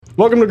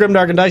Welcome to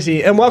Grimdark and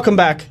Dicey, and welcome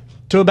back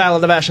to A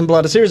Ballad of Ash and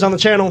Blood, a series on the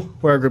channel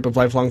where a group of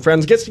lifelong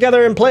friends gets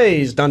together and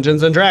plays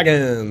Dungeons and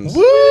Dragons.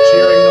 Woo!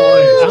 Cheering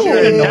noise.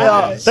 Cheering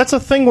noise. That's a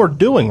thing we're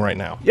doing right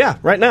now. Yeah,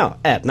 right now,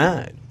 at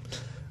 9.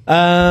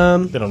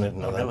 They don't even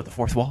know that. With the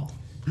fourth wall.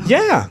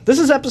 Yeah, this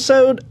is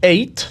episode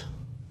 8.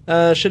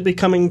 Should be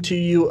coming to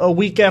you a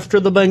week after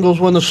the Bengals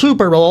win the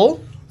Super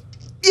Bowl.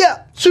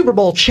 Yeah, Super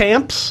Bowl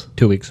champs.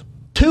 2 weeks.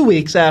 2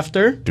 weeks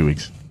after. 2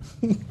 weeks.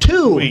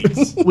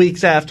 2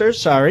 weeks after,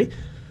 sorry.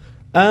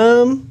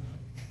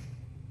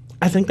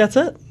 I think that's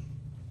it.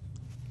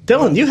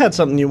 Dylan, you had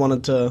something you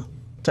wanted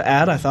to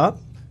add, I thought.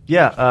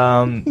 Yeah,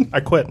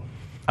 I quit.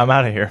 I'm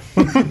out of here.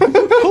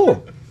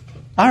 Cool.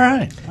 All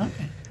right.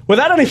 Okay.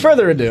 Without any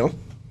further ado,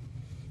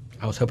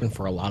 I was hoping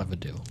for a lot of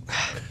ado.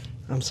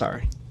 I'm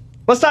sorry.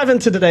 Let's dive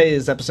into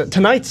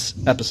tonight's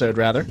episode,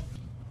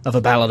 of A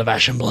Ballad of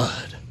Ash and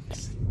Blood.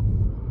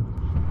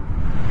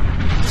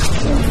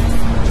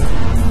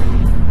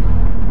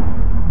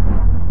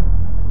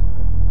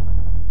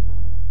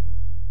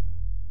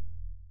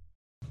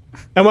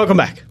 And welcome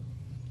back.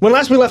 When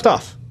last we left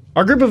off,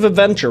 our group of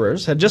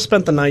adventurers had just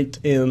spent the night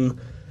in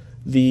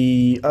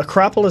the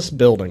Acropolis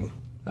building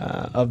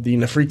of the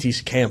Nephrites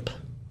camp,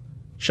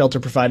 shelter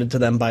provided to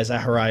them by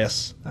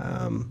Zacharias.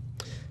 And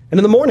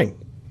in the morning,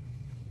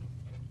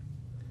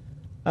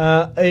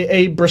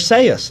 a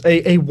Briseis,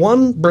 a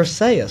one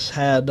Briseis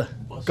had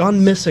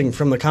gone missing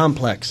from the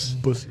complex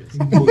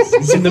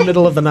in the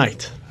middle of the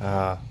night.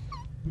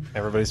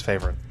 Everybody's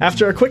favorite.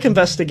 After a quick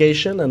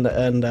investigation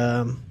and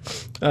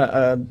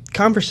a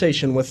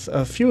conversation with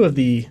a few of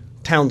the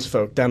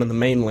townsfolk down in the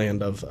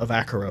mainland of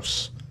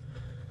Akaros,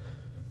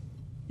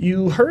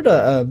 you heard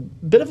a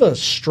bit of a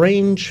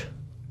strange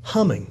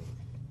humming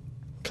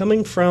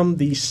coming from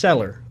the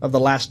cellar of the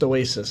last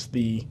oasis,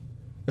 the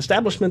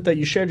establishment that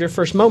you shared your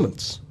first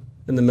moments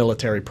in the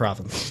military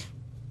province.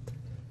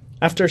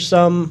 After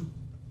some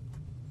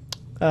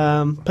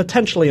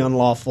potentially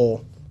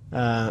unlawful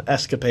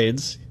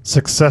escapades,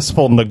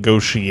 Successful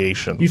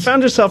negotiations. you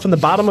found yourself in the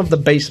bottom of the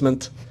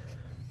basement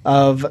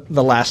of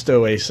the last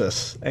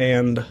oasis,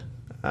 and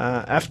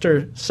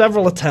after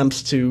several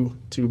attempts to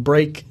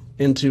break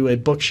into a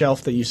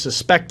bookshelf that you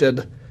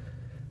suspected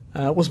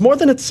was more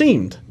than it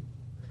seemed,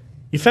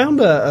 you found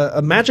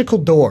a magical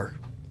door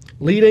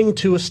leading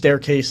to a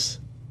staircase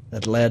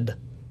that led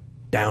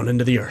down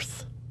into the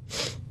earth.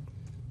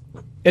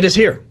 It is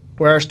here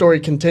where our story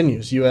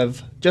continues. You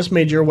have just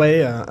made your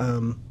way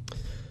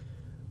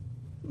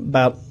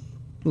about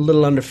a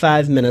little under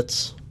 5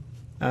 minutes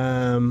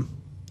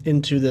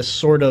into this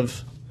sort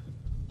of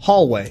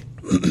hallway,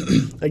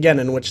 again,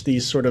 in which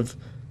these sort of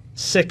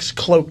 6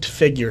 cloaked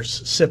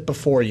figures sit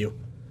before you.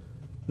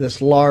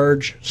 This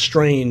large,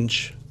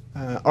 strange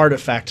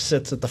artifact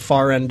sits at the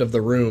far end of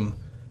the room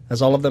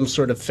as all of them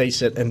sort of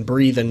face it and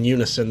breathe in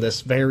unison,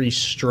 this very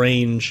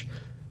strange,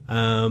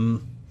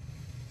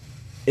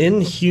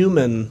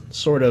 inhuman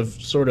sort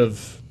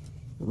of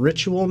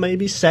ritual,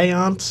 maybe,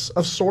 seance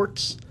of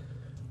sorts.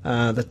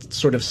 That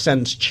sort of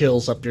sends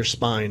chills up your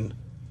spine.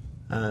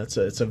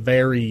 It's a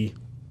very,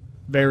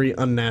 very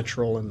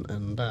unnatural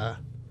and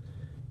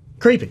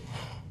creepy.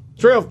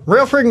 It's real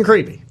freaking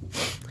creepy.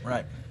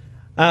 Right.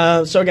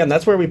 So again,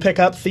 that's where we pick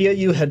up. Thea,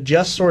 you had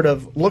just sort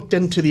of looked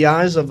into the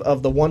eyes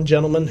of the one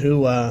gentleman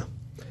who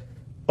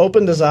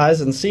opened his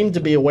eyes and seemed to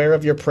be aware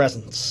of your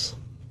presence.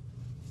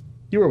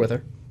 You were with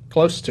her,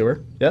 close to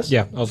her, yes?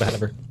 Yeah, I was ahead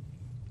of her.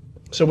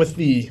 So with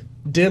the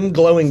dim,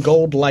 glowing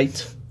gold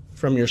light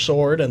from your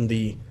sword and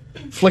the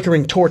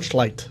flickering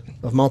torchlight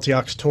of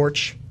Maltioc's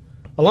torch,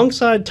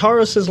 alongside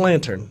Taurus's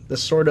lantern,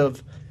 this sort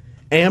of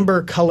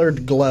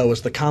amber-colored glow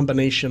as the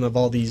combination of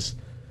all these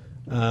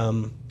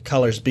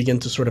colors begin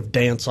to sort of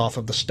dance off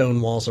of the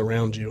stone walls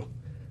around you.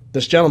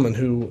 This gentleman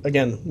who,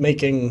 again,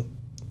 making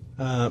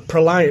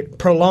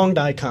prolonged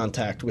eye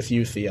contact with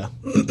you, Thea,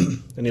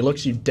 and he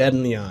looks you dead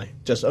in the eye,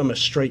 just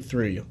almost straight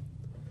through you,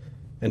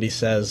 and he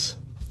says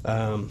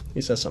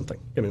something.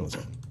 Give me one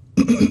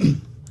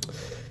second.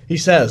 He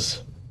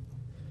says,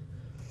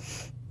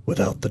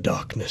 "Without the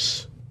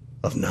darkness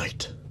of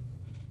night,"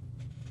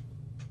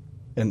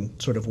 and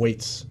sort of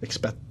waits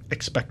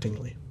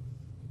expectingly.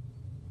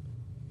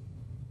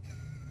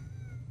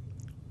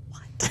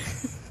 What?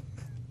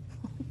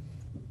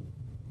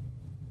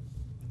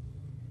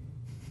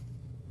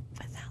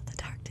 Without the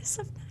darkness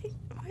of night?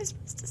 Am I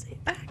supposed to say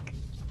it back?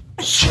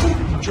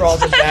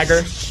 Draws a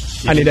dagger.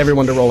 I need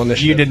everyone to roll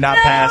initiative. You did not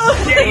pass.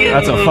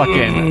 That's a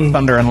fucking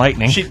thunder and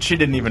lightning. She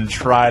didn't even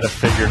try to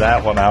figure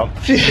that one out.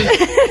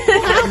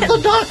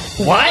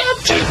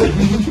 What?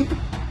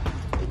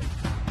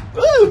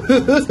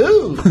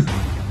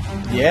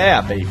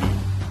 Yeah, baby.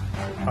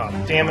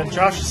 Oh, damn it.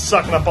 Josh is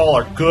sucking up all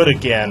our good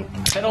again.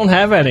 I don't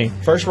have any.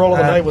 First roll of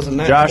the night was a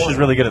 9. Josh is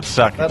really good at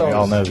sucking. That We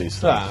all always- know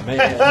these. Ah, man.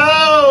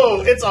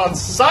 Oh, it's on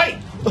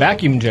sight.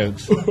 Vacuum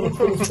jokes.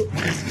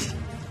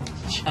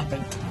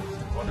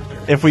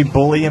 If we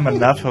bully him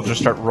enough, he'll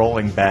just start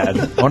rolling bad.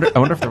 I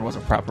wonder if there was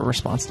a proper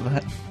response to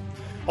that.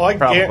 Oh, I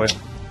Probably.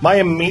 My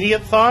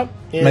immediate thought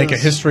is... Make a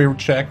history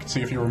check,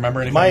 see if you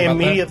remember anything My about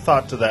immediate that.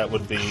 thought to that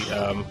would be,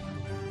 Sure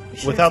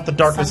without the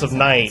darkness of sunset,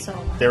 night,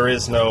 so- there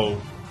is no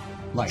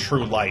Light.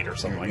 true light or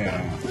something like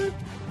Yeah. that.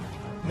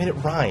 I mean, it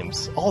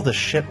rhymes. All this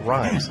shit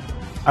rhymes.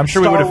 I'm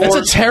sure we Star would have. It's a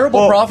Wars- terrible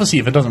Well, prophecy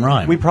if it doesn't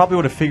rhyme. We probably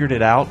would have figured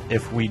it out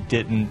if we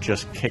didn't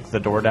just kick the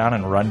door down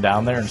and run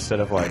down there instead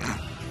of like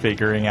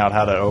figuring out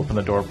how to open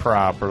the door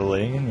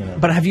properly. And, you know,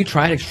 But have you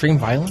tried extreme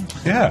violence?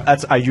 yeah.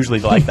 I usually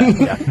like that.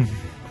 Yeah.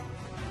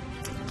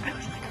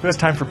 Who has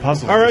time for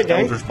puzzles? All right, Just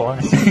gang. Eldritch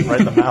Blast. Right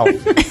in the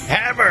mouth.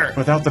 Hammer!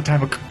 Without the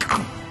time of.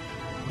 I'm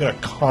going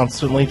to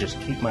constantly just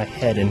keep my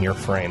head in your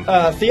frame.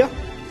 Thea,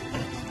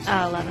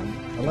 11.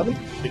 11.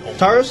 The ultimate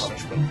Taurus?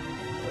 punishment.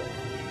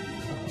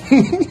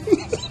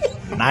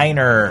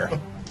 Niner.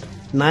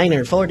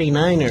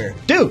 49er.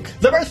 Duke,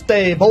 the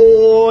birthday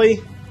boy.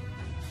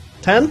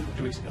 10?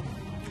 2 weeks ago.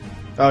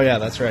 Oh, yeah,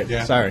 that's right.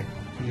 Yeah. Sorry.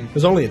 It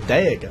was only a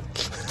day ago.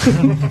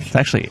 It's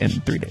actually in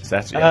 3 days.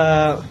 That's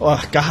yeah.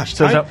 Oh, gosh.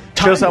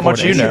 Shows how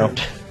much you know.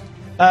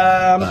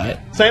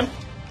 Sam?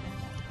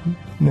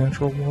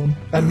 Natural one.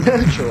 A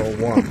natural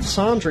one.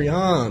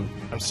 Sandrian.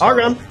 I'm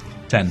sorry. Argon.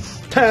 10.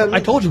 10. I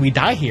told you we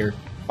die here.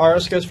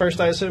 Aris goes first,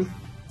 I assume?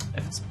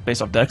 If it's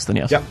based off dex, then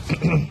yes. Yep.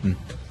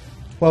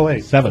 Well,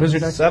 wait. 7. What is your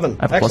dex? 7.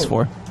 I have a plus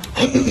Excellent.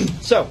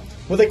 4. So,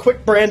 with a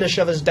quick brandish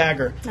of his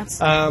dagger,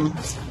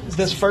 That's-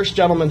 this first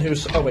gentleman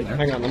who's... Oh, wait,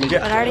 hang on. Let me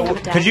But I already have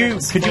a dagger. Could you in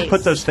could you space.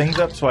 put those things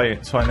up so I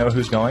know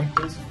who's going?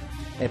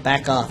 Hey,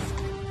 back off.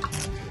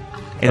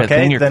 Hey, that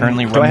thing you're then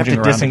currently do I have to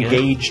rummaging around to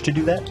get? disengage to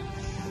do that?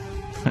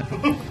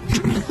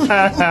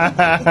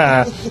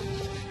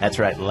 That's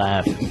right,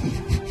 laugh.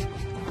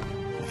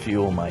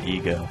 Fuel my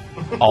ego.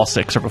 All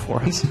 6 are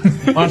before us.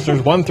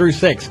 Monsters 1 through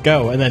 6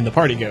 go, and then the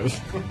party goes.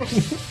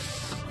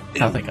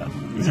 I think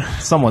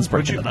someone's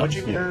breaking it up. What'd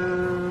you get?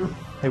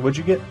 Hey, what'd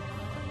you get?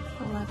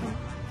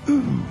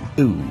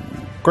 11.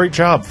 Great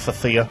job,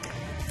 Thea.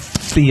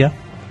 Thea.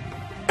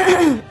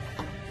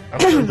 I'm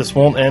sure this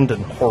won't end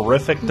in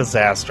horrific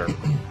disaster.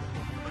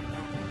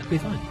 It'll be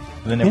fine.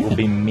 Then it will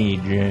be me,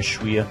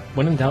 Joshua.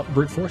 When in doubt,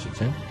 brute force it,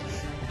 Sam.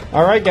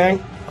 All right,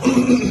 gang.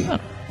 Oh,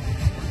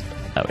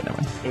 wait,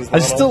 never mind. I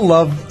still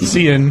love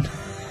seeing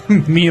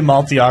me and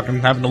Maltiok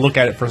and having to look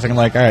at it for a second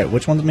like, all right,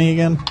 which one's me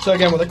again? So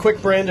again, with a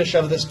quick brandish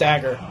of this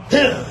dagger,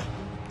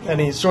 and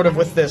he's sort of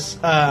with this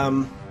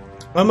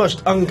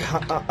almost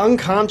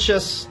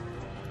unconscious,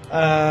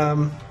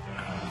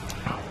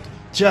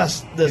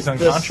 just this. He's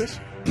unconscious?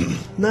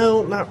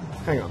 No, not.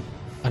 Hang on.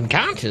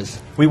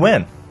 Unconscious? We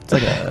win.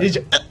 He's,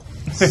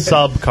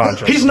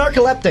 Subconscious. he's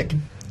narcoleptic.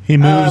 He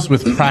moves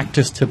with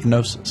practiced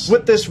hypnosis.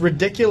 With this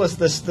ridiculous,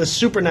 this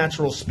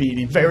supernatural speed,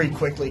 he very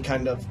quickly,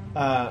 kind of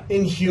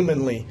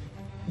inhumanly,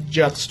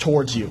 juts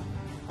towards you,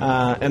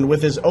 and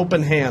with his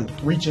open hand,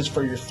 reaches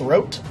for your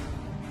throat,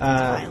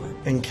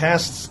 and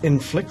casts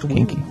inflict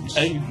wounds.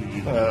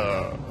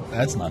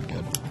 That's not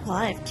good. Well,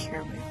 I have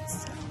cure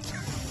wounds,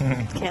 so.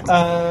 Can't.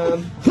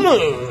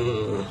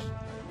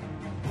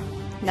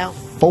 No.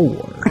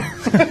 4.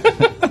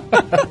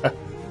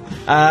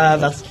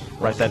 That's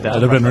Write that down.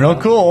 That'd have been real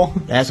cool.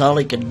 that's all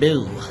he can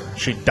do.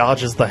 She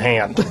dodges the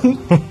hand.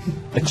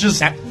 It's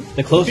just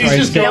The closer he's I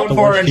just get, going the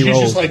for worse it, and he she's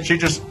rolls. just like She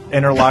just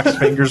interlocks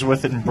fingers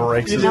with it and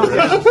breaks it. No.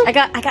 I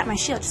got my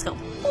shield. Just go.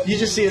 You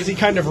just see as he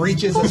kind of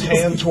reaches his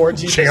hand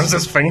towards you. Jams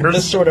his fingers.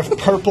 This sort of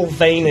purple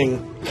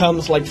veining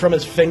comes like from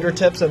his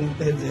fingertips, and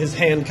his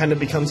hand kind of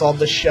becomes all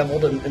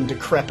disheveled and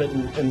decrepit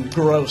and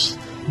gross.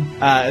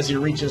 As he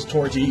reaches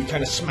towards you, you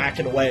kind of smack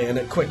it away, and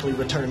it quickly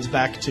returns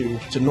back to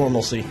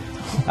normalcy.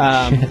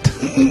 Knock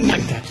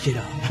that shit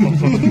off.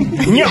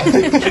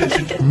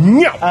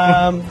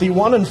 The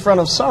one in front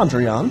of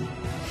Sandrian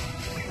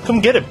Come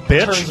get it,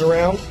 bitch. turns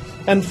around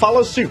and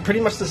follows suit.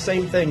 Pretty much the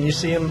same thing. You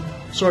see him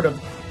sort of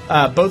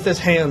both his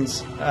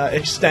hands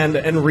extend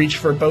and reach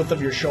for both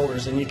of your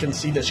shoulders, and you can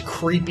see this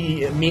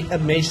creepy,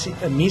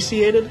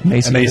 emaciated,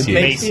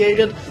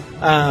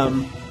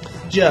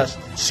 just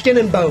skin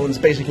and bones,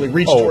 basically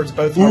reach towards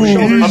both of your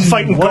shoulders. I'm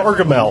fighting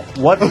Gargamel.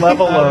 What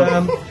level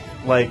of,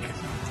 like,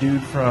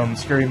 dude from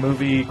Scary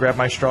Movie, grab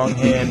my strong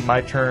hand,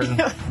 my turn,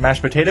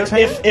 mashed potatoes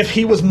hand? If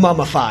he was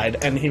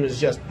mummified and he was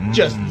just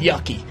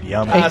yucky.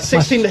 Yummy.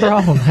 16 to hit.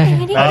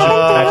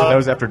 Imagine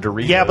those after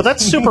Doritos. Yeah, but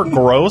that's super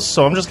gross,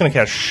 so I'm just going to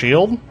cast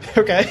Shield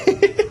Okay.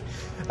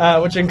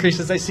 Which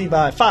increases AC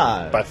by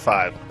 5. by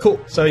 5. Cool.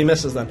 So he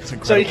misses then.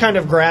 So he kind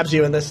of grabs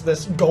you, and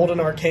this golden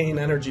arcane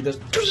energy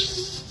just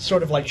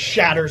sort of like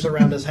shatters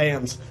around his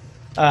hands,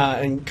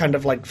 and kind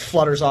of like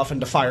flutters off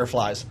into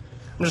fireflies.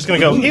 I'm just going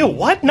to go, ew,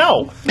 what?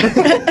 No.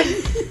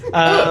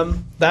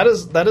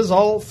 That is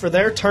all for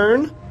their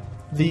turn.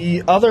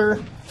 The other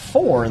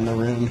 4 in the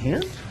room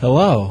here.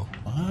 Hello.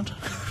 What?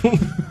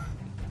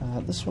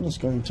 This one is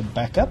going to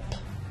back up.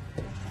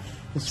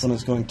 This one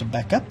is going to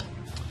back up.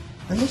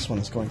 And this one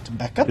is going to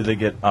back up. Do they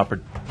get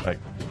like,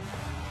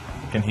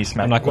 can he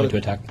smack? I'm not going to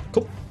attack.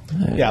 Cool.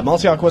 Yeah,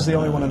 Maltiok was the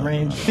only one in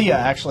range. Thea,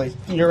 actually,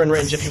 you're in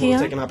range if you want to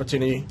Thea? take an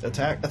opportunity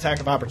attack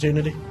of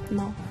opportunity.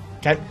 No.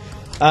 Okay.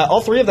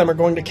 All 3 of them are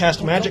going to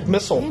cast magic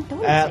missile Can't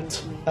do at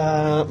anything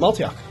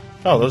Maltiok.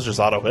 Oh, those just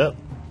auto hit.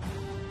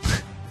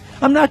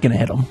 I'm not gonna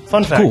hit them.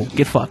 Fun fact. Cool.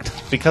 Get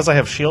fucked. Because I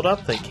have shield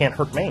up, they can't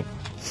hurt me.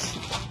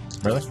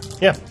 Really?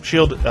 Yeah,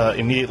 shield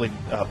immediately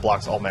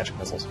blocks all magic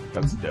missiles.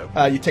 That's dope.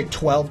 You take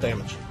 12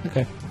 damage.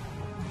 Okay.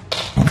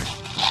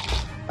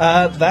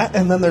 That,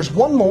 and then there's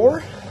one more.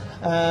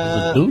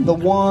 Ooh. The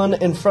one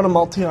in front of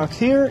Maltiok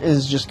here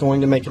is just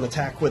going to make an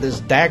attack with his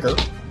dagger.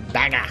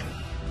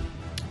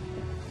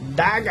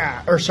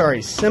 Or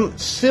sorry,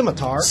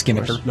 scimitar.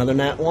 Scimitar. Another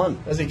nat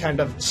 1. As he kind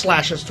of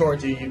slashes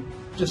towards you, you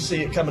just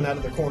see it coming out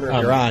of the corner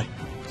of your eye.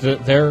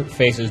 Their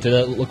faces, do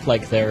they look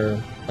like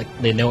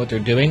they know what they're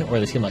doing, or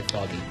they seem like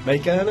foggy?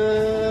 Make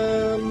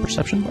an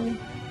Perception button.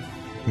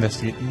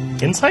 Investigate.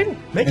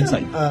 Insight? make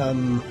Insight.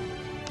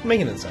 make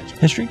an insight check.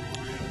 History.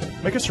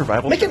 Make a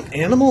survival Make check. an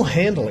animal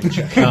handling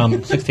check.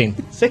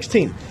 16.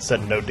 16.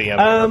 Said no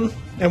DM.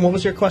 And what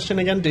was your question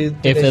again? Do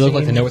If they look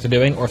like seem- they know what they're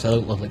doing, or if they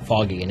look like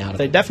foggy and out of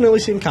They it. definitely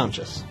seem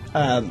conscious.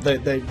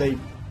 They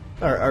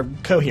are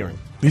coherent.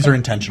 These are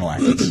intentional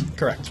acts.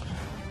 Correct.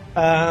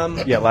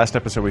 Yeah, last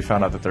episode we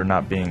found out that they're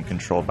not being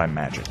controlled by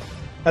magic.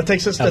 That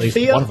takes us At to least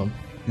Thea. one of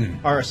them.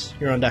 Aris,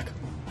 you're on deck.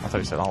 I thought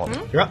you said all of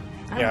them. You're up.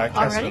 yeah, I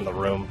cast it Already? in the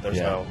room. There's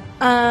Yeah.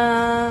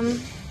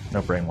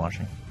 No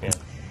brainwashing. Yeah.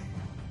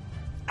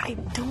 I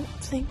don't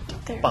think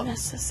they're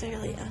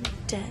necessarily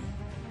undead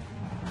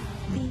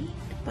meat,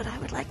 but I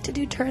would like to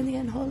do Turn the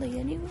Unholy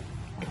anyway,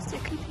 because they're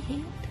creepy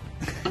hand.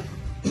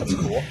 That's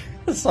cool.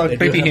 They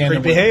do have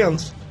creepy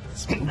hands.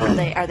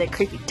 Are they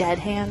creepy dead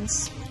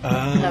hands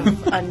of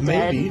undead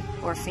maybe.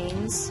 or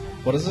fiends?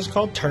 What is this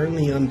called? Turn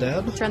the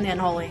undead? Turn the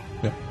Unholy.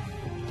 Yeah.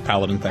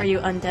 Paladin thing. Are you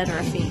undead or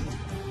a fiend?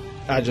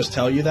 I just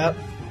tell you that.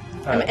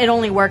 I mean, it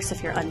only works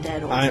if you're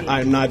undead or a fiend.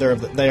 I'm neither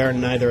of. They are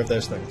neither of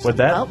those things. Would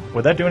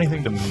that do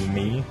anything to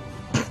me?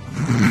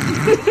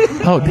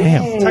 Oh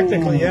damn.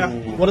 Technically, yeah.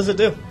 What does it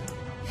do?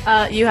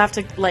 You have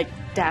to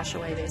dash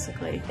away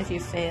basically. If you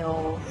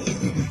fail,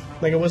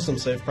 Make a wisdom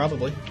save,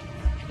 probably.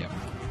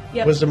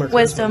 yep. Wisdom or charisma,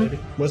 wisdom. maybe.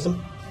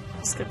 Wisdom.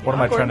 This could be What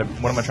am I awkward.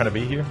 trying to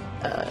be here?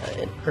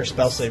 Her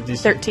spell save DC.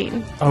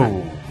 13.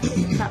 Oh.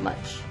 Not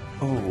much.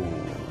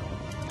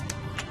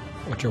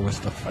 What's your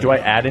wisdom? Do I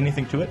add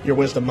anything to it? Your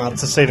wisdom mod.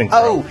 It's a saving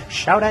throw.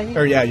 shout out.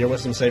 Or yeah, your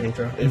wisdom saving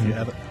throw if you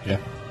have it. Yeah.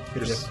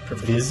 You're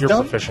proficient. You're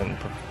proficient.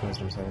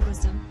 Wisdom saving.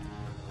 Wisdom.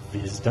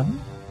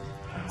 Wisdom?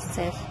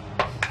 Save.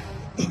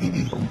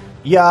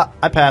 Yeah,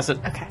 I pass it.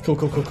 Okay.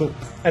 Cool.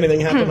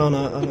 Anything happen on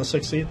a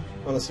succeed?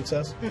 On a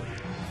success?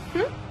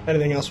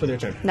 Anything else with your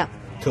turn? No.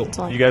 Cool. It's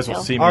only You guys will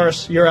fail. see me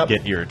Aris, you're up.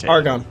 get irritated.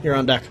 Argon, you're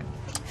on deck.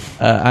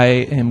 I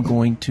am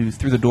going to,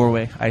 through the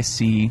doorway, I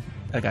see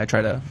a guy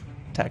try to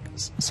attack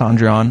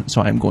Sandrion,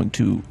 so I'm going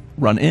to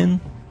run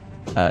in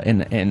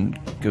and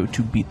go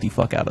to beat the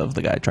fuck out of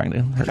the guy trying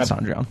to hurt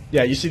Sandrion.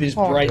 Yeah, you see these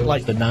bright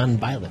The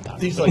non-violent power.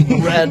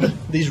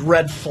 these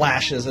red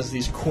flashes as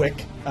these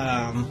quick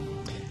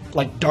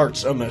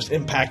darts almost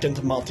impact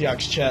into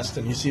Maltiok's chest,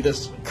 and you see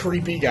this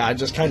creepy guy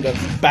just kind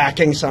of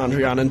backing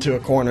Sandrion into a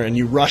corner, and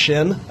you rush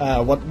in.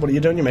 What are you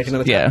doing? You're making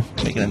an attack.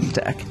 Yeah, making an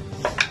attack.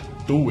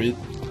 Do it.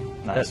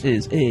 That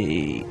is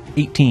a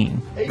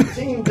 18.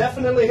 18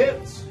 definitely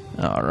hits.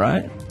 All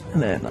right,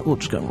 and then we're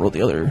just gonna roll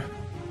the other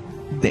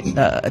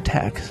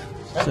attack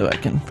so I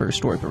can, for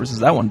story purposes,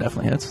 that one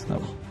definitely hits.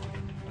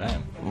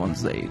 That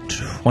one's a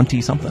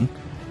 20 something.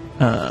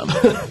 Yeah,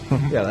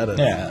 that is.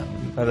 Yeah.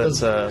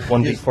 That's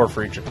 1d4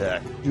 for each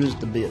attack. Use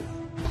the bit.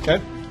 Okay.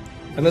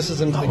 And this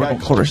is into the we're guy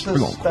going quarter- we're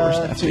going closest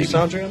quarterstaff, to baby.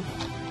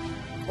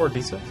 Sandrion. Or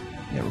d6.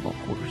 Yeah, we're going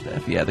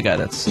quarterstaff. Yeah, the guy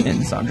that's in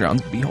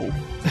Sandrion's beehole.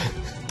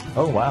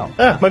 Oh, wow.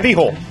 Ah, my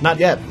beehole. Not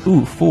yet.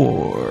 Ooh,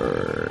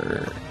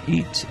 for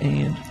 8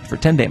 and for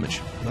 10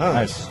 damage.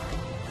 Nice.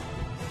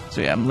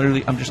 So yeah,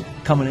 I'm just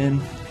coming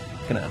in,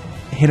 gonna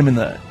hit him in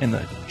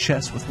the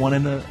chest with one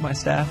end of my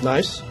staff.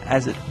 Nice.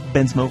 As it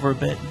bends him over a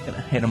bit,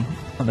 gonna hit him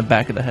on the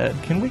back of the head.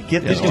 Can we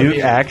get He's this gonna dude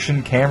be-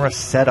 action camera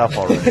set up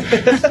already?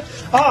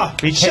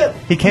 Shit.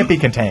 He can't be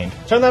contained.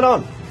 Turn that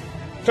on.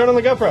 Turn on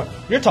the GoPro.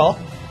 You're tall.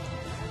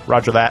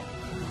 Roger that.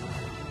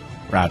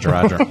 Roger.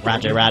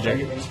 Roger.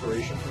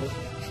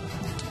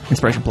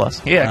 Inspiration plus.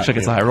 He actually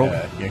gets a high roll.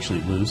 You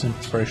actually lose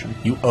inspiration.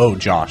 You owe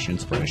Josh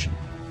inspiration.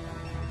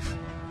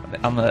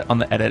 On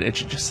the edit, it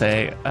should just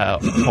say,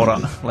 "Hold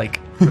on,"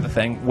 for the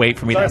thing. Wait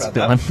for me to Sorry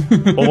spill about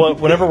him. Well,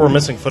 whenever we're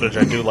missing footage,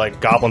 I do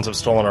goblins have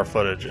stolen our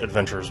footage.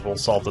 Adventurers will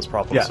solve this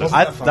problem. Yeah, So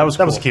that was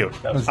that was cool.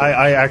 cute.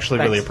 I actually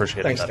really Thanks.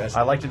 appreciated Thanks, that. guys.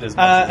 I liked it as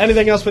much.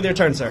 Anything else with your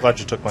turn, sir? Glad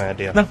you took my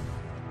idea. No.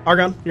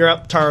 Argon, you're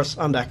up. Taurus,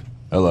 on deck.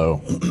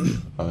 Hello.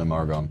 I'm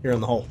Argon. You're in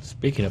the hole.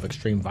 Speaking of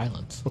extreme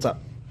violence, What's up?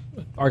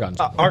 Argon's.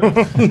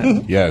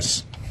 Argon.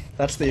 Yes.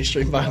 That's the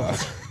extreme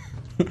violence.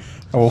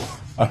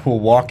 I will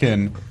walk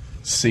in,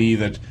 see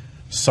that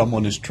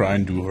someone is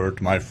trying to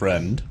hurt my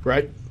friend.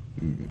 Right?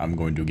 I'm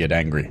going to get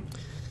angry.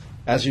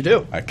 As you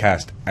do. I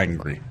cast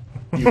angry.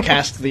 You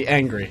cast the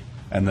angry.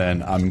 And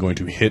then I'm going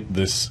to hit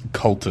this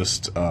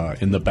cultist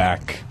in the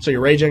back. So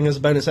you're raging as a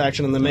bonus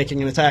action and then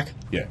making an attack?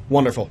 Yeah.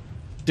 Wonderful.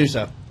 Do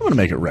so. I'm going to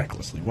make it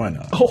recklessly. Why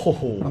not?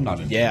 Oh, I'm not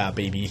in yeah,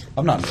 baby.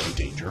 I'm not in any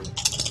danger.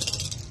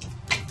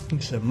 He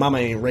said, Mama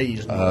ain't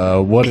raised.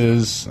 No. What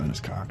is... That is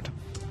cocked.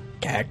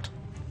 Cacked.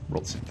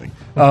 roll the same thing.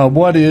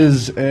 What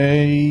is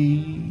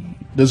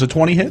does a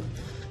 20 hit?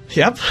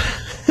 Yep.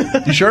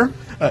 You sure?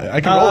 I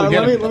can roll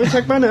again. Let me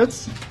check my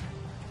notes.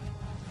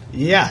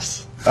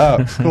 Yes.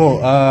 Oh, cool.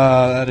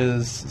 That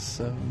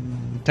is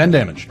 10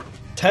 damage.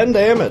 10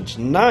 damage.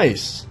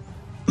 Nice.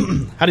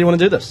 How do you want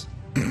to do this?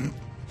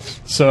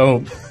 So,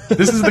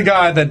 this is the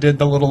guy that did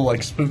the little,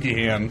 like, spooky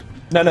hand.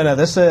 No.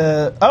 This.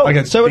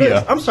 Against so it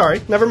Thea. is. I'm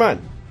sorry. Never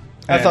mind.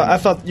 I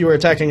thought you were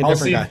attacking a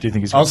different guy. Do you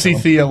think he's? I'll see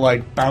Thea,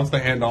 like, bounce the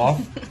hand off,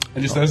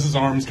 and just as his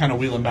arm's kind of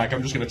wheeling back,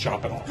 I'm just going to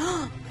chop it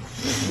off.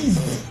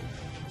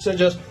 So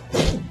just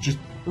Just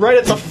right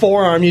at the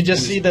forearm, you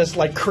just see this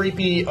like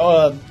creepy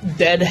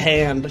dead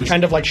hand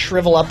kind of like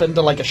shrivel up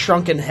into like a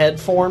shrunken head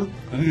form,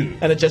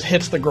 and it just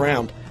hits the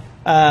ground.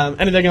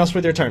 Anything else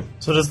with your turn?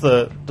 So does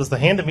the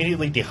hand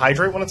immediately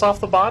dehydrate when it's off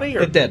the body?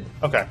 Or? It did.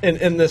 Okay.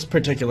 In this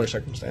particular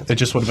circumstance. It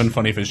just would have been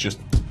funny if it's just...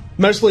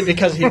 Mostly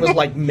because he was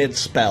like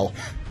mid-spell.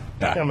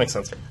 Yeah, that makes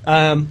sense.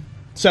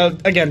 So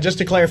again, just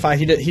to clarify,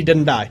 he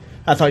didn't die.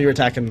 I thought you were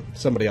attacking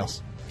somebody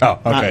else. Oh,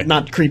 okay.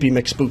 Not creepy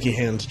McSpooky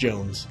Hands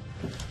Jones.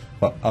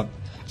 Well,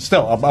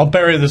 I'll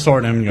bury the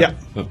sword in him.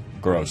 Yeah.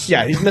 Gross.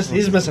 Yeah, he's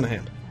missing a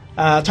hand.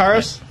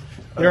 Taros,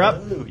 you're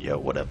up. Yeah,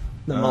 what up?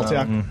 Then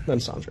Maltiak, then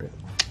Sandria.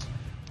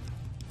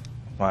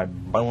 My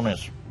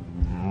bonus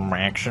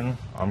action,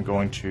 I'm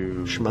going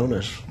to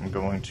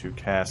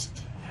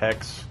cast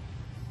Hex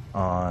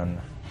on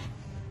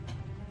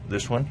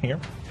this one here.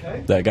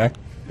 Okay. That guy?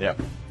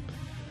 Yep.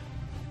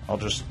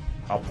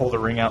 I'll pull the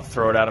ring out,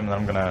 throw it at him, and then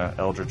I'm gonna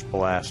Eldritch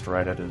Blast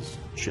right at his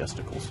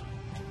chesticles.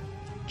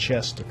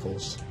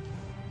 Chesticles.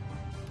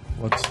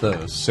 What's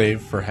the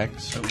save for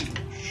Hex?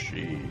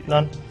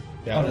 None.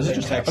 Yeah, does it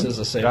just Hex happen? is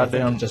a save.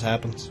 Goddamn. It just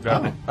happens.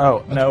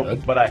 Oh no,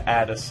 but I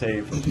add a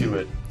save to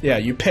it. Yeah,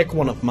 you pick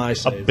one of my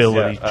saves.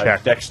 Ability Yeah,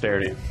 check.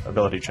 Dexterity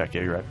ability check.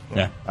 Yeah, you're right.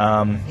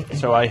 Yeah.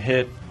 So I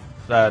hit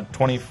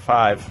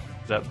 25.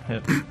 Does that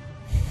hit?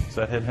 Does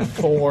that hit him?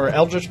 For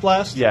Eldritch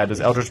Blast? Yeah. Does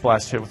Eldritch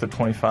Blast hit with a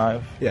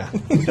 25? Yeah.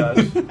 It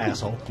does.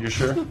 Asshole. You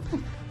sure?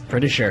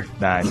 Pretty sure.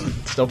 Nice.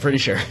 Still pretty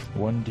sure.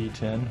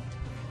 1d10.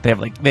 They have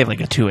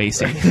like a 2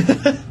 AC.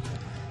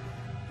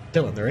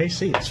 Dylan, their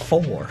AC is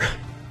 4.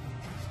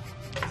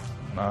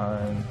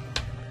 9.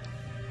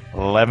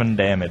 11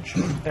 damage.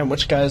 And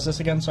which guy is this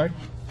again? Sorry?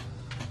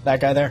 That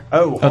guy there?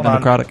 Oh, hold the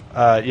on.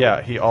 necrotic.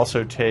 Yeah, he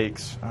also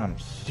takes...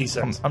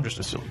 D6. I'm just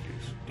a silly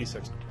goose.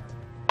 D6.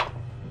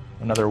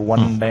 Another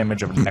 1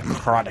 damage of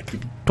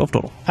necrotic. 12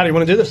 total. How do you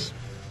want to do this?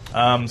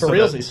 For For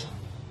realsies.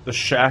 The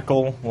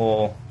shackle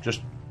will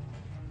just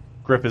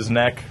grip his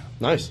neck.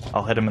 Nice.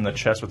 I'll hit him in the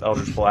chest with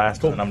Eldritch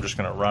Blast, and then I'm just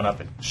going to run up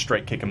and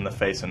straight kick him in the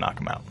face and knock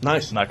him out.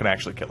 Nice. I'm not going to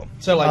actually kill him.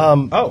 So, like,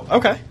 oh,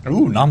 okay.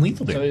 Ooh,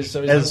 non-lethal So damage.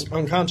 he's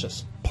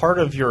unconscious. Part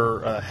of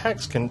your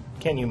hex, can't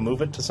you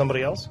move it to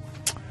somebody else?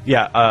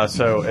 Yeah,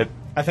 so it...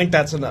 I think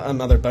that's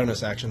another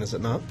bonus action, is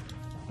it not?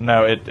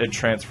 No, it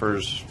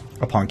transfers...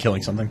 Upon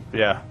killing something.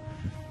 Yeah.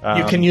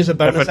 You can use a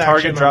bonus if a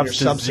target action drops on your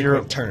to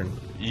subsequent 0, turn.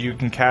 you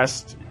can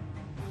cast...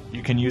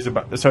 You can use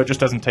a... So it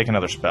just doesn't take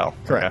another spell.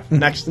 Correct. Okay.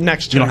 Next turn,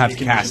 You don't have to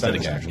can use cast a it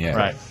bonus again. action. Yeah.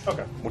 Right.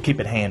 Okay. We'll keep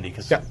it handy,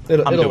 because Yeah,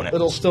 I'm doing it.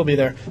 it'll still be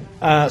there.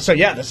 So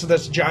yeah,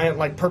 this giant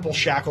like purple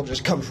shackle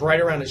just comes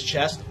right around his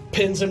chest,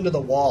 pins him to the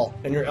wall,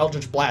 and your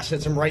Eldritch Blast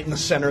hits him right in the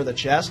center of the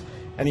chest,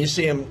 and you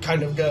see him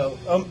kind of go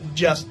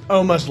just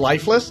almost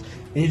lifeless,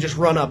 and you just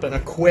run up in a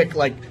quick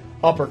like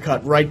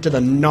uppercut right to the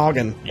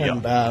noggin,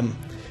 Yep. and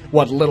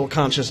what little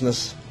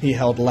consciousness he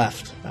held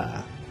left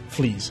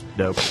flees.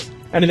 Dope.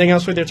 Anything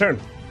else with your turn?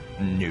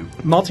 No.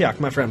 Maltiak,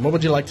 my friend, what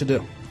would you like to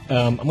do?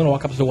 I'm going to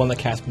walk up to the one that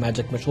cast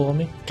Magic Missile on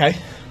me, Okay,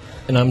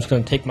 and I'm just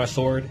going to take my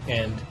sword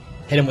and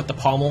hit him with the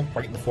pommel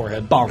right in the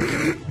forehead.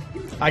 bonk.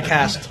 I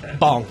cast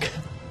bonk.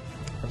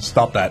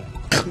 Stop that.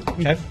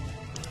 Okay,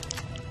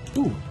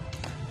 Ooh.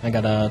 I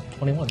got a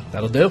 21.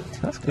 that'll do.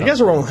 You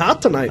guys are rolling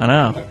hot tonight. I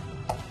know.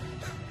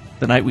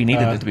 The night we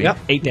needed it to be. Yep.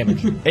 8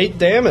 damage. 8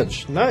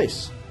 damage.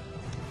 Nice.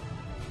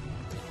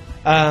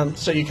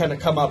 So you kind of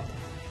come up,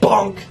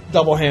 bonk,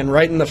 double hand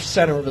right in the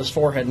center of his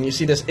forehead, and you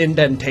see this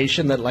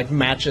indentation that like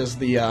matches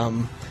the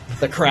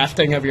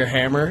crafting of your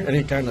hammer, and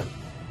he kind of.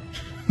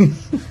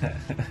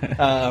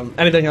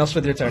 Anything else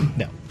with your turn?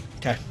 No.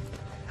 Okay.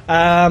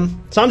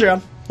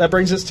 Sandra, that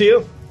brings us to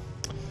you.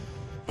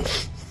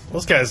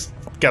 This guy's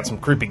got some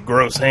creepy,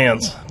 gross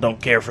hands.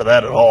 Don't care for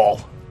that at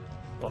all.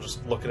 I'll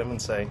just look at him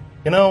and say,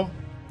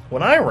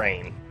 when I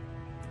reign,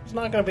 there's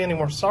not going to be any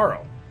more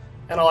sorrow.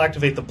 And I'll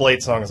activate the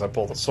blade song as I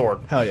pull the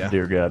sword. Hell yeah.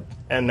 Dear God.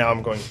 And now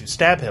I'm going to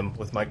stab him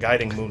with my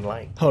guiding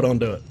moonlight. Hold on,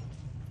 do it.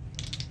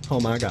 Oh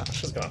my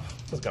gosh. This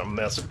is gonna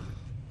miss.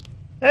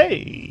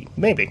 Hey,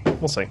 maybe.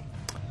 We'll see.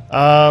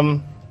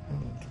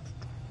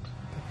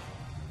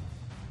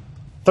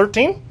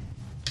 13?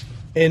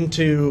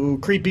 Into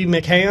creepy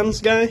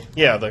McHands guy.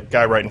 Yeah, the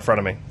guy right in front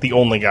of me. The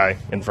only guy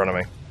in front of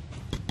me.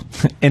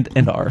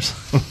 And ours.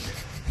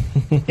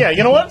 Yeah,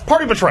 you know what?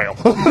 Party betrayal.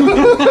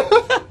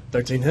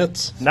 13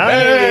 hits.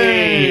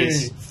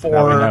 Nice!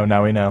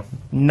 Now we know.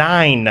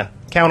 9.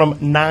 Count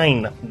them,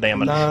 9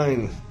 damage.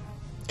 9.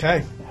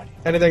 Okay.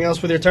 Anything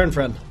else with your turn,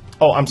 friend?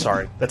 Oh, I'm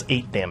sorry. That's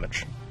 8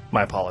 damage.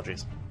 My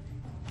apologies.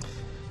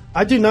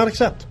 I do not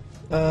accept.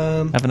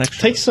 Have an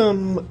extra. Take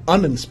some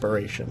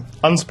uninspiration.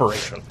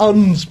 Unspiration.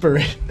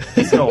 Unspiration.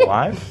 He's still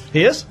alive?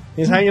 He is.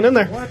 He's hanging in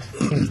there.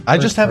 I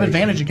just have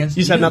advantage against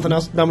You said nothing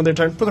else done with your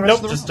turn? For the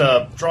rest Nope, of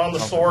the just drawing the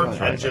sword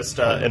and just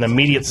an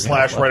immediate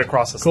slash right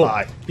across his Cool.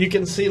 thigh. You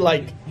can see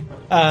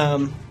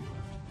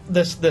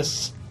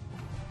this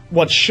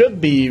what should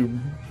be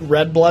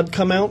red blood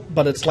come out,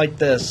 but it's like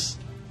this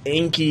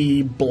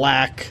inky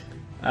black.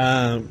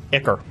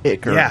 Icker.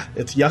 Yeah,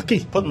 it's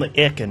yucky, Putting the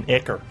ick in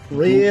icker.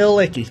 real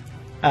icky.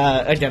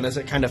 Again, as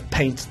it kind of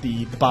paints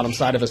the bottom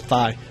side of his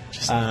thigh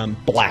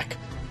black,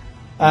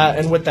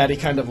 and with that, he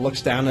kind of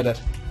looks down at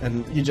it,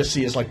 and you just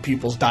see his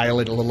pupils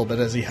dilate a little bit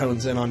as he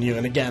hones in on you.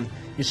 And again,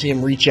 you see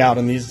him reach out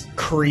in these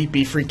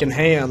creepy freaking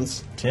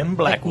hands. Tim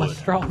Blackwood.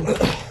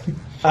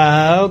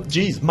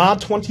 Geez,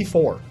 mod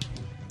 24.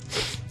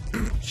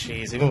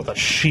 Jeez, even with a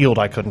shield,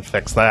 I couldn't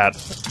fix that.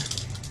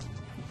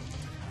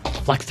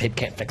 Flex tape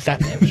can't fix that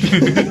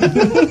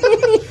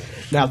damage.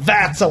 Now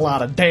that's a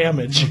lot of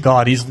damage.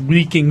 God, he's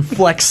leaking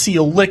Flex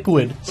Seal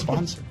liquid.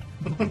 Sponsored.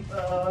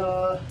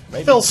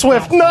 Phil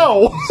Swift,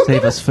 no!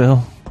 Save us,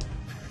 Phil.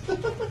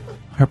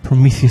 Our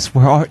Prometheus,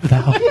 where art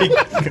thou?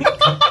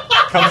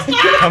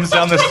 Comes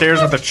down the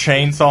stairs with a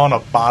chainsaw and a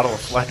bottle of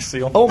Flex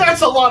Seal. Oh,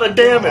 That's a lot of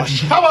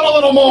damage. How about a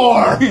little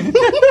more?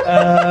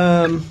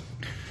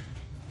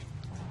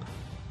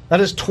 that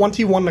is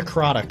 21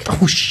 necrotic.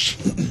 Oh,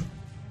 shit.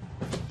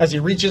 As he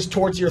reaches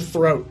towards your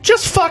throat.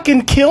 Just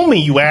fucking kill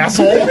me, you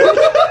asshole.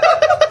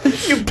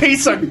 You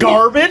piece of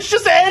garbage.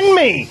 Just end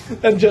me.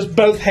 And just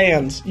both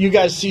hands. You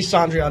guys see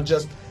Sandrion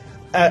just,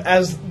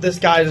 as this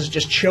guy is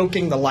just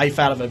choking the life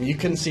out of him, you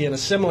can see in a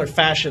similar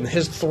fashion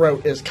his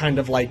throat is kind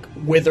of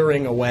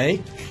withering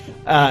away.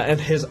 And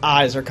his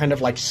eyes are kind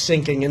of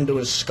sinking into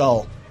his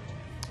skull.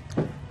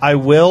 I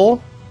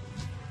will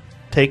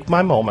take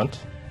my moment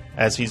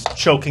as he's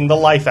choking the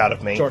life out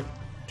of me Sure.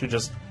 to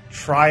just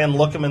try and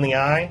look him in the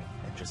eye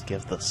and just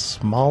give the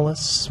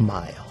smallest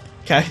smile.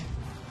 Okay.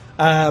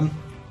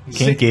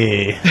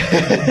 Kinky.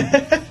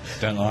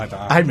 Don't like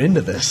that. I'm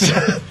into this.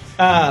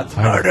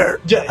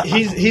 Murder.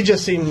 He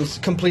just seems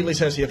completely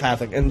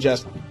sociopathic and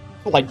just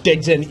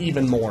digs in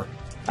even more.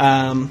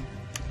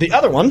 The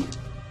other one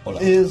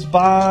is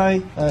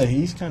by.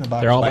 He's kind of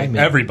by. They're all by me.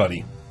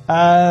 Everybody.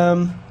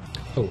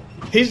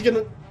 He's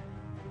gonna.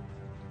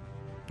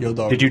 Yo,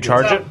 dog. Did you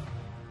charge it?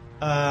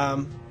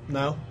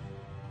 No,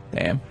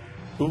 Damn.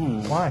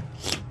 Ooh. Why?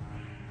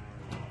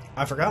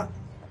 I forgot.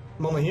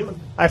 I'm only human.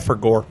 I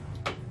forgot.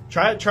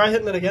 Try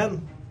hitting it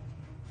again.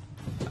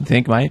 I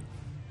think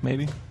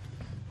maybe.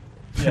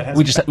 Yeah,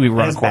 We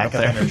run a court up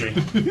there. energy.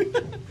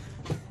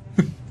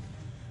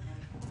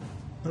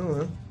 I don't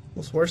know.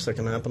 What's the worst that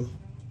can happen?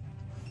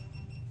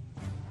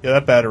 Yeah,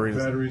 that battery's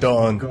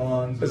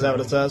done. Is that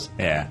what it says?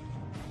 Yeah.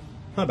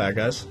 Not bad,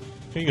 guys.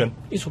 You good?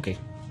 It's okay.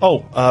 Oh,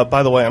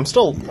 by the way, I'm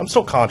still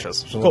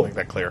conscious. Just want Cool. to make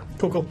that clear.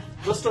 Cool.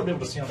 We'll still be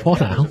able to see on the For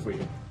now.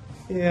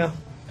 Yeah.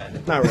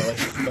 Not really,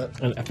 but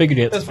And I figured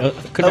it That's fine.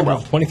 could have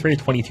been 23 or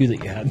 22 that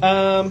you had.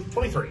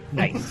 23.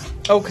 Nice.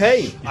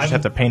 okay. You just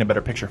have to paint a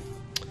better picture.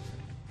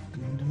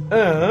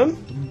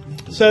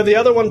 So the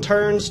other one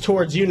turns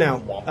towards you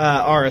now,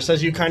 Aris,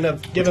 as you kind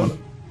of give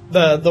him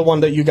the one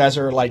that you guys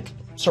are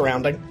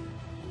surrounding.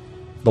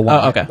 The one.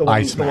 Oh, okay. The one,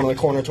 I the one in the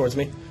corner towards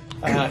me.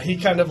 He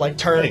kind of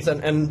turns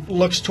and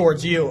looks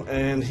towards you,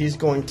 and he's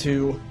going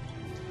to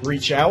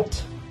reach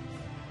out.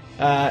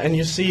 And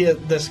you see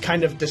this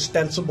kind of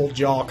distensible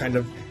jaw kind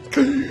of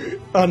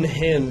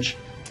unhinge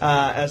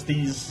as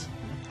these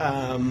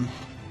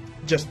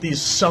just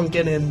these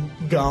sunken in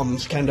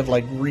gums kind of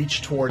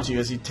reach towards you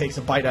as he takes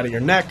a bite out of your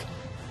neck.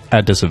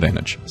 At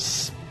disadvantage.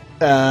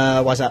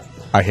 Why's that?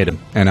 I hit him,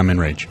 and I'm in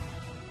rage.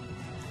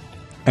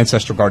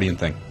 Ancestral Guardian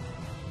thing.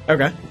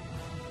 Okay.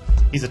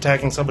 He's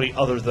attacking somebody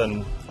other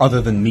than...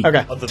 Other than me.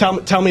 Okay. Other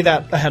Tell me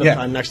that ahead of Yeah.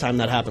 time next time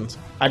that happens.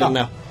 I didn't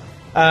know.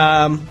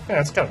 Yeah,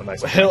 it's kind of a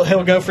nice...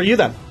 He'll go for you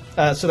then.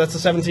 So that's a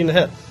 17 to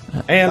hit.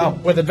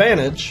 And with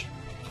advantage,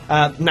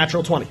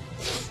 natural 20.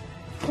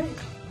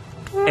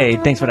 Hey,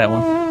 thanks for that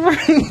one.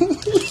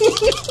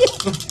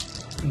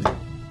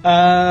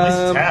 At least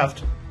it's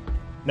halved.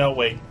 No,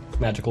 wait.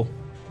 Magical.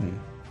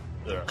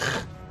 There.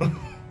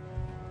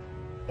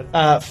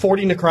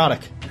 40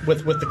 necrotic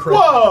with the crit.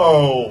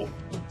 Whoa!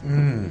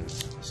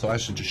 So I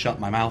should just shut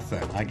my mouth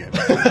then. I get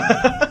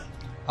it.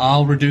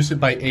 I'll reduce it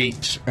by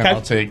 8, and Okay.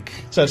 I'll take...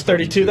 So it's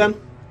 32 then?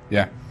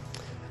 Yeah.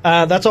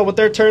 That's all with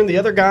their turn. The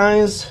other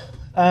guys,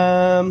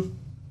 they're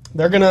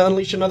going to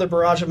unleash another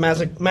barrage of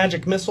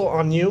magic missile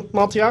on you,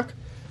 Maltiak.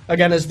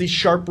 Again, as these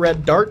sharp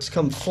red darts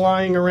come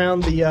flying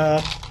around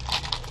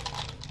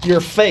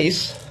your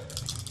face.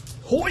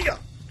 Hoya!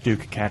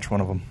 Duke, catch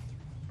one of them.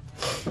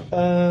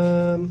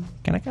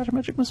 Can I catch a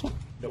magic missile?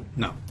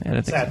 No. I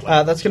didn't think so.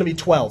 Sadly. That's going to be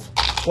 12.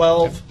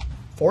 12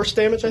 force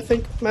damage, I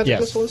think, magic Yes,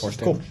 missile is? force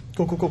Cool.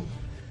 damage. Cool.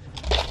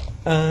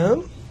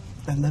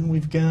 And then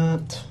we've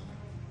got...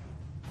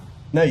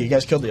 No, you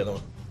guys killed the other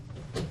one.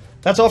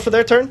 That's all for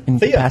their turn?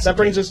 Thea, that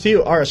brings us to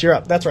you. Aris, you're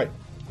up. That's right.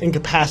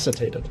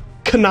 Incapacitated.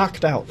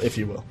 Knocked out, if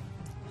you will.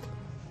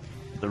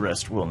 The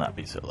rest will not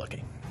be so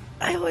lucky.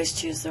 I always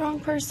choose the wrong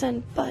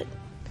person, but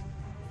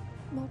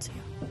Multi.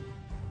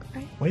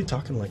 Right? Why are you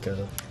talking like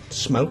a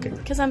smoking?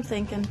 Because I'm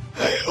thinking.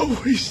 I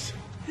always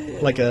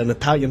like an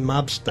Italian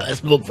mobster. I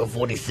smoked for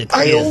 46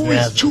 I years now.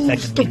 always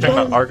choose the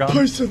wrong Argon?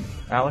 person.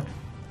 Alec?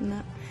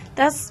 No.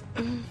 That's.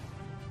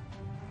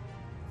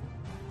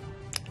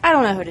 I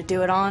don't know who to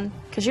do it on.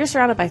 Because you're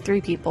surrounded by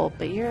 3 people,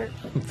 but you're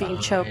being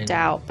choked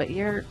out, but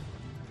you're.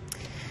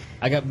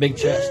 I got big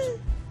chest.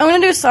 I'm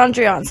going to do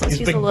Sandrion since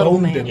he's big a little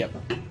boned man. and- Yep.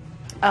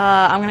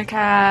 I'm going to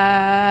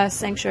cast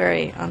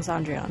Sanctuary on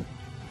Sandrion.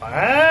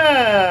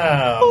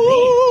 Wow.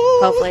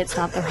 Hopefully it's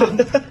not the wrong.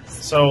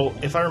 So,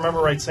 if I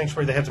remember right,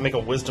 Sanctuary, they have to make a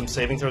wisdom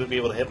saving throw to be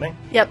able to hit me?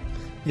 Yep.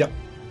 Yep.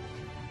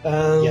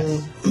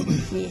 Yes.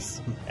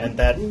 Yes. And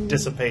that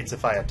dissipates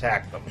if I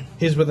attack them.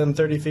 He's within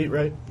 30 feet,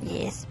 right?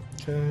 Yes.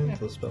 Okay.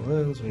 Plus spell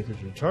ends. When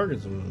creature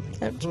targets him.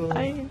 That's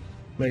fine.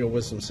 Make a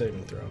wisdom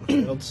saving throw.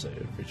 Failed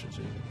save. Creatures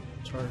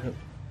target.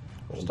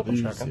 Just double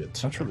checking.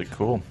 That's really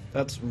cool.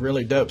 That's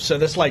really dope. So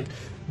this like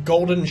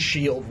golden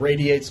shield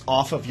radiates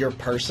off of your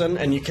person,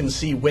 and you can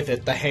see with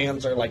it the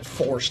hands are like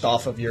forced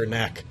off of your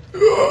neck.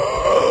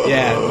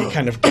 Yeah, you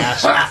kind of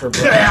gasp for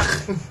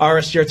breath.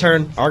 Aris, your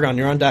turn. Argon,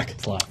 you're on deck.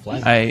 It's a lot of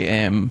flag. I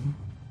am,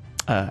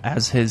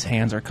 as his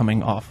hands are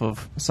coming off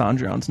of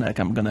Sandrion's neck,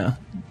 I'm going to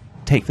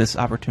take this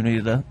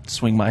opportunity to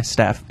swing my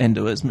staff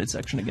into his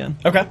midsection again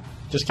Okay,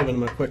 just giving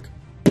him a quick.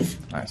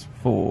 Nice.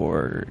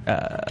 for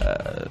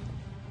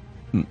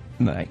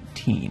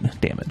 19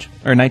 damage.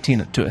 Or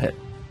 19 to a hit.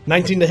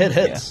 19 to hit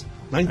hits.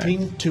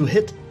 19 to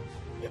hit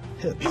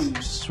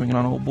hits. Swinging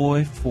on old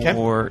boy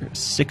for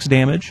 6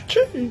 damage.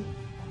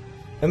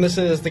 And this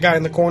is the guy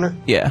in the corner.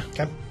 Yeah.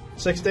 Okay,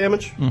 6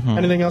 damage.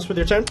 Anything else with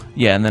your turn?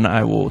 Yeah, and then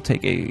I will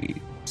take a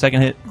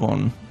second hit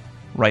going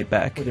right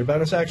back. With your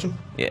bonus action?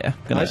 Yeah.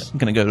 Nice.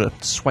 Gonna go to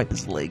swipe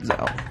his legs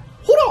out.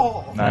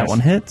 Hold That one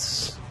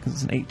hits. Because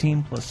it's an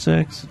 18 plus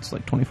 6. It's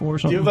like 24 or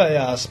Do you something.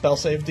 have a spell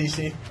save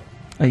DC?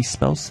 A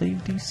spell save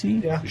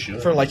DC? Yeah,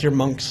 should. for like your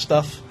monk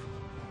stuff.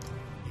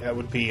 Yeah, it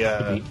would be...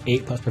 8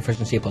 plus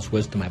proficiency plus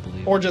wisdom, I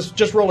believe. Or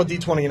just roll a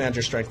d20 and add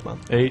your strength mod.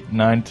 8,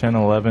 9, 10,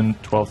 11,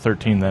 12,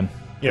 13 then.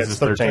 Yeah, This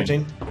it's is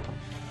 13.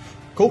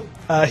 Cool.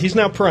 He's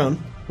now prone.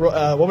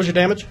 What was your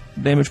damage?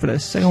 Damage for the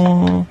second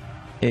one,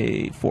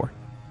 a 4.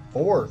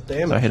 4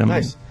 damage. So I hit him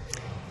Nice.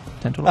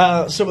 10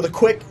 total. So with a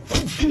quick,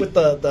 with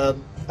the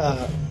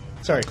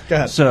sorry, go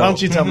ahead. So Why don't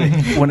you tell me?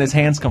 when his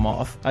hands come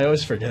off, I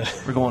always forget.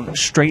 we're going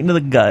straight into the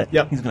gut.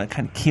 Yep. He's going to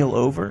kind of keel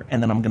over,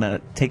 and then I'm going to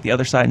take the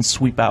other side and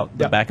sweep out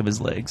the Yep. back of his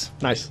legs.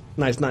 Nice.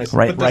 Right,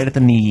 But right at the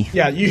knee.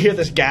 Yeah, you hear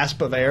this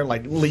gasp of air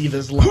like leave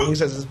his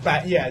lungs as his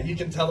back. Yeah, you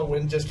can tell the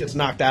wind just gets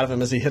knocked out of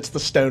him as he hits the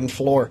stone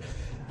floor.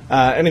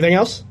 Anything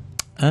else?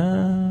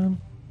 Don't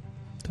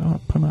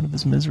want to put him out of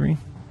his misery.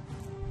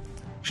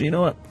 Actually, you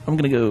know what? I'm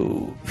going to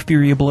go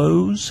Fury of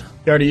Blows.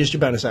 You already used your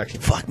bonus action.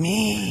 Fuck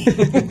me.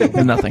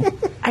 Nothing.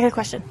 I got a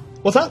question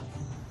What's up?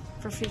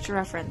 for future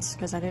reference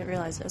because I didn't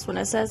realize this. When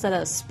it says that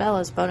a spell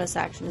is bonus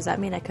action, does that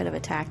mean I could have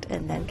attacked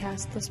and then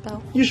cast the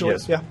spell? Usually,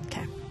 Yes. yeah.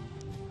 Okay.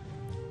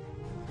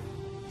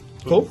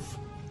 Cool.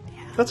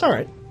 That's all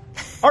right.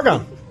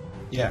 Argon,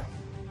 Yeah.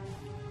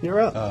 you're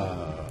up.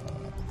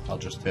 I'll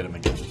just hit him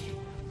again.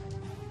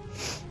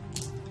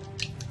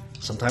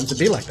 Sometimes it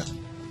be like that.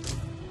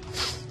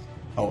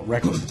 Oh,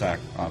 reckless attack,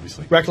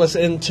 obviously. Reckless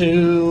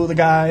into the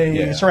guy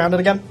Yeah. surrounded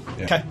again.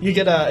 Yeah. Okay, you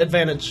get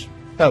advantage.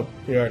 Oh,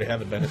 you already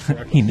have advantage. For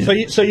reckless. He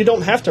knew. So you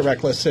don't have to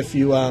reckless if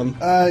you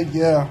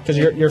Yeah. because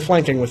you're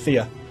flanking with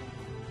Thea.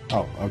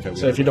 Oh, okay.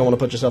 So if you don't want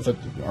to put yourself at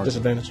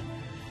disadvantage.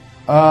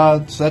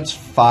 So that's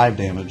 5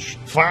 damage.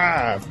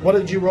 5. What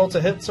did you roll to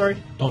hit? Sorry,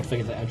 Don't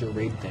forget to add your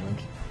raid damage.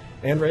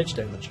 and rage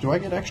damage. Do I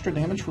get extra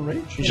damage for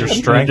rage? Your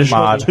strength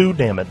mod. 2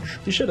 damage.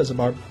 You should as a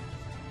barb.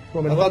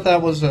 Want me I to- thought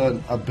that was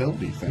an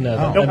ability thing. No,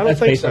 Oh. I don't that's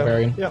think base so.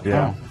 barbarian. Yeah.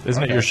 Yeah.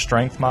 Isn't it Okay. your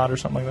strength mod or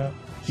something like that?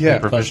 Yeah.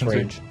 Plus Proficiency?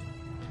 rage.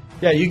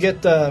 Yeah, you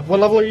get what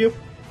level are you?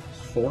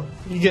 4?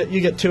 You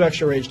get 2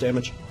 extra rage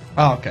damage.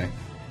 Oh, okay.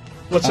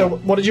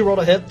 What did you roll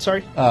to hit?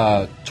 Sorry.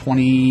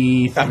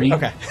 23.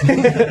 Okay.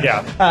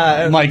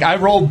 Yeah. Like, I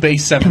rolled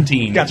base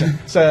 17. Gotcha.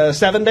 So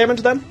 7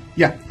 damage then.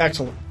 Yeah.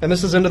 Excellent. And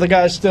this is into the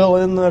guy still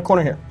in the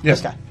corner here.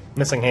 Yes. This guy.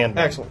 Missing hand.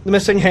 Excellent. The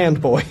missing hand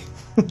boy.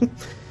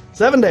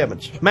 7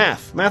 damage.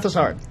 Math. Math is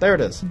hard. There it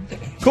is.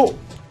 Cool.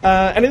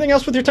 Anything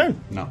else with your turn?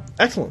 No.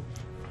 Excellent.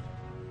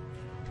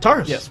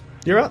 Taurus. Yes.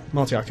 You're up.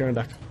 Multiarch, you're in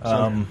deck. You're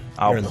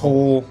I'll in the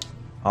hole.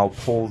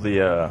 pull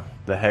the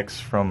hex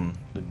from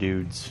the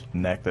dude's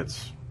neck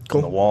that's Cool.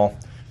 on the wall.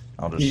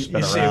 I'll just You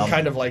spin see him around.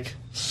 kind of like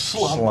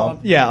slump.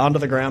 Slump. Onto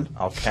the ground.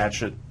 I'll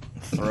catch it,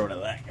 throw it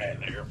at that guy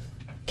there,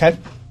 Okay.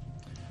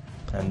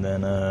 and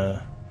then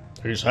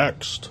He's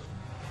hexed.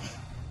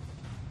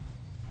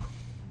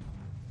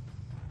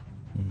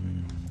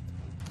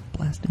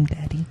 Blast him,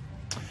 daddy.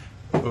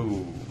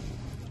 ooh,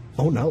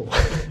 Oh no.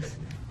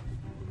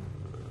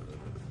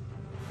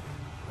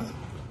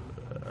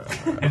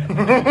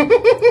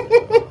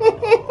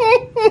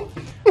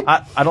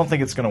 I don't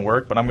think it's gonna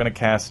work, but I'm gonna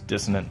cast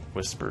Dissonant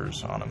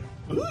Whispers on him.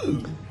 I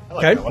like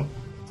Okay. that one.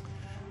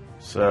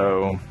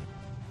 So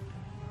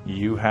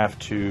You have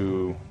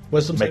to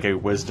Wisdom make save? a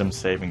wisdom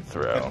saving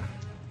throw.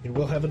 You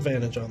will have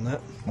advantage on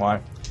that. Why?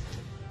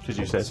 Did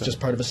you say It's so? just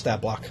part of a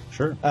stat block.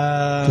 Sure.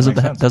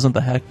 Doesn't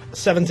the heck?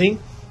 17.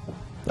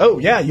 Oh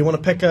yeah, you want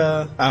to pick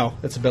a? Oh,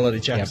 it's ability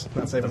checks. Yep.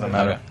 Not saving Doesn't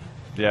throw. matter.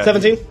 Yeah,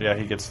 17? Yeah,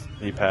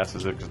 he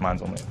passes it because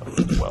mine's only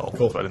 12,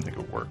 Cool. so I didn't think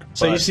it would work.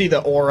 So But you see the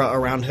aura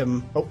around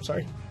him. Oh,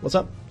 sorry. What's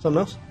up? Something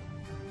else?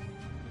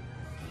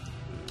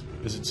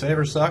 Is it save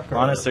or suck? Or?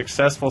 on a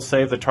successful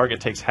save, the target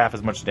takes half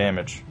as much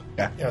damage.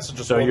 Yeah, so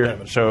just So one you're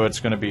damage. so it's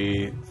going to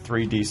be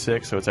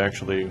 3d6. So it's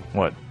actually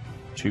what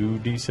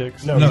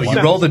 2d6? No, No, you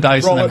you roll the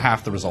dice roll and then it.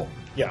 half the result.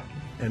 Yeah.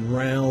 And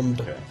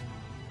round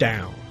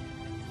down.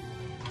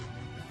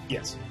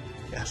 Yes.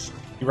 Yes.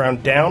 You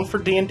round down for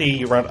D&D,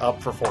 you round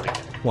up for 40.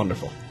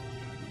 Wonderful.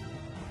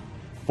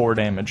 4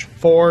 damage.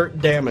 4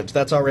 damage.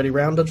 That's already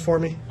rounded for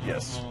me.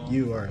 Yes.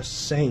 You are a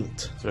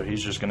saint. So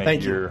he's just going to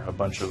Thank hear a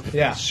bunch of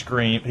Yeah.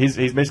 scream. He's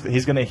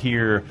going to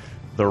hear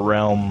the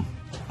realm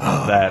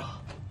that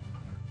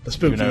The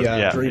spooky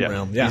dream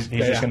realm. Yeah.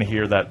 He's just going to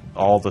hear that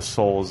all the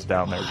souls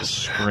down there just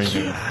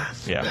screaming.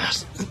 Yeah.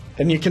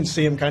 And you can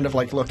see him kind of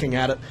like looking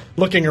at it,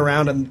 looking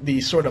around, and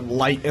the sort of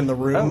light in the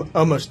room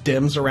almost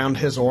dims around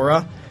his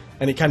aura.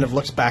 And he kind of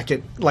looks back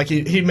at, like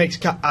he makes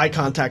eye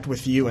contact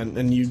with you,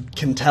 and you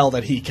can tell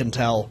that he can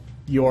tell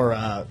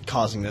you're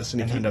causing this,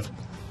 and he kind of.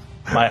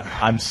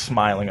 I'm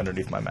smiling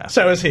underneath my mask.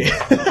 So is he.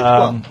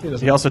 Well, he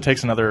doesn't- He also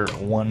takes another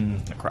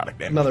 1 necrotic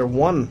damage. Another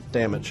 1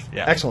 damage.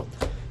 Yeah. Excellent.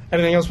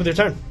 Anything else with your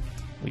turn?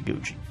 We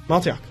Gucci.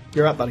 Maltiok,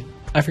 you're up, buddy.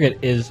 I forget,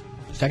 is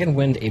Second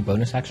Wind a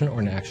bonus action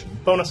or an action?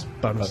 Bonus.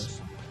 Bonus.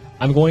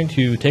 I'm going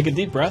to take a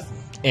deep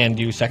breath and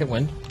do Second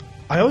Wind.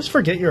 I always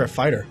forget you're a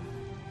fighter.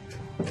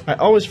 I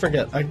always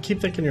forget. I keep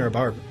thinking you're a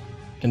barb.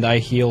 And I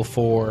heal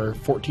for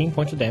 14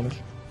 points of damage.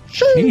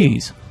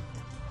 Jeez.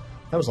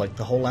 That was like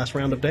the whole last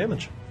round of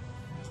damage.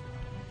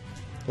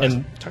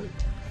 And, Turn.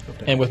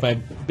 and with my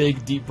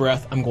big deep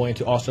breath, I'm going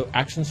to also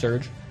action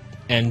surge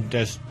and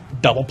just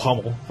double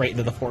pummel right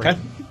into the forehead.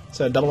 Okay.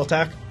 So double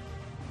attack.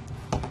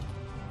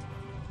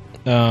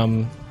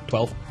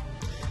 12.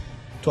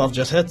 12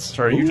 just hits.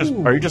 So are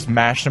you just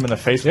mashing him in the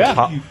face with Yeah.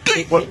 top?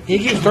 What? He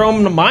keeps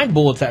throwing the mind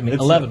bullets at me.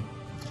 11.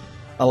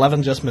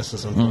 11 just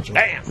misses,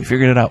 unfortunately. We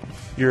figured it out.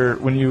 You're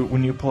when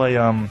you play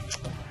Got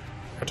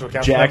to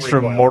account for Jax that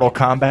from recoil. Mortal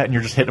Kombat and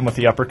you're just hitting him with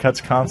the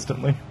uppercuts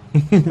constantly.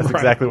 That's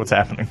exactly what's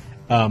happening.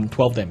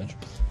 12 damage.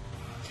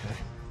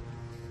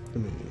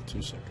 Give me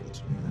 2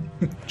 seconds.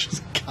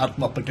 Just got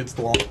him up against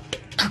the wall.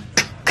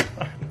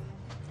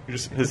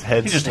 His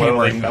head He's just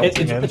slowly hammering.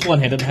 melting in. It's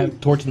one-handed. Have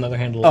torch in the other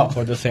hand,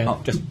 toward this hand.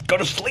 Just go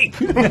to sleep.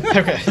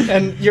 Okay.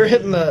 And you're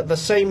hitting the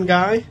same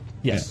guy.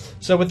 Yes.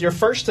 So with your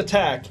first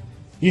attack,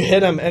 you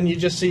hit him, and you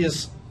just see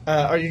his.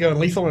 Are you going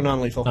lethal or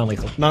non-lethal?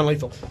 Non-lethal.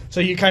 Non-lethal. So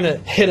you kind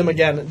of hit him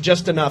again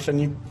just enough, and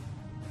you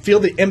feel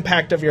the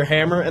impact of your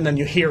hammer, and then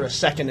you hear a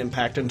second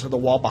impact into the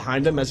wall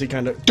behind him as he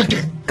kind of.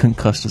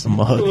 Concussed as a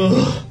mug.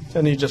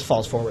 And he just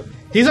falls forward.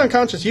 He's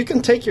unconscious. You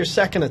can take your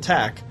second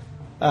attack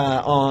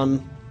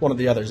on one of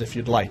the others if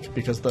you'd like,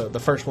 because the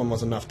first one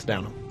was enough to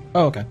down him.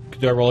 Oh, okay.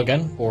 Do I roll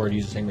again, or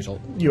use the same result?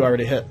 You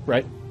already hit,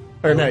 right?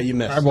 Or no, you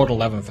missed. I rolled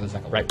 11 for the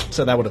second one. Right,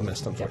 so that would have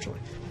missed,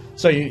 unfortunately.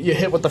 So you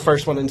hit with the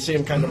first one and see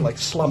him kind of like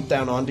slump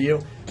down onto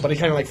you, but he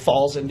kind of like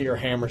falls into your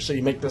hammer, so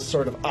you make this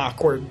sort of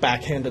awkward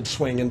backhanded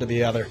swing into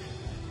the other.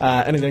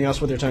 Anything else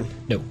with your turn?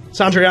 No.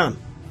 Sandrian,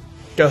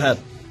 go ahead.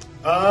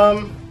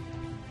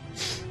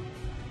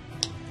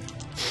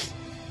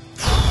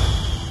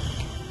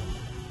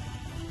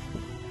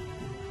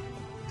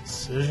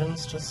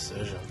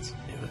 Decisions.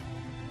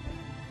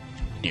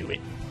 Do it.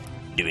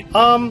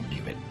 I'm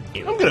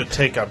going to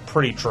take a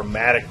pretty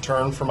dramatic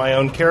turn for my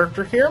own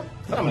character here.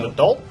 I'm an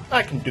adult.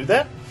 I can do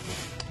that.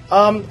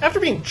 After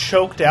being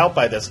choked out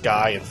by this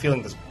guy and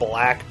feeling this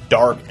black,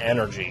 dark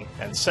energy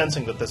and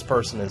sensing that this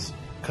person is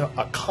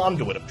a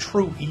conduit of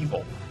true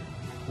evil,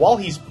 while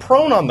he's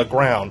prone on the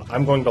ground,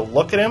 I'm going to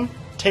look at him,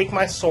 take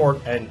my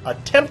sword, and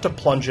attempt to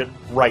plunge it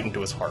right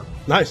into his heart.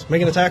 Nice.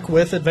 Make an attack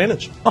with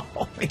advantage.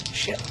 Holy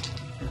shit.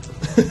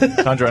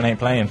 Conjuring ain't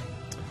playing.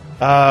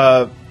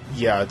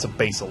 Yeah, it's a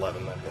base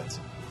 11 that hits.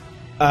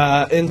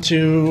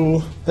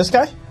 Into this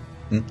guy?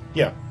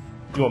 Yeah.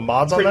 You want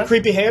mods on that?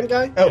 Creepy hand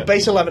guy? Oh, Yeah.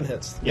 base 11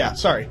 hits. Yeah,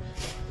 sorry.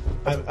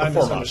 I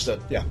four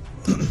misunderstood. Yeah.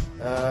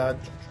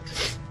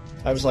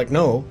 I was like,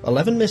 no,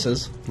 11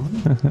 misses.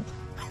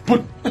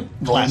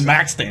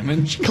 Max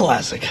damage.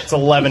 Classic. It's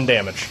 11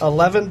 damage.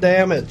 11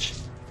 damage.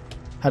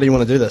 How do you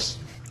want to do this?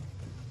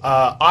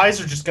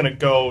 Eyes are just going to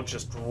go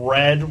just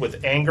red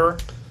with anger.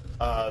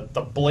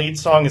 The blade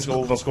song is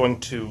almost going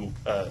to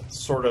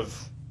sort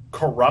of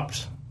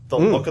corrupt the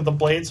look of the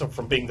blade. So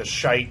from being the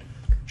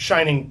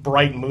shining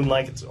bright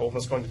moonlight, it's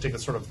almost going to take a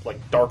sort of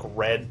like dark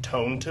red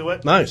tone to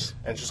it. Nice.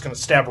 And it's just going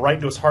to stab right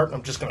into his heart, and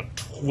I'm just going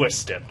to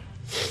twist it.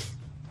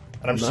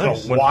 And I'm just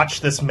Nice. going to watch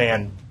this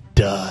man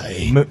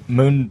die.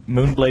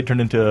 Moonblade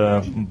turned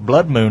into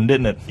Blood Moon,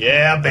 didn't it?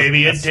 Yeah,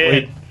 baby, it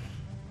did. sweet.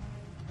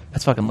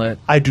 That's fucking lit.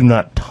 I do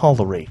not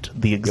tolerate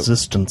the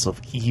existence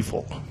of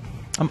evil.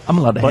 I'm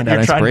allowed to But hand out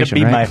you're trying to inspiration,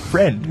 be right? my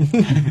friend.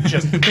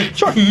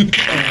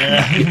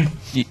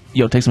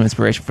 Yo, take some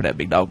inspiration for that,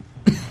 big dog.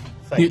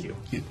 Thank you.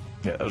 Yeah,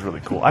 that was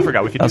really cool. I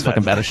forgot we could That was do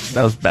fucking badass.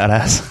 That was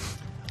badass.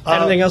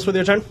 Anything else with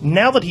your turn?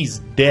 Now that he's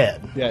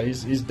dead, Yeah,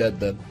 he's dead.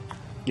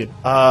 Good.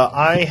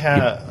 I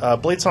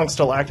have Blade Song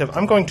still active.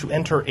 I'm going to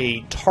enter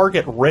a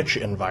target-rich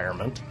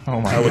environment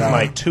with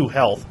my 2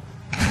 health.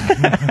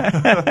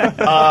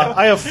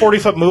 I have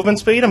 40-foot movement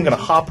speed. I'm going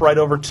to hop right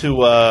over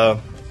to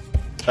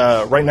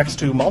right next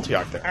to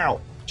Maltiok there.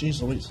 Ow.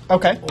 Jeez Louise.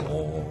 Okay.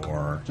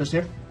 Or Just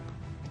here?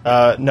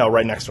 No,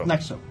 right next to him.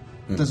 Next to him.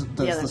 Does Yeah,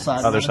 the that's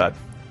side. Other side.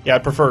 Yeah, I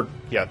prefer.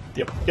 Yeah,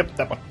 yep,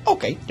 that one.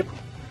 Okay. Yep.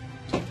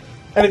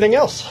 Anything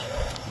else?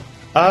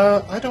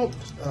 I don't.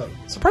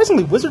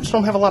 Surprisingly, wizards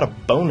don't have a lot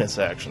of bonus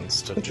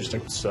actions to Interesting.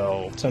 do,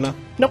 so So no.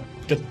 nope.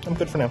 Good. I'm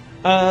good for now.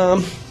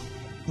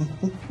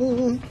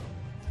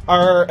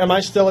 Am I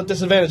still at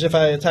disadvantage if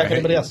I attack hit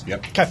anybody you. else?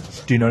 Yep. Okay.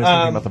 Do you notice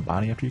anything about the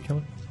body after you kill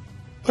it?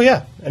 Oh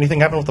yeah. Anything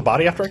happen with the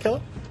body after I kill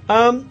it?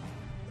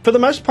 For the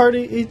most part,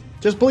 he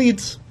just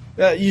bleeds.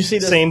 You see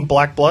this Same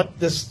black blood.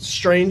 this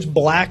strange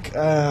black.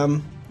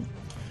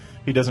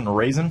 He doesn't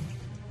raisin?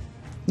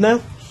 No,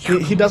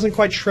 he doesn't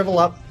quite shrivel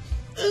up.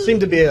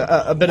 Seemed to be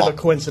a bit of a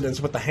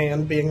coincidence with the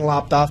hand being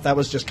lopped off. That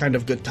was just kind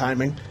of good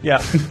timing,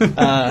 Yeah.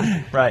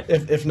 Right.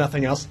 if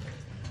nothing else.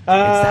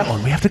 That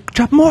one. We have to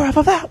drop more off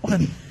of that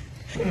one.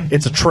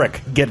 It's a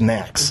trick. Get an Is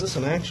axe. this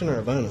an action or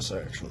a bonus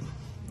action?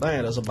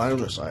 That is a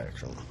bonus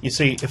action. You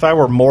see, if I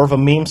were more of a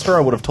memester, I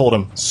would have told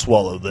him,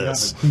 swallow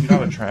this. You don't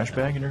have a trash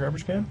bag in your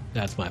garbage can?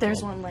 That's my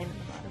There's fault. one laying at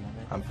the bottom of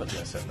it. I'm putting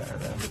this in there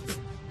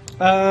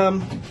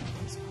then.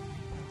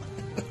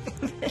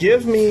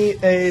 Give me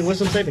a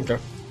wisdom saving throw.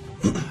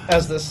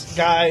 As this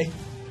guy,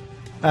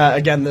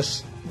 again,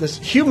 this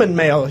human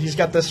male, he's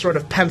got this sort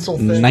of pencil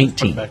thin,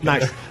 19.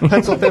 nice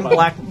pencil thin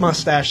black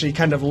mustache. He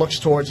kind of looks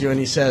towards you and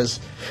he says,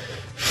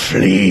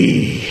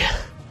 "Flee."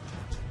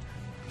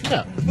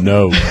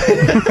 No.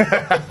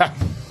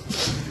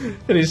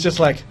 And he's just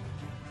like,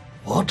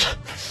 "What?"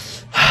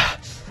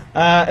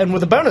 And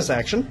with a bonus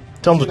action,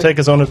 Tell him to take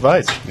his own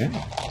advice.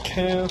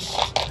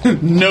 cast.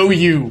 No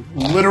you.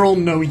 Literal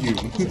no you.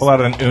 Pull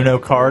out an Uno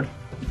card.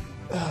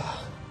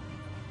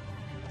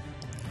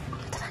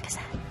 What the fuck is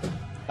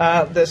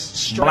that? This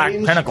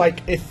strange, pinnacle.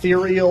 like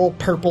ethereal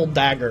purple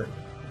dagger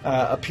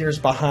appears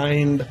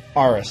behind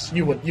Aris.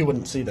 You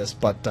wouldn't see this,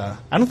 but I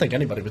don't think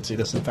anybody would see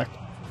this. In fact,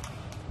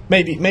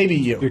 maybe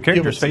you. Your character's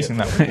You would see facing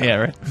it. that way. Yeah,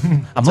 right.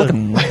 I'm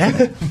looking right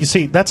at it. You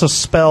see, that's a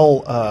spell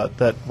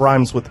that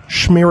rhymes with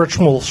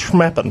Schmiritual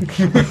Schmeppen.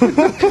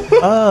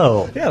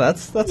 Oh. Yeah,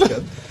 that's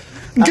good.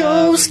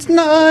 Ghost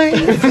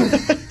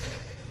Knight.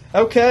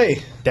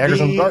 Okay,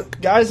 Daggers in the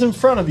dark. Guys in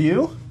front of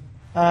you,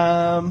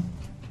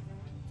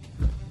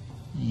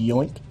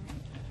 yoink,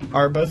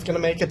 are both going to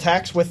make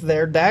attacks with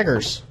their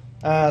daggers.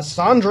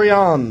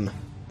 Sandrion,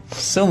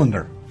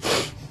 Cylinder.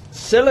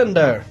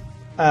 Cylinder,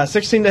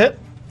 16 to hit.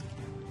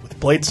 With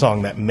Blade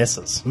Song, that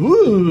misses.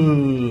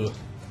 Ooh.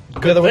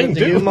 Good other one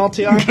to you,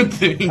 Maltiar. Good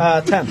thing.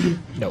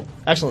 10. No.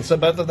 Excellent. So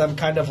both of them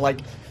kind of like,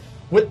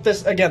 with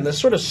this, again, this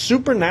sort of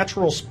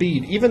supernatural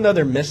speed, even though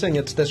they're missing,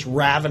 it's this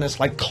ravenous,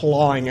 like,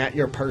 clawing at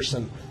your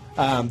person.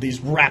 These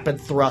rapid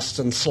thrusts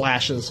and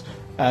slashes.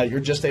 You're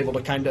just able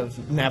to kind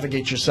of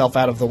navigate yourself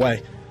out of the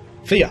way.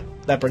 Thea,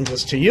 that brings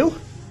us to you.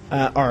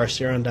 Aris,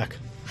 you're on deck.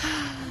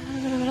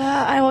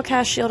 I will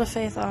cast Shield of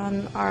Faith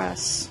on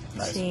Aras,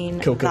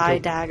 seeing Cool, thy cool.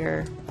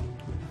 dagger.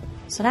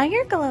 So now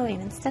you're glowing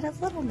instead of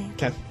little me.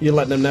 Okay. You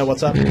letting them know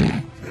what's up?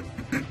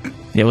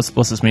 Yeah,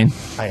 what's this mean?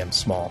 I am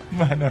small.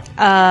 I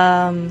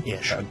know.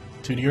 Ish.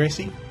 2 to your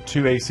AC?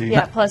 2 AC.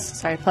 Yeah,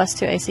 plus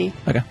 2 AC.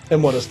 Okay.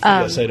 And what does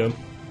Thea say to him?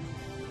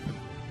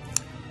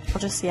 I'll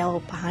just yell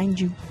behind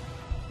you.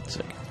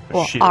 Sick. A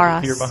Well, shield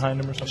Aras. appear behind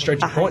him or something? Straight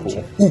to Behind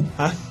point. you.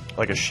 Huh?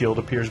 Like a shield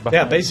appears behind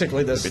Yeah, him?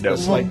 basically this That'd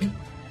be dope. like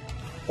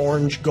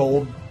orange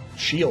gold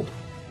shield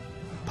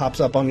pops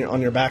up on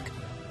your back.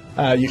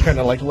 You kind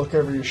of like look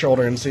over your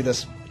shoulder and see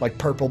this like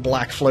purple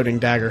black floating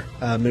dagger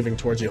moving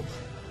towards you.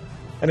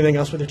 Anything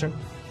else with your turn?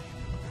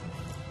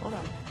 Hold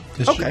on.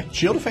 Is Okay.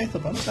 Shield of Faith a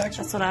bonus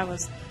action? That's what I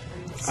was.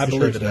 I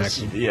believe it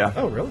is. Yeah.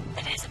 Oh, really?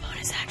 It is a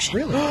bonus action.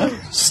 Really?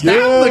 Stab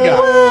the guy.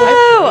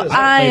 Oh,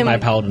 Played my I'm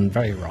paladin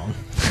very wrong.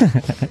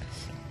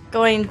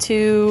 going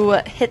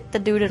to hit the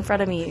dude in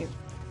front of me.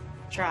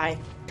 Try.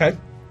 Okay.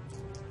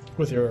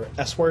 With your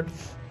S word.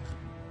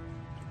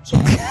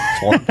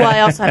 Well, I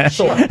also have a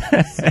shield.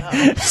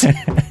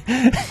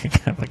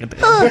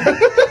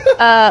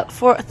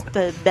 For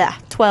the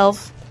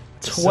 12.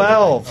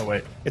 12. Oh,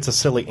 wait. It's a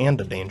silly and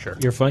a danger.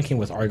 You're flanking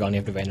with Argon.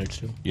 You have advantage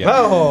too.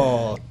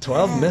 Oh,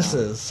 12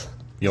 misses.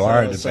 You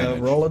are at So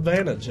advantage. roll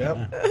advantage,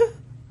 yep.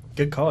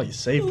 Good call, you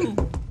saved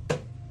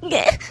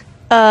it.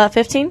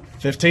 15.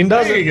 15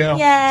 does it. go.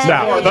 Yay.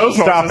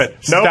 Stop it.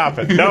 Stop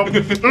it. Nope.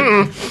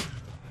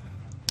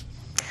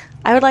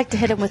 I would like to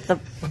hit him with the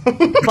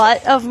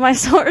butt of my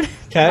sword.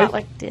 'Kay. Not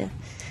like the.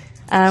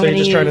 So you're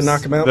just trying to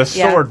knock him out? The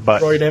Yeah. sword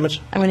butt. Roll your damage.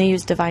 I'm going to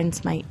use Divine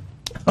Smite.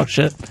 Oh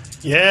shit!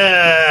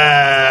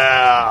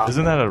 Yeah.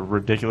 Isn't that a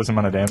ridiculous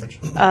amount of damage?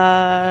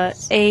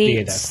 8,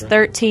 extra.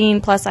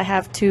 13, plus I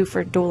have 2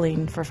 for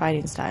dueling for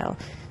fighting style.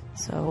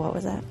 So what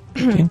was that?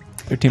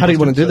 13 How do you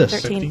want to do this?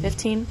 13,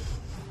 15.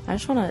 I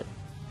just want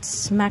to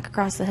smack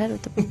across the head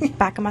with the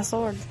back of my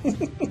sword.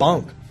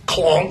 Bonk.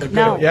 Clonk.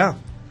 No. Yeah.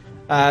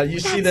 You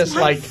see this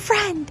my like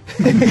friend.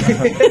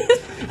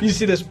 you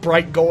see this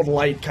bright gold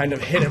light kind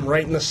of hit him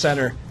right in the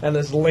center, and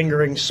this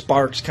lingering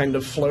sparks kind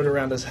of float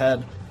around his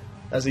head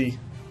as he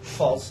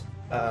falls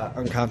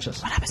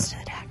unconscious. What happens to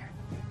the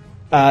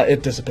dagger?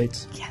 It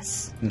dissipates.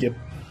 Yes. Yep.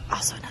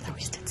 Also another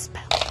wasted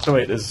spell. So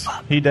wait, is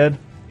he dead?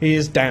 He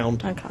is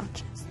downed.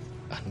 Unconscious.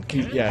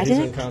 Yeah, I he's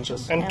didn't-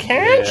 unconscious.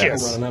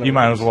 Unconscious. Running out of You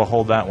might as well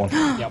hold that one.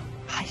 Yep.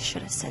 I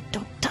should have said,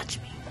 "Don't touch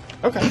me."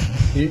 Okay.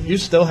 You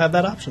still have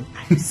that option.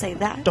 I would say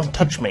that. Don't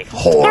touch me,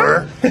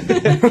 whore.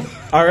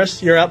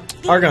 Aris, you're up.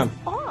 Argon,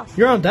 Off.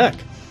 you're on deck.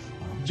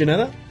 Did you know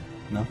that?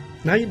 No.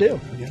 Now you do.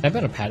 Can I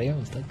bet a patio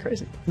instead?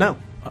 Crazy. No.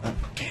 I'm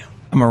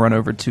gonna run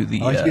over to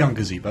the I like to be on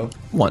gazebo.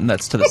 one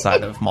that's to the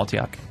side of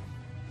Maltiak.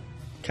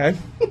 Okay.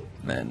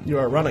 Then You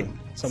are running.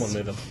 Someone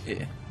move him.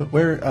 yeah, But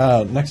where,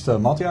 next to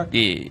Maltiak?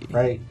 yeah.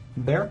 Right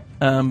there?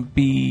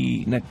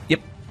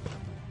 Yep.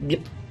 Yep.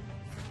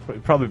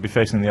 We'd probably be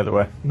facing the other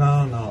way. No,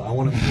 I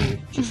want him to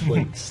just,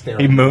 like, stare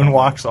He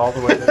moonwalks all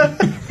the way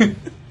there.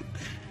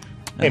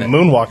 Hey,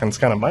 moonwalking's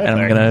kind of my And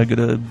thing. I'm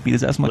gonna beat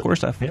his ass with my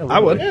quarterstaff. Yeah, I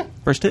would.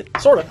 First hit.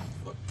 Sort of.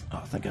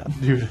 Oh, thank God.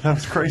 Dude, that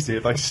was crazy.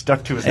 It like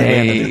stuck to his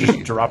hand and it just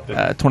dropped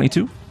it.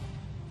 22,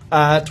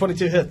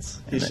 22 hits.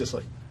 He's just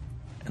like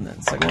and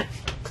then second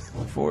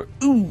one for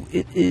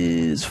it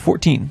is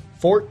 14.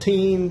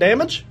 14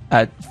 damage?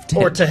 To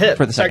Or to hit.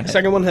 for the second hit.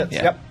 Second one hits.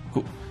 Yeah. Yep.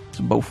 Cool.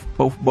 So both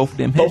of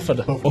them hit. Both of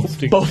them.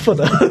 Both of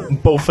them.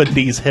 Both of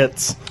these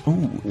hits. Ooh,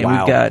 and Wow.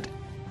 we've got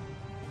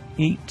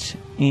 8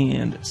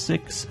 and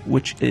 6,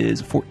 which is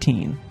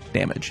 14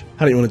 damage.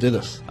 How do you want to do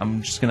this?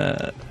 I'm just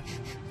gonna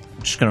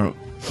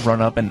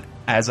run up, and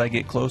as I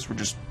get close, we're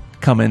just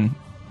coming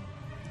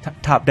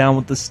top down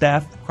with the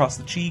staff across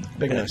the cheek.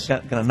 Big gonna, nice.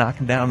 gonna knock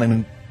him down, and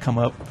then come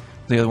up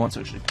the other one. So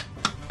it should,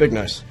 Big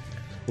nice.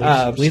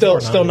 Lethal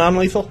or Still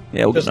non-lethal?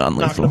 Yeah, we'll go Just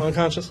non-lethal. knock him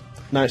unconscious?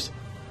 Nice.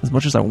 as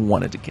much as I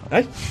wanted to kill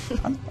him. Hey,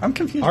 I'm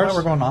confused Ours- why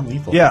we're going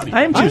non-lethal. Yeah.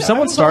 I am too.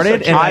 Someone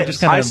started, and I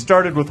just I kind of.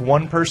 started with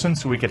one person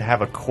so we could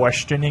have a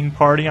questioning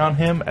party on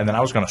him, and then I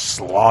was going to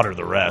slaughter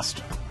the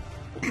rest.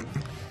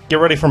 Get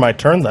ready for my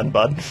turn then,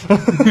 bud.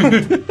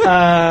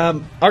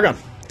 Argon.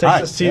 Take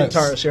Hi, this to yes.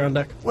 Taurus. You're on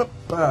deck.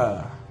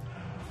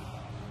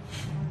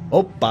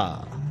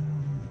 Opa.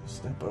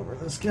 Step over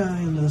this guy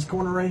into this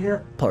corner right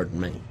here. Pardon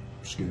me.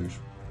 Excuse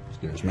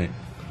me.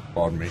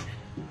 Pardon me.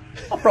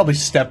 I'll probably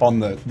step on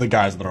the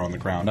guys that are on the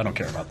ground. I don't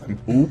care about them.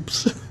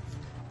 Oops.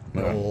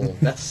 No.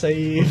 That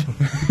save.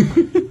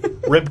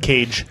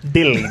 Ribcage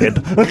deleted.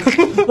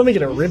 Let me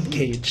get a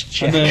ribcage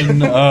check.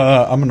 And then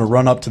I'm going to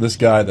run up to this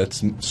guy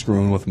that's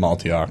screwing with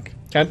Maltiak.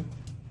 Okay.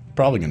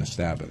 Probably going to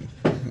stab him.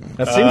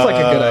 That seems like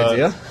a good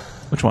idea.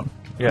 Which one?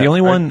 Yeah. The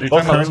only one You're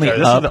talking about currently this guy.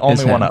 This up is the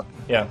only him. one up.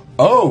 Yeah.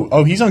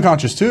 Oh, he's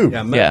unconscious too.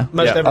 Yeah, Yeah.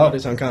 most Yeah.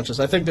 everybody's unconscious.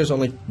 I think there's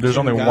only two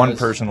only guys. one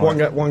person One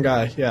left. guy, one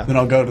guy, yeah. Then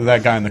I'll go to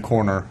that guy in the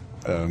corner.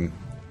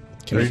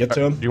 Can we get to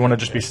Do him? you want to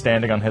just be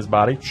standing on his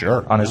body?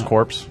 Sure. On his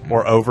corpse?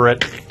 Or over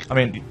it? I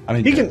mean,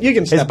 You can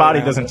his step body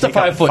around. doesn't It's a take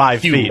up 5 foot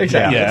 5 cube. feet.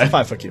 Exactly. Yeah. It's a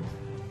 5 foot cube.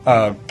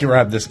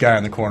 grab this guy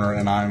in the corner,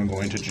 and I'm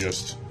going to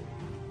just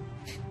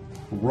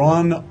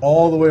run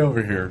all the way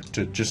over here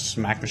to just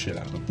smack the shit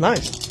out of him.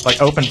 Nice.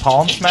 Like open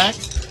palm smack?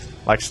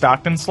 Like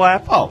Stockton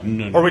slap? Oh,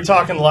 no. Or are we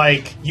talking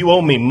like, you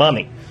owe me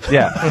money?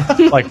 Yeah.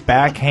 Like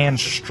backhand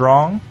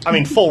strong? I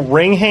mean, full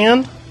ring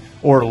hand?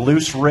 Or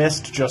loose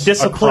wrist just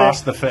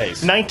across the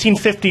face?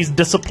 1950s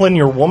discipline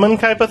your woman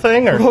type of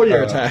thing? Or Roll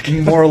your attack.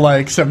 More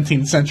like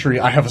 17th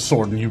century, I have a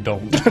sword and you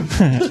don't.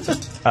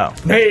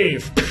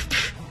 Knave.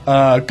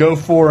 Go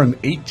for an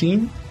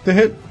 18 to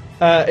hit.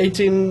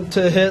 18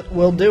 to hit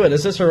will do it.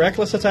 Is this a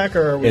reckless attack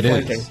or are we It is.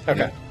 flanking? Okay,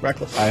 Yeah.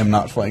 reckless. I am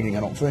not flanking,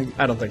 I don't think.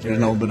 I don't think you're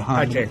There's no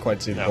behind I can't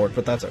quite see the board,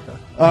 but that's okay.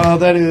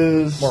 That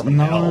is more of a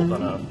hell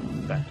than a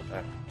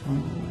back-to-back.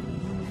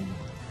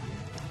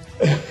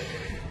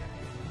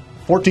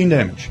 14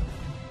 damage.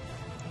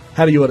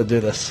 How do you want to do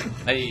this?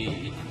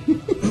 Hey.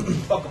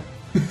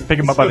 Pick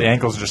him up by the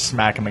ankles and just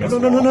smack him against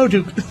the wall. No,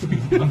 Duke.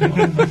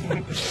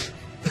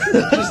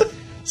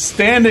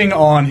 Standing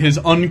on his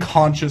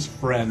unconscious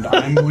friend,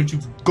 I'm going to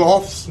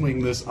golf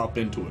swing this up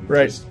into him.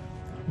 Right. Just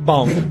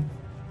Bonk.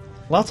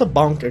 Lots of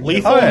bonking.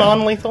 Lethal, Oh, yeah.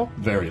 non-lethal?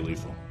 very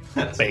lethal.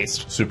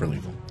 Based. Super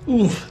lethal.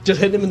 Oof, just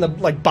hit him in the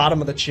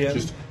bottom of the chin.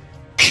 Just-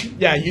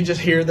 yeah, you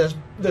just hear this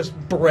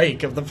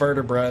break of the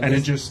vertebra. And it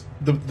This- just,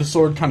 the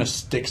sword kind of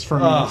sticks for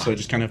me, so I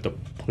just kind of have to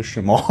push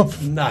him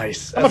off.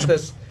 nice.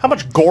 How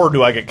much gore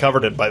do I get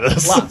covered in by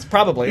this? Lots,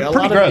 probably. A Pretty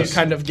lot of gross. you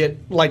kind of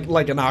get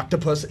like an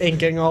octopus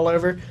inking all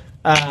over.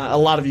 A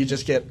lot of you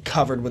just get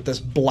covered with this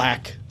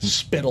black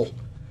spittle.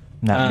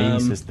 Not me,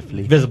 says the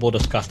flea. Visible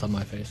disgust on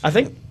my face. I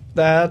think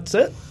that's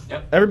it.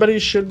 Yep. Everybody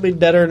should be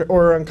dead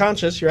or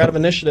unconscious. You're out of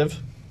initiative.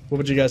 What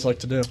would you guys like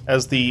to do?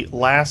 As the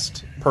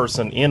last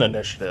person in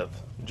initiative,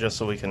 just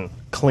so we can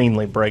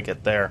cleanly break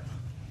it there.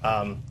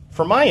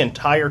 For my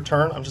entire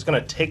turn, I'm just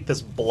going to take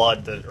this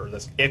blood or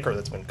this ichor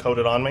that's been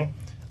coated on me.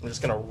 I'm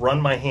just going to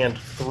run my hand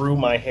through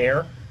my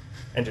hair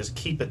and just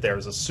keep it there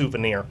as a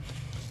souvenir.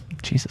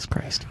 Jesus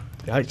Christ.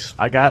 Yikes.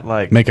 I got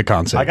like Make a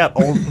con save. I got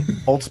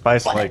Old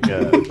Spice like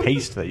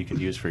paste that you could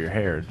use for your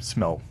hair. It'd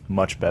smell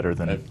much better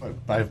than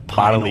I have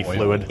bodily pine oil.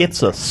 fluid.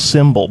 It's a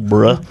symbol,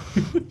 bruh.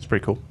 It's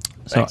pretty cool.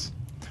 So, Thanks.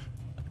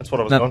 That's what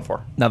I was now, going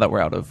for. now that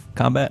we're out of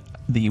combat,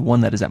 the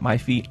one that is at my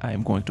feet, I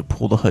am going to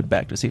pull the hood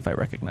back to see if I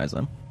recognize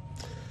them.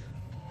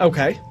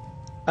 Okay.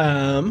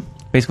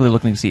 Basically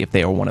looking to see if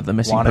they are one of the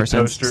missing Wanted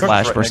persons toasters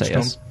slash right next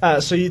to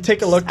Perseus. So you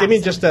take a look. Give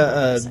me just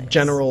a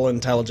general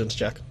intelligence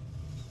check.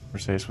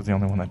 Perseus was the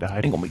only one that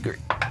died. Ain't gonna be great.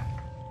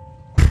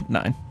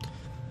 9.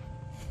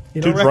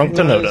 You Too don't drunk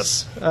to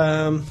recognize-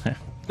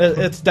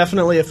 It's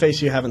definitely a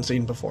face you haven't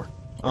seen before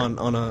on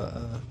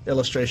a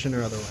illustration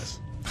or otherwise.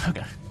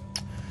 Okay.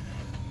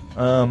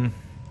 I'm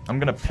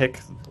gonna pick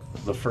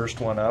the first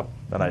one up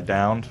that I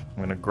downed.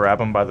 I'm gonna grab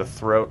him by the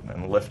throat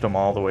and lift him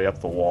all the way up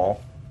the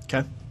wall.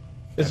 Okay.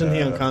 Isn't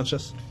he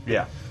unconscious?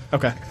 Yeah,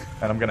 Okay.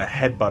 and I'm gonna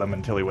headbutt him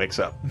until he wakes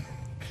up.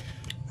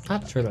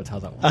 Not sure that's how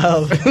that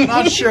works.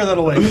 Not sure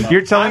that'll wake him up.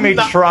 You're telling me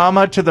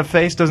trauma to the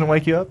face doesn't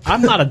wake you up?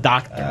 I'm not a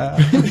doctor,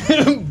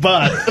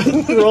 but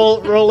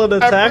roll an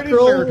attack pretty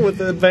roll sure.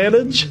 with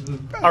advantage.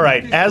 All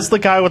right, as the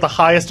guy with the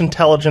highest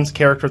intelligence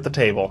character at the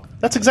table,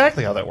 that's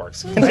exactly how that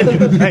works.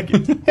 Continue. Thank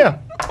you. Yeah,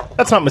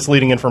 that's not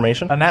misleading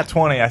information. A nat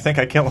 20, I think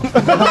I kill him.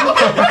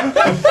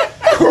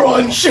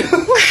 Crunch!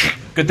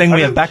 Good thing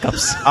we have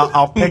backups.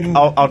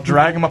 I'll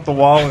drag him up the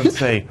wall and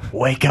say,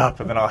 "Wake up!"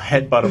 and then I'll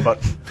headbutt him. But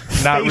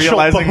not Facial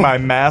realizing bone. my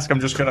mask, I'm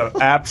just gonna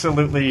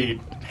absolutely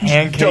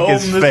pancake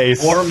his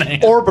face.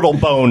 Orbital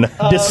bone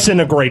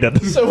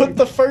disintegrated. So with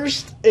the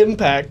first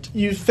impact,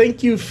 you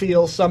think you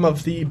feel some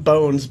of the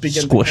bones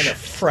begin Squish. to kind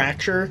of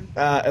fracture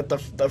at the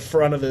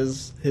front of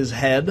his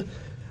head.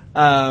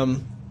 No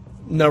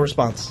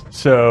response.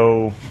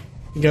 So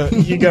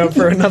You go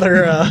for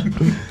another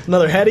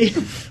heady.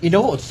 you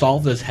know what would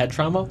solve this head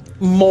trauma?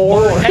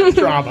 More head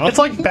trauma. It's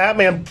like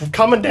Batman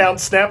coming down,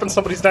 snapping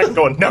somebody's neck, and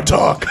going, "Now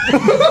talk."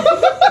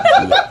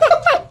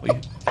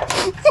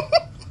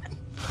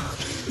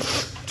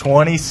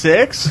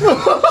 26.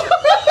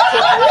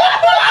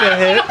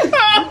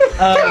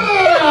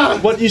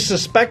 What you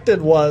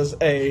suspected was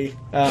a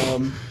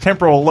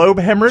Temporal lobe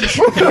hemorrhage.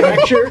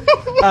 fracture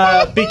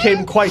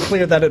became quite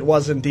clear that it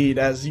was indeed,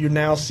 as you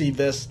now see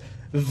this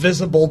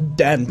visible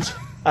dent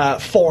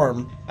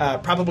form,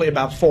 probably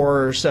about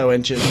 4 or so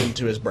inches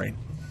into his brain.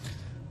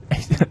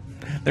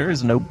 There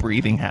is no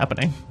breathing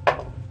happening.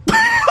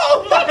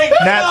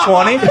 Nat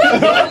 20.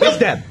 He's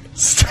dead.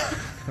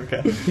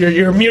 Okay.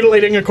 You're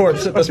mutilating a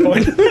corpse at this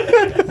point.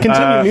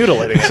 Continue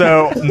mutilating.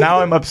 So now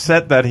I'm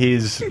upset that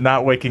he's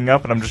not waking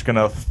up, and I'm just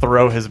gonna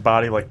throw his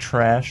body like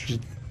trash. You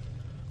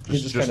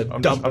just kind of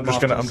I'm dump him just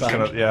off gonna, to I'm the just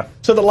side. gonna, yeah.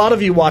 So the lot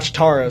of you watch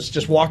Taros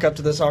just walk up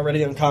to this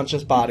already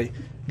unconscious body,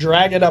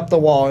 drag it up the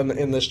wall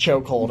in this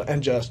chokehold,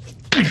 and just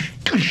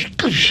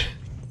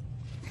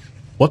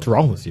What's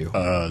wrong with you?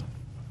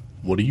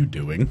 What are you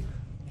doing?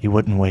 He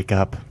wouldn't wake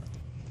up.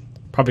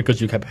 Probably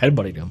because you kept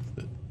headbutting him.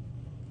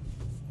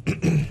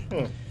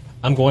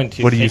 I'm going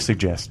to. What do you take-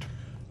 suggest?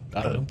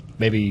 I don't know.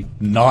 Maybe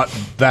Not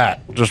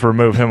that. Just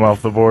remove him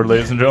off the board,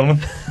 ladies and gentlemen.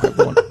 here.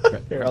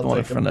 The I'll one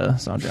in take front of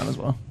Sanjan as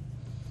well.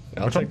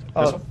 I'll take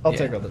Yeah,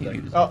 other he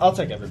thing. was- I'll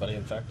take everybody.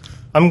 In fact,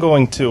 I'm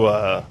going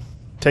to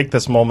take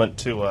this moment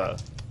to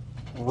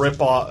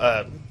rip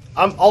off.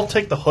 I'll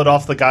take the hood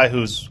off the guy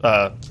who's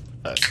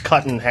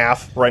cut in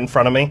half right in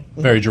front of me.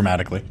 Very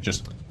dramatically.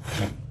 Just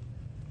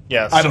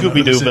Yeah, I don't know who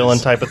Scooby Doo this villain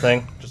is. type of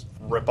thing. Just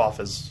rip off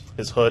his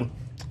hood.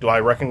 Do I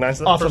recognize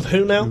that? off of person?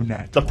 who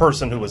now? The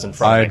person who was in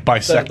front I of me.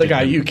 bisected The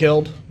guy him. you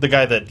killed. The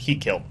guy that he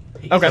killed.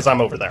 Okay. Because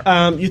I'm over there.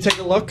 You take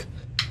a look.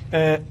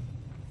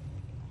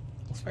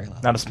 it's very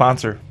loud. Not a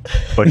sponsor,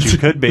 but you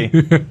could be.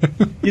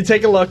 You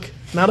take a look.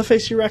 Not a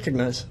face you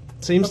recognize.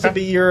 Seems to Okay.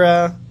 be your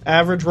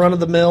average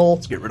run-of-the-mill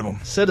Get rid of him.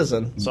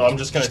 citizen. So I'm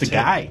just going to Just a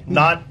take, guy.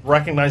 not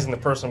recognizing the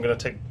person, I'm going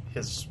to take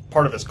his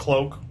part of his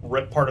cloak,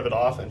 rip part of it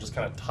off, and just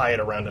kind of tie it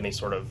around any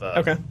sort of.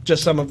 Okay,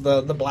 just some of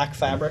the black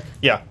fabric.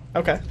 Yeah.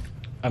 Okay.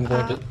 I'm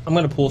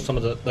going to pull some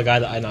of the guy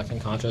that I knocked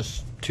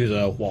unconscious to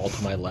the wall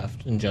to my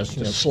left and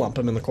just Slump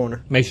him in the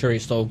corner. make sure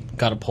he's still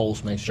got a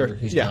pulse. Make sure Sure.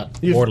 he's Yeah. not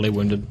You've- mortally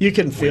wounded. You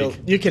can feel.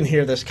 You can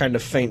hear this kind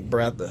of faint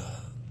breath.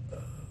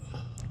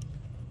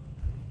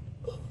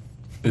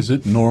 Is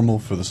it normal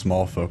for the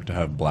small folk to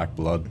have black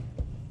blood?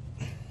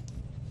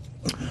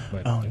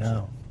 Oh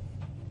no.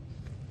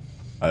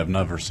 I have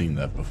never seen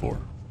that before.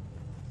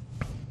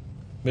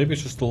 Maybe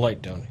it's just the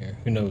light down here.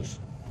 Who knows?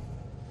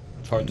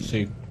 It's hard to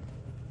see.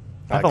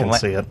 I can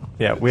see it.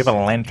 Yeah, we have a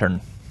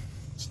lantern.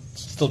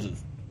 Still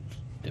just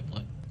dim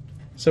light.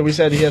 So we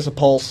said he has a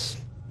pulse,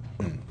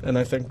 and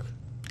I think.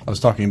 I was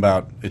talking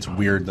about it's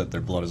weird that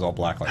their blood is all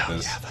black like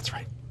this, That's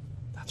right.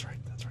 That's right.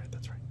 That's right.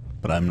 That's right.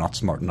 but I'm not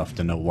smart enough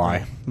to know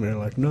why. And they're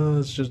like, no,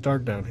 it's just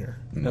dark down here.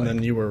 And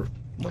then you were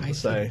what I to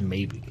say? said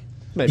maybe.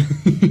 Maybe.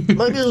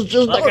 Maybe it's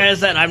just Like I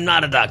said, I'm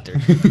not a doctor.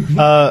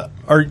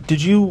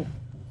 Did you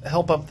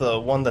help up the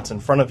one that's in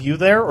front of you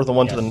there, or the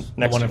one to the next?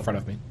 The one to in him? front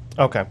of me.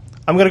 Okay,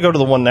 I'm going to go to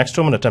the one next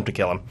to him and attempt to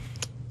kill him.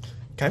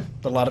 Okay.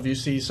 A lot of you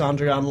see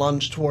Sandrian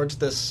lunge towards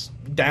this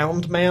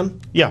downed man.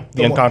 Yeah,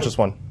 the one- unconscious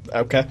one.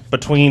 Okay.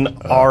 Between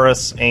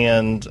Aris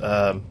and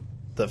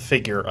the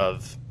figure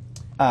of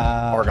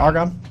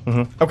Argon.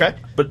 Mm-hmm. Okay.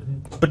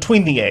 but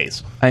between the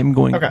A's. I'm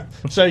going. Okay.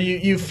 So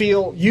you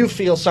feel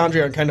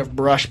Sandrian kind of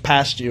brush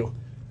past you,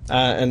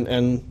 and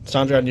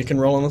Sandrian, you can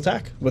roll an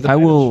attack with I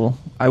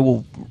advantage.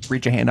 will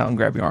reach a hand out and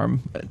grab your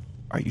arm.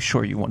 Are you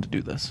sure you want to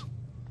do this?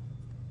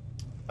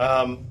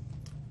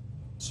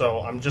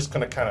 So I'm just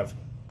going to kind of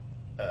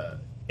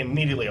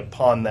immediately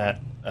upon that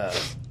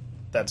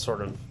that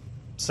sort of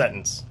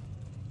sentence,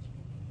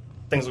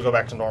 things will go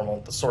back to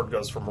normal. The sword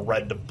goes from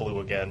red to blue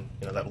again.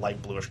 That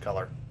light bluish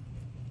color.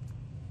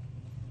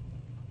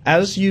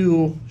 As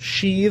you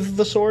sheathe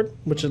the sword,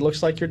 which it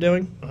looks like you're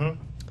doing,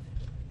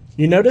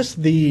 you notice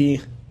the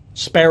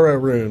sparrow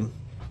rune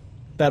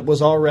that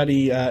was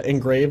already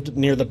engraved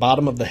near the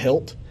bottom of the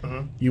hilt.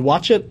 You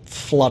watch it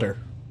flutter.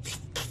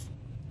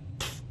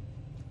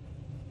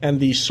 And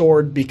the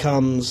sword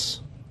becomes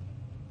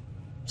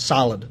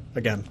solid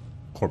again.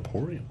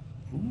 Corporeal.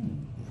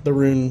 The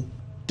rune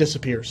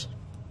disappears.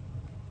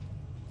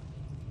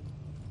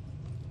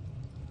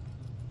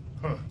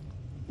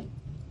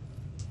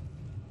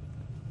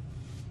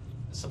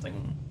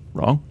 Something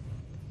wrong?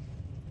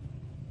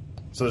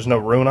 So there's no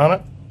rune on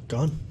it?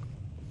 Gone.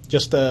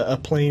 Just a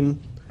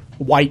plain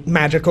white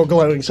magical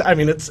glowing. I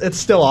mean, it's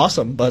still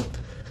awesome, but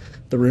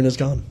the rune is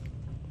gone.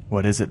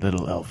 What is it,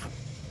 little elf?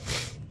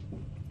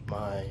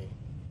 My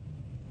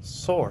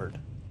sword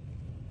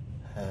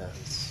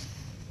has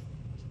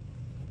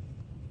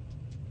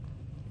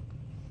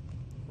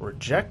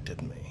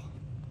rejected me.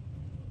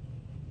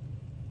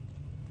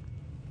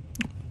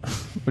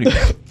 What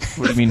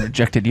do you mean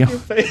rejected you?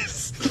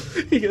 Face.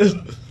 He goes,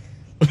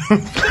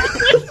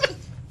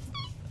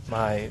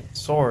 My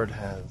sword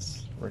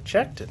has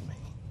rejected me.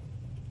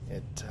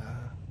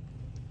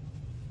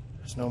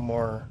 There's no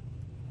more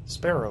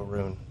sparrow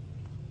rune.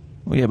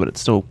 Well, yeah, but it's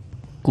still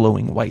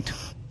glowing white.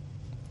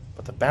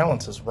 But the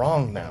balance is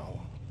wrong now.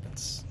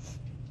 It's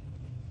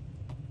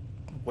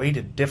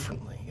weighted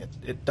differently.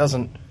 It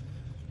doesn't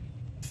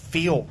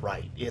feel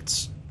right.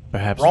 It's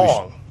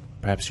wrong.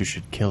 Perhaps you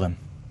should kill him.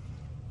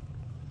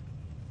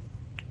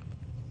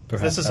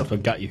 Perhaps This is that's a-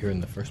 what got you here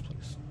in the first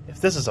place. If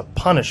this is a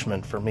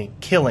punishment for me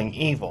killing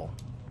evil,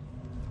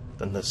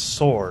 then this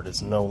sword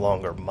is no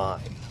longer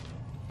mine.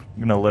 I'm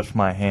going to lift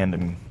my hand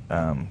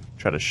and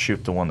try to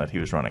shoot the one that he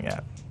was running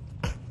at.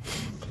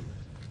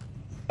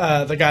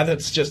 the guy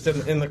that's just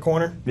in the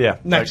corner? Yeah,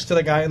 Next to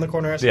the guy in the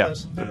corner, I Yeah,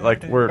 suppose?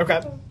 like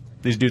Okay.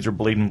 These dudes are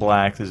bleeding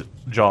black. His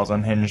jaw's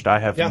unhinged. I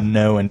have Yeah.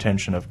 no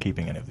intention of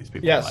keeping any of these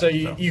people Yeah, alive. so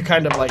you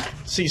kind of like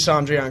see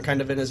Sandrian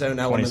kind of in his own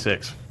element.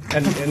 26.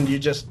 And you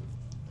just,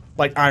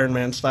 like Iron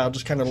Man style,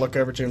 just kind of look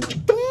over to him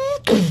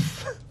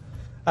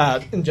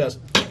and just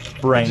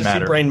Brain see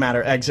matter. brain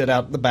matter exit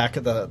out the back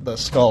of the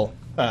skull,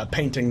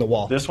 painting the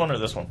wall. This one or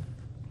this one?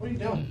 What are you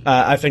doing?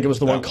 I think it was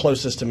the one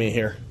closest to me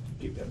here.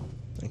 Keep it.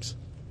 Thanks.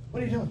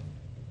 What are you doing?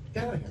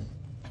 Get out of here.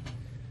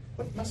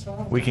 What mess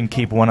around? We can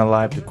keep one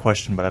alive to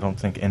question, but I don't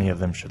think any of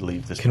them should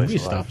leave this Can place we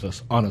alive. stop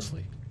this,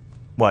 honestly?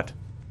 What?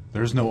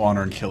 There's no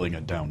honor in killing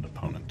a downed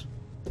opponent.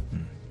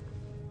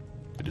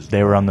 It is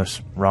They were on the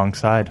wrong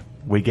side.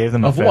 We gave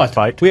them a Of fair what?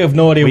 fight. We have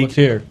no idea what's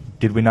here.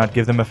 Did we not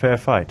give them a fair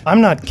fight?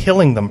 I'm not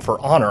killing them for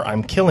honor.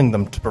 I'm killing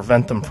them to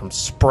prevent them from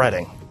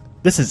spreading.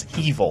 This is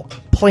evil.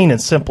 Plain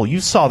and simple. You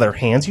saw their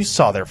hands. You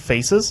saw their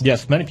faces.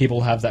 Yes, many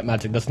people have that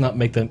magic. Does not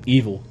make them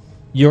evil.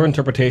 Your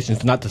interpretations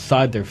do not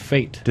decide their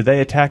fate. Did they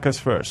attack us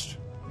first?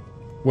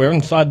 We're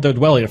inside their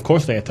dwelling. Of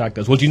course they attacked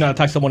us. Would you not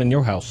attack someone in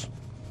your house?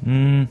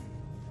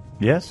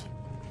 Yes.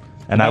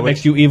 And I That would,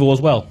 makes you evil as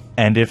well.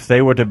 and if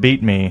they were to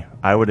beat me,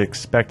 I would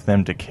expect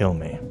them to kill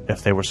me.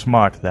 If they were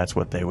smart, that's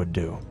what they would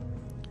do.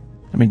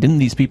 I mean, didn't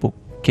these people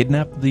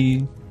kidnap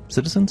the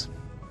citizens?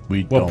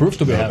 We What don't proofs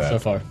do we know have that. so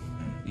far?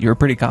 You're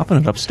pretty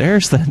confident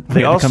upstairs that They had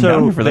to come also-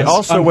 down here for they this.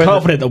 also- I'm wear the-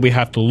 confident that we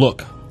have to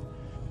look.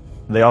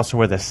 They also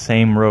wear the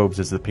same robes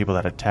as the people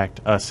that attacked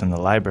us in the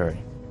library.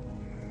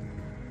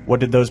 What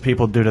did those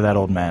people do to that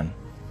old man?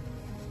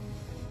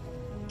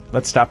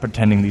 Let's stop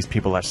pretending these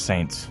people are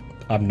saints.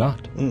 I'm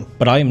not.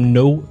 But I am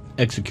no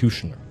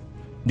executioner.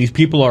 These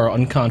people are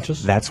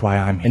unconscious That's why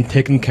I'm here. and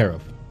taken care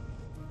of.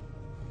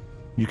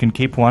 You can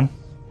keep one,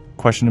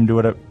 question him, do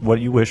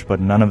what you wish, but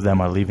none of them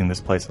are leaving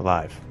this place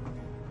alive.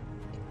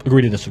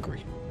 Agree to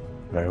disagree.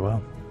 Very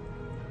well.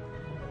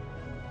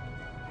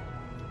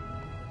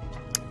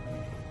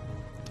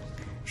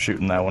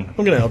 Shooting that one. I'm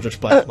going to Eldritch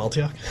Blast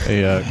Maltiok.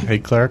 Hey,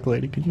 cleric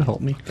lady, can you help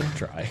me?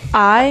 Try.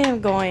 I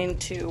am going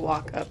to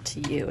walk up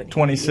to you and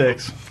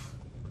 26.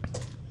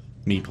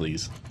 Me,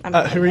 please. I'm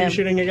Who are you him.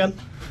 shooting again?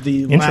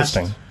 The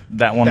Interesting. last-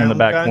 That one in the Down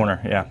back guy?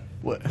 corner, yeah.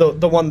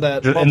 the one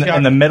that In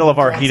Maltiok the middle of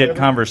our crossed heated over?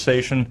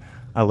 conversation,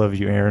 I love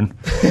you, Aaron.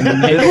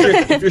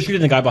 If you're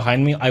shooting the guy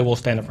behind me, I will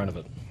stand in front of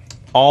it.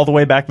 all the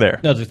way back there.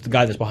 No, it's the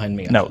guy that's behind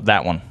me. No,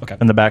 that one. Okay.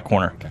 In the back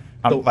corner. Okay.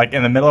 I'm, like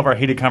in the middle of our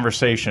heated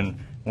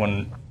conversation,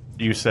 when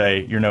you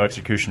say you're no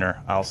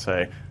executioner, I'll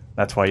say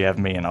that's why you have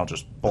me, and I'll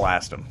just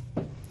blast him.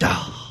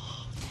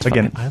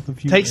 Again, I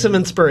love you. Take some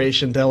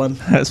inspiration, Dylan.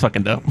 That's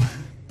fucking dope.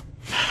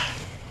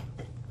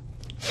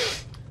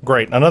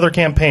 Great. Another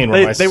campaign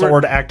where my They were-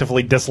 sword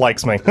actively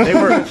dislikes me.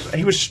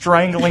 He was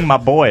strangling my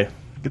boy.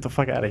 Get the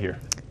fuck out of here.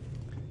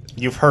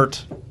 You've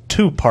hurt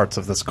 2 parts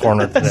of this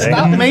corner today.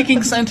 Stop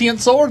making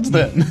sentient swords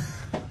then.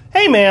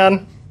 Hey,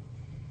 man.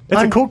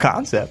 It's a cool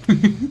concept.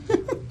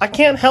 I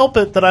can't help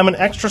it that I'm an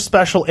extra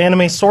special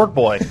anime sword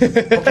boy.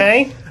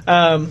 Okay?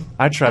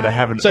 I tried to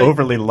have an So-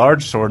 overly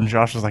large sword, and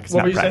Josh was like, it's What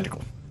not were you saying?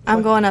 practical.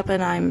 I'm going up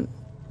and I'm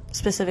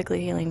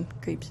specifically healing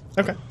creeps.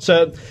 Okay.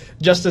 So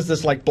just as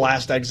this like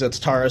blast exits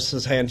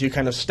Taurus's hand, you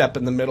kind of step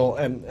in the middle,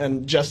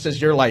 and just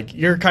as you're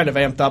kind of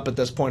amped up at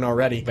this point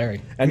already.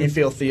 Very. And you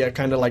feel Thea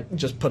kind of like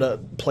just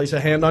place a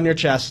hand on your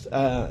chest,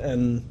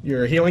 and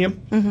you're healing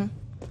him. Mm-hmm.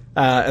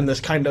 And this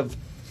kind of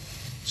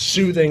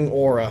soothing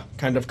aura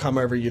kind of come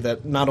over you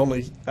that not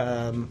only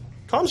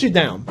calms you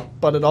down,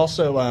 but it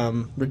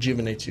also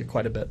rejuvenates you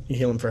quite a bit. You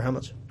heal him for how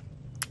much?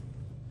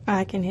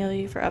 I can heal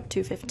you for up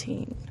to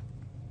 15.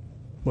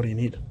 What do you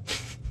need?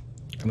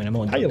 I mean, I'm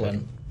only How you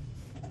down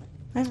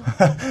 10. I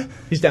know.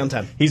 He's down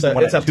 10. He's so the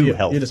one it's at up to 2 you.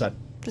 health. You decide.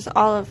 Just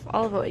all of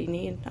what you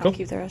need. I'll Cool.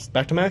 keep the rest.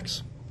 Back to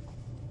max.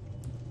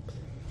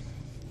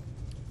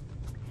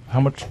 How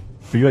much?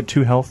 Are you at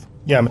 2 health?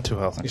 Yeah, I'm at 2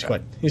 health.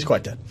 He's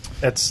quite dead.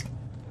 It's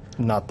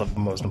not the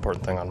most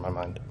important thing on my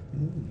mind.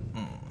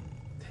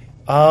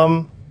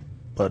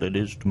 But it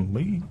is to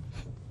me.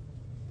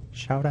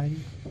 Shout out.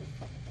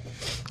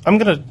 I'm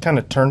going to kind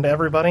of turn to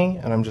everybody,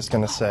 and I'm just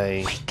going to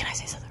say, Wait, can I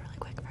say something really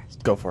quick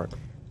first? go for it.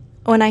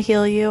 When I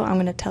heal you, I'm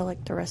going to tell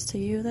like the rest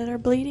of you that are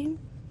bleeding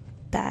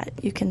that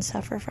you can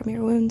suffer from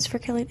your wounds for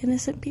killing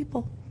innocent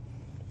people.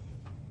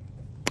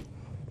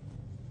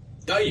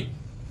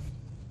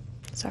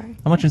 Sorry.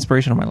 How much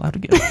inspiration am I allowed to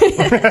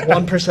give?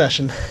 One per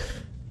session.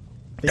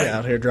 Yeah,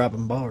 out here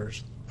dropping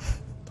bars.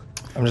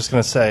 I'm just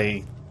going to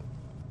say,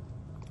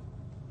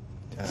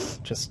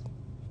 just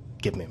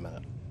give me a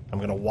minute. I'm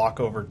going to walk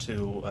over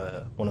to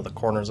one of the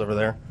corners over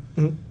there.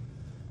 Mhm.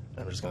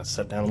 I'm just going to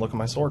sit down and look at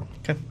my sword.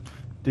 Okay.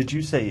 Did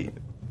you say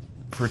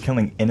for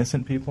killing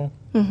innocent people?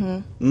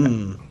 Mm.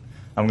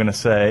 I'm going to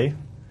say,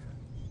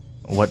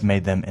 what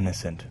made them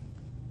innocent?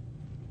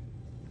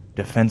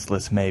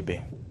 Defenseless,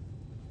 maybe.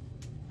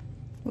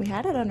 We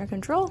had it under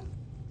control.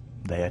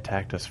 They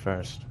attacked us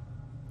first.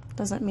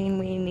 Doesn't mean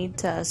we need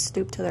to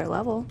stoop to their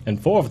level. And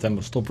 4 of them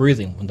were still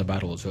breathing when the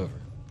battle was over.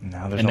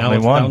 Now there's And now only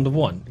it's one. down to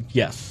 1.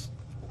 Yes.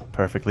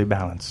 Perfectly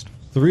balanced.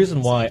 The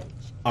reason why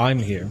I'm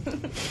here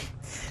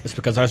is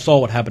because I saw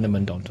what happened in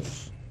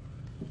Mendontos.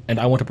 And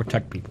I want to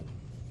protect people.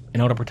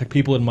 And I want to protect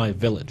people in my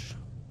village.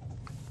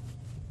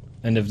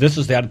 And if this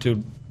is the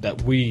attitude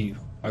that we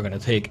are going to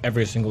take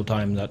every single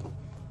time that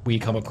we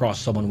come across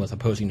someone with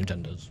opposing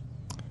agendas,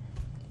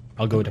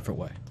 I'll go a different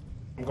way.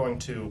 I'm going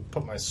to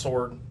put my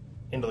sword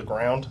into the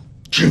ground,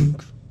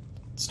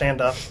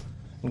 stand up,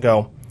 and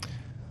go,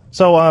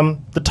 so,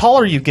 the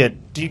taller you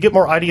get, do you get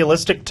more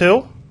idealistic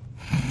too?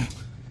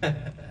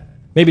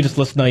 Maybe just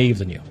less naive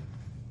than you.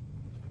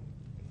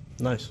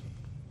 Nice.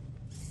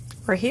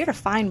 We're here to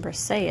find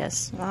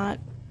Briseis, not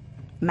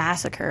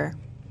massacre.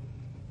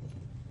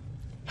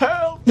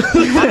 Help!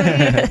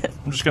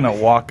 I'm just going to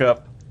walk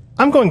up.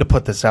 I'm going to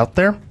put this out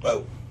there.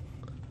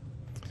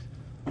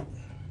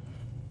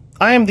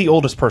 I am the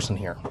oldest person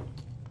here.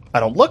 I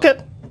don't look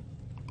it.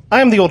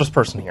 I am the oldest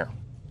person here.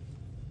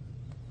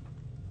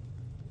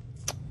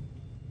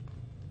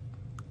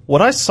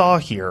 What I saw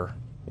here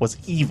was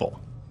evil.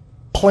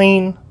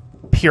 Plain,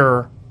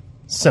 pure,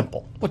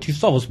 simple. What you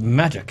saw was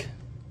magic.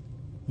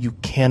 You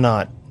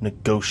cannot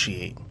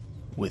negotiate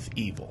with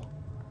evil.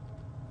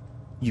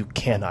 You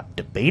cannot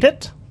debate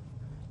it.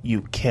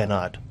 You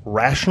cannot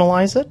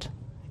rationalize it.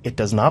 It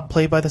does not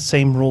play by the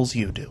same rules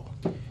you do.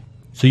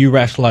 So you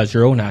rationalize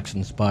your own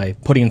actions by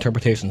putting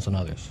interpretations on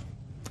others.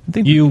 I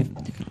think You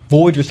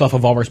void yourself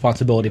of all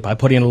responsibility by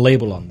putting a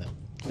label on them.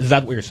 Is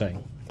that what you're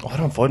saying? Oh, I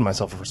don't void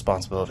myself of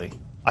responsibility.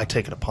 I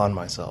take it upon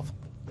myself.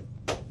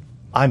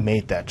 I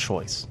made that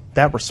choice.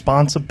 That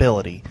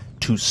responsibility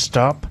to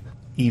stop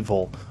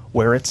evil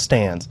where it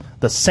stands.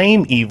 The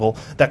same evil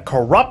that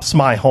corrupts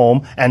my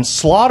home and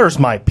slaughters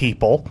my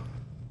people.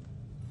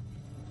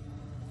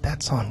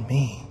 That's on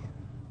me.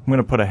 I'm going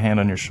to put a hand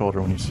on your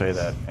shoulder when you say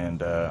that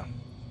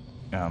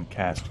and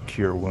cast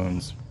Cure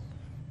Wounds.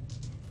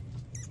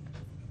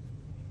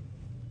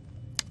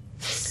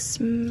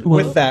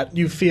 With that,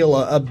 you feel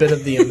a bit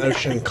of the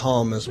emotion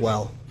calm as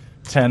well,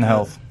 10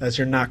 health. as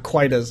you're not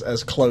quite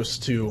as close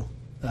to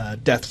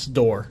death's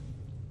door.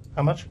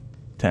 How much?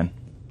 10.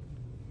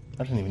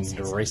 I didn't even need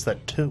to erase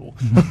that too.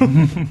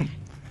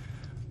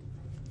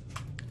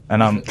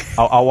 And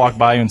I'll walk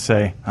by you and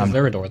say, Is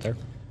there a door there?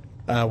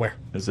 Where?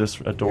 is this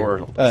a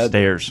door or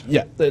stairs?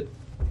 Yeah.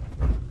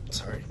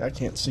 Sorry, I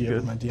can't see it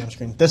on my DM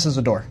screen. This is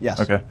a door, yes.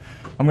 Okay.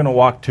 I'm going to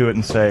walk to it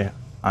and say,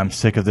 I'm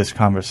sick of this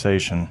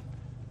conversation.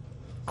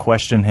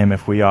 question him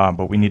if we are,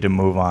 but we need to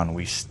move on.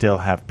 We still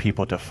have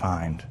people to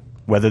find.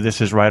 Whether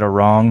this is right or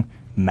wrong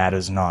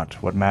matters not.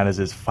 What matters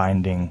is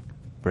finding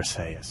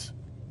Briseis.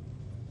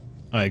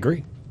 I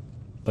agree.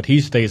 But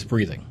he stays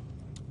breathing.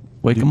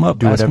 Wake him up.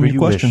 do Ask him whatever your you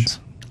questions.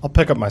 I'll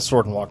pick up my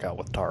sword and walk out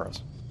with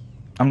Taros.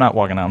 I'm not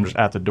walking out. I'm just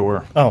at the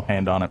door. Oh.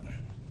 Hand on it.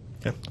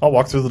 I'll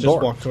walk through the Just door.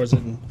 walk towards it.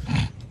 And,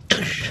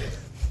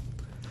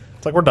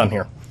 It's like we're done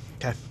here.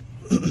 okay.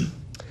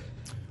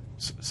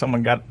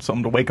 Someone got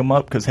something to wake him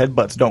up because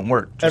headbutts don't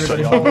work. Just so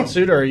Everybody y'all following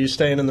suit, or are you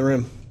staying in the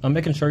room? I'm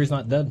making sure he's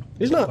not dead.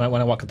 He's not.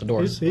 When I walk out the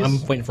door. He's-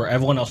 I'm waiting for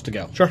everyone else to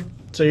go. Sure.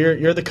 So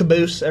you're the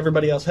caboose.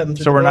 Everybody else heading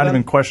through. So the we're door not then?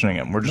 even questioning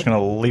him. We're just going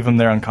to leave him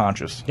there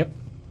unconscious. Yep.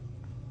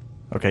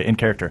 Okay, in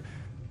character.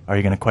 Are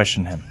you going to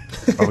question him?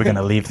 Or are we going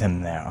to leave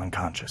him there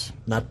unconscious?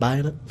 Not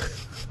buying it.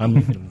 I'm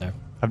leaving him there.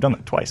 I've done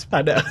that twice.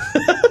 I know.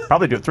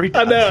 Probably do it 3 I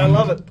times. know. I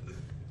love it.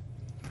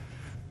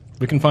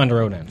 We can find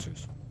our own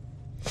answers.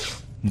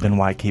 Then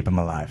why keep him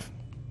alive?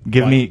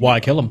 Give me...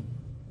 Why kill him?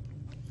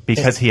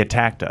 Because he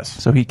attacked us.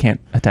 So he can't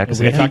attack us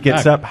We If again. he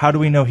gets back. up, how do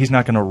we know he's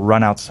not going to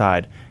run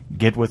outside,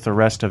 get with the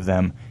rest of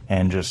them,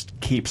 and just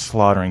keep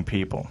slaughtering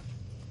people?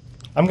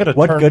 I'm going to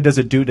What turn. good does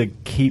it do to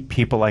keep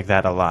people like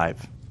that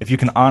alive? If you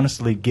can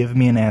honestly give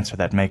me an answer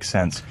that makes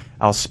sense,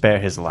 I'll spare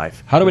his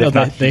life. How do we But know if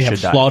not, that they he have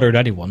should die. slaughtered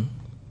anyone?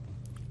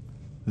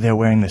 They're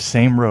wearing the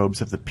same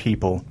robes of the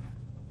people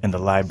in the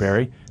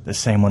library, the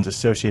same ones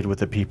associated with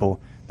the people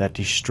that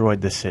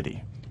destroyed the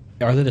city.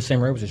 Are they the same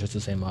robes or just the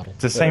same model?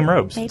 It's the same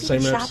robes. Maybe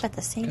Same we robes. shop at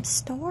the same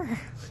store.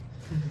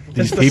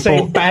 These It's the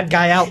same bad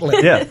guy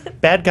outlet. yeah.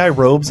 Bad guy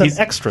robes and He's-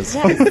 extras.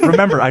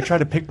 Remember, I tried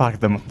to pickpocket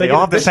them. They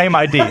all have the same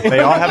ID. They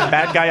all have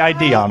bad guy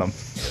ID on them.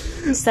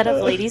 Instead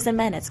of ladies and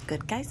men, it's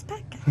good guys,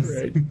 bad guys.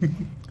 Right.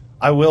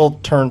 I will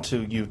turn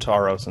to you,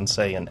 Taros, and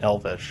say in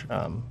Elvish,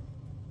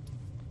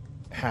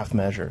 half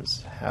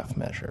measures, half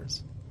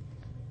measures.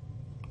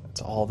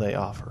 That's all they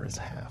offer is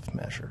half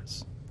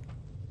measures.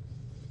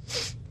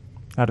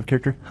 Out of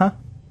character? Huh?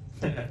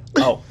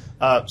 Oh,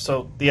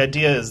 so the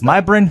idea is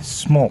My brain,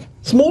 small.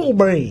 Small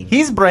brain.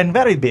 His brain,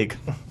 very big.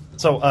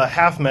 so a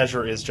half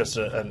measure is just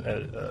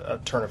a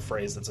turn of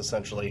phrase that's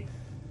essentially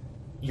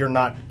you're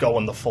not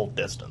going the full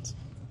distance.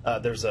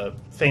 There's a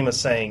famous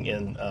saying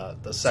in the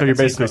second. So you're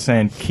basically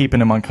season saying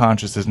keeping him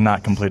unconscious is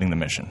not completing the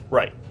mission.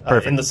 right.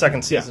 Perfect. In the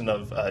second season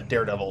of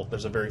Daredevil,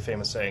 there's a very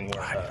famous saying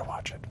I need to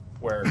watch it.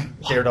 where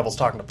Daredevil's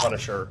talking to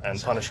Punisher, and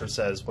Punisher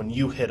says, "When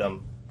you hit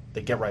them,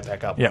 they get right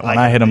back up. Yeah, when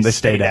I hit them, they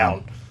stay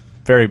down.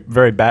 Very,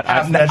 very bad.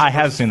 Half measure I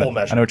have versus seen that. full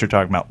measure. I know what you're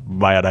talking about.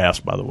 Bad ass,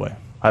 by the way.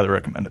 Highly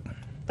recommend it.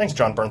 Thanks,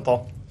 John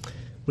Bernthal.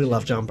 We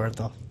love John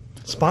Bernthal.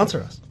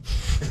 Sponsor us.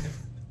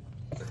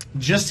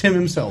 Just him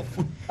himself.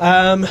 So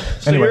you're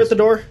Anyways. at the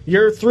door.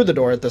 You're through the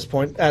door at this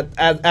point.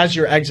 As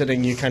you're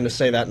exiting, you kind of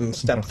say that and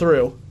step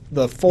through.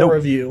 The four Nope.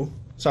 of you.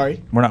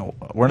 Sorry, We're not.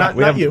 not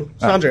We haven't- you.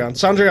 oh. Sandrian.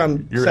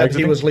 Sandrian You're said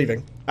exiting? he was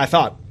leaving. I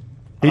thought.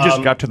 He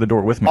just got to the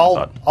door with me. I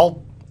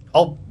thought.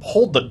 I'll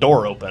hold the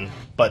door open,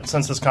 but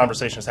since this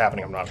conversation is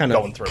happening, I'm not Kind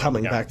going of through.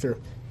 coming Yeah. back through.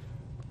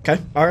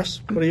 Okay, Aris,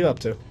 what are you up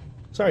to?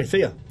 Sorry,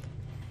 Thea.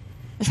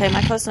 I say, am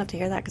I close enough to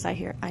hear that? Because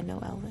I know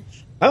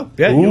Elvish. Oh,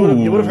 yeah, you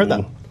would have heard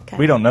that. Okay.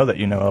 We don't know that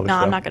you know Elvis. No,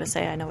 I'm though. not going to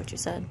say I know what you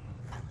said.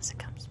 Unless it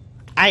comes.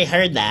 I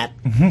heard that.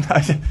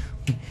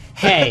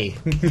 Hey!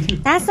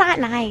 That's not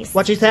nice.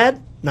 What you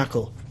said? Not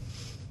cool.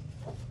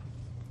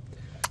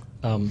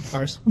 um,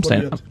 Aris, what are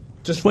saying- you up to?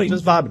 Just waiting.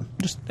 vibing.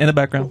 Just in the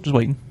background, just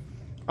waiting.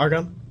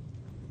 Argon?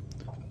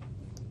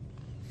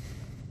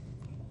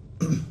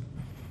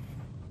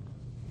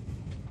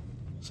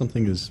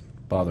 Something is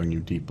bothering you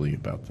deeply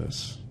about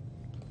this,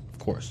 of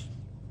course.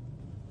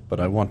 but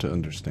I want to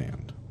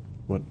understand.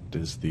 What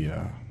is the,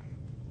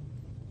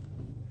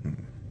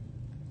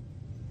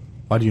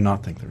 Why do you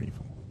not think they're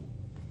evil?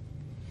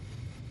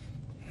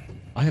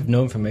 I have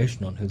no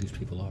information on who these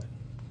people are.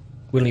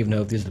 We don't even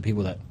know if these are the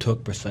people that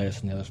took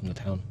Briseis and the others from the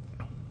town.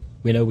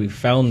 We know we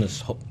found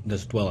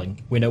this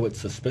dwelling. We know it's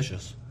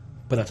suspicious,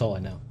 but that's all I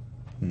know.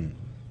 In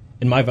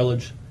my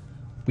village,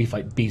 we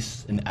fight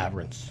beasts and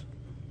aberrants.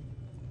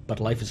 But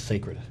life is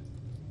sacred,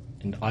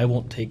 and I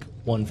won't take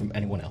one from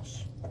anyone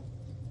else.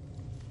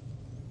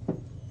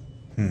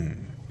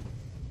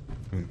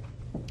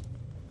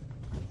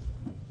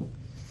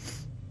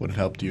 Would it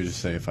help you to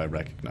say if I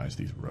recognize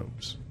these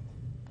robes?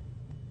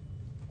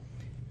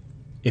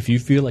 If you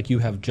feel like you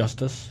have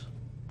justice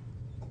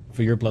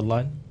for your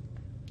bloodline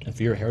and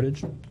for your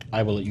heritage,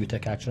 I will let you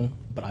take action,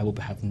 but I will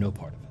have no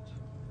part of it.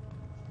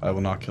 I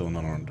will not kill an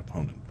unarmed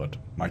opponent, but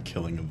my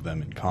killing of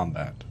them in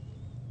combat,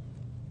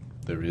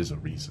 there is a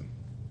reason.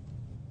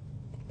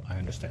 I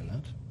understand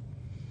that.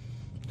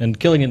 And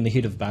killing in the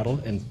heat of battle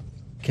and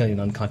killing an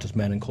unconscious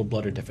man in cold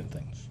blood are different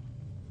things.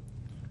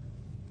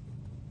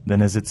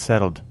 Then is it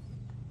settled?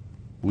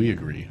 We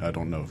agree. I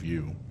don't know if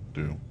you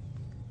do.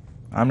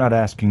 I'm not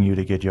asking you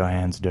to get your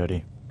hands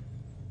dirty.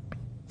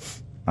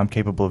 I'm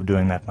capable of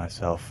doing that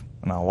myself.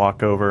 And I'll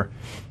walk over,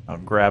 I'll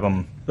grab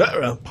him,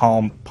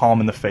 palm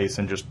in the face,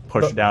 and just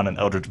push down an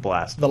Eldritch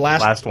Blast. The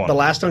last one. The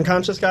last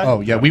unconscious guy?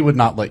 Oh, yeah, we would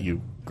not let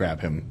you grab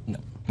him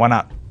Why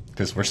not?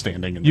 because we're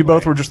standing in the You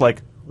both way. were just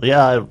like,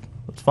 Yeah,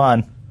 it's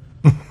fine.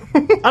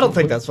 I don't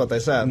think that's what they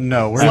said.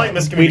 No, we're Slight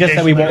not. miscommunication. We just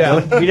said we won't.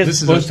 Yeah. We This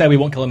just is both a- said we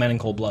won't kill a man in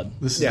cold blood.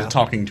 This is Yeah. a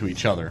talking to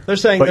each other. They're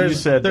saying But you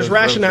there's said those robes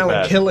rationale are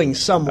in bad. killing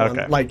someone,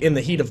 Okay. like in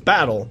the heat of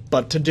battle,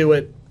 but to do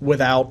it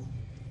without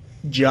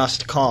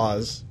just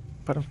cause.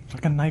 Put a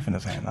fucking knife in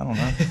his hand. I don't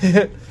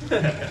know.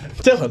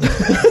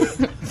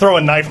 Dylan. Throw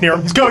a knife near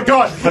him. Go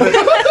on.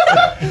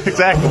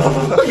 Exactly.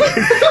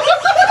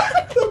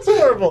 That's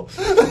horrible.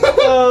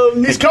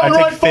 He's I coming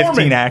take right for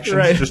 15 me. actions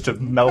Right. just to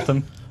melt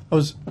him.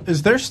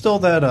 Is there still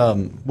that?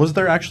 Was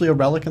there actually a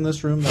relic in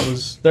this room that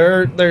was?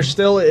 There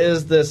still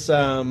is this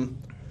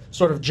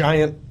sort of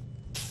giant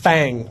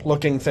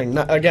fang-looking thing.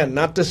 Again,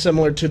 not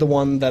dissimilar to the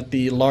one that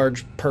the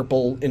large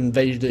purple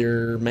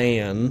invader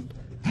man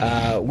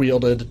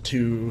wielded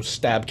to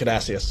stab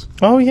Cadassius.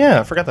 Oh yeah,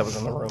 I forgot that was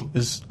in the room. I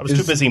was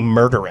too busy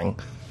murdering.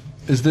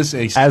 Is this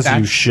a As you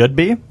statue? should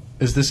be.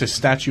 Is this a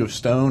statue of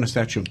stone? A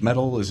statue of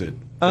metal? Is it?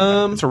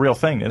 It's a real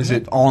thing, Is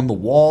isn't it on the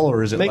wall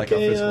or is it Make like a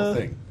physical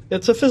thing?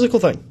 It's a physical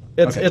thing.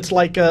 It's Okay. it's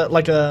like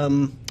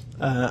an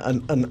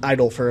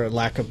idol, for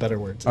lack of better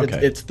words. Okay.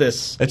 It's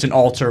this. It's an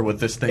altar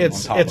with this thing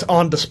It's on top. it's of it.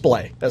 on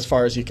display as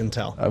far as you can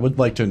tell. I would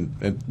like to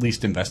at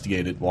least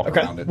investigate it, walk Okay.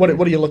 around it. What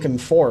are you looking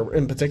for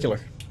in particular?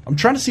 I'm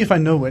trying to see if I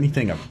know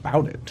anything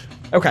about it.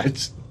 Okay.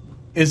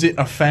 Is it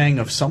a fang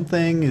of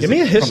something? Is Give me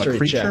it a history from a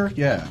creature? check.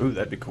 Yeah. Ooh,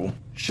 that'd be cool.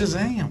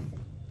 Shazam.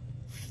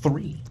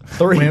 3.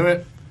 3. Wait.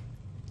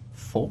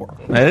 4.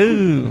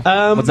 Ooh.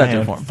 What's that do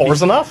man. for him?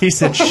 Four's enough. He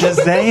said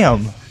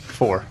Shazam.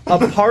 4.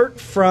 Apart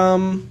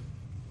from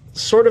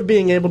sort of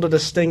being able to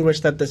distinguish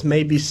that this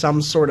may be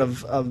some sort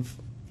of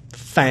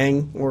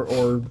fang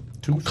or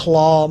Tooth?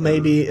 claw,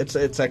 maybe it's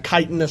a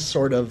chitinous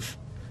sort of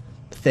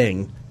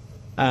thing.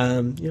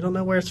 You don't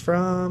know where it's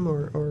from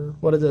or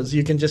what it is.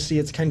 You can just see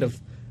it's kind of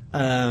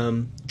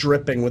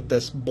dripping with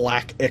this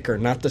black ichor,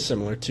 not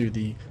dissimilar to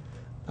the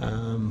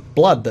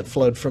blood that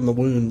flowed from the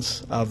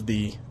wounds of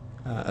the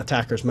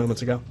attackers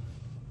moments ago.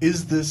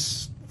 Is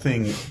this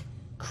thing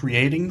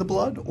creating the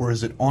blood, or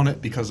is it on it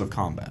because of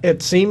combat?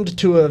 It seemed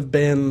to have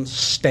been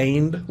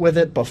stained with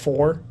it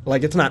before.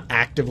 Like, it's not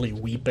actively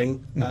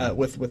weeping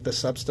with this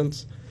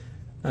substance.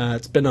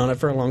 It's been on it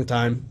for a long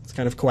time. It's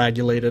kind of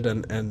coagulated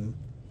and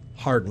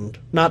hardened.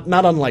 Not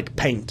unlike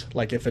paint.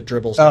 Like, if it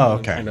dribbles down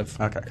okay. and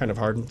Okay. kind of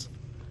hardens.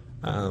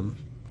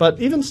 But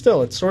even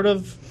still, it sort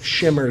of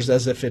shimmers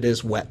as if it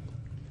is wet.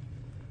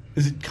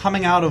 Is it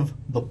coming out of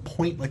the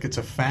point like it's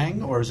a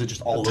fang, or is it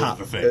just all Top.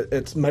 over the thing?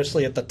 It's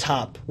mostly at the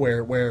top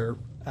where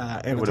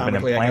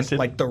anatomically, I guess, implanted?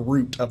 like the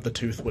root of the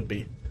tooth would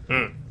be.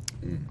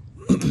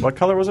 What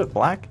color was it?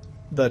 Black?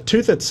 The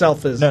tooth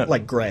itself is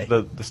like gray.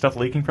 The stuff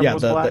leaking from it Yeah,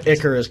 was the black?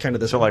 ichor is kind of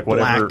this So like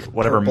whatever black,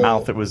 whatever purple-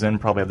 mouth it was in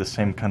probably had the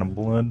same kind of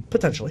blood.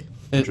 potentially.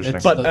 Interesting.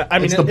 But I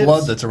mean, it's the it's-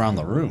 blood that's around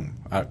the room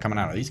coming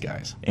out of these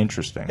guys.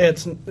 Interesting.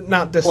 It's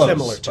not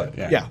dissimilar to but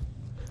it. yeah.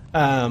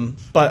 Yeah.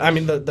 But I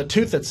mean, the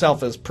tooth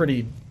itself is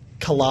pretty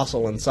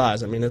colossal in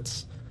size. I mean,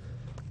 it's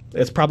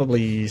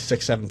probably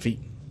 6-7 feet.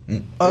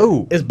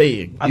 oh, It's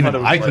big. I Even thought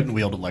it was I like- couldn't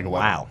wield it like a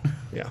weapon. wow.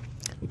 Yeah.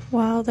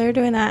 While they're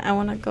doing that, I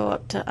want to go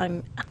up to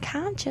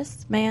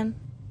unconscious man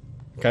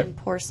Okay. and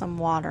pour some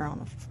water on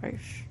him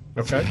first.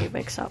 Okay. He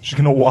wakes up. She's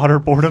gonna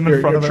waterboard him in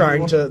You're front of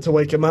trying everyone? to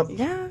wake him up.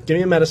 Yeah. Give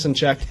me a medicine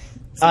check.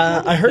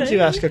 not a I heard you thing.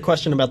 ask a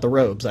question about the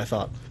robes. I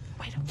thought.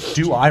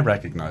 Do I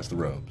recognize the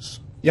robes?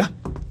 Yeah.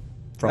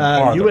 From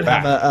farther You would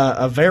back? have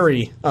a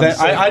very.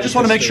 I just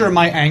want to make history. sure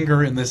my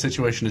anger in this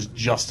situation is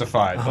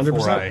justified 100%.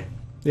 before I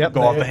Yep,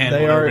 go off the handle.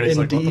 They and are everybody's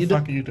like, indeed what the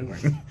fuck are you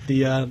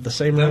doing? the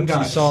same robes you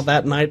guys. saw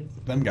that night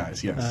Them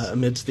guys, yes.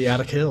 amidst the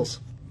Attic Hills.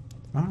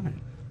 All right.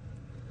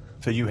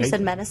 So you You hate said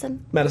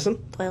medicine? Medicine.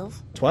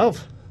 12.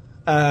 12.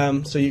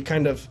 So you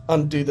kind of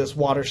undo this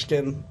water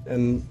skin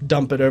and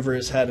dump it over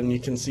his head, and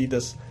you can see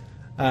this,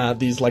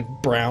 these like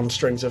brown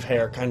strings of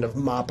hair kind of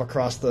mop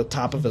across the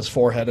top of his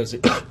forehead as he.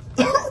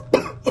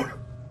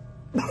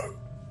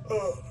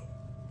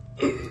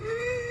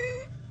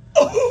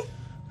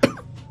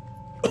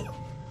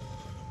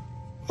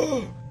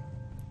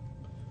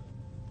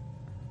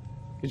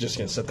 You're just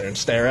gonna sit there and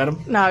stare at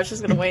him. No, I was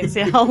just going to wait and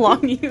see how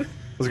long you.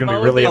 was gonna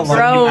be really How upset.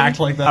 long you act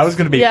like that. I was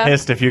going to be Yeah.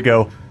 pissed if you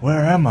go, "Where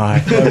am I?"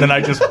 And then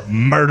I just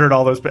murdered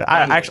all those. He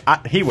wouldn't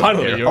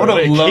Finally, care. you're I would've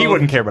awake. He loved-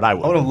 wouldn't care, but I I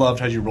would would. have loved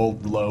had you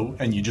rolled low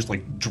and you just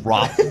like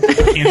dropped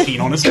the canteen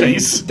on his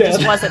face.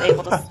 Just wasn't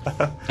able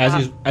to.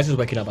 As he's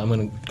waking up, I'm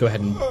going to go ahead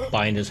and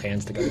bind his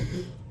hands together.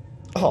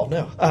 Oh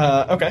no.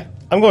 Okay.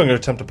 I'm going to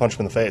attempt to punch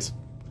him in the face.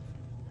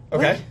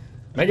 Okay.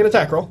 Make an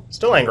attack roll.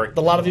 Still angry.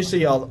 The lot of you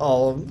see. I'll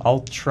I'll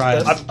try.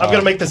 I'm going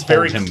to make this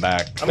very. hold him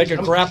back. make a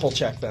grapple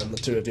check then. The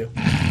two of you.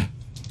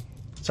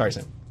 Sorry,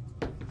 Sam.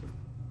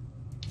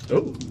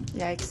 Oh,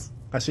 Yikes.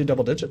 I see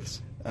double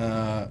digits.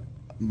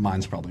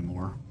 Mine's probably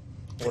more.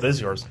 What is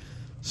yours?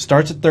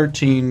 Starts at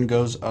 13,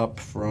 goes up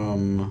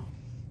from.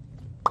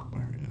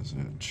 Where is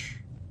it?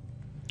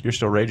 You're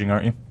still raging,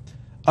 aren't you?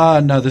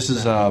 No, this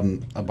is a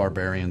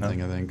barbarian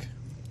thing, I think.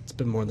 It's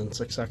been more than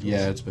 6 seconds.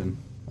 Yeah, it's been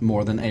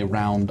more than a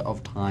round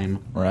of time.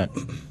 Right.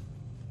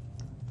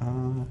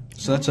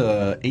 So that's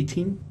a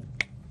 18.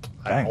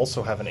 I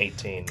also have an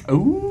 18.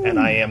 Ooh. And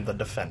I am the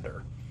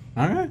defender.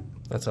 All right.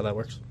 That's how that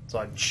works. So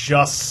I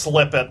just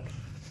slip it.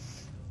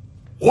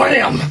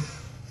 Wham!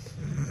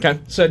 Okay,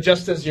 so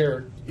just as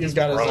you've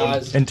got his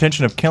eyes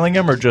Intention of killing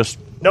him or just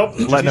Nope.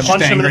 Letting Just him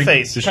punch him in the angry.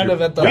 face. Just kind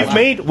of at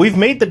the We've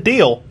made the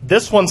deal.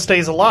 This one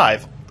stays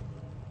alive.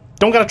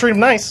 Don't gotta treat him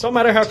nice. Don't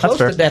matter how close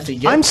fair. to death he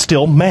gets. I'm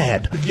still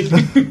mad.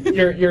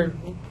 You're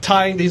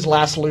tying these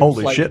last loops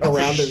Holy like shit.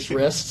 around his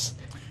wrists,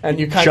 and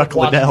you kind Chuck of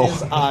watch Liddell.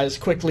 his eyes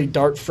quickly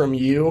dart from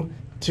you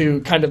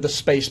to kind of the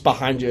space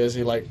behind you as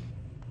he like,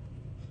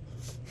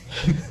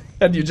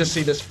 and you just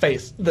see this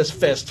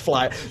fist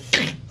fly.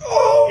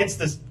 It's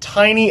this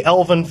tiny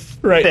elven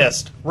Right.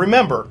 fist.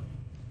 Remember,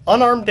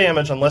 unarmed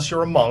damage, unless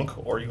you're a monk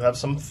or you have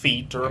some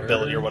feat or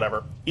ability or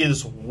whatever,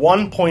 is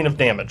 1 point of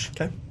damage.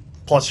 Okay.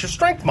 Plus your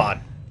strength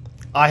mod.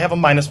 I have a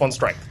 -1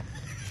 strength.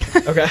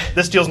 Okay.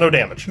 This deals no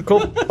damage.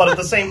 Cool. But at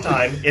the same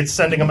time, it's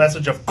sending a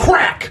message of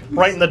crack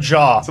right in the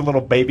jaw. it's a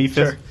little baby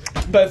fist?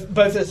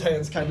 Both his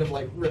hands kind of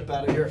like rip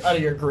out of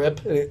your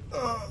grip, and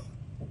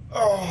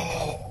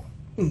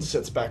and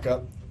sits back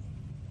up.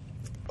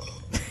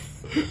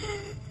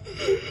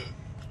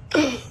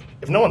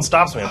 If no one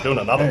stops me, I'm doing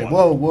another Hey,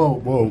 one.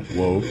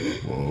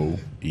 whoa.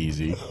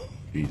 Easy.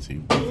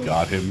 We've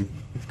got him.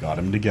 We've got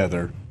him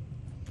together.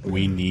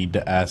 We need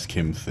to ask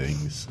him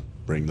things.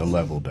 Bring the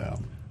level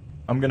down.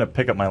 I'm going to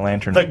pick up my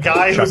lantern. The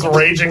guy who's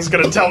raging is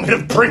going to tell me to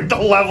bring the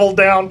level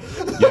down.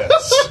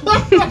 Yes.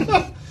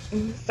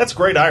 That's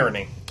great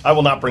irony. I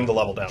will not bring the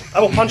level down. I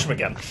will punch him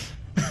again.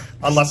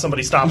 Unless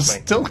somebody stops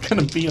me. Still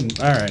gonna be in.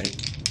 All right.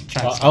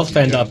 I'll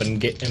stand up and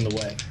get in the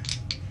way.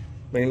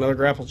 Make another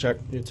grapple check.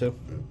 You too.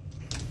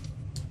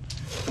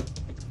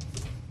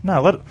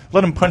 No,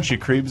 let him punch you,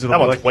 Creebs. That It'll be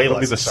one's like way it'll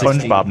be less the than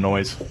SpongeBob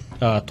noise.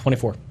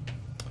 24.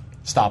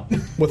 Stop.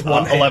 With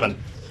one hand. 11.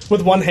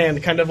 With one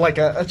hand, kind of like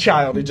a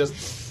child, he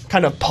just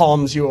kind of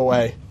palms you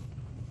away.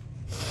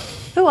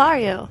 Who are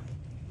you?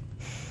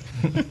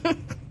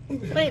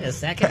 Wait a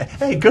second.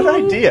 Hey, good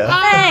idea.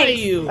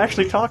 Thanks.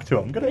 Actually talk to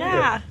him. Good idea.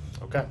 Yeah.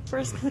 Okay. We're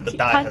just gonna The keep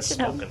die has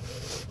punching him. spoken.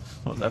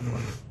 What was that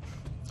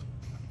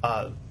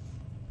for?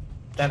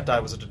 That die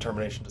was a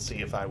determination to see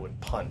if I would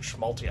punch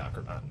Multiok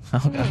or not.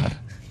 Oh, God.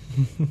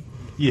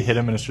 You hit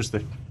him and it's just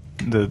the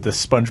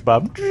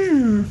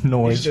SpongeBob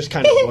noise. He's just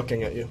kind of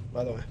looking at you,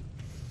 by the way.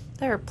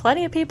 There are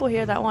plenty of people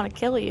here that want to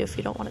kill you if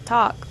you don't want to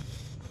talk.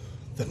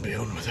 Then be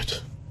on with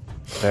it.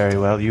 Very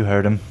well, you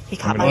heard him. He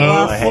caught I'm my gonna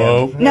bluff. lift my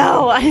hand.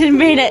 No, I didn't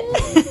mean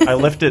it. I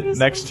lift it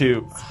next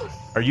to.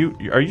 Are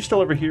you still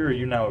over here? Or are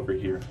you now over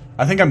here?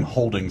 I think I'm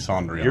holding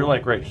Sandria. You're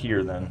like right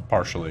here then.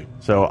 partially.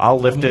 So I'll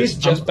lift it. He's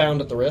just bound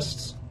at the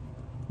wrists.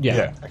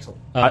 Yeah. Excellent.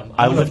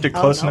 I lift it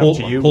close enough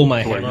to you Pull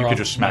my where hammer you off could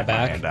just smack my my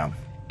back hand down.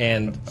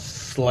 and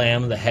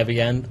slam the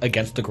heavy end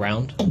against the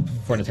ground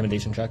for an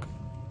intimidation check.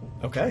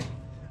 Okay.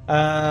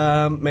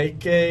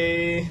 Make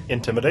a...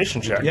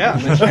 Intimidation check. Yeah,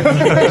 make an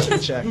intimidation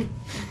check.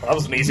 That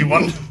was an easy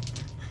one.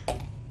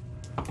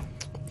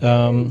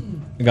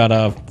 I got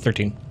a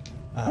 13.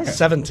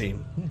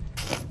 17.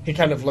 He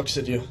kind of looks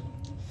at you.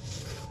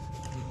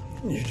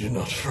 You do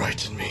not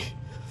frighten me.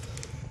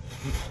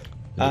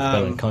 He's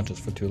been unconscious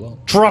for too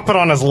long. Drop it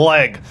on his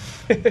leg.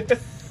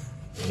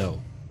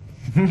 No.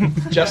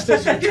 Just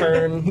as you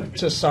turn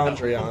to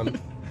Sandrian,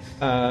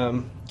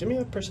 give me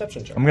a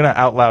perception check. I'm gonna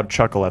out loud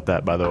chuckle at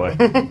that, by the way.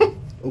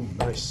 Oh,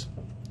 nice.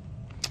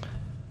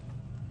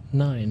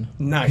 9.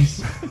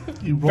 Nice.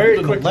 You rolled Very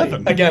an quickly,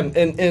 11. again,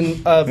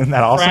 in a Isn't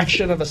that awesome?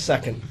 fraction of a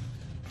second,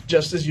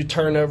 just as you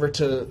turn over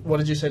to... What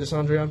did you say to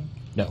Sandrian?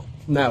 No.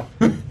 No.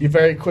 You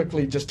very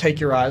quickly just take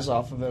your eyes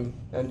off of him,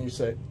 and you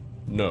say,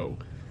 no.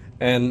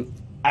 And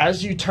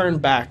as you turn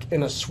back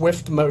in a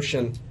swift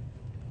motion,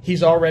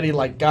 he's already,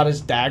 like, got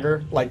his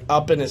dagger, like,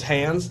 up in his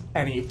hands,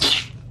 and he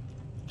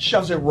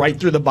shoves it right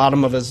through the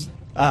bottom of his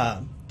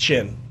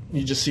chin.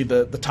 You just see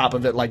the top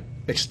of it, like,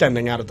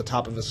 extending out at the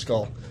top of his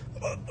skull.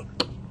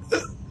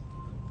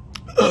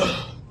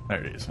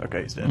 There it is.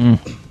 Okay, he's dead.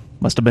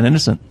 Must have been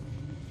innocent.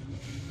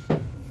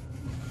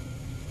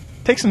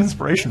 Take some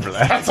inspiration for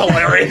that. That's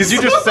hilarious. Because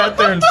you just sat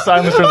there in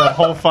silence for that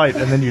whole fight,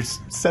 and then you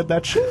said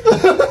that shit.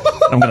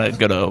 I'm gonna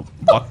go to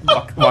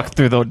walk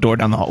through the door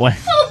down the hallway.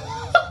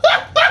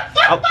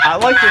 I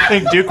like to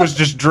think Duke was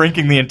just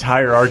drinking the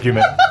entire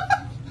argument.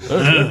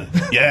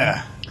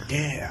 Yeah.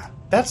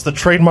 That's the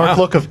trademark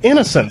look of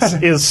innocence,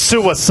 is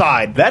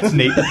suicide. That's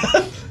neat.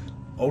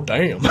 Oh,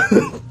 damn.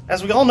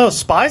 As we all know,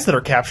 spies that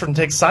are captured and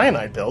take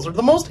cyanide pills are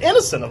the most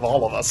innocent of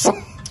all of us.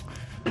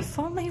 If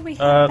only we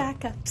had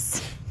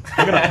backups.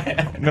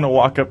 I'm gonna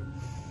walk up.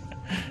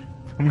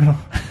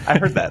 I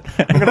heard that.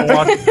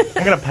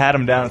 I'm gonna pat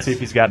him down and see if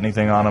he's got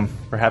anything on him.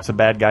 Perhaps a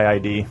bad guy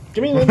ID.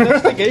 Give me an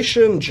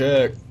investigation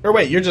check. Or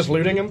wait, you're just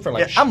looting him for,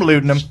 like, Yeah, I'm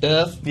looting him.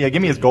 stuff? Yeah,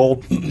 give me his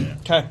gold.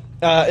 Okay.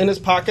 In his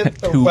pocket,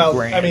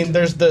 $2,000. I mean,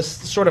 there's this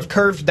sort of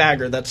curved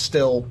dagger that's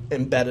still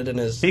embedded in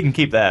his... He can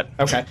keep that.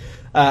 Okay.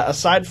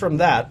 Aside from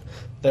that,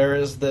 there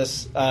is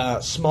this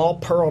small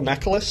pearl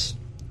necklace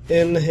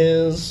in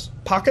his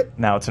pocket.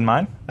 Now it's in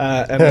mine.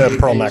 And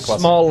Pearl a necklace.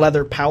 small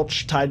leather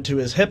pouch tied to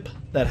his hip,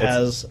 that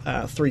has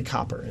 3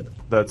 copper in it.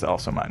 That's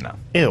also mine now.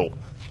 Ew.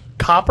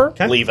 Copper?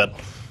 Okay. Leave it.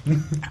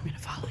 I'm gonna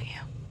follow you.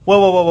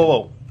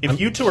 Whoa. If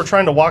you two are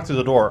trying to walk through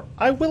the door,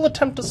 I will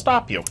attempt to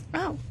stop you.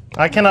 Oh.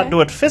 I cannot Okay.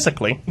 do it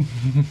physically.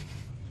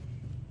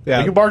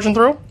 Yeah, Are you barging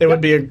through? it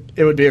would be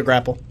a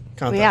grapple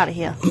contest. We out of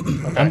here.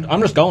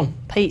 I'm just going.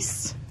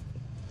 Peace.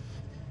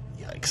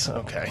 Yikes.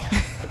 Okay.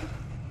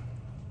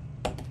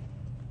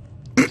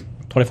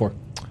 24.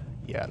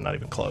 Yeah, not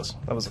even close.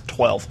 That was a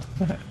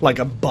 12. Like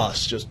a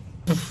bus, just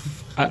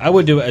I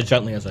would do it as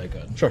gently as I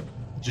could. sure.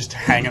 Just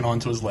hanging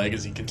onto his leg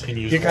as he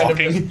continues You kind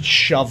walking. of just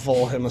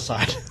shovel him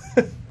aside.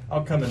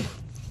 I'll come in.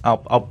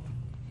 I'll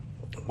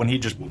when he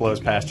just blows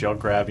past you, I'll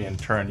grab you and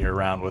turn you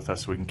around with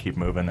us so we can keep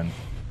moving and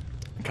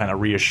kind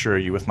of reassure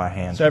you with my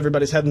hand. So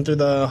everybody's heading through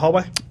the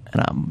hallway?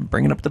 And I'm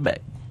bringing up the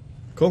bag.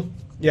 Cool.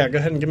 Yeah, go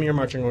ahead and give me your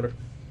marching order.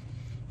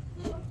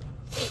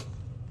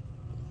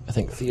 I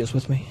think Thea's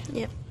with me.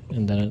 Yep.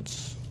 And then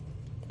it's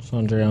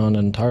Sandrian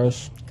and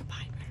Taurus.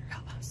 Goodbye, murder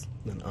hobos.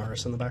 And then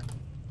Aris in the back.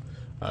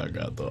 I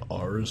got the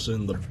Aris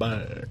in the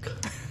back.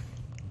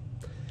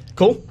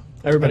 Cool.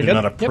 I Everybody do good?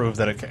 not approve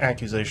that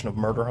accusation of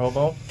murder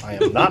hobo. I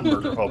am not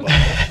murder hobo.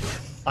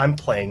 I'm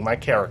playing my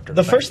character.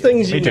 The Thank first you.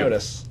 things you Me too.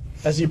 notice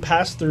as you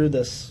pass through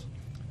this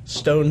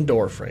stone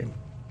door frame,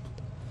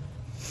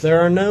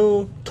 there are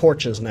no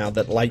torches now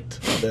that light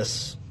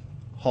this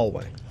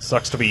hallway.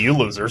 Sucks to be you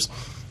losers.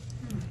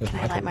 Can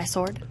I light my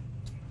sword?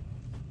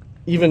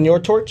 Even your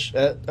torch?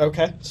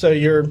 Okay. So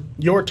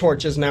your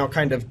torch is now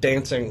kind of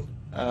dancing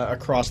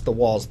across the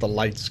walls, the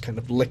lights kind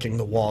of licking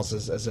the walls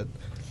as it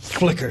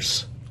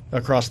flickers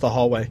across the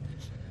hallway.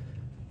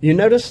 You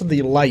notice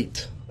the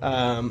light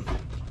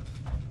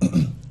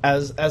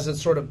as it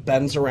sort of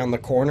bends around the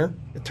corner.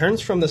 It turns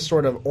from this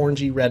sort of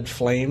orangey red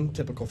flame,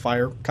 typical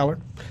fire color,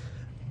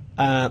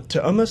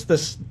 to almost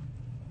this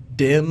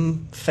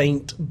dim,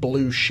 faint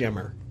blue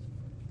shimmer.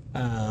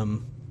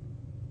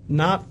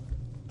 Not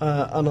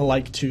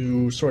unlike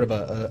to sort of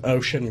a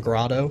ocean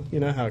grotto, you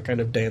know, how it kind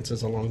of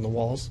dances along the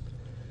walls.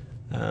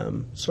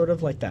 Sort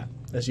of like that,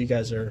 as you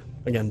guys are,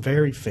 again,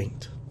 very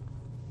faint.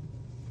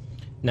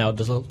 Now,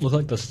 does it look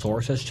like the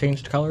source has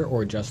changed color,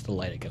 or just the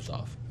light it gives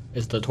off?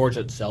 Is the torch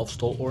itself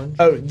still orange?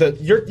 Oh,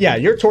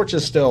 your torch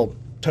is still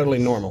totally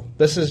normal.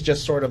 This is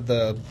just sort of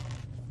the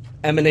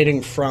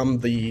emanating from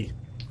the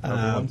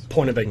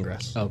point of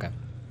ingress. Okay.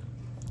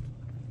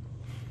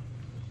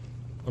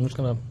 I'm just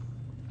gonna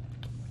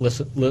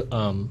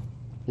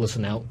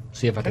listen out,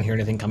 see if I can hear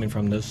anything coming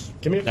from this.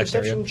 Give me a next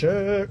perception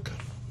area. check.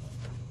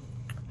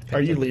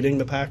 Are you leading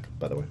the pack,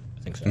 by the way?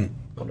 I think so.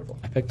 Wonderful.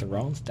 I picked the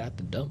wrong stat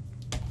to dump.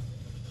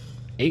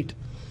 8.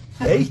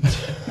 8.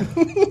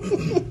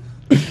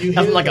 You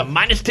Nothing like a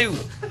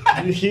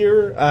 -2. You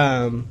hear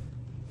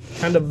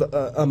kind of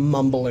a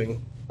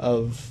mumbling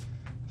of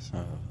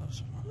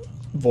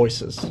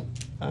voices,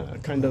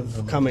 kind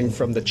of coming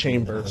from the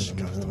chamber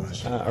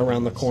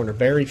around the corner,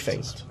 very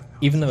faint.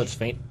 Even though it's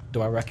faint,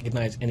 do I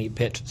recognize any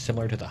pitch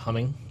similar to the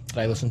humming that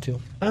I listened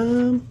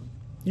to?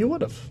 You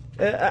would have.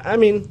 I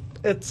mean,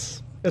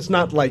 it's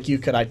not like you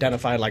could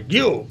identify like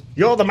you're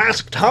the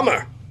masked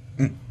hummer.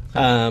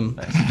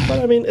 But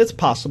I mean, it's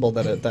possible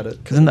that it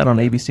could. Isn't that on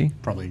ABC?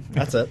 Probably.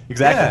 That's it.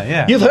 Exactly.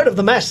 Yeah. You've heard of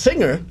the masked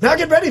singer. Now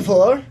get ready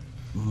for.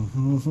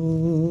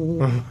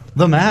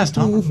 The mast,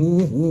 huh?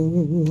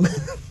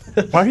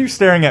 Why are you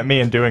staring at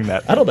me and doing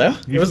that? I don't know.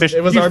 You our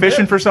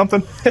fishing bit. for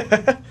something?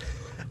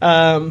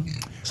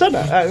 So no,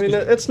 I mean,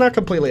 it's not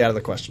completely out of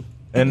the question.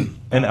 In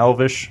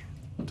Elvish,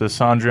 does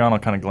Sandrian will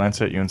kind of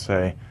glance at you and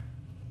say,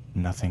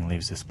 "Nothing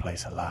leaves this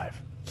place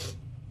alive."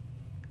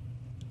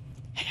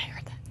 Hey, I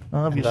heard that.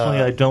 Obviously,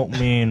 I don't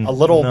mean A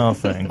little,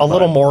 nothing. a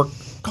little but- more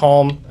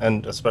calm,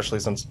 and especially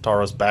since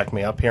Tara's backed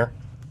me up here,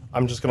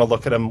 I'm just going to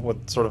look at him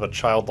with sort of a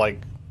childlike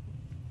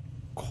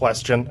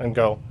question and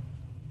go,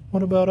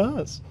 "What about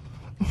us?"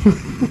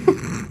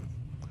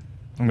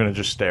 I'm going to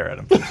just stare at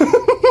him.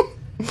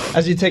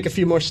 As you take a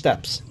few more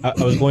steps, I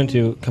was going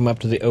to come up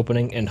to the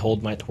opening and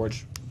hold my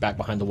torch back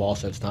behind the wall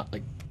so it's not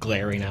like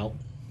glaring out.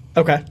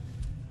 okay.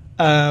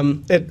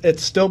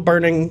 It's still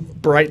burning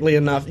brightly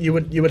enough. You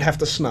would have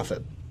to snuff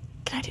it.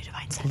 Can I do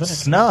divine sense?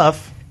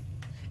 Snuff.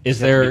 Is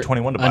You have to there be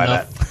 21 to buy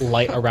enough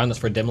light around us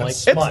for dim light?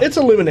 It's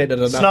illuminated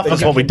enough. Snuff that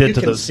is you what we can- did you to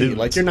can those see. dudes.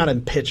 Like you're not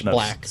in pitch No,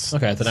 black.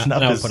 Okay, then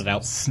Snuff I'll is put it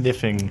out.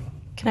 Sniffing.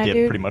 Can I dip,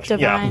 do pretty much.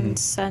 divine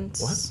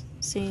sense?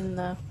 Seeing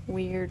the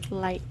weird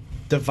light.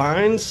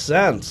 Divine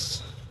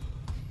sense.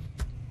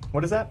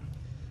 What is that?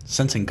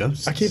 Sensing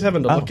ghosts. I keep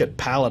having to look at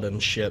paladin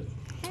shit.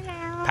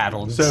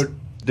 paddles. So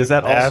does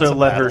that That's also a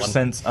let her bad one.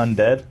 sense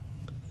undead?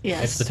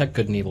 Yes. It's detect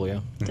good and evil, yeah.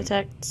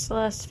 Detect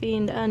celeste,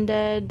 fiend,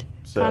 undead,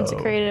 So,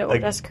 consecrated or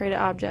like- desecrated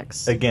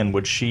objects. Again,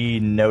 would she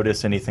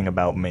notice anything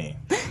about me?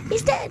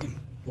 He's dead.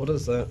 What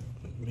does that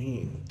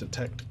mean?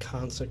 Detect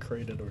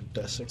consecrated or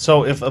desecrated?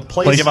 So if a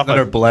place, Places that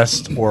are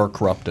blessed or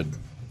corrupted.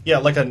 yeah,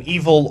 like an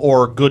evil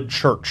or good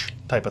church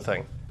type of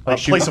thing, a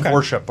she- place okay. of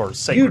worship or you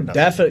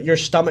sacredness. your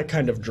stomach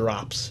kind of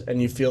drops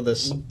and you feel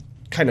this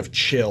kind of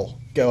chill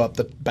go up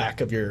the back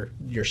of your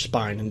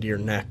spine into your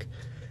neck,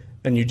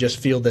 and you just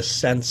feel this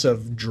sense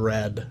of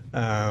dread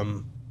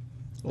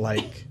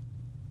like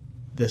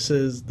this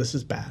is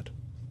bad.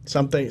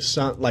 Something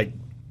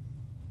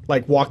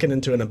like walking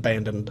into an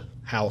abandoned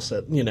house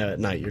at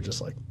night. You're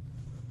just like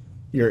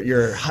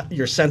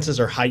your senses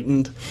are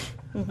heightened,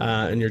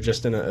 and you're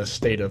just in a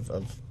state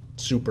of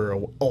super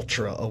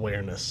ultra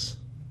awareness.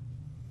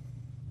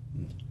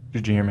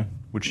 Did you hear me?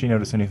 Would she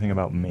notice anything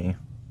about me?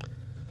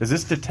 Is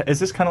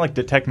this kind of like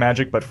detect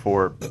magic, but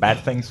for bad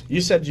things?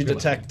 You said you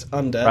detect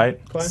undead,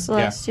 right? Quay?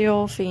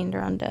 Celestial, fiend,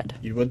 or undead.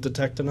 You would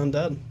detect an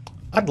undead.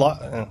 I'd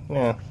like.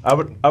 Yeah, I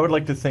would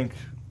like to think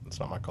it's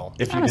not my call.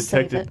 if you I'ma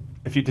save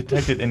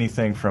detected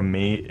anything from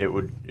me,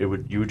 you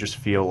would just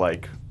feel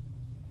like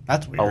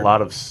That's weird. a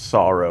lot of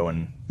sorrow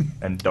and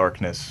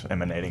darkness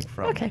emanating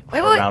from Okay.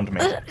 around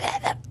me.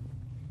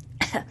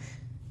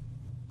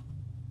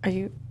 Are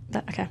you...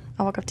 Okay,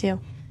 I'll walk up to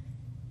you.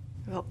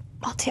 I go,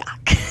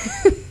 Maltiak.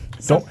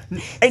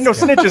 Ain't no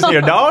snitches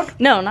here, dog.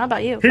 No, not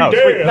about you. Oh,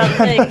 sweet. About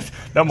the thing.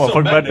 No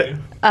motherfucker.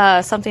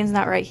 But Something's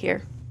not right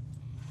here.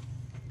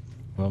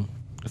 Well,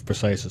 if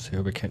Precise is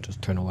here, we can't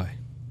just turn away.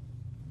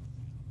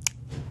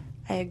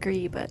 I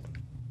agree, but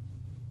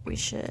we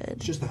should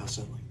It's just the house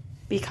settling.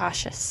 be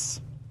cautious.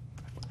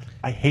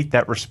 I hate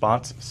that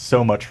response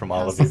so much from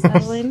all House of is you.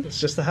 settling. It's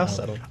just the house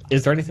settled.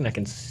 Is there anything I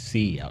can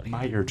see out here?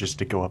 My urge is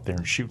to go up there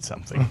and shoot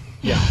something.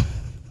 Yeah.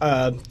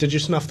 Did you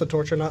snuff the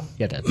torch or not?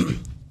 Yeah, Dad.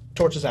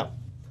 Torch is out.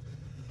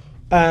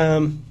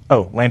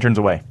 Oh, lanterns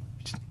away.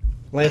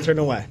 Lantern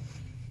away.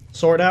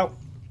 Sword out.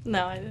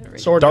 No, I didn't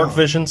read. Sword Dark gone.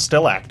 vision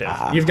still active.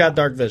 You've got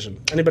dark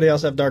vision. Anybody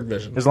else have dark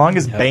vision? As long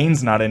as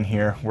Bane's not in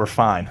here, we're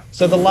fine.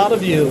 So the lot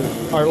of you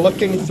are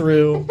looking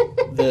through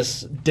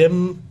this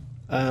dim,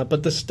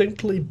 but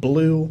distinctly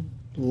blue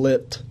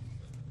lit,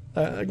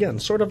 again,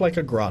 sort of like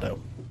a grotto.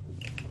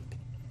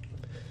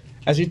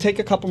 As you take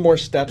a couple more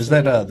steps, Is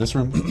that this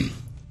room?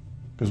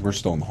 Because we're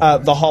still in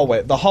the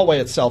hallway. the hallway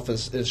itself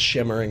is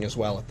shimmering as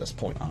well at this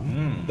point.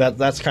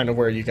 That's kind of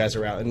where you guys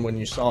are at. And when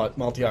you saw it,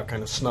 Maltiak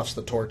kind of snuffs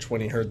the torch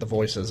when he heard the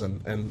voices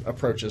and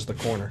approaches the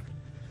corner.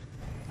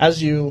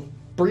 As you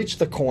breach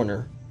the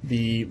corner,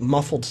 the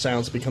muffled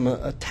sounds become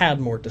a tad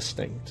more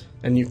distinct,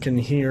 and you can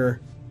hear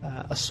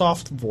a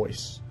soft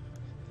voice.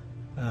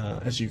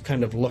 As you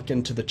kind of look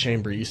into the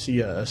chamber, you see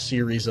a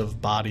series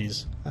of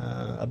bodies,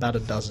 about a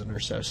dozen or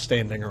so,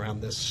 standing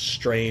around this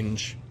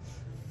strange...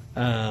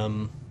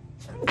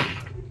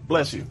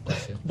 Bless you.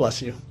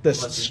 Bless you.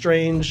 This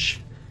strange,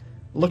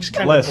 looks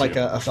kind Bless of like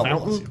you. a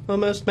fountain,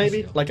 almost,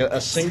 maybe? Like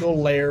a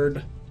single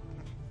layered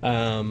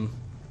fountain.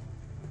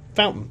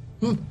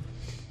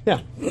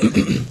 Yeah.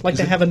 Like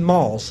they have in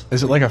malls.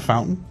 Is it like a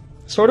fountain?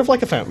 Sort of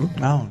like a fountain.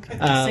 Oh, okay.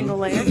 Single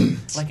layer.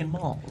 Like in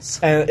malls.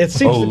 And it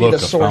seems Oh, to be look, the a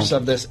source fountain.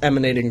 of this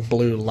emanating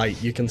blue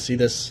light. You can see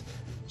this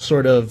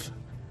sort of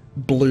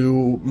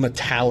blue,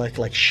 metallic,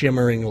 like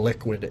shimmering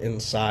liquid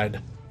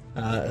inside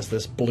as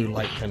this blue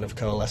light kind of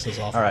coalesces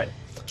off. All right.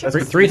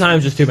 Three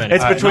times is too many.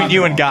 It's between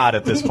you and God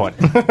at this point.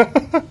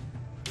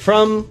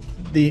 From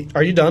the...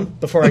 Are you done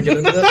before I get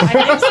into this?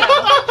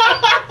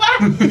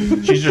 I think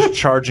so. She's just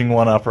charging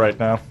one up right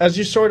now. As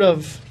you sort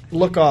of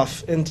look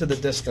off into the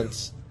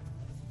distance,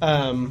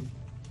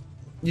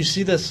 you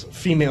see this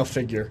female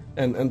figure,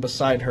 and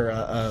beside her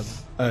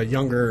a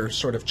younger,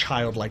 sort of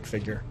childlike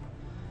figure.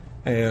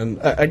 And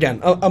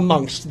again,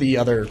 amongst the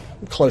other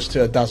close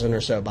to a dozen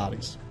or so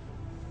bodies.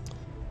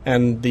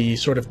 And the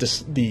sort of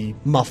the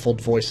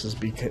muffled voices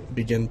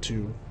begin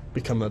to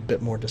become a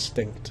bit more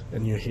distinct,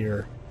 and you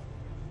hear,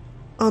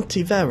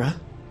 "Auntie Vera,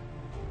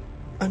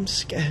 I'm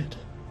scared.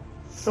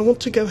 I want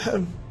to go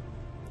home.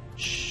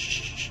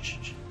 Shh.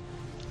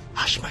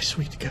 Hush, my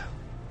sweet girl.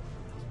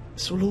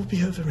 This will all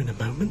be over in a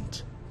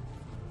moment."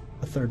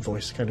 A third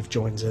voice kind of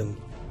joins in.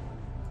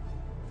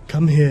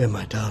 "Come here,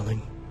 my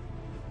darling.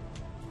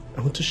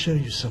 I want to show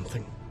you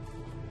something.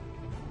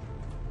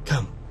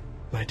 Come,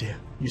 my dear."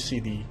 You see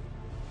the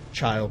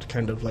child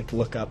kind of like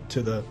look up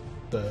to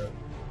the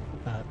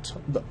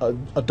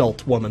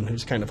adult woman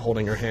who's kind of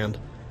holding her hand,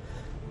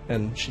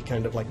 and she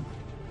kind of like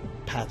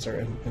pats her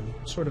and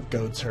sort of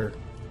goads her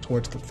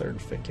towards the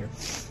third figure.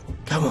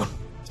 "Come on,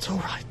 it's all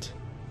right."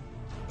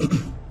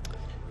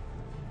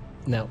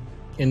 Now,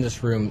 in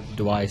this room,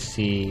 do I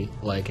see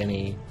like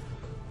any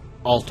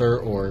altar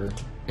or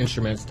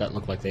instruments that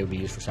look like they would be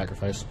used for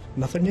sacrifice?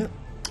 Nothing yet.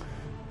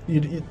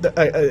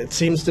 It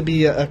seems to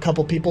be a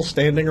couple people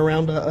standing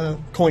around a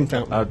coin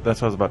fountain.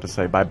 That's what I was about to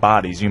say. By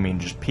bodies, you mean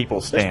just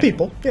people standing. There's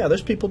people. Yeah,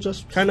 there's people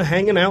just kind of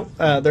hanging out.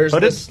 There's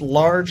this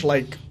large,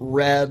 like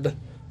red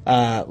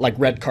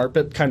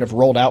carpet kind of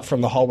rolled out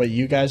from the hallway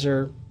you guys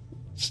are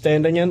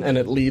standing in, and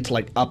it leads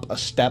like up a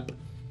step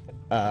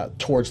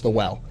towards the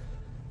well.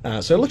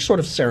 So it looks sort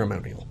of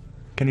ceremonial.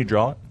 Can you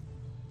draw it?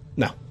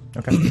 No.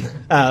 Okay.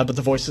 But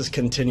the voices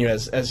continue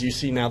as you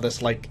see now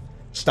this like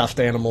stuffed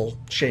animal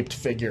shaped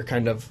figure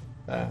kind of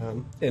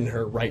in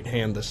her right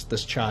hand,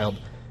 this child,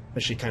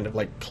 as she kind of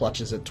like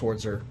clutches it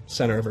towards her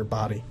center of her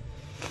body.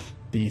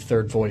 The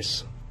third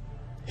voice,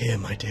 "Here,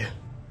 my dear,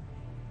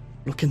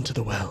 look into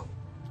the well.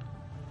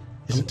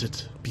 Isn't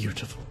it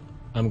beautiful?"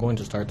 I'm going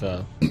to start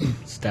to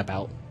step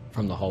out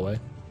from the hallway,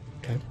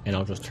 Okay. and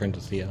I'll just turn to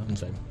Thea and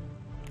say,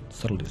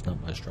 Subtlety's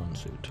not my strong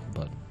suit,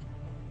 but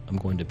I'm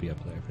going to be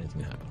up there if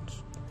anything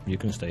happens. You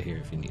can stay here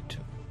if you need to.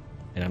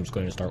 And I'm just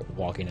going to start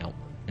walking out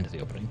into the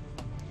opening.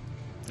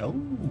 Oh.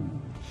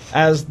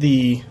 As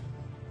the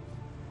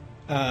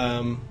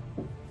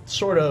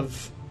sort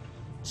of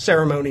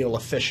ceremonial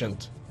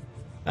officiant,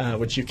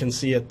 which you can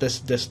see at this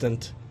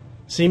distance,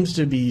 seems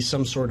to be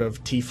some sort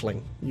of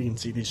tiefling. You can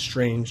see these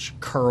strange,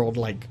 curled,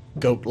 like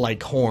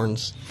goat-like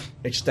horns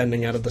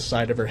extending out of the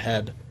side of her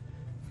head.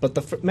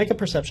 But make a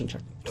perception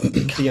check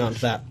beyond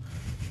that.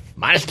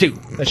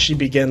 -2. As she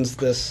begins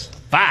this...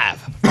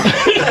 5.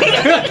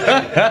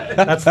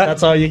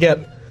 That's all you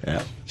get.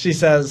 Yeah. She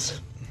says,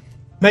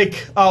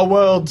 "Make our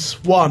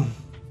worlds one,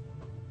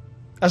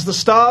 as the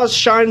stars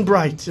shine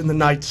bright in the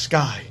night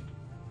sky.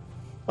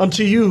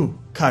 Unto you,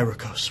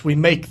 Kairakos, we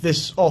make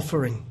this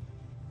offering.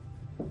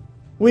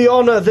 We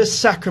honor this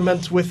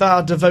sacrament with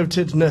our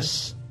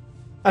devotedness,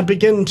 and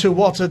begin to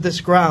water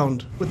this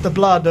ground with the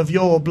blood of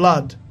your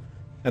blood."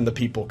 And the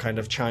people kind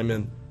of chime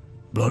in,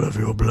 "Blood of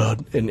your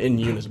blood," in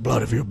unison,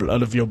 "Blood of your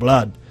blood of your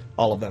blood."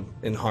 All of them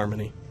in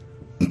harmony.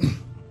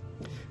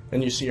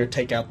 And you see her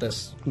take out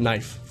this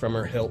knife from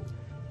her hilt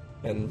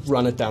and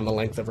run it down the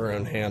length of her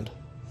own hand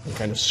and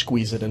kind of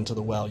squeeze it into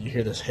the well. You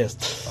hear this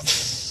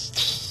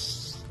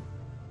hiss.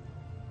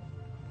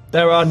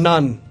 "There are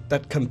none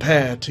that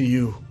compare to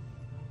you.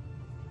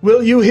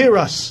 Will you hear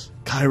us,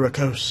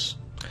 Kairakos?"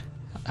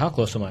 How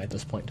close am I at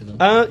this point to them?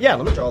 Yeah,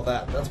 let me draw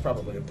that. That's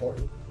probably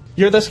important.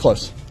 You're this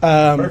close.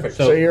 Perfect.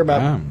 So you're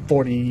about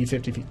 40,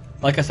 50 feet.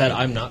 Like I said,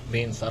 I'm not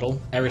being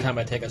subtle. Every time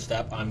I take a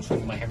step, I'm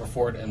swinging my hammer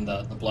forward, and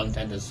the blunt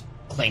end is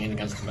clanging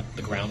against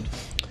the ground.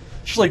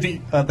 Just like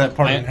that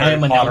part I of Harry am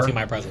Potter. announcing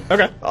my presence.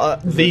 Okay.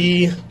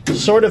 The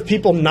sort of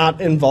people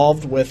not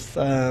involved with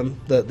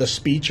the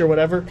speech or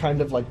whatever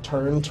kind of like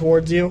turn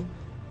towards you,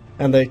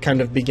 and they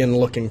kind of begin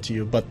looking to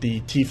you. But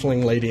the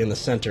tiefling lady in the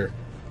center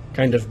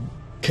kind of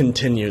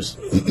continues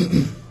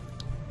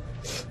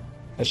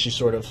as she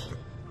sort of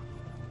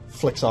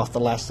flicks off the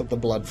last of the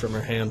blood from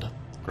her hand.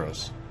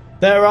 Gross.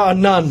 "There are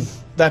none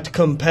that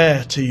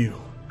compare to you."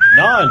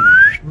 None.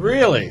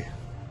 Really?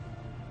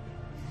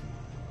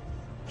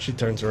 She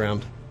turns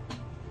around.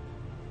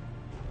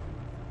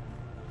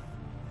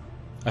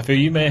 I fear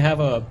you may have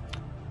a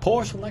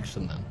poor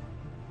selection then.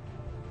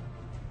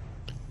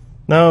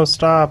 No,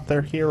 stop.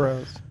 They're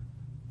heroes.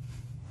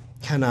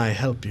 "Can I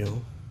help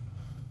you?"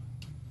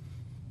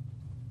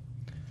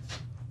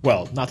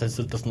 Well, not that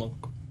it doesn't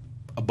look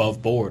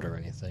above board or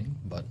anything,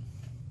 but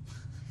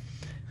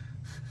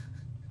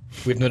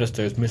we've noticed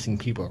there's missing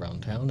people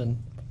around town, and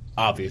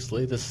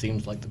obviously this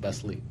seems like the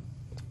best lead.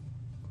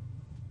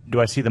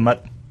 Do I see the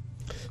mutt?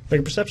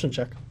 Make a perception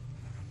check.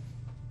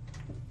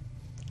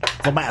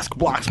 The mask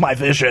blocks my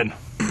vision.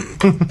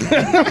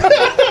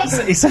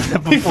 He said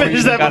that before He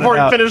finished that before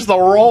he finished the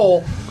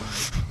roll.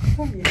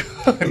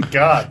 Good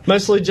God.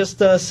 Mostly just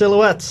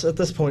silhouettes at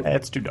this point.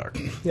 It's too dark.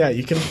 Yeah,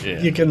 you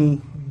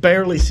can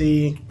barely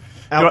see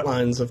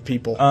outlines of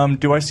people.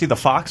 Do I see the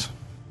fox?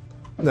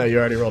 No, you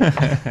already rolled.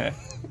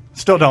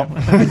 Still don't.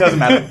 It doesn't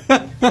matter.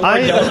 I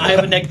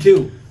have a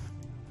 -2.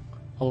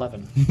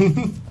 11.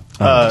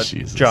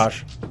 Jesus.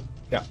 Josh.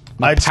 Yeah.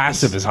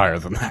 Passive is higher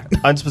than that.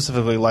 I'd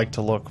specifically like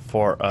to look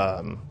for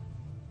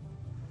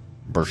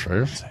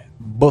Berkshire.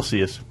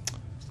 Bussius.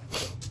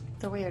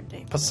 The weird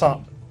name.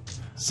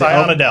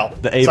 Cyanidel.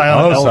 The ape.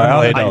 Cyanidel.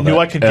 I knew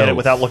I could get it Elf.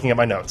 without looking at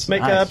my notes.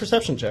 Make a Nice.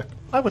 perception check.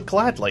 I would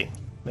gladly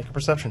make a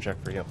perception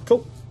check for you.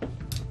 Cool.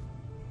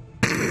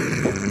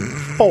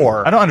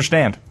 4. I don't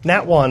understand.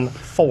 Nat 1,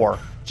 4.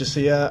 Just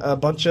see a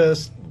bunch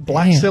of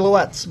black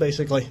silhouettes,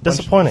 basically.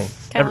 Disappointing.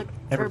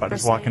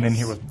 Everybody's walking in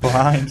here with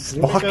blinds,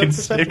 Make a walking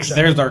perception sticks. check.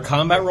 There's our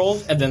combat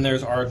rolls, and then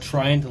there's our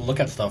trying to look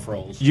at stuff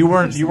rolls. You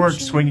weren't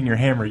swinging your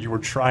hammer. You were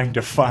trying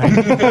to find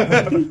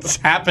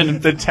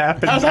the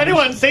tap. Has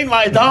anyone seen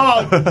my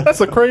dog? That's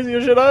the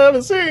craziest shit I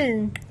ever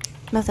seen.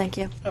 No, thank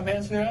you. I'm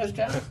answering your eyes,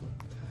 Jack.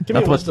 Give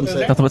me a wisdom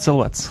save. Nothing but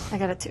silhouettes. I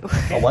got a 2.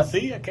 What?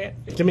 See, I can't.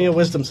 Give me a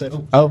wisdom save.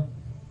 Oh.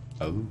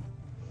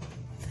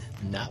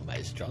 Not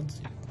my strong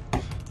suit.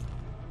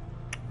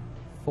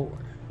 4.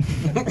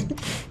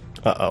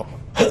 Uh-oh.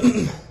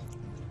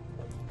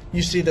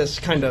 You see this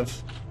kind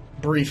of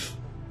brief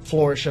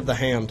flourish of the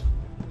hand.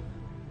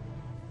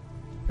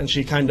 And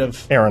she kind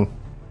of... Aaron,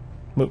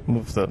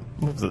 move the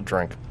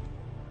drink.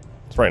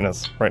 It's right in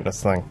this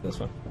thing. This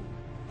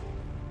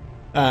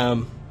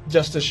one.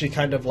 Just as she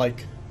kind of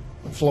like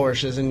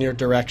flourishes in your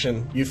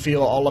direction, you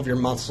feel all of your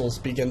muscles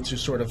begin to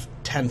sort of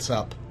tense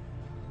up.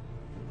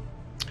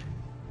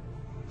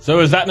 So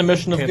is that an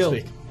emission of Can't guilt?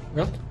 speak.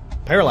 Really?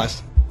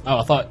 Paralyzed. Oh,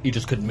 I thought you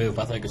just couldn't move.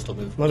 I thought you could still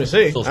move. Let me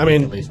see. Still I speak,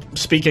 mean, at least.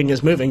 speaking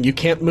is moving. You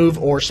can't move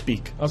or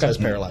speak. Okay. Says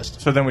paralyzed.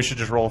 So then we should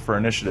just roll for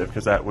initiative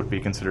because that would be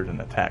considered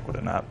an attack, would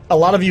it not? A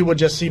lot of you would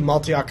just see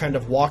Maltiak kind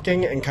of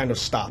walking and kind of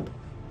stop.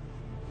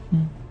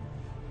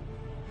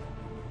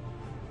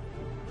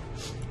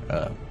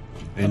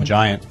 In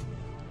giant.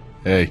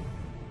 Hey.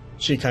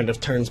 She kind of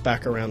turns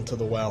back around to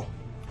the well.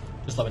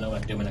 Just let me know when I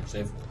can do my next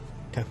save.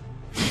 Okay.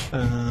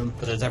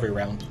 Because it's every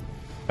round.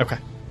 Okay.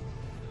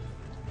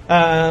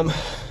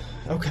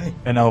 Okay.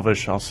 In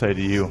Elvish, I'll say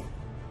to you,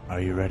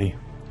 are you ready?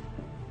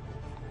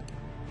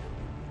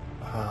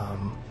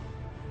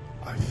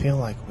 I feel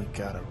like we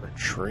gotta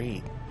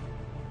retreat.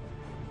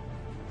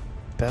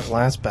 That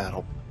last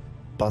battle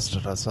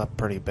busted us up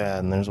pretty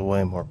bad, and there's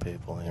way more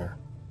people here.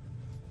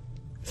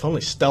 If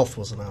only stealth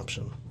was an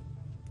option.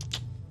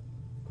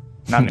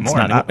 Not It's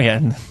anymore. not yeah,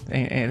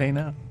 it ain't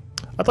now.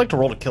 I'd like to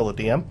roll to kill the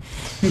DM.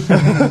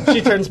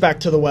 She turns back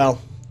to the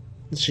well.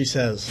 And she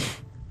says,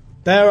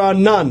 "There are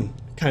none,"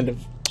 kind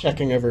of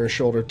checking over her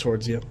shoulder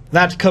towards you,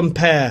 "that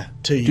compare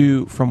to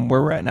you." From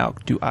where we're at now,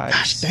 do I...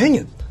 Gosh, dang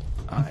it.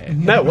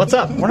 No, what's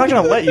up? We're not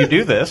going to let you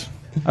do this.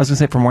 I was going to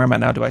say, from where I'm at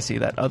now, do I see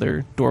that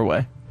other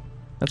doorway?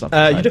 That's on the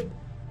You side. do.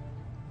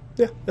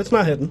 Yeah, it's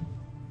not hidden.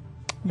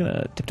 I'm going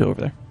to tiptoe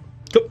over there.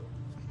 Cool.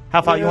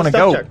 How far you want to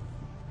Stealth go? check.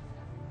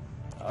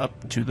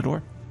 Up to the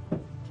door.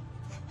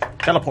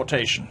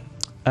 Teleportation.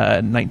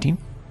 19.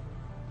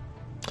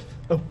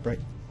 Oh, right.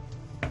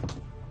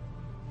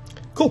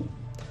 Cool.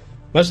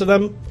 Most of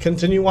them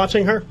continue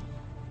watching her.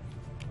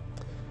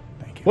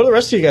 Thank you. What are the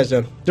rest of you guys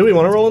doing? Do we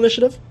want to roll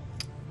initiative?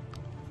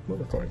 We're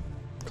recording.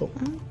 Cool.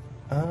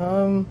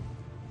 Go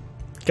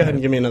ahead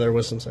and give me another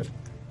wisdom save.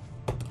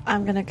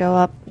 I'm gonna go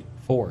up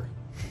 4.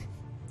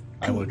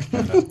 I would.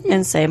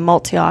 and say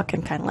Multioc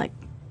and kind of like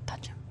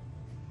touch him.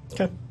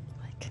 Okay.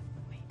 Like,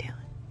 what are you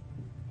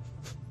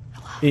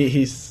doing?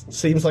 He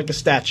seems like a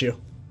statue.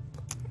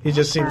 He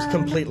just seems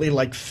completely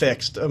like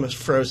fixed, almost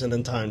frozen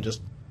in time.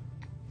 Just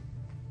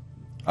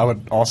I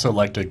would also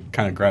like to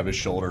kind of grab his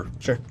shoulder.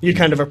 sure. You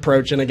kind of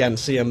approach and again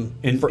see him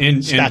In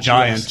statuesque.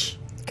 giant.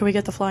 Can we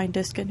get the flying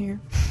disc in here?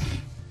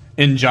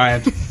 In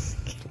giant. It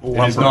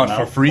is not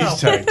for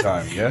freeze tag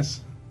time, yes?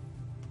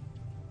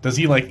 Does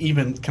he like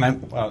even? Can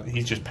I?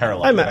 He's just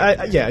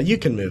paralyzed. Yeah, you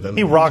can move him.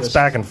 He rocks Just-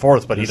 back and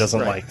forth, but he just-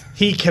 doesn't right. like.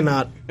 He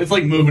cannot. It's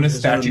like moving a His own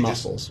statue. Just,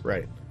 muscles,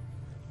 right?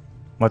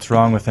 What's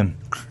wrong with him?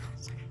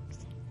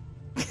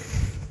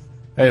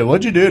 hey,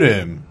 what'd you do to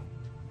him?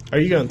 Are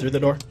you going through the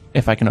door?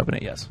 If I can open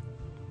it, yes.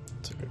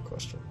 That's a good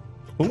question.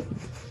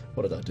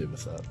 What did I do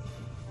with that?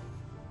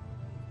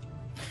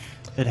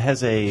 It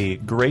has a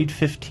grade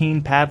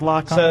 15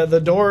 padlock on So it. the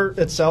door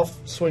itself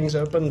swings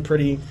open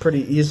pretty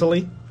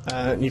easily,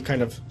 and you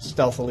kind of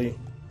stealthily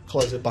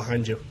close it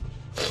behind you.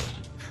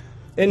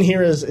 In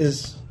here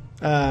is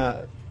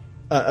a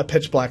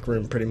pitch black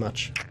room, pretty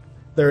much.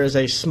 There is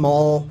a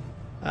small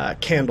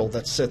candle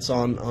that sits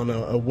on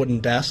a wooden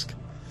desk,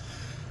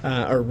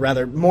 or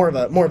rather more of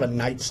a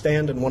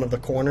nightstand in one of the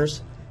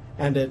corners,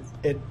 and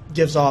it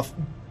gives off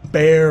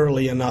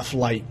barely enough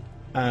light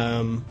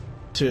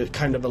to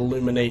kind of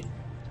illuminate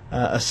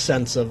a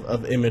sense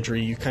of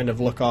imagery. You kind of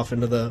look off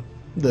into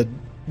the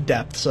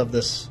depths of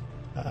this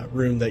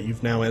room that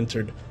you've now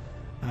entered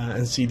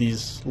and see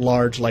these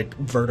large, like,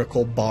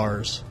 vertical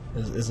bars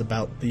is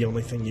about the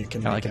only thing you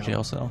can Kind of make like a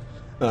jail cell.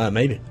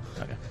 Maybe.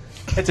 Okay.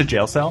 It's a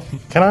jail cell.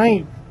 Can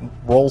I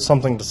roll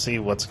something to see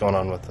what's going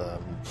on with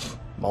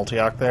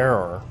Multioc there,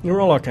 or You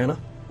roll Arcana.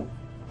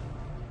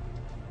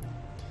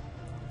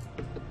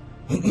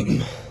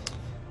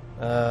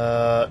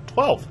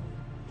 12?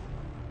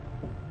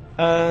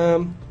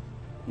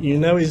 You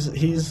know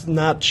he's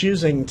not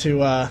choosing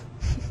to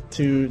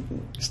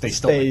Stay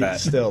still like that.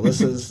 still.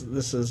 This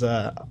is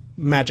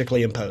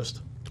magically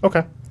imposed.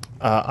 Okay.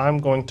 I'm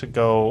going to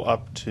go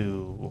up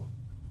to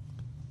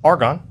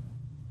Argon.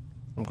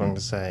 I'm going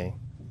to say,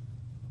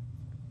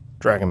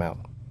 drag him out.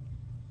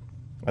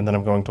 And then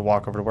I'm going to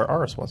walk over to where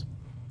Aris was.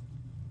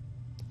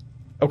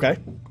 Okay.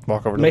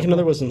 Walk over to Make the-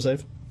 another wisdom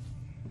save.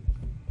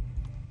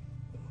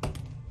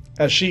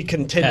 As she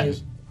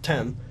continues,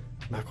 10.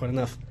 Not quite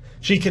enough.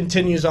 She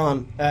continues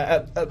on.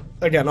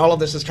 Again, all of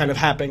this is kind of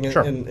happening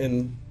Sure.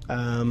 in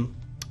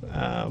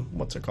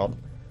what's it called?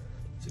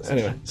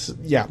 Anyway,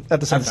 yeah, at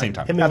the same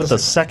time. Hit me At with the the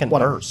same second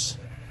Whatever. verse.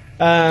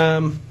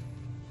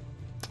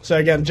 So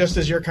again, just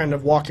as you're kind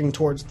of walking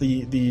towards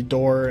the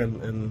door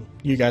and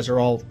you guys are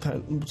all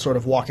sort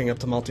of walking up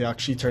to Multioc,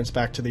 she turns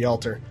back to the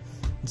altar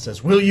and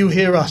says, "Will you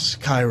hear us,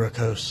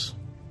 Kairakos?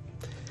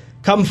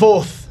 Come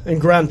forth and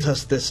grant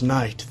us this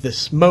night,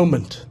 this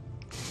moment,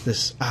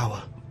 this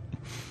hour.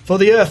 For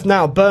the earth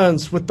now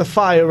burns with the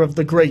fire of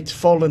the great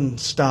fallen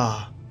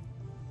star.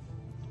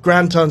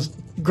 Grant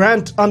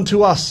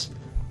unto us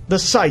the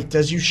sight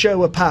as you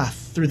show a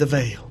path through the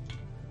veil.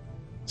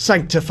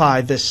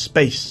 Sanctify this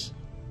space,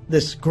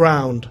 this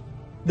ground,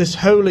 this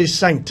holy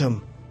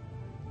sanctum.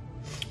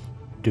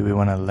 Do we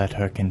want to let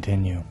her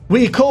continue?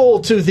 We call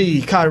to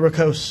thee,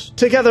 Kairakos,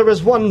 together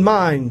as one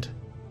mind,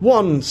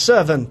 one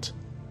servant.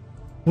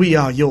 We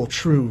are your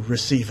true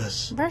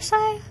receivers.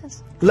 Versailles?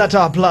 Let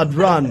our blood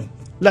run,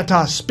 let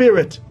our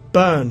spirit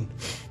burn,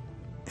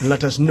 and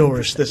let us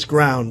nourish this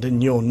ground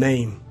in your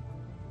name."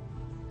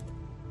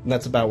 And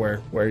that's about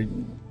where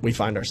we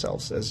find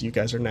ourselves, as you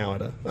guys are now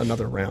at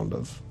another round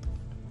of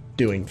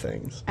doing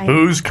things.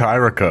 Who's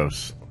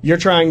Kairakos? You're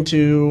trying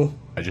to...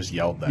 I just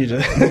yelled that. You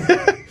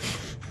just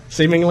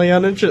seemingly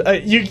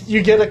uninterested.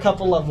 You get a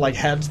couple of like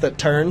heads that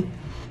turn,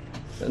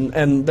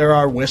 and there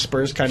are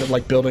whispers kind of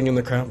like building in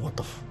the crowd. What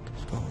the fuck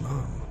is going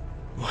on?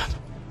 What?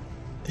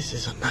 This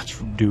is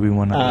unnatural. Do we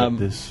want to let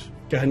this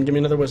Go ahead and give me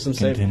another wisdom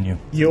save. continue?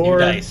 Your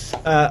New dice.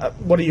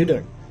 What are you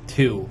doing?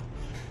 2.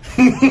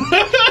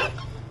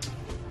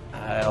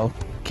 I'll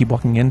keep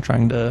walking in,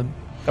 trying to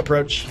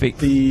Approach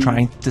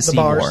trying to the see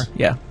bars. more.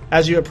 Yeah.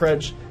 As you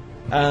approach,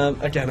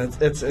 again,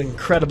 it's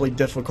incredibly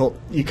difficult.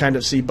 You kind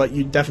of see, but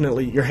you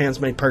definitely your hands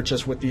may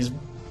purchase with these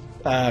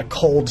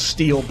cold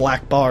steel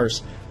black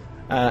bars,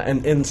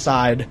 and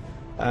inside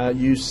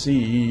you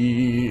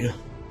see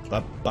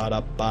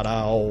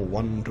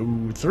 1,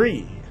 2,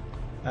 3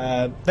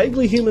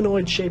 vaguely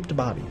humanoid shaped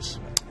bodies.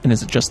 And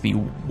is it just the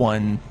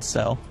one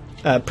cell?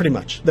 Pretty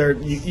much. There,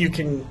 you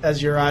can,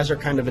 as your eyes are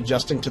kind of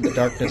adjusting to the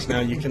darkness now,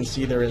 you can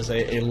see there is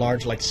a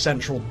large, like,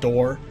 central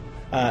door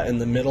in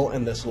the middle,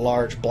 and this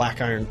large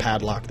black iron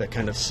padlock that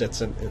kind of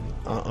sits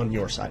on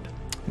your side.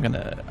 I'm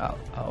gonna.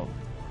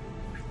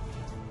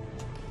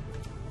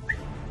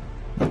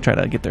 I'll try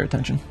to get their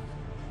attention.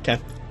 Okay.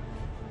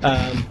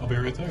 I'll be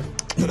right there.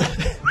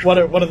 What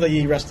are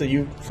the rest of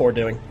you four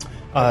doing?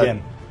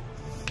 Again,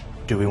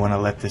 do we want to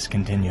let this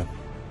continue?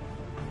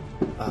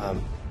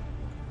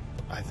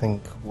 I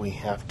think we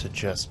have to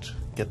just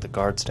get the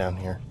guards down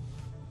here.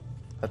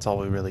 That's all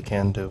we really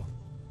can do.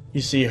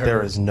 You see her.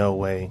 There is no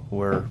way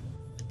we're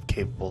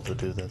capable to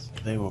do this.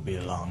 They will be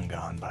long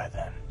gone by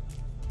then.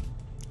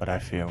 But I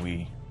fear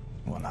we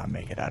will not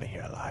make it out of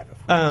here alive if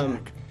we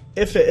attack.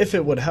 If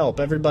it would help,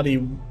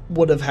 everybody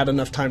would have had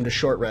enough time to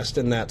short rest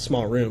in that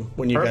small room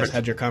when you guys Perfect.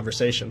 had your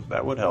conversation.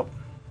 That would help.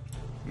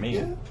 Me.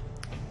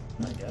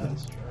 I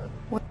guess.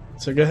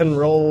 So go ahead and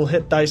roll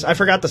hit dice. I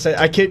forgot to say,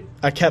 I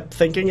kept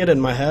thinking it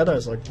in my head. I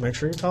was like, make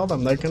sure you tell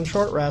them they can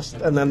short rest.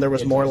 And then there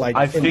was more like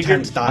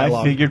intense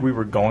dialogue. I figured we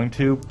were going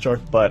to, Sure.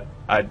 but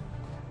I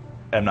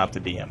am not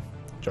the DM.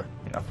 Sure.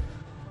 You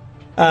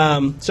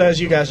know. So as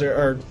you guys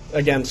are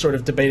again sort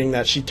of debating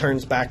that, she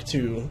turns back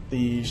to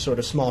the sort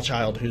of small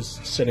child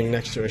who's sitting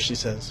next to her. She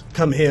says,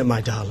 "Come here,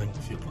 my darling,"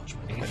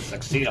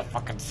 Succeed a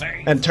fucking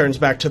thing. and turns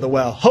back to the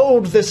well.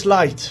 "Hold this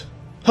light.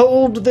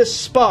 Hold this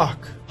spark.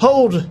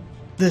 Hold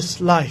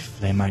this life.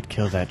 They might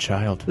kill that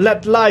child.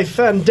 Let life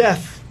and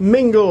death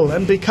mingle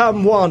and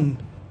become one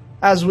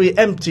as we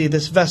empty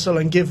this vessel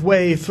and give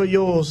way for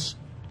yours.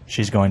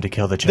 She's going to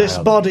kill the child. This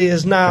body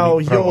is now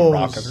Can you throw a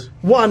rock at yours. her?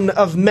 One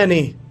of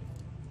many.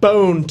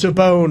 Bone to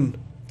bone.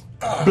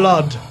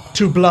 Blood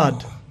to blood."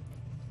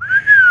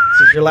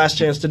 This is your last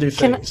chance to do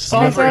Can things.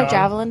 I throw a Sandrion.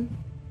 javelin?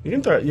 You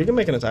can throw it. You can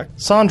make an attack.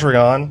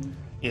 Sandrion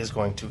is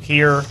going to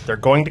hear they're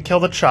going to kill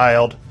the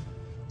child,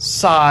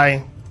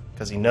 sigh,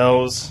 because he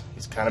knows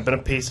he's kind of been a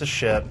piece of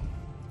shit,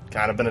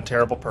 kind of been a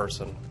terrible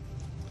person.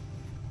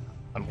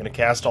 I'm going to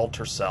cast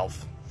Alter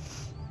Self.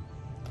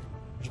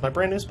 Which is my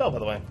brand new spell, by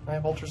the way. I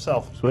have Alter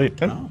Self.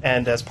 Sweet.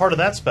 And as part of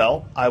that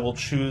spell, I will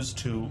choose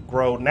to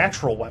grow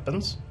natural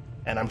weapons,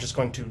 and I'm just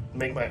going to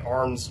make my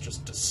arms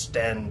just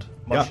distend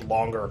much Yeah.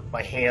 longer.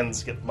 My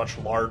hands get much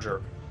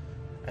larger,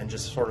 and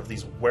just sort of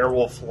these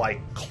werewolf-like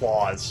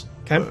claws.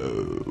 Okay.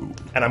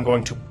 And I'm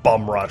going to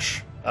bum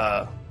rush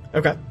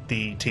Okay.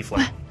 the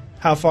tiefling.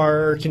 How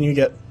far can you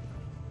get?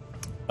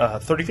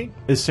 30 feet?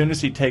 As soon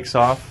as he takes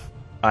off,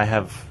 I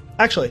have...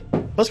 Actually,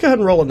 let's go ahead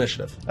and roll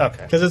initiative.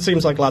 Okay. Because it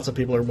seems like lots of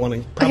people are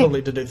wanting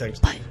probably to do things.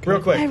 Real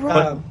quick. I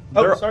rolled-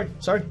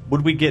 Sorry.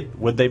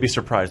 Would they be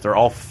surprised? They're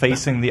all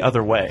facing the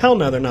other way. Hell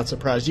no, they're not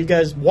surprised. You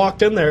guys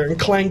walked in there and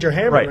clanged your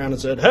hammer Right. around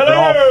and said, "Hello!" They're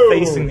all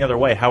facing the other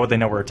way. How would they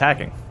know we're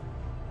attacking?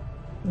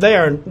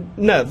 They're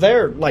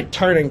like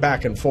turning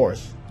back and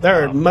forth.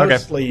 They're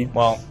mostly. Okay.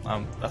 Well,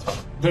 that's fine.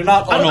 They're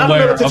not I don't know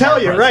unaware what to of tell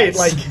our you, right?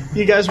 presence. Like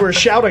you guys were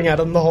shouting at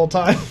them the whole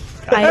time.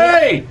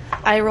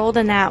 I rolled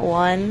a nat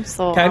 1,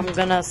 so Okay. I'm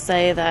gonna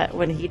say that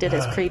when he did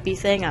his creepy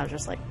thing, I was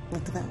just like,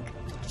 what the fuck?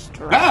 Just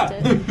dropped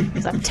it.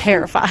 Because I'm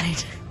terrified.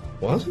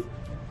 What?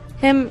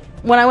 When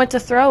I went to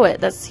throw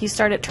it, he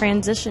started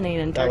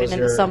transitioning and That turning was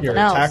into your something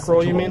attack else.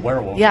 roll, you mean?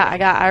 Werewolf. Yeah,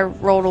 I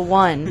rolled a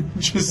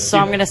 1. So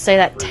I'm gonna say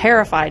that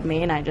terrified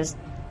me, and I just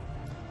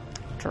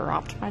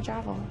dropped my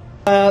javelin.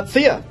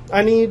 Thea,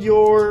 I need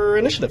your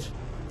initiative.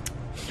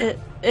 It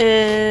You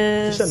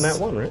is. said that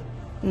one, right?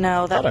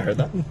 No, Thought I that heard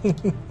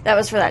that. that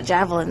was for that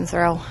javelin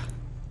throw.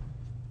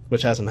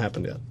 Which hasn't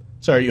happened yet.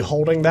 So are you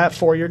holding that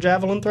for your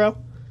javelin throw?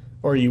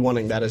 Or are you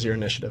wanting that as your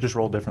initiative? Just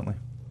roll differently.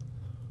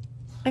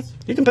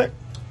 You can pick.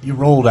 You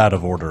rolled out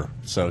of order,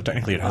 so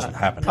technically it hasn't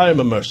happened. I am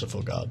a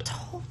merciful god.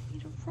 Told me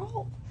to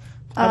roll.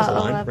 That was a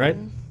line, 11. right?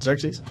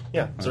 Xerxes?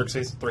 Yeah,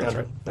 Xerxes,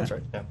 300. That's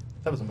right. Yeah,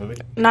 that was a movie.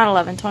 Not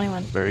 11,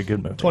 21. Very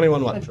good move.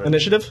 21 what? Enjoyed it.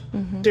 Initiative?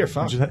 Dear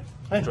fuck. What'd you say?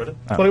 I enjoyed it.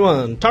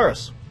 21.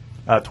 Taurus.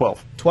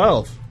 12.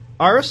 12.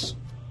 Aris?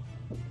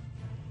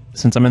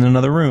 Since I'm in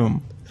another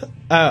room.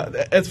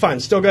 It's fine.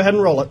 Still go ahead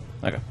and roll it.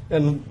 Okay.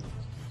 And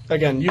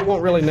again, you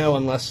won't really know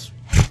unless...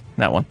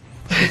 That one.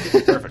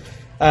 Perfect.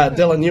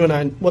 Dylan, you and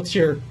I... What's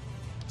your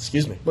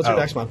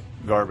dex mod?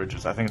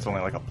 Garbage. I think it's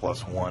only like a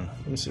 +1.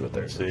 Let me see what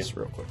theirs See. is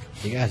real quick.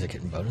 You guys are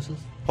getting bonuses?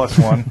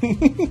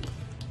 +1.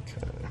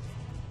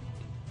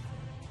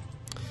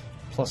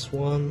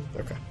 +1.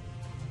 Okay.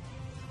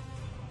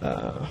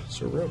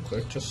 So real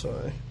quick, just so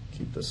I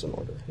keep this in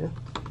order here.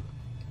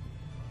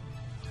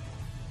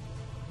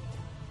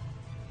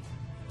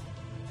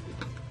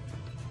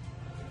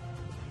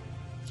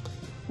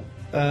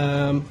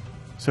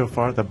 So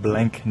far, the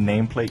blank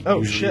nameplate Oh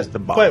usually shit! is the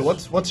boss. Wait,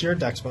 what's your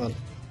dex mod?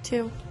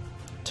 2.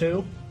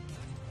 2.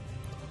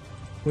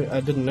 I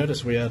didn't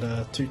notice we had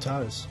 2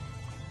 ties.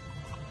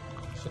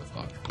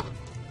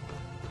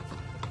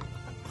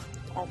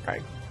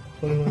 Okay.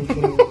 21,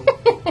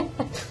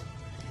 21,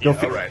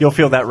 You'll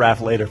feel that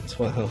wrath later.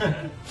 12.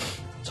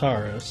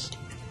 Taurus.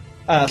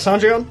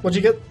 Sandrion, what'd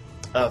you get?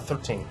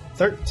 13.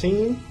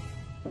 13.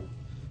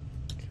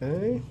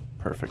 Okay.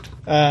 Perfect.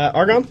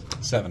 Argon?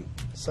 7.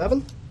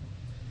 7.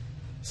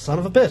 Son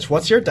of a bitch.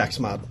 What's your dex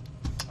mod?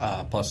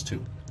 +2.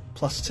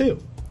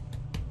 +2.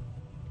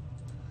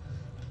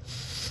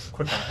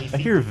 Quick on I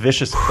hear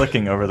vicious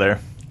clicking over there.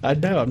 I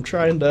know. I'm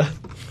trying to.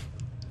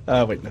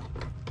 Wait, no.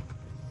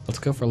 Let's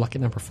go for lucky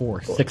number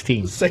 4.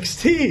 16.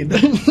 16.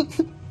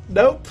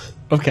 Nope.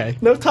 Okay.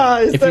 No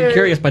ties. If there. you're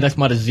curious, my dex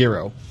mod is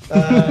 0.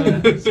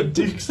 So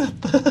Duke's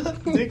at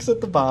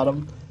the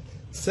bottom.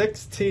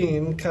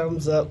 16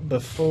 comes up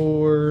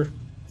before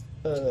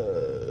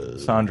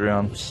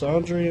Sandrion.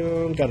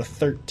 Sandrion got a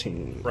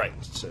 13. Right.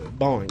 So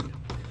boing.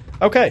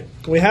 Okay,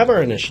 we have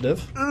our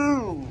initiative.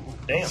 Damn.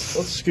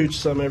 Let's scooch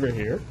some over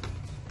here.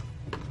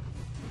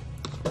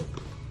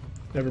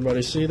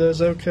 Everybody see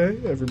those okay?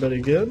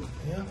 Everybody good?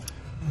 Yeah.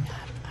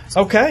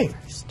 Okay.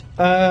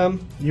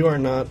 You are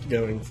not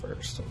going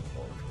first. I'm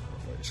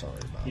really sorry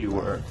about You that.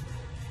 were.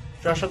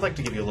 Josh, I'd like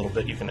to give you a little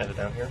bit you can edit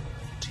out here.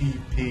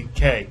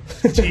 TPK.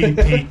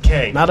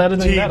 TPK. Not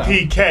editing that out.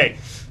 TPK.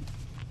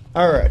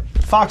 All right,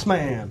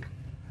 Foxman.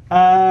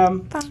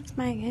 Fox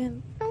my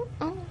hand.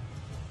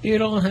 You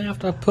don't have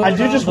to put I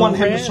do just want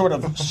him to sort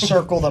of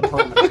circle the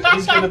perimeter.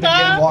 He's going to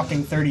begin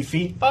walking 30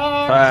 feet.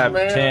 5,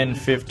 10,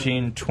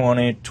 15,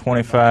 20,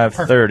 25,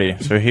 30.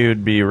 So he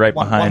would be right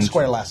One behind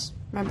square less.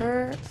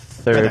 Remember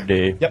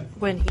 30. Yep.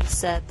 when he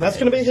said That's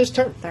going to be his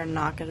turn. they're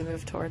not going to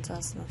move towards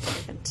us and they're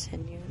going to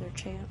continue their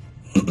chant?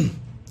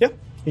 Yep.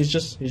 He's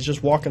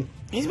just walking.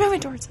 He's moving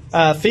towards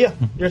us. Thea,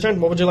 your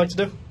turn. What would you like to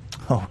do?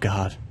 Oh,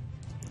 God.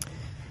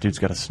 Dude's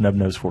got a snub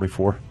nose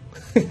 44.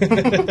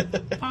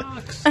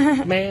 Fox,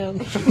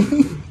 man.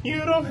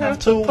 You don't have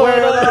to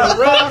wear that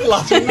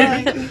red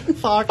tonight.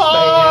 Fox,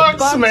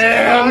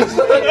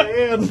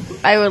 man.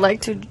 I would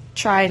like to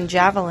try and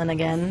javelin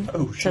again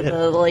to shit.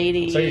 the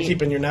lady. So you're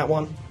keeping your nat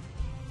 1?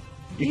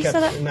 You You kept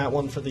said your nat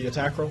 1 for the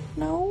attack roll?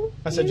 No.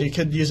 I said you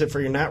could use it for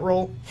your nat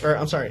roll. Or,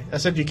 I'm sorry. I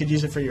said you could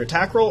use it for your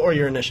attack roll or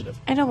your initiative.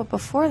 I know, but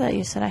before that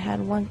you said I had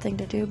one thing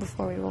to do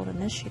before we rolled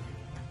initiative.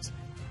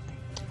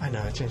 I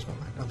know. I changed my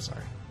mind. I'm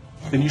sorry.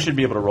 Then you should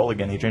be able to roll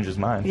again. He changed his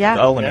mind. Yeah.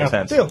 That only Yeah. makes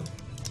sense. Deal.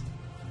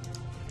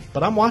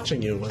 But I'm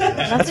watching you. Elizabeth.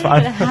 Nothing fine.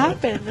 even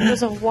happened. It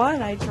was a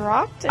 1. I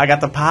dropped it. I got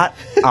the pot.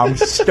 I'm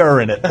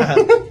stirring it.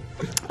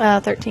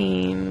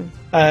 13.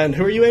 And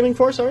who are you aiming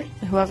for, sorry?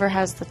 Whoever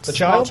has the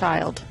child? small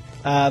child.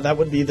 That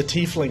would be the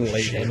tiefling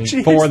lady.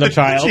 For the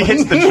child. She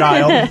hits the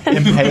child,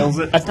 impales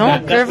it.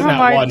 Don't give him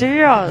not one.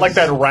 ideas. Like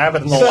that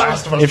rabbit in The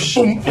Last of Us.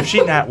 If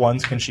she nat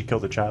ones, can she kill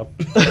the child?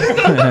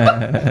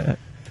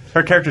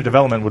 Her character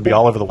development would be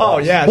all over the wall. Oh,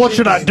 yeah. What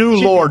should I do,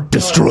 Lord?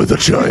 Destroy the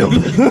child.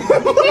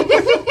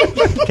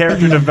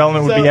 Character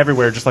development would be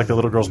everywhere, just like the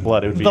little girl's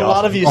blood. It would be A awesome.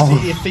 lot of you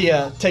see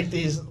Thea take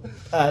these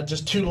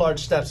just 2 large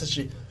steps as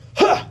she,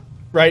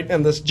 right,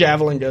 and this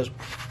javelin goes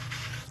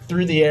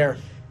through the air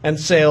and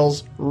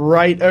sails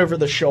right over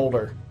the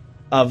shoulder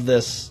of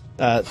this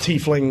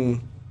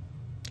tiefling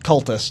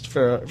cultist,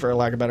 for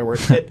lack of a better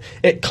word.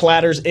 It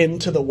clatters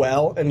into the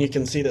well, and you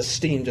can see the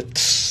steam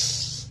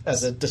just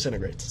as it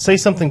disintegrates. Say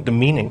something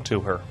demeaning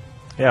to her.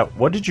 Yeah,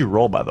 what did you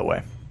roll, by the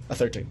way? A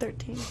 13.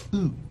 13.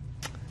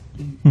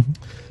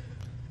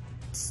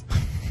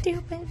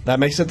 Stupid. That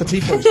makes it the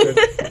tiefling's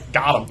turn.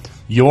 Got him.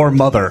 Your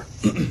mother.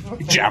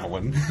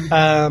 Javelin.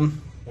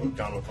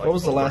 What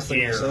was the last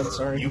thing I said?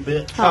 Sorry. You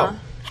bitch. Huh?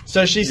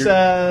 So she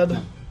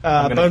said,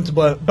 bone to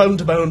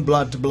bone,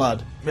 blood to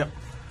blood. Yep.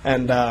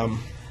 And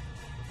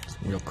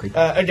Real creepy.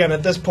 again,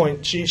 at this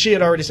point, she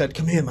had already said,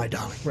 "Come here, my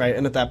darling." Right,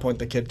 and at that point,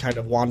 the kid kind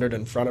of wandered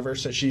in front of her,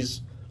 so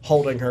she's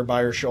holding her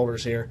by her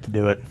shoulders here.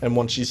 Do it. And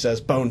once she says,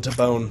 "Bone to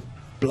bone,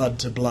 blood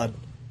to blood,"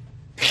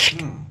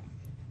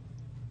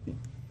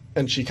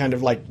 and she kind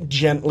of like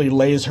gently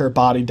lays her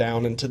body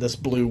down into this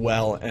blue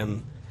well,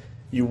 and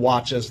you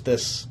watch as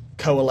this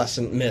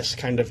coalescent mist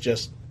kind of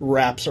just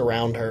wraps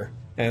around her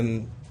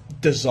and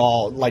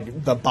dissolve,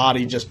 like the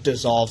body just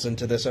dissolves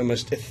into this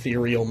almost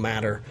ethereal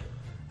matter.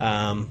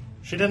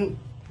 She didn't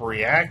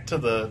react to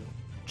the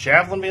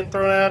javelin being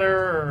thrown at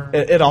her? Or?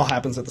 It all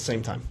happens at the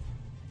same time.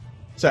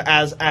 So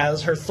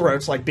as her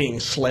throat's like being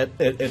slit,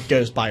 it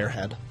goes by her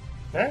head.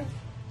 Eh?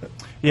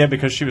 Yeah,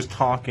 because she was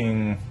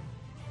talking.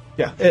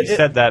 Yeah, She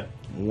said that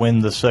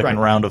when the second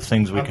Right. round of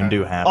things we can Okay.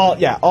 do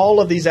happens.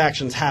 all of these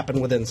actions happen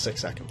within 6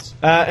 seconds.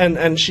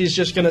 And she's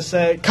just going to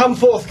say, "Come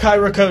forth,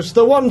 Kairakos,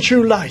 the one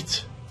true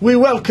light. We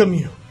welcome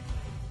you.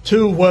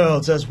 2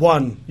 worlds as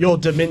one. Your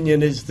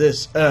dominion is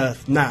this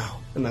earth now."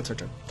 And that's her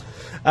turn.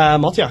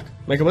 Maltiak,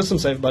 make a wisdom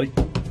save, buddy.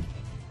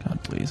 God,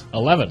 please.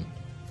 11.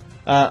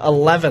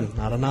 11.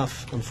 Not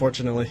enough,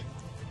 unfortunately.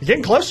 You're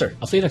getting closer.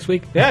 I'll see you next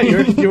week. Yeah,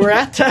 you were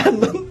at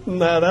 10.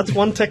 No, that's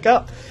 1 tick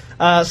up.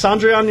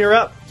 Sandrion, you're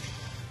up.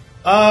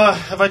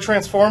 Have I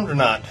transformed or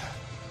not?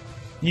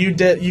 You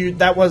did.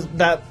 That will be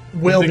that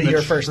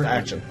your first triggered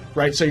action, it.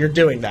 right? So you're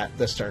doing that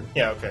this turn.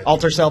 Yeah, okay.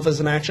 Alter self is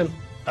an action.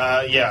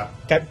 Yeah.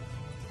 Okay.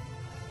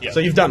 Yeah. So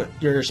you've done it.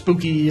 You're a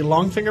spooky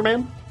Longfinger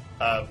man.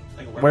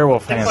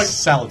 Werewolf Think hands. like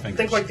Salad fingers.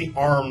 Think like the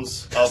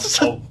arms of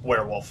a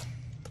werewolf.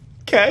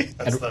 Okay.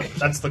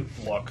 That's the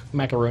look.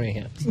 Macaroni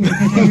hands.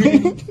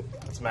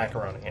 It's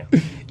macaroni. Yeah.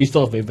 You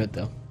still have movement,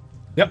 though.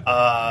 Yep.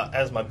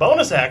 As my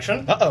bonus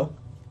action, Uh-oh.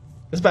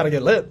 It's about to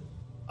get lit.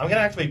 I'm going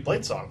to activate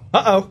Blade Song,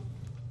 Uh-oh.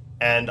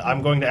 and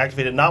I'm going to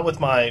activate it not with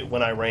my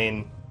when I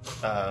rain.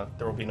 There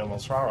will be no more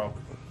sorrow.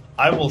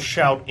 I will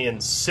shout in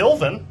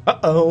Sylvan,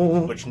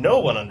 Uh-oh. which no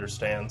one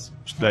understands.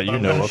 That you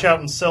I'm know going to of. shout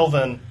in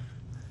Sylvan,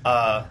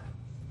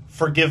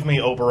 "Forgive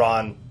me,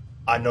 Oberon.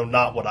 I know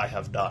not what I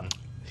have done."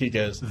 He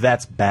goes,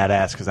 That's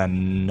badass because I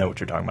know what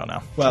you're talking about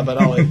now. well,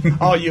 but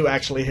all you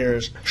actually hear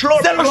is...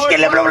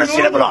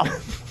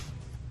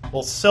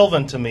 Well,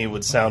 Sylvan to me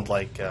would sound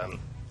like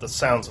the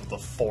sounds of the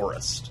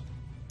forest,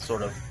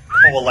 sort of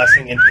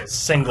coalescing into a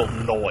single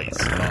noise.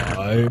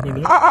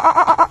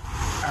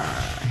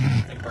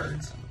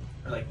 Birds.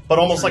 Or like But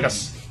almost like a...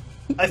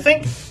 I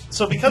think...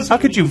 So because... How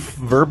could you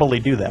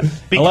verbally do that?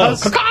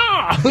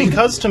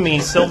 Because to me,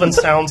 Sylvan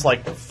sounds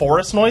like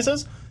forest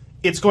noises,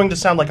 it's going to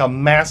sound like a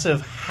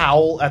massive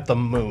howl at the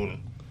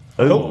moon.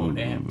 Oh,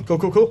 damn. Cool.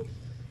 So he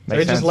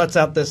Makes just sense. lets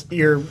out this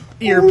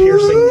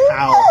ear-piercing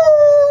howl.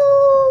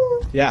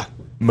 Yeah.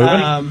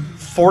 Moving?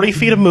 40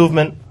 feet of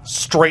movement,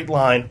 straight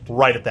line,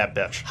 right at that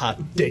bitch.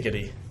 Hot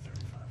diggity.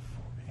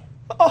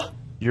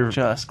 You're.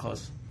 Just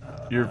close.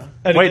 You're.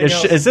 Anything Wait,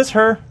 else? is this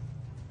her?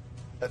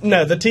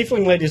 No, the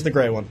tiefling lady's the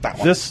gray one. That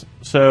one. This.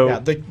 So.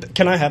 Yeah,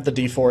 can I have the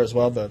D4 as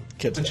well? The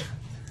kids.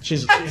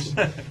 She's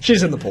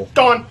in the pool.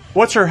 Gone.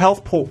 What's her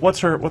health pool? What's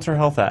her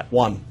health at?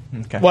 1.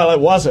 Okay. Well, it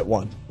was at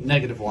 1.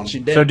 -1. She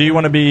did. So do you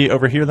want to be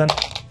over here then?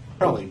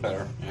 Probably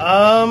better.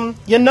 Yeah.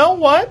 You know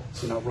what?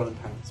 So not running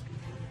past.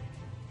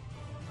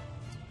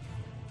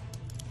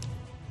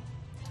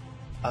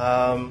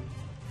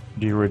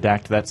 Do you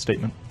redact that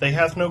statement? They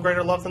have no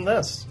greater love than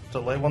this, to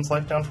lay one's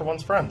life down for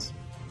one's friends.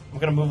 I'm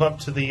going to move up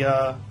to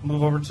the,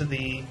 move over to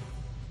the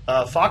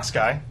fox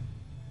guy.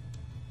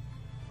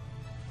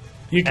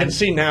 You can And-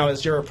 see now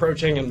as you're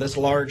approaching him, this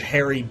large,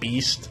 hairy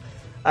beast.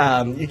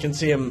 You can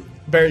see him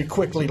very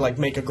quickly, like,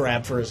 make a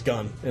grab for his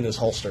gun in his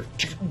holster.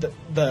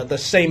 The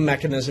same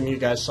mechanism you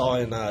guys saw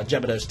in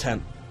Jebediah's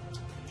tent.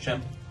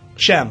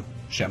 Shem.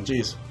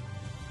 Jeez.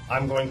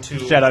 I'm going to...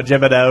 Shout out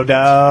Jebedo.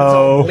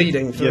 all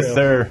bleeding through. Yes,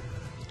 sir.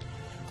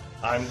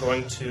 I'm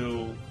going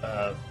to,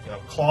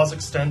 claws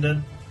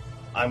extended.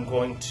 I'm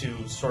going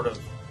to sort of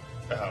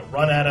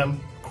run at him,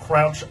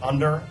 crouch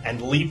under,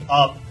 and leap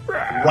up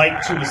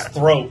right to his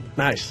throat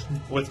Nice.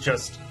 with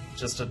just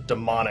a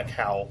demonic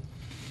howl.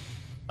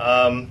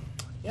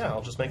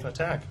 I'll just make an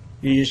attack.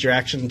 You used your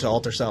action to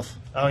alter self.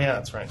 Oh yeah,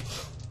 that's right.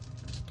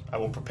 I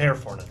will prepare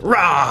for it.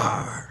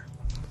 Rawr!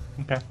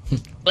 Okay.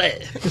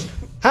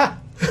 Ha!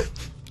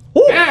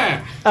 Yeah.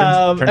 Turns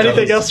out Anything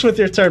he's- else with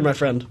your turn, my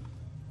friend?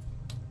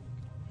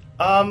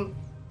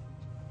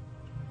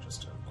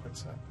 Just a quick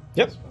sec.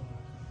 Yep.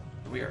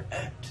 We are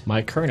at.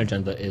 My current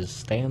agenda is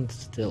stand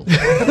still.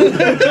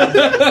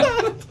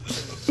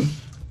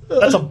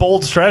 That's a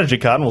bold strategy,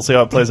 Cotton. We'll see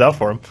how it plays out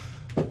for him.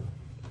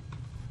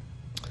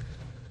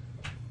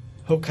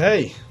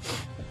 Okay.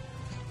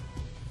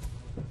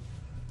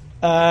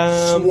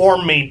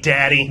 Swarm me,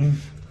 daddy.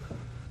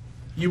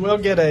 You will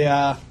get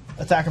a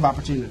attack of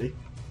opportunity.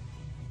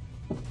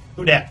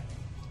 Who dat?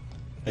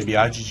 Maybe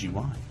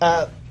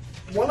IGGY.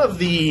 One of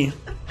the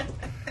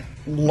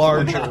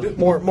larger,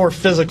 more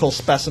physical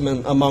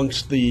specimen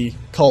amongst the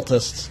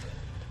cultists,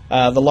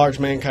 the large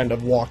man kind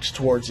of walks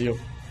towards you,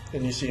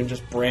 and you see him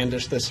just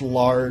brandish this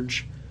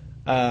large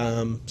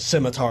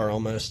scimitar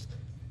almost.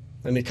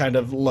 And he kind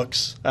of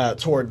looks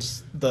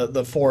towards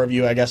the four of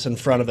you, I guess, in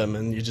front of him,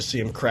 and you just see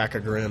him crack a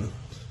grin.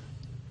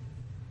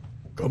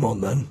 Come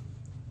on, then.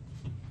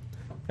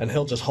 And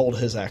he'll just hold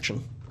his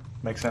action.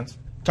 Makes sense.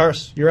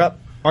 Taurus, you're up.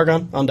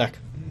 Argon, on deck.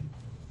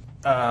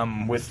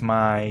 With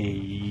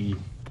my.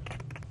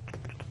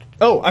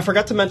 Oh, I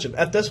forgot to mention,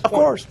 at this point,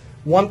 course.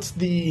 once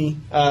the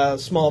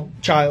small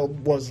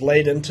child was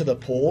laid into the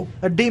pool,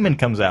 A demon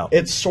comes out.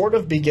 it sort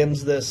of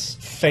begins this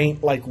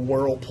faint, like,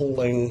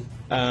 whirlpooling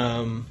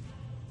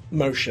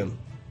motion.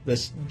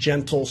 This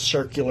gentle,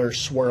 circular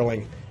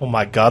swirling. Oh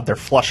my god, they're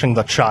flushing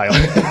the child.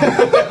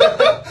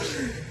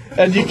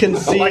 And you can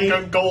see Like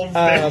a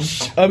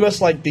goldfish. almost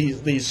like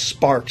these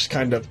sparks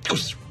kind of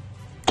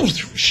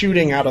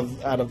shooting out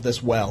of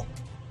this well.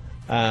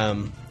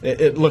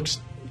 It looks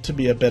to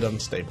be a bit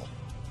unstable.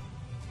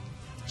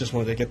 Just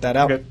wanted to get that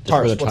out. Okay. For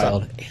Taurus, the what's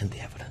child up? and the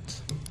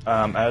evidence.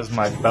 As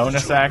my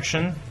bonus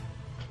action,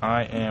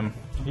 I am.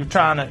 You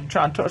trying to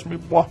touch me,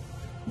 boy?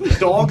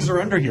 Dogs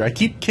are under here. I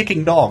keep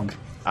kicking dog.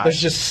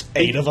 There's just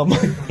 8 of them.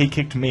 He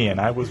kicked me,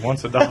 and I was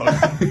once a dog.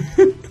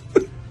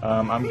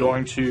 I'm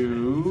going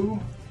to.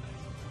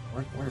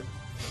 Where?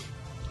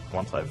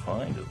 Once I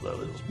find it,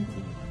 that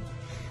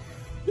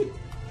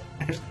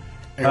is.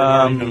 Aaron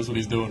already knows what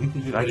he's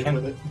doing. I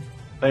can,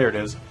 there it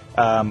is.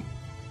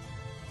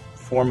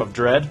 Form of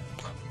Dread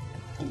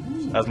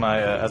as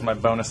my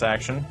bonus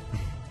action.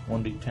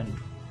 1d10.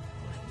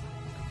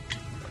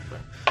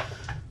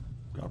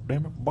 God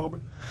damn it, Bobby.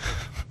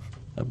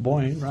 That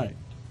boy ain't right.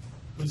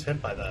 Who's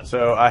hit by that?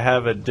 So I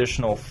have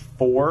additional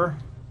 4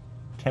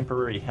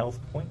 temporary health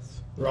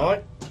points.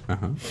 Right.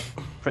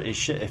 Pretty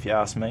shit, if you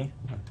ask me.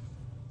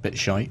 Bit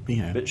shite,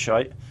 yeah. Bit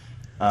shite.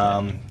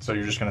 So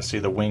you're just going to see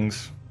the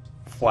wings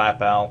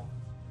flap out.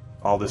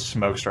 All this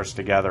smoke starts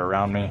to gather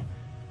around me.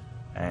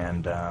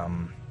 And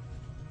I'm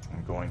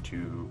going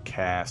to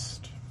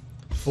cast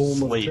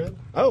Sleep.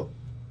 Oh.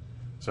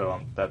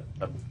 So the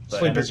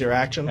Sleep is your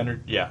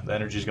action? Yeah, the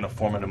energy is going to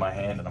form into my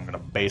hand, and I'm going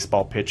to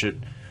baseball pitch it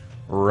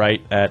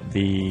right at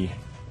the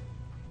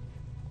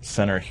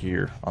center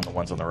here on the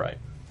ones on the right.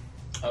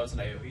 Oh, it's an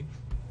AoE?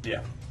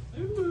 Yeah.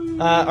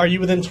 Are you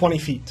within 20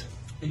 feet?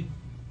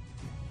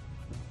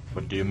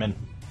 What do you mean?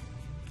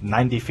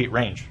 90 feet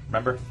range.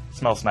 Remember?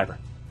 Smell sniper.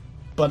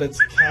 But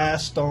it's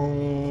cast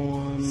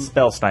on...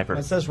 Spell sniper.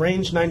 It says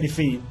range 90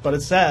 feet, but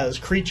it says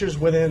creatures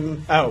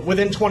within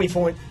 20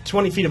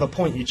 feet of a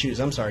point you choose.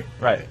 I'm sorry.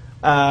 Right.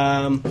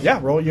 Yeah,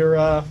 roll your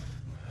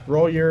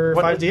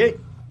 5d8.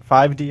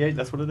 5d8,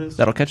 that's what it is?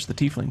 That'll catch the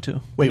tiefling, too.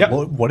 Wait, Yep.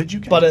 what did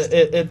you cast? But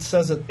it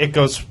says It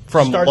goes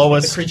from starts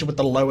lowest. with the creature with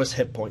the lowest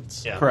hit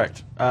points. Yeah.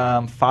 Correct.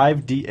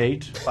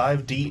 5d8.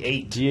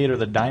 5d8. D8 are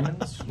the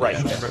diamonds. Right.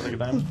 Yeah, like a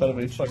diamond. That'll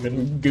be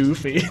fucking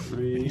goofy.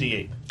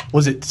 D8.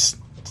 Was it...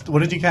 What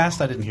did you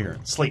cast? I didn't hear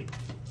it. Sleep.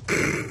 He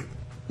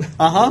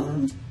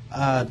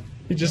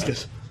just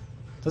goes,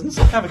 Doesn't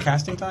it have a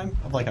casting time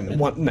of like a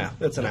minute? no,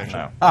 it's an action.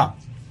 No. Ah.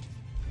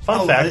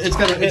 Fun fact. It's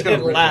gonna It rip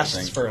that lasts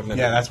thing. for a minute.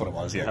 Yeah, that's what it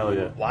was, yeah. Hell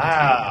yeah.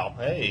 Wow.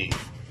 Hey.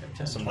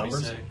 Some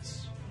numbers.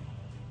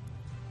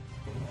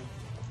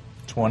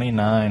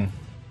 29.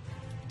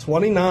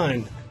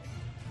 29.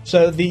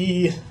 So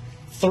the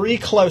 3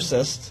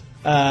 closest,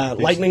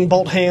 Lightning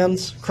Bolt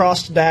Hands,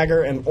 Crossed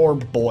Dagger, and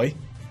Orb Boy,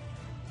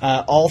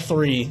 all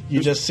 3,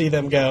 you just see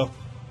them go,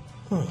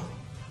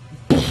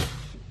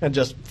 and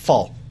just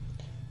fall.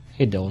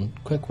 Hey, Dylan,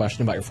 quick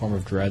question about your form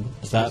of dread.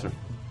 Does that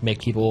make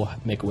people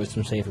make a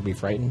wisdom save or be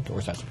frightened, or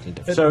is that something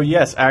different? So,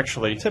 yes,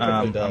 actually,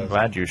 Typically does. I'm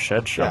glad you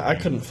said so. Yeah, I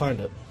couldn't find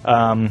it.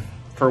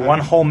 For 1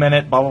 whole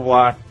minute, blah, blah,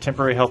 blah,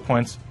 temporary health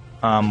points.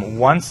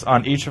 Once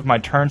on each of my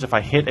turns, if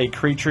I hit a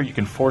creature, you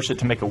can force it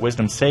to make a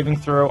wisdom saving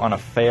throw. On a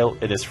fail,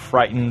 it is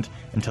frightened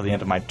until the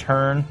end of my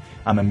turn.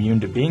 I'm immune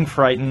to being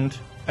frightened.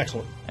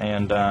 Excellent.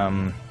 And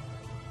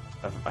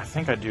I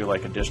think I do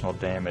like additional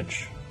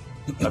damage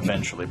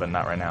eventually, but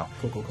not right now.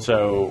 Cool.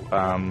 So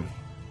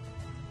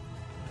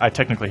I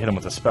technically hit him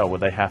with a spell.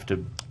 Would they have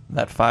to?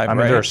 That 5, I mean,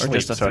 right? they're Or asleep,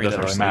 just a so it 3 doesn't that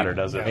are really asleep? matter,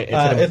 does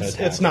it?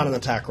 It's not an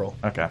attack roll.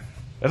 Okay.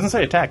 It doesn't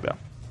say attack, though.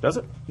 Does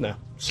it? No.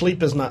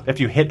 Sleep is not. If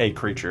you hit a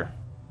creature.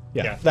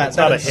 Yeah, It's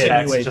not a hit.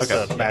 insinuates- It's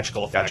just a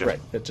magical effect. Gotcha. Right,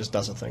 it just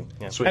does a thing.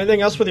 Sweet.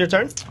 Anything else with your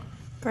turn?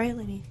 Gray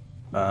lady.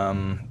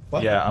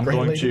 What? Yeah, I'm Great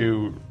going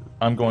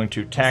lady?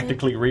 to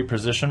tactically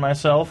reposition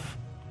myself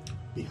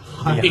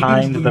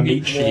behind the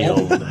meat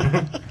shield.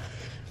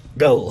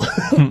 Go.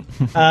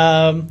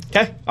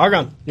 Okay,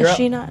 Argon, you're Is up.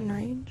 she not in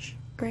range?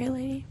 Gray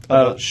lady.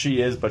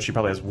 She is, but she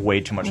probably has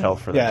way too much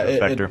health for Yeah, that to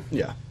affect her.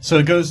 yeah. So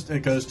it goes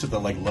to the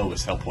like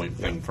lowest health point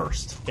thing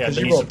first. Yeah, 'Cause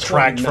then you you rolled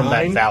subtract from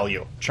that 29.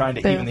 value. Trying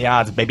to Boom. even the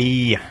odds,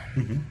 baby.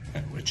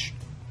 Which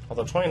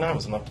Although 29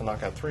 was enough to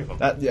knock out 3 of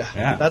them.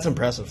 Yeah. That's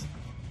impressive.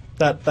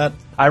 That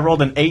I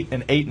rolled an 8,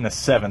 and a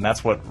 7.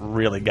 That's what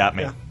really got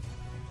me.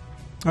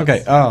 Yeah. okay.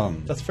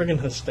 that's friggin'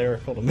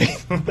 hysterical to me.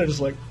 They're just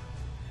like,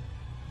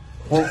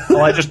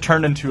 Well, I just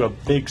turned into a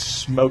big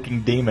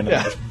smoking demon and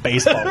Yeah. just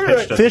baseball Right.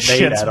 pitched a This spade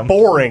shit's at him.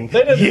 boring.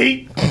 they didn't,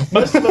 Yeet.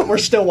 most of them were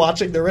still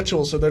watching the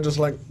ritual, so they're just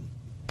like,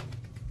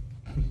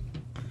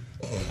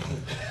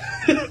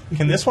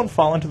 Can this one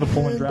fall into the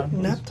pool and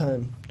drown? nap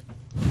time.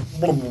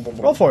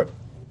 Roll for it.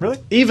 Really?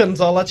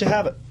 Evens, I'll let you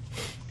have it.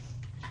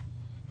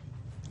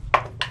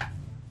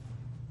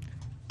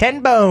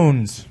 10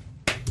 bones.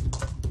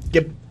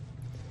 Yep.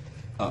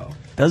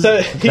 Does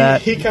So he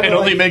that... kind It of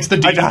only makes the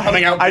demon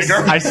coming out bigger.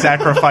 I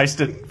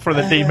sacrificed it for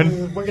the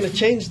demon. We're going to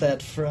change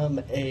that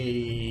from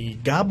a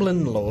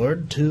goblin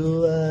lord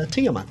to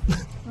Tiamat.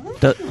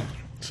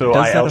 So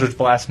Does I that Eldritch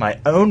Blast my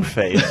own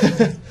face.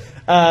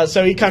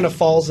 So he kind of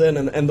falls in,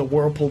 and the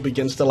whirlpool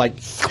begins to like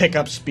pick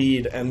up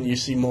speed, and you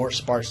see more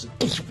sparks.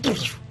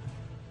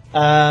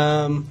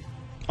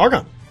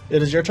 Argon,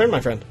 it is your turn, my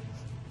friend.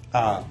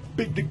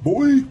 Big dick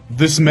boy.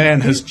 This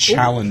man has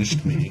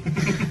challenged me.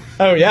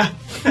 Oh yeah.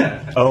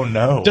 Oh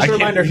no. Just a I can't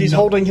reminder, he's know.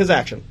 holding his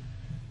action.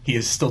 He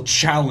is still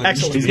challenged.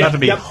 Excellent. He's Yeah, about to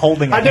be yep.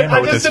 holding a I did- hammer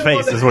I with just his didn't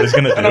face want is what he's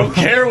going to I don't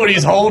do. care what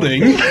he's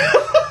holding.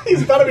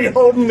 He's got to be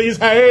holding these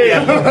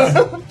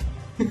hands.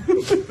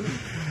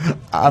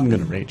 I'm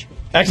gonna rage.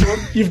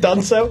 Excellent. You've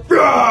done so.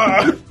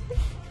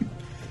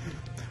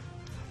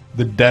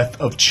 The death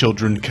of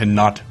children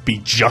cannot be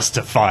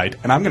justified,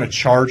 and I'm gonna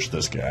charge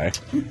this guy.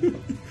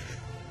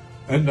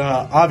 And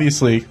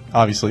obviously,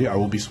 I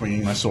will be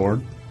swinging my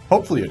sword,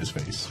 hopefully at his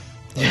face.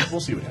 We'll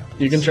see what happens.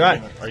 You can try.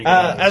 Are you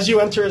gonna- As you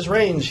enter his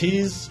range,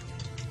 he's.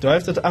 Do I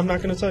have to? I'm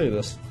not going to tell you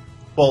this.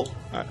 Well,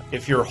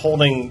 if you're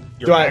holding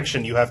Do your I-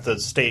 action, you have to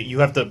stay. You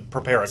have to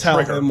prepare a Tell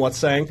trigger. him what's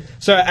saying.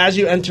 So as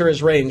you enter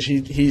his range,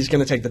 he's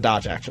going to take the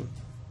dodge action.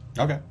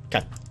 Okay.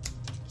 Okay.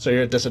 So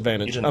you're at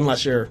disadvantage You didn't-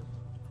 unless you're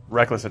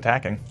Reckless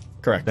attacking.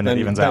 correct. Then it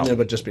evens out. Then it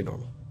would just be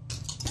normal.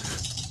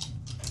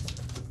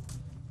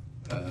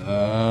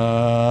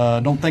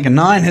 Don't think a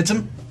 9 hits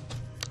him.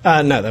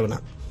 No, that would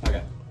not.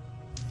 Okay.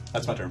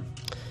 That's my turn.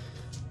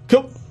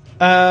 Cool.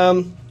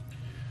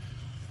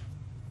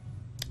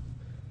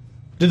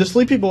 Do the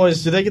Sleepy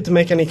Boys, do they get to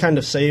make any kind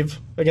of save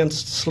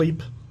against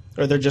sleep?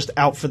 Or they're just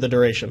out for the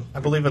duration? I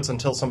believe it's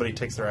until somebody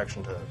takes their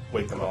action to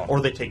wake them up, or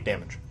they take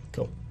damage.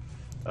 Cool.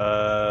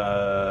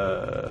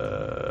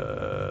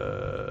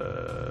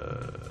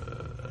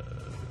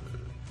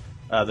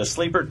 The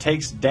sleeper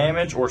takes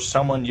damage or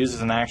someone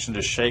uses an action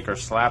to shake or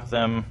slap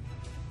them.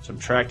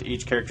 Subtract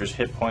each character's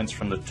hit points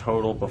from the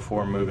total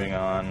before moving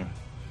on.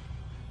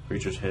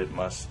 Creatures hit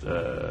must,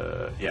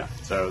 yeah.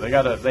 So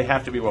they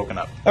have to be woken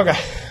up. Okay.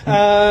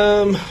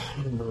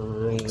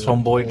 This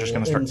homeboy just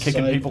gonna start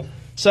kicking Insight. people.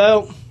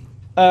 So,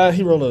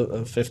 he rolled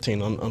a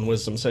 15 on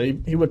wisdom, so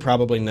he would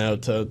probably know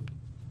to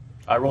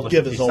I rolled a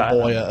give 50 his old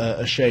silent. boy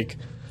a shake.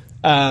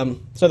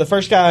 So the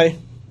first guy,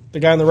 the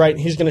guy on the right,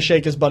 he's going to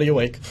shake his buddy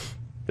awake.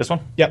 This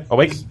one? Yep.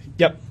 Awake?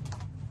 Yep.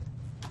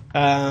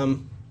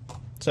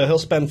 So he'll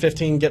spend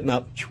 15 getting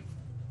up.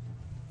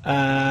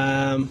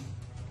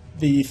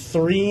 The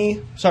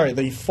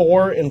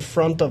 4 in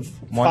front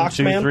of 1,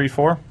 2, Foxman. 3,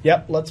 4.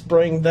 Yep, let's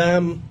bring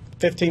them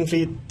 15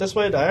 feet this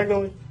way,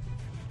 diagonally.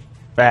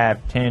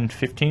 5, 10,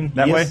 15.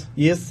 That yes, way?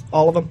 Yes,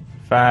 all of them.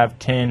 5,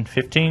 10,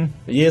 15.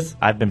 Yes.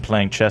 I've been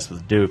playing chess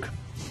with Duke,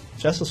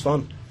 Chess is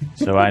fun.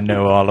 so I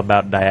know all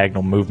about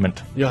diagonal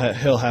movement.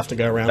 He'll have to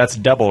go around. That's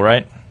double,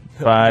 right?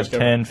 5, Just go.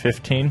 10,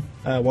 15.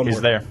 one He's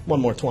more. there.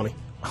 One more 20.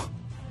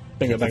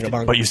 Bingo, bango,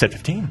 bongo. But you said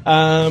 15.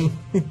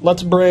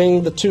 Let's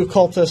bring the 2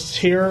 cultists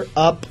here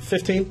up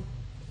 15.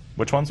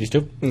 Which ones? These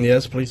two?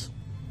 Yes, please.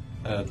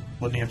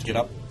 Wouldn't he have to get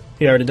up?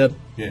 He already did.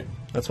 Yeah.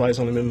 That's why he's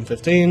only moving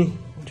 15.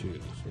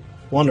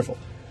 Wonderful.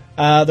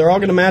 They're all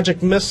going to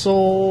magic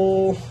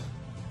missile.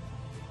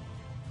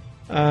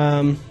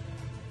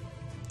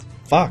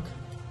 Fuck.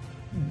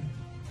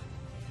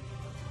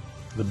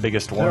 The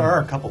biggest one. There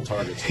are a couple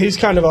targets. He's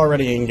kind of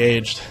already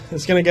engaged.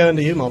 It's going to go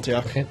into you,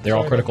 Maltiok. Okay, they're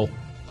all critical.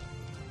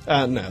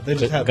 No, they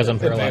just have Because I'm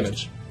paralyzed.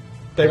 advantage.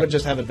 They would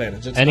just have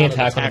advantage. It's Any not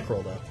attack an on attack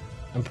roll,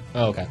 though.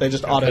 Oh, okay. They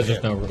just auto There's hit.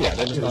 just no Yeah,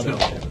 they just There's auto no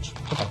hit. damage.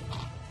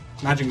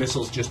 Magic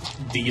missiles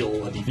just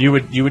deal a You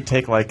would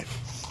take like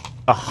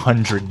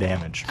 100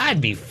 damage. I'd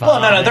be fine.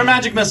 Well, no, they're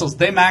magic missiles.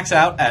 They max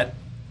out at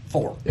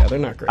 4. Yeah, they're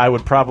not great. I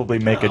would probably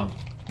make a.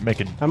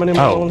 How many am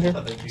I Oh. rolling here?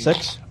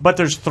 6? But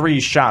there's 3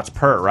 shots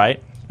per,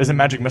 right? Isn't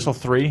magic missile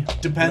 3?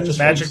 Depends.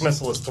 Magic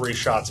missile is 3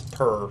 shots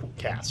per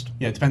cast.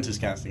 Yeah, it depends who's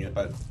casting it,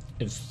 but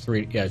It's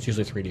 3. Yeah, it's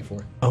usually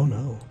 3d4. Oh,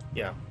 no.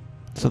 Yeah.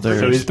 So there's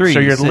So he's- 3, so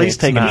you're at 6, least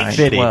taking 9,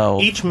 50.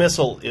 12. Each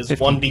missile is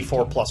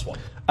 1d4 plus 1.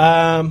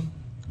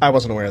 I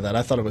wasn't aware of that.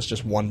 I thought it was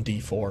just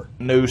 1d4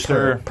 No,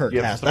 sir. per You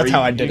have cast. three- That's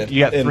how I did you- it. You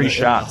got in 3 the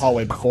shots.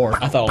 hallway before.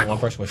 I thought only one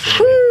person was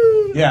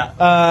shooting. yeah.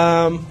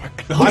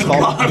 My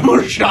fault. How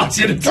more shots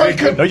you to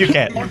take? No, you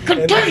can't.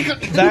 In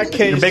that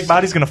case, Your big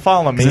body's going to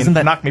fall on me Isn't and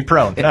that- knock me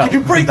prone. No. I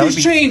can break That would these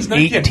be chains. No,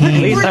 you can't. 18.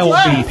 At least I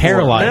won't be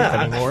paralyzed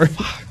Yeah. anymore.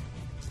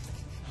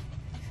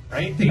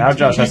 Right? Now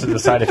Josh has to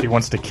decide if he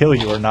wants to kill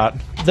you or not.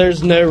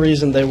 there's no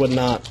reason they would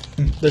not.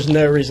 There's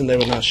no reason they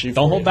would not shoot.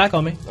 Don't for hold you. back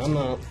on me. I'm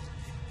not.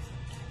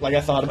 Like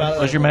I thought about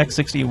it. Was your max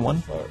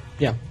 61?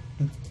 Yeah.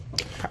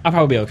 I'll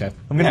probably be okay.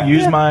 I'm going to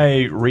use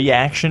my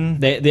reaction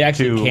They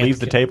actually to can't leave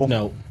the table.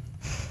 No.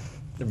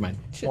 Never mind.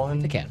 Shit, 1,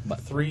 they can, but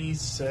 3,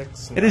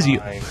 6, It is you.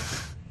 9,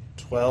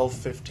 12,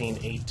 15,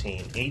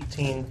 18.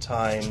 18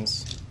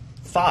 times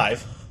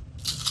 5,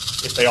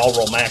 if they all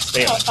roll max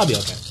damage. I'll be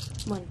okay.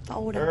 One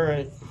fold All up.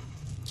 right.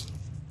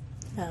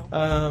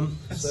 No.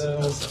 So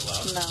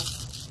No.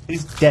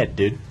 He's dead,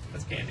 dude.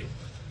 That's candy.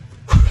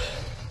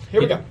 here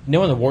we go. You know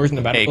when the warriors in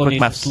the battlefield quick he's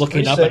maths.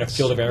 looking up at a 36.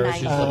 field of arrows?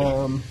 He's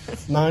looking.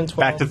 9, 12,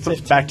 Back to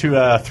 15, back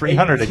to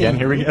 300 again.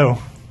 Here we go.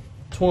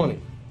 20,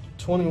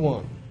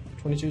 21,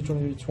 22,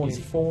 23,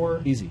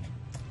 24, Easy.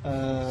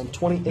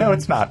 28. No,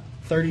 it's not.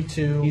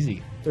 32.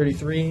 Easy.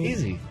 33.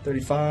 Easy.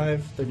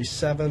 35.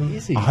 37.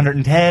 Easy.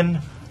 110,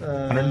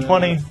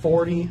 120.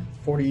 40,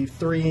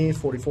 43,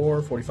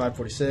 44, 45,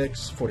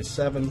 46,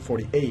 47,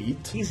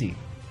 48, Easy.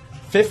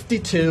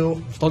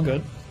 52, Still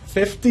good.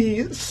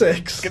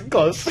 56, Getting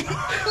close.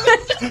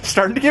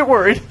 Starting to get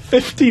worried.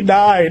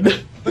 59.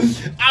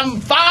 I'm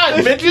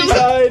fine,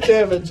 59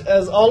 damage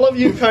as all of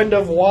you kind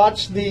of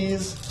watch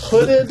these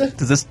hooded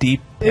Does this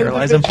deep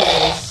paralyze him?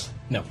 individuals.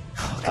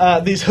 No.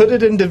 These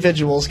hooded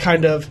individuals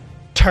kind of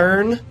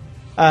turn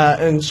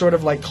and sort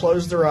of like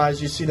close their eyes.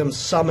 You see them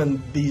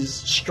summon these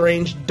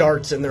strange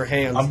darts in their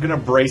hands. I'm going to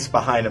brace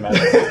behind him.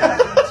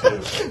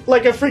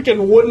 Like a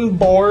freaking wooden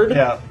board.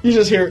 Yeah. You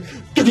just hear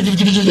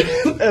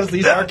as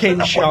these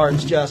arcane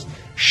shards just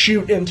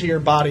shoot into your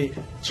body,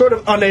 sort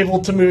of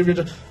unable to move. You're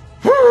just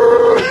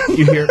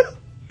You hear?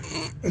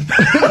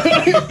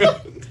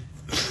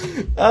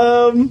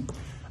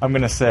 I'm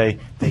gonna say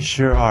they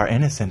sure are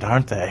innocent,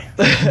 aren't they?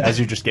 As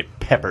you just get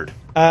peppered.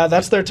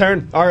 That's their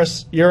turn.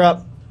 Aris, you're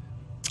up.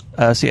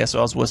 So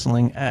I was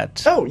whistling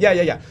at Oh,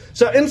 yeah.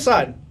 So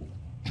inside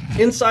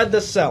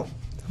this cell,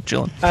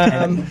 chilling.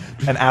 An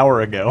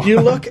hour ago. you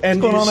look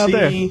and going you on out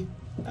there? see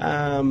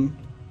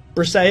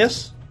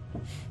Briseis,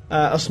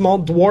 a small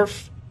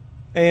dwarf,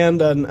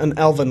 and an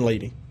elven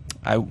lady.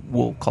 I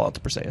will call out to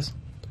Perseus.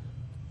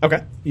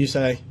 Okay. You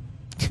say,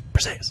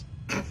 Perseus.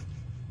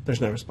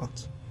 there's no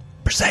response.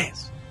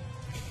 Perseus.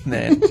 And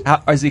then,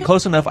 is he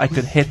close enough I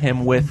could hit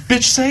him with...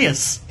 Bitch, say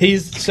us.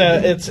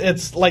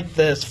 It's like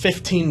this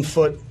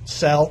 15-foot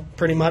cell,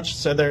 pretty much.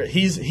 So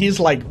he's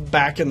like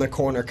back in the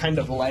corner, kind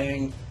of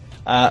laying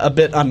a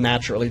bit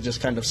unnaturally, just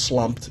kind of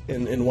slumped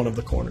in one of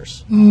the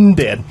corners.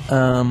 Dead.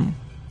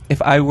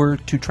 If I were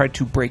to try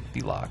to break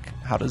the lock,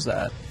 how does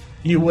that...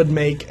 You would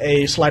make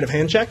a sleight of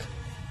hand check.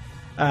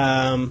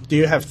 Do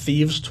you have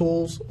thieves'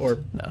 tools or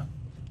No.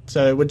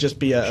 So it would just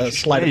be a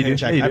sleight of Yeah, you hand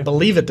do. check. Yeah, you I do.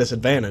 believe at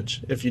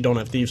disadvantage if you don't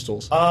have thieves'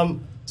 tools.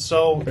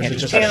 So or is it you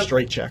just a can't-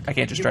 straight check? I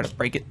can't just try to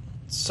break it.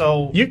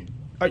 So You're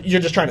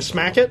just trying to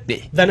smack it? Yeah.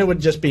 Then it would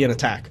just be an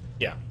attack.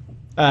 yeah,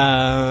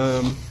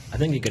 I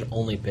think you can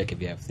only pick if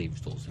you have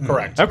thieves' tools.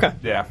 correct. Okay.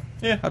 Yeah.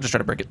 I'll just try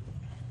to break it.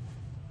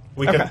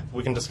 We Okay.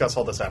 can discuss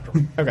all this after.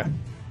 Okay.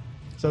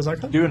 So is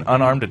that good? Do an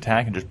unarmed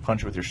attack and just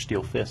punch with your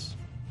steel fists.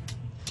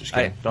 Just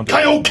kidding. Don't do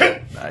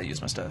Kaioken! I use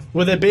my stuff.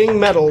 With it being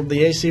metal,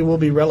 the AC will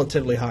be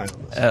relatively high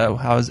on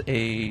this. How's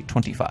a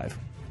 25?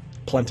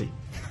 Plenty.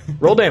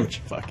 Roll damage.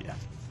 Fuck yeah.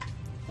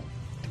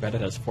 Too bad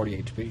it has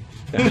 40 HP.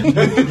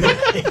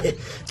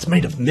 It's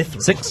made of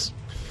mithril. 6.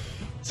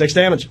 6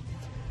 damage.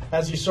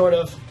 As you sort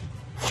of...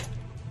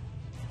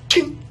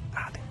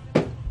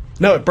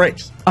 No, it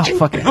breaks. Oh,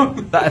 fuck it. I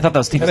thought that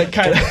was team. And it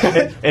kind of...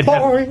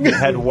 It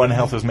had one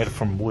health. It was made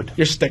from wood.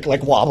 Your stick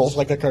like wobbles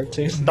like a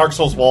cartoon. Dark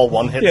Souls wall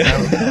 1 hit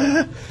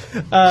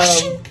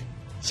sound.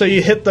 So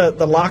you hit the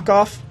lock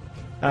off.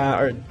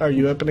 Are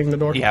you opening the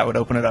door? Yeah, I would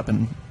open it up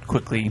and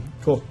quickly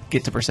Cool.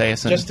 get to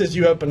Perseus and Just as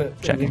you open it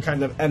Check and you it.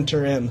 kind of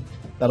enter in,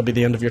 that'll be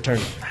the end of your turn.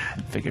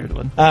 figure it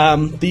would.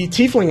 The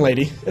tiefling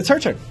lady, it's her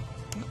turn.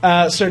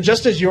 So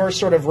just as you're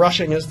sort of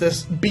rushing as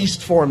this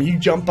beast form, you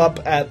jump up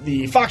at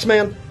the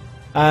foxman,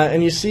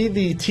 and you see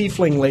the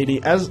tiefling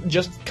lady as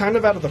just kind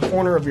of out of the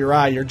corner of your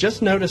eye. You're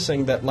just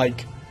noticing that,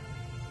 like,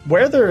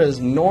 where there is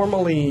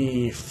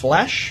normally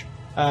flesh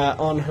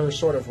on her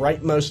sort of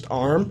rightmost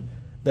arm,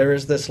 there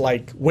is this,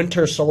 like,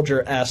 Winter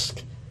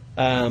Soldier-esque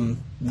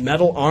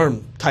metal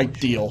arm type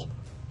deal.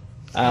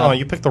 Oh,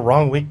 you picked the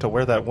wrong week to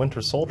wear that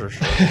Winter Soldier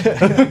shirt.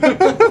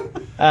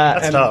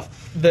 That's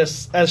tough.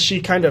 This, as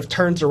she kind of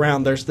turns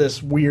around, there's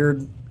this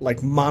weird,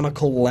 like,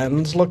 monocle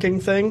lens looking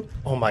thing.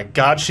 Oh my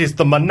god, she's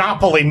the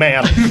Monopoly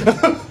man.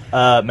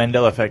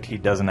 Mandela effect, he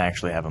doesn't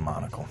actually have a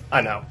monocle.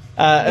 I know.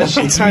 As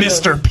she It's kind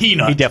Mr. of,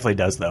 Peanut. He definitely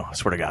does, though. I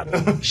swear to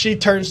God. she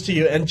turns to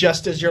you, and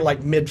just as you're,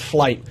 like,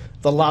 mid-flight,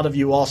 the lot of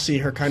you all see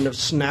her kind of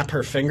snap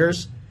her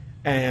fingers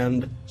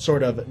and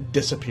sort of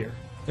disappear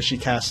as she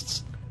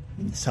casts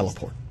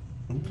teleport.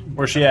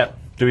 Where's she at?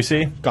 Do we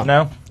see? Gone.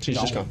 No? She's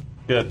just gone.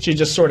 Good. She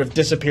just sort of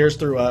disappears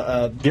through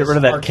a Get rid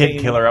of that arcane-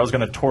 kid killer. I was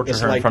going to torture It's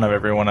her in like- front of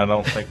everyone. I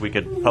don't think we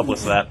could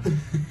publish that.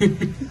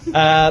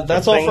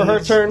 That's all for her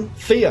things- turn.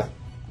 Thea,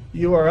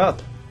 you are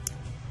up.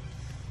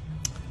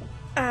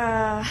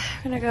 I'm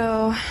gonna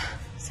go.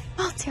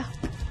 Maltia.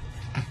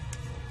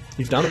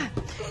 You've done it.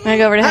 I'm gonna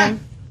go over to him,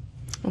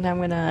 and I'm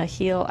gonna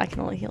heal. I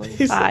can only heal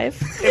you 5.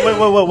 Hey,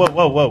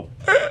 whoa.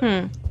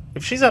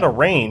 If she's out of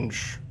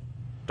range,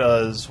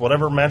 does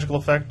whatever magical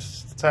effect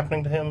that's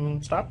happening to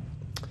him stop?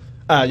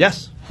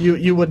 Yes,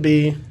 you would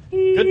be.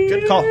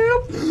 Good call.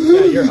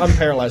 Yeah, you're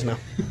unparalyzed now.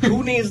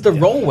 Who needs to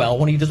roll well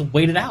when you just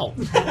wait it out?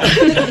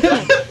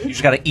 You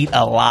just got to eat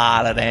a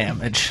lot of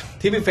damage.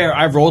 To be fair,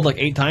 I've rolled like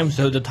 8 times,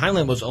 so the time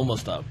limit was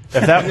almost up.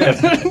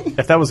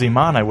 If that was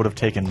Iman, I would have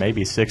taken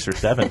maybe 6 or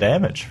 7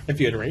 damage. If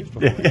you had arranged.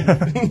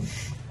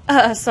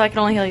 So I can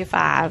only heal you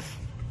 5.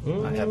 I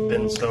have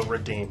been so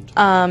redeemed.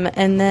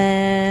 And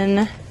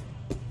then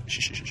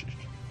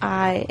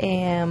I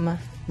am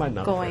Might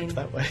not Going. have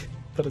worked that way,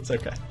 but it's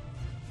okay.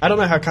 I don't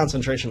know how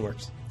concentration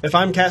works. If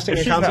I'm casting a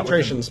she's not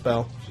concentration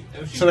spell.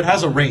 So it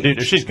has a range.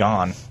 Dude, she's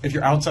gone. If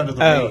you're outside of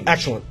the Oh, range.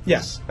 excellent.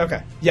 Yes.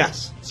 Okay.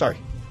 Yes. Sorry.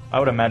 I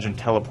would imagine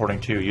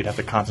teleporting too. You'd have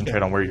to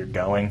concentrate on where you're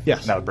going.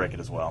 Yes. And that would break it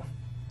as well.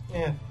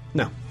 Yeah,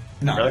 No.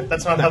 No. Really?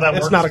 that's not how that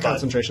works. It's not a but-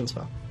 concentration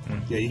spell.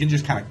 Yeah, you can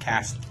just kind of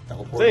cast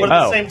teleport. But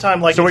at the same time,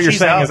 like, so if what you're she's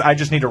saying out- is, I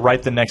just need to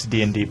write the next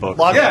D&D book.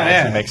 Logically, Yeah,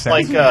 yeah. That makes sense.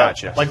 Like,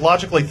 Gotcha. like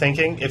logically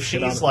thinking, if on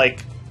she's it.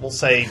 like, we'll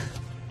say,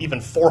 even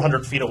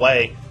 400 feet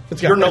away,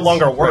 It's you're got- no it's-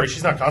 longer worried. right.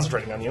 She's not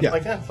concentrating on you. Yeah.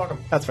 Like, fuck him.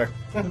 That's fair.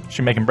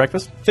 She making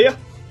breakfast? Thea?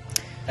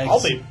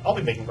 I'll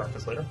be making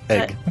breakfast later.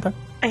 Egg. Okay.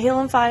 I heal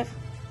him 5,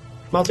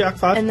 Maltiak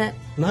 5? and then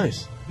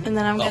Nice. I'm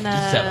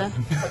gonna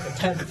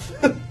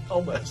 7.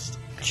 Almost.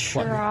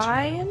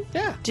 try and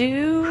Yeah.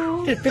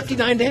 do Did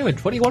 59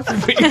 damage. What do you want from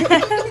me?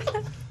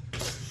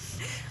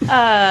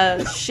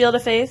 Shield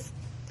of Faith,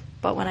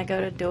 but when I go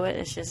to do it,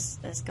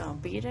 it's gonna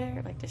beat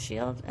her like the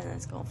shield, and then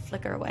it's gonna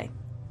flicker away.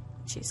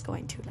 She's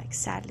going to like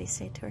sadly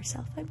say to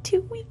herself, "I'm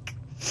too weak.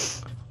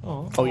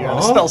 Oh, you're out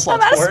of spell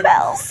slots I'm out of for it?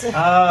 spells."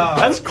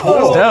 That's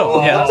cool.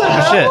 Dope. Yeah,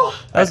 that's shit.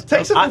 That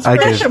takes an I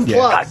inspiration give-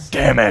 plus. God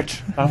damn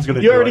it! I was gonna.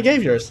 You do already it.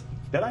 gave yours.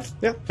 Did I?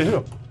 Yeah. To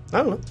who? I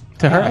don't know.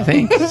 To her, I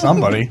think.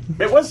 Somebody.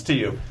 It was to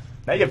you.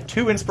 Now you have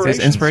 2 There's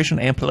inspirations. inspiration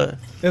and plus.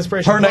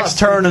 Inspiration Her plus. next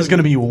turn is going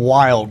to be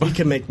wild. You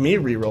can make me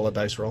re-roll a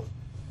dice roll.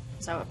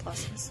 Is that what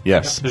plus is?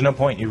 Yes. There's no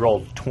point. You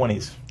rolled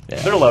 20s.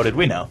 They're loaded.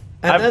 We know.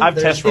 And then I've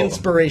there's test rolled them.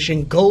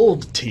 Inspiration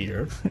Gold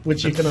tier,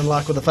 which you can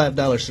unlock with a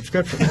 $5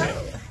 subscription.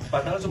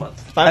 $5 a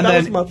month. $5 And a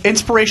then month.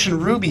 Inspiration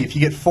Ruby if you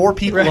get 4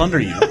 people Right. under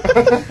you.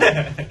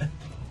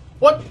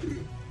 What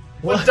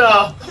What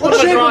am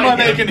shape am I drawing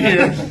making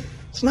here?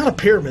 It's not a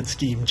pyramid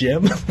scheme,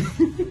 Jim.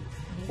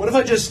 What if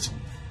I just...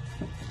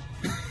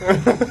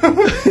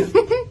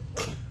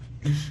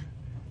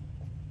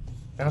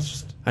 That's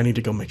just I need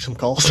to go make some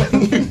calls.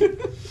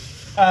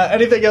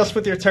 Anything else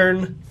with your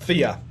turn,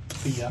 Thea?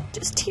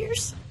 Just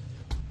tears.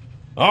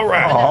 All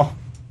right. Aw.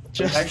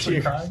 Just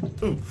Actually tears.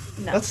 crying?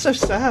 No. That's so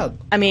sad.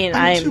 I mean,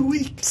 I'm too I'm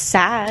weak.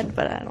 sad,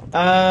 but I don't.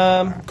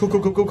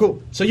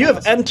 Cool. So you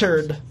have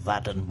entered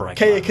That didn't break.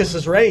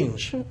 Kaekus'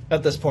 range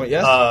at this point,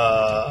 yes?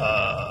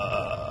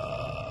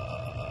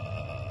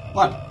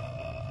 What?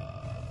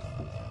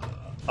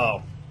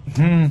 Oh.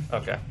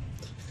 Okay.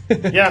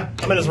 Yeah,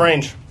 I'm in his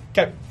range.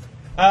 Okay.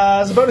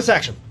 As a bonus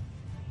action,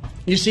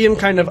 you see him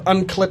kind of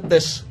unclip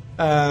this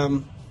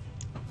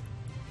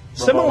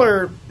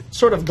similar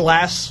sort of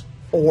glass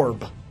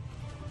orb,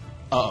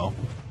 Uh-oh.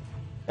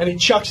 and he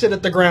chucks it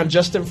at the ground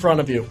just in front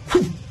of you.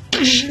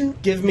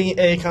 Give me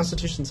a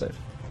Constitution save.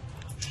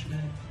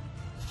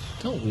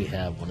 Don't we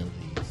have one of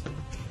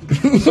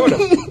these? Sort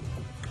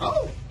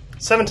of.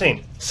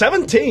 17.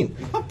 17.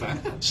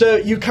 So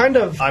you kind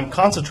of... I'm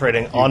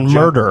concentrating on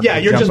murder. Yeah,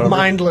 you're jump just over.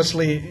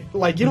 mindlessly,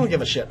 like, you don't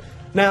give a shit.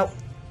 Now,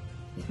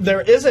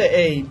 there is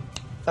a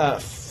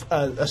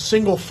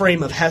single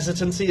frame of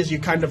hesitancy as you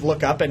kind of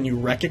look up and you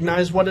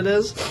recognize what it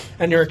is,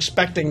 and you're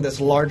expecting this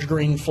large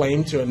green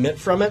flame to emit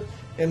from it.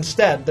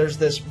 Instead, there's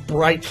this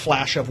bright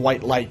flash of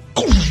white light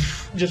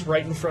just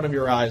right in front of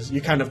your eyes.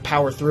 You kind of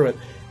power through it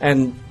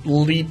and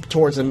leap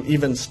towards him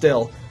even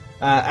still.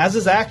 As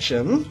his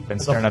action, Been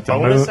As a staring at the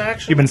bonus moon.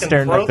 action, You've been you can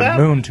staring throw at the that?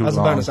 moon too as a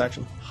long. bonus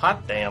action.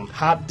 Hot damn.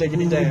 Hot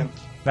diggity damn.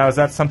 Now, is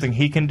that something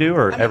he can do,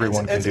 or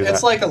everyone can do that?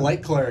 It's like a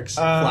light cleric's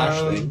flash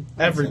thing.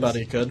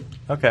 Everybody could,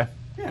 Okay.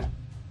 Yeah.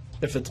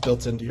 if it's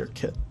built into your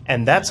kit.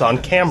 And that's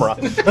on camera.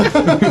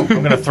 I'm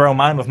going to throw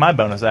mine with my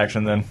bonus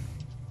action then.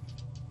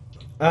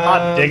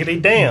 Hot diggity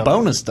damn.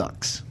 Bonus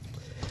ducks.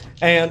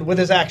 And with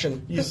his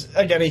action,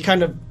 he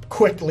kind of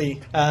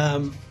quickly,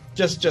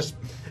 just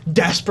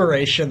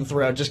desperation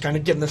throughout, just kind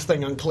of getting this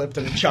thing unclipped,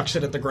 and he chucks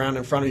it at the ground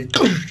in front of you,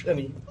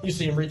 and you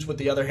see him reach with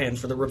the other hand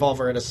for the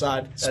revolver at his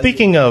side.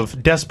 Speaking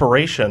of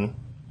desperation,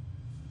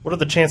 what are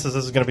the chances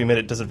this is going to be made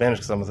at disadvantage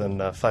because I'm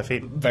within 5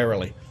 feet?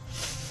 Verily.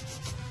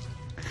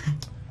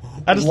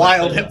 I just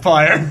Wild hip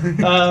fire.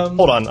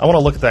 Hold on, I want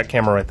to look at that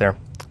camera right there.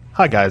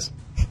 Hi, guys.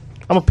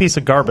 I'm a piece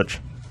of garbage,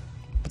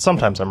 but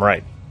sometimes I'm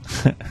right.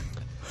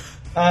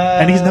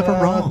 And he's never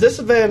wrong.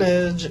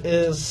 Disadvantage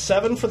is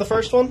 7 for the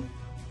first one.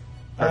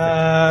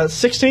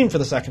 16 for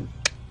the second.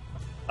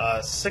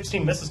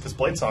 16 misses because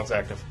Blade Song's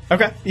active.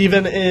 Okay.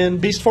 Even in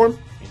beast form?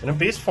 Even in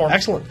beast form.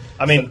 Excellent.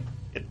 I mean,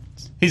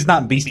 He's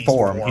not beast, Beast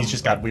form. form. He's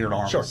just got weird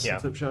arms. Sure. yeah.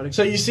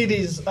 So you see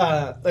these,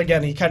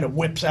 again, he kind of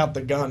whips out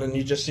the gun, and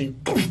you just see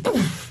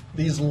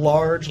these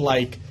large,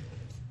 like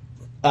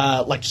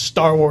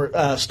Star Wars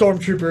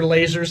stormtrooper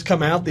lasers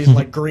come out, these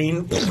like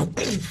green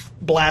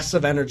blasts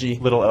of energy,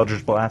 Little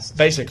Eldritch Blast.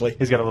 basically.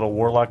 He's got a little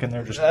warlock in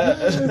there just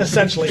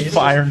Essentially, he's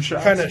firing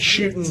shots. kind of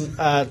shooting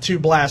 2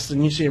 blasts,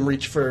 and you see him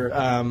reach for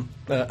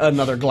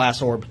another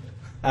glass orb.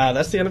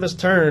 That's the end of his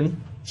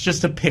turn. It's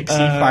just a pixie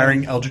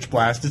firing Eldritch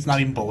Blast. It's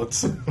not even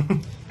bullets.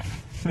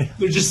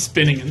 They're just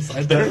spinning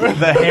inside there.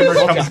 The hammer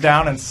comes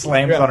down and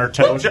slams on her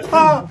toe.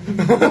 Ah!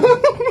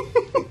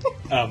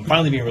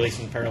 Finally being released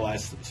from the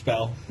paralyzed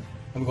spell,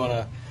 I'm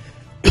going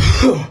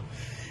to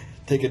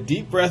take a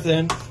deep breath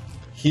in,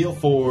 heal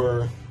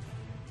for...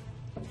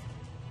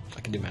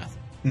 I can do math.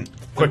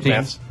 Quick 13.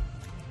 maths.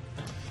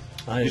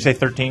 Did you say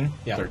 13?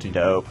 Yeah. 13.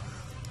 Dope.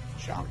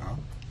 Shout out.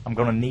 I'm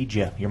going to need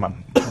you. You're my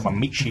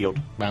meat shield.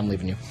 I'm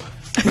leaving you.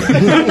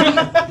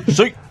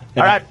 Sweet.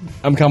 All right.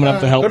 I'm coming up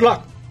to help. Good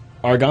luck.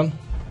 Argon.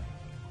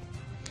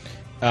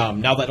 Now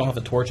that I don't have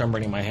the torch, I'm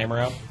bringing my hammer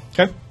out.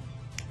 Okay.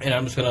 And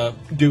I'm just going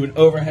to do an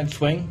overhead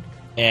swing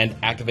and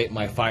activate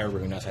my fire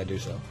rune as I do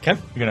so. Okay.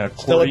 You're going to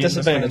Still at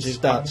disadvantage. He's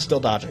still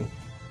dodging.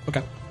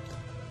 Okay.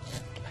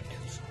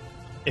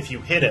 If you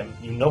hit him,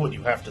 you know what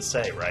you have to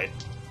say, right?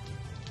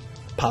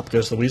 Pop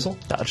goes the weasel.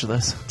 Dodge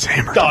this.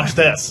 Dodge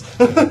this.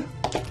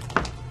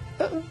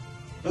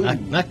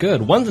 Not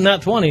good. One's a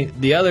nat 20.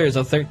 The other is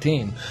a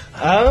 13.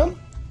 Oh,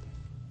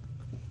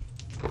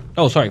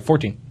 sorry,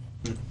 14.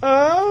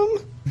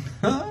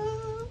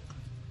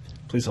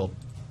 Please hold.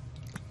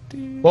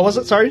 What was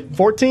it? Sorry,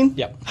 14.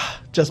 Yep.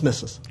 Just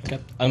misses. Okay.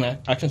 I'm gonna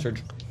action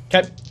surge.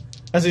 Okay.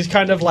 as he's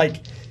kind of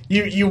like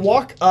you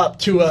walk up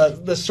to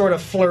this sort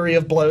of flurry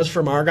of blows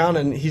from Argon,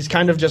 and he's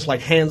kind of just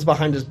like hands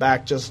behind his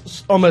back,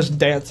 just almost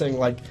dancing,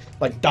 like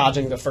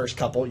dodging the first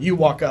couple. You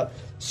walk up,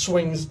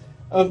 swings,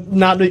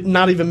 not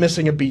even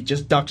missing a beat,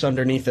 just ducks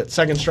underneath it.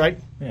 Second strike.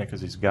 Yeah,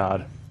 because he's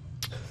God.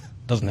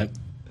 Doesn't it?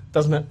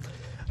 Doesn't it?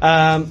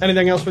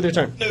 Anything else with your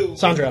turn? No.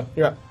 Sandra,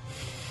 you're up.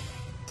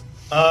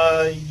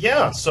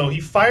 Yeah, so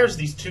he fires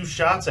these 2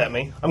 shots at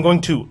me. I'm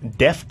going to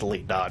deftly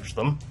dodge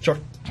them. Sure.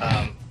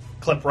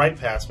 Clip right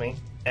past me,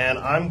 and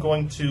I'm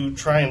going to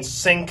try and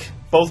sink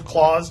both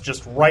claws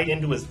just right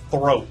into his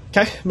throat.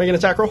 Okay, make an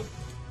attack roll.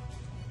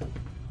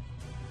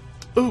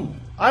 Ooh,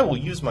 I will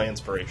use my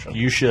inspiration.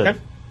 You should. Okay.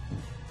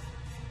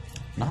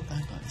 Not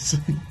that nice.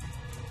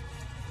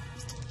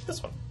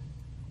 This one.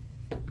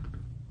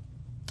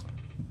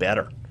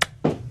 Better.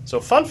 So,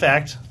 fun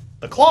fact,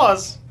 the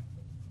claws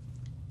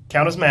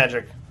count as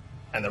magic,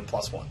 and they're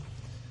 +1.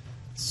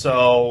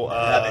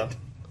 So,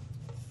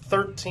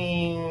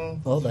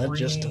 13... Oh, that's 3,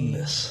 just a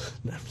miss.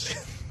 No, I'm just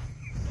kidding.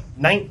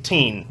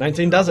 19.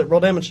 19 does it. Roll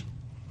damage.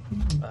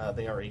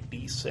 They are a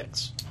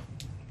D6.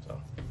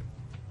 So,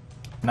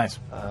 Nice.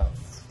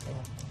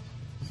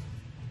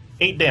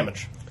 8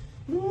 damage.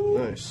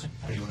 Nice.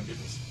 How do you want to do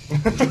this?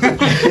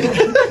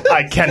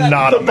 I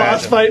cannot The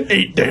boss imagine. fight,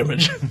 8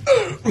 damage.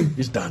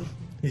 He's done.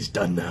 He's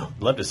done now.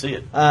 Love to see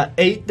it.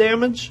 8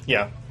 damage?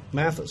 Yeah.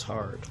 Math is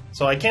hard.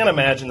 So I can't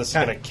imagine this is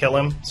going to kill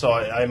him. So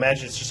I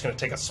imagine it's just going to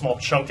take a small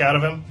chunk out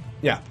of him.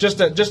 Yeah, just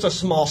a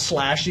small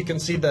slash. You can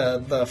see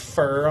the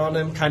fur on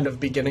him kind of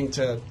beginning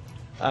to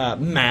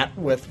mat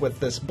with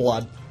this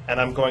blood.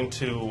 And I'm going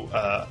to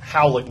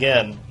howl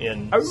again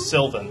in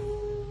Sylvan.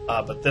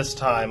 But this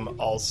time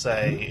I'll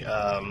say...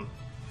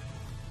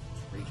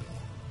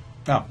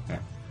 Oh,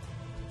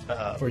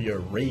 yeah. For your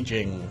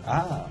raging.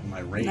 Ah, my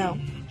rage. No.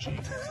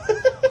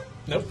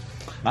 Nope.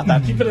 Not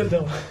that. Keep it in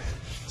Dylan.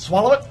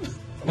 Swallow it.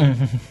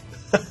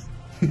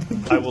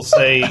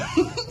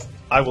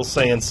 I will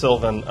say in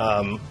Sylvan,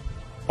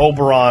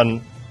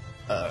 Oberon,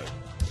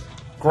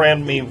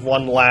 grant me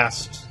one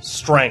last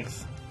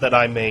strength that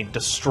I may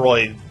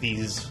destroy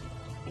these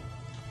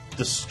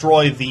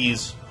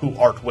who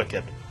art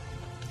wicked.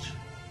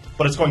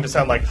 But it's going to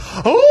sound like,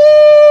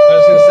 oh! I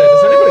was going to say,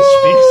 does anybody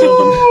speak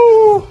Sylvan?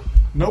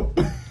 Nope.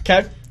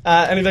 Okay.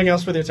 Anything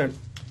else with your turn?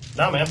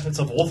 Nah, man, it's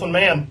a wolfen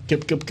man.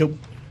 Coop.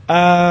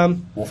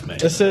 Wolfman.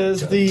 This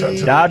is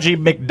the Dodgy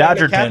captain.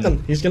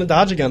 McDodgerton. He's going to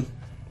dodge again.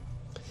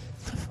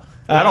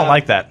 I don't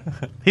like that.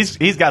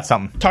 He's got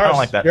something. Taurus, I don't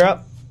like that. you're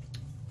up.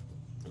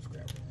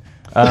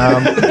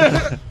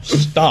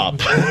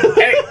 Stop.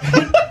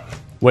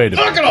 Wait a minute.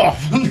 Knock it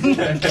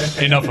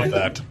off! Enough of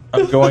that.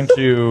 I'm going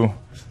to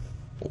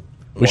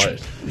We should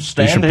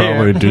stand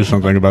probably here. do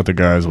something about the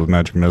guys with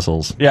magic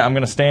missiles. Yeah, I'm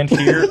going to stand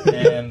here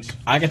and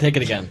I can take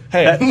it again.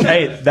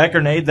 that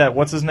grenade that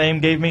what's his name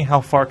gave me.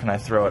 How far can I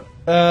throw it?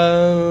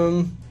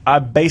 I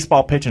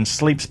baseball pitch and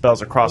sleep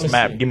spells across the Let me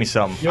map. see. Give me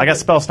some. You'll I got get-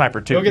 spell sniper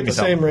too. You'll Give get me the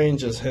same some.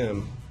 range as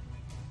him.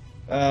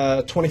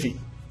 20 feet.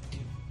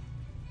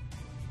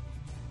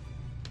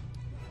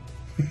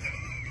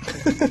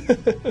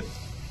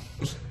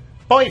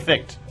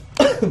 'Perfect.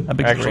 How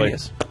big Actually-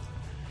 radius?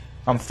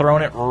 I'm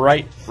throwing it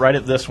right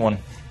at this one.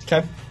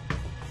 Okay.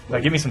 Now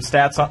give me some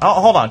stats on. Oh,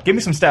 hold on. Give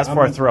me some stats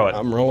before I throw it.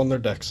 I'm rolling their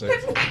deck save.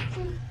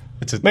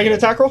 It's a, Make an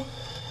attack roll.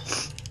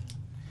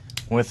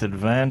 With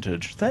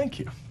advantage. Thank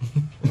you.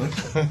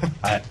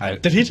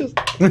 Did he just...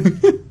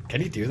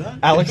 Can he do that?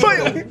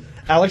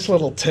 Alex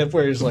little tip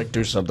where he's like,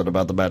 do something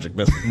about the magic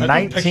missile.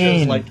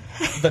 19. Like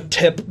the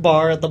tip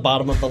bar at the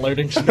bottom of the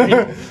loading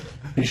screen.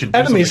 You should do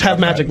Enemies something have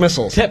about magic that.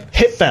 missiles. Tip.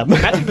 Hit them.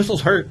 Magic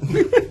missiles hurt.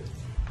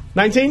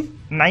 19?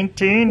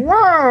 19.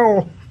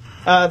 Wow.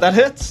 That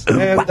hits,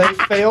 and they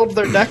failed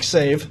their deck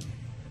save.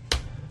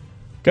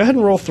 Go ahead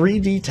and roll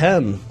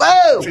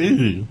 3d10.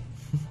 Gee.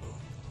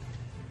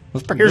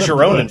 Here's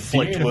your own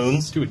inflict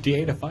wounds. Do a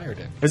D8 to fire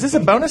deck. Is this a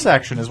bonus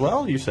action as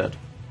well? You said.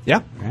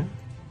 Yeah.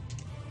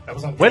 That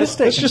was on Way to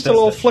stay It's just a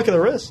little flick of the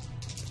wrist.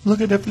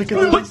 Look at that flick of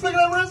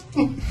the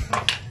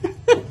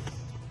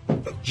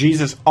wrist.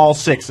 Jesus, all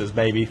sixes,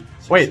 baby.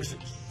 Wait,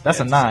 that's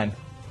a 9.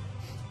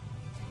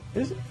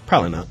 Is it?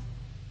 Probably not.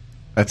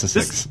 That's a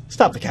 6.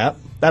 Stop the cap.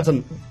 That's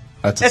a...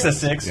 That's It's a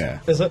 6. Yeah.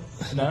 Is it?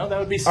 No, that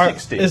would be Are-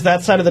 60. is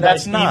that side of the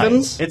That's dice 9.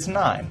 evens? It's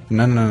 9.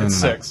 No. It's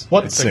 6.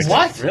 What? It's 6.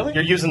 What? Really?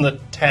 You're using the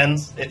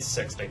 10s. It's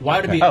 60. Why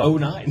would it be Oh.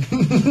 09?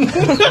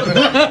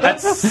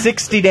 That's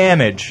 60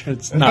 damage.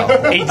 It's no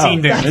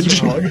 18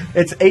 damage.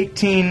 It's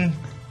 18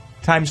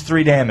 times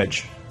 3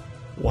 damage.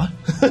 What?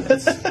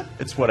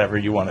 It's whatever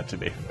you want it to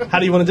be. How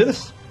do you want to do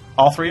this?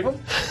 All 3 of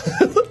them?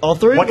 All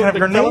three? What kind of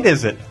with the grenade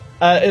is it?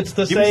 It's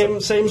the me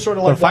same sort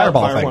of like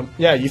fireball wildfire thing. one.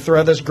 Yeah, you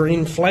throw this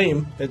green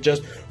flame. It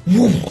just...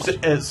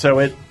 So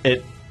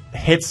it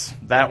hits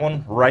that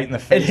one right in the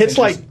face. It hits and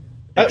like...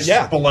 just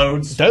yeah.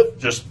 explodes. Dope.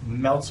 Just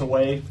melts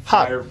away.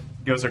 Hot. Fire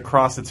goes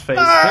across its face.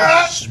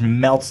 Just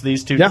melts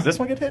these two. Yeah. Does this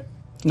one get hit?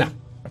 No.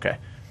 Okay.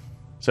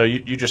 So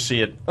you just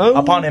see it Oh.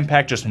 upon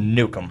impact, just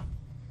nuke them.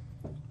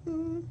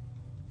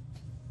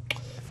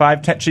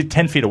 5, 10, she's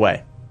 10 feet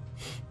away.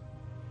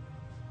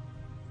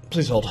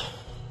 Please hold.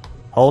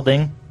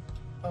 Holding.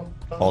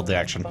 Hold the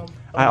action.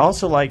 I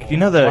also like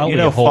While we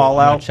hold,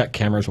 Fallout. check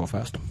cameras real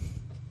fast.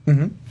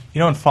 You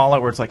know in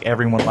Fallout where it's like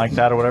everyone liked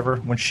that or whatever.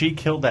 When she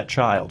killed that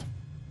child,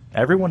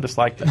 everyone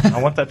disliked it.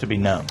 I want that to be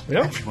known.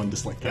 Yep. Everyone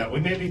disliked Yeah, that. we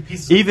may be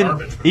pieces of Even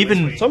garbage. for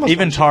even this week. almost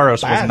even like Taros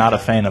was bad not a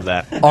guy. fan of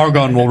that.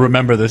 Argon will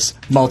remember this.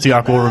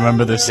 Maltiok will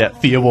remember this. Yeah.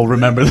 Thea will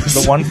remember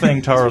this. The one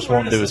thing Taros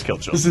won't do is kill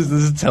children. This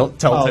is Oh,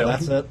 telltale.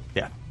 that's it.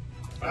 Yeah.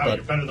 Wow,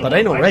 you're better than But one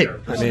ain't no of my rape.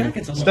 characters. I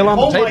mean, still on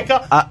the Oh table. my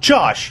god,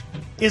 Josh,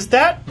 was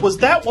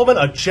that woman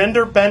a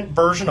gender bent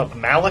version of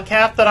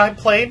Malakath that I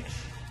played?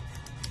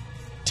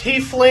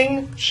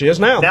 Tiefling, She is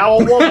now. now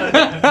a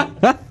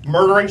woman,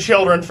 murdering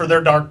children for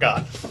their dark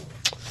god.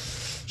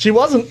 She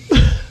wasn't.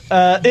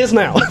 Is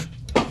now.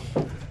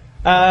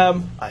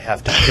 I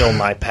have to kill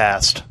my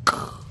past.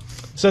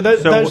 So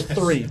those So-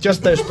 three.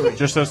 Just those three.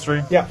 Just those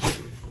three? Yeah.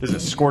 Does it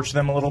scorch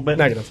them a little bit?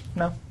 Negative.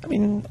 No. I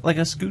mean, like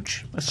a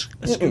scooch. A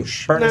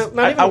scooch. Burn No, his-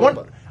 not even I a want.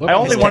 little I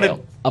only wanted.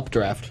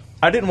 Updraft.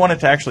 I didn't want it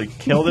to actually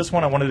kill this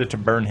one. I wanted it to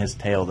burn his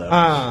tail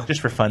though,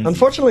 just for fun.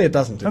 Unfortunately, it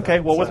doesn't do Okay.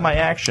 that. Well, with my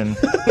action,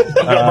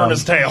 I'm gonna burn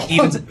his tail.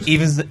 Evens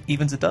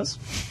it does.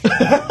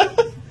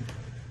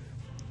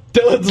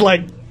 Dylan's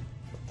like,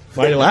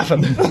 why are you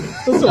laughing?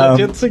 That's a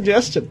legit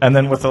suggestion. and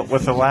then with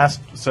the last,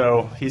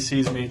 so he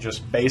sees me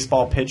just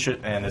baseball pitch it,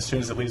 and as soon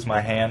as it leaves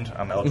my hand,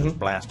 I'm Eldritch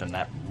blasting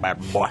that bad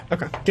boy.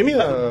 Okay. Give me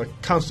a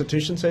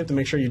Constitution save to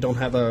make sure you don't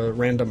have a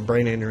random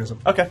brain aneurysm.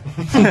 Okay.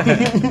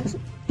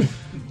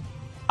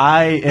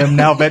 I am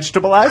now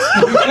vegetableized.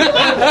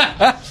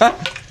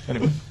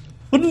 Anyway,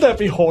 Wouldn't that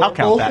be horrible I'll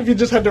count that. if you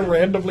just had to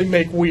randomly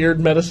make weird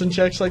medicine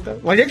checks like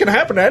that? Like, it can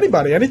happen to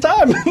anybody,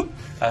 anytime.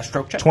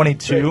 Stroke check.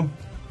 22.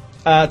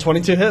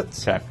 22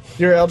 hits. Okay.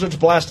 You're Eldritch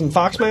Blasting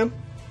Foxman?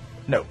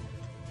 No.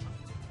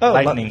 Oh,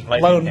 Lightning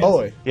lone hits.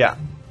 boy. Yeah.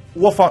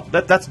 Wolf on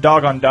that's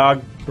dog on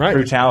dog Right.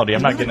 brutality.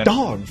 I'm not Not getting a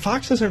dog.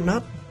 Foxes are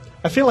not...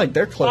 I feel like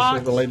they're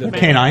closely related.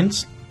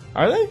 Canines.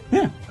 Are they?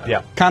 Yeah.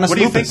 Yeah. Canis What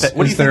do you think lupus that-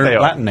 what do you is think their they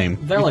are? Latin name.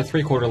 They're like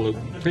three-quarter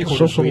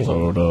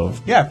weasel.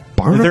 Yeah.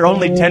 They're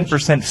only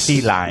 10%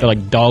 feline. They're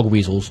like dog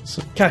weasels.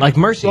 Okay. Like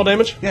Mercy. Roll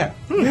damage? Yeah.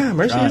 Yeah,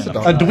 Mercy is a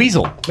dog. A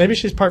dweezil. Maybe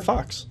she's part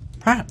fox.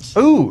 Perhaps.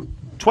 Ooh,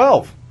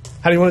 12.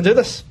 How do you want to do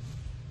this?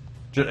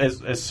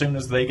 As soon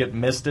as they get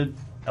misted,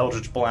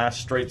 Eldritch Blast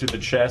straight through the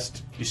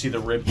chest. You see the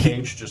rib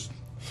cage just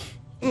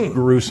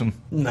gruesome.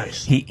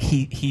 Nice.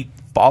 He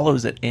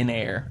follows it in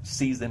air,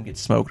 sees them get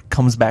smoked,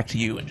 comes back to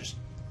you, and just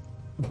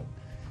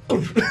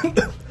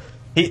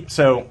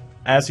So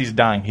as he's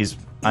dying,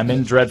 I'm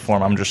in dread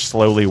form. I'm just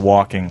slowly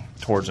walking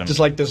towards him. Just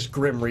like this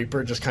Grim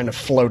Reaper just kind of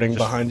floating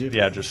behind you.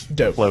 Yeah, just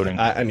Dope. floating.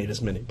 I need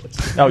his mini,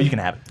 please. Oh, you can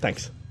have it.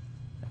 Thanks.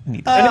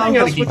 need Anything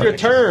else with your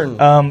turn?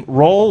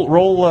 Roll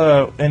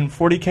in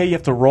 40k. You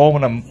have to roll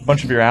when a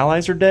bunch of your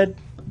allies are dead.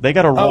 They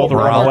got to roll the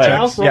morale? wrong way.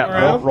 Roll Yeah,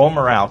 morale? roll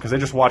morale because they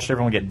just watched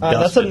everyone get That's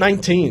dusted. a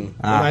 19.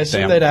 And I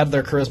assume damn. they'd add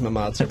their charisma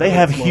mods. So They it's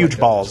have more huge like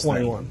a balls,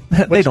 21.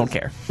 they don't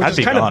care. Which I'd is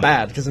be kind of gone.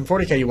 bad because in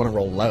 40k you want to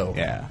roll low.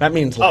 Yeah. That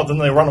means Oh, like, then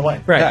they run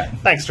away. right.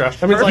 Thanks, Josh.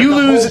 That means like You the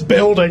lose- whole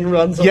building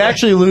runs. You away.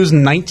 actually lose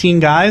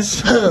 19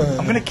 guys.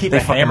 I'm gonna keep They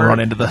a fucking hammer.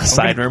 run into the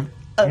side room.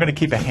 I'm gonna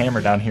keep a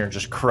hammer down here and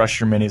just crush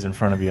your minis in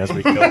front of you as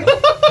we kill them.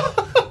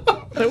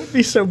 That would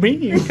be so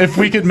mean. If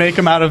we could make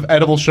them out of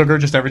edible sugar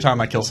just every time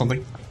I kill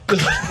something.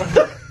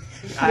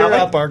 You're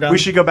up, Argon. We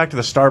should go back to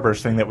the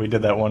Starburst thing that we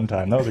did that one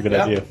time. That was a good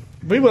Yeah. idea.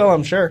 We will,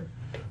 I'm sure.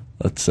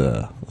 Let's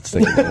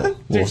take a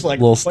Duke's like,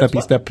 little what's steppy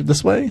what? step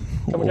this way.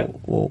 again?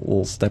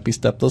 We'll steppy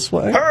step this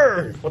way.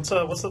 Purr! What's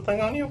the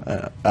thing on you?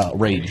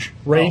 Rage,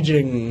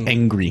 Raging.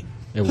 angry,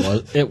 It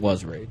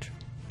was rage.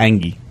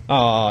 angy.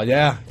 Oh,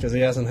 yeah, because he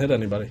hasn't hit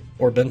anybody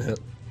or been hit.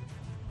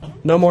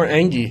 No more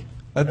Angie.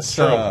 That's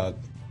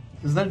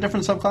is that a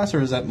different subclass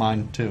or is that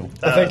mine too?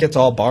 I think it's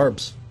all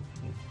barbs.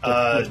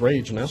 Uh, With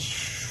rage now.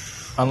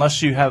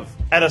 Unless you have.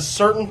 At a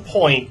certain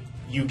point,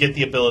 you get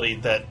the ability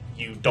that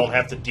you don't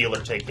have to deal or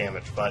take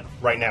damage, but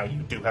right now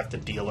you do have to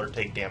deal or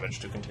take damage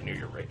to continue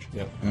your rage.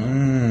 Yep.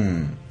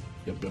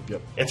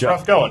 Yep. It's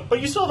rough going,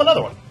 but you still have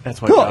another one.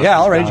 That's why. Cool. Yeah,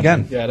 I'll rage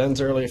again. Yeah, it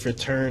ends early if your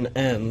turn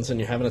ends and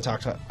you haven't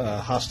attacked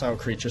hostile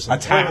creatures.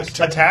 Attacked.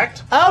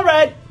 Attacked? All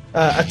right.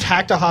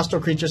 Attacked a hostile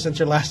creature since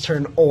your last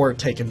turn or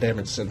taken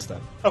damage since then.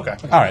 Okay.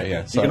 All right.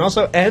 Yeah. You can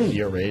also end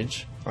your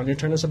rage on your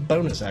turn as a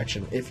bonus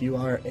action if you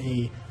are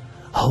a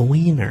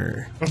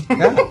wiener.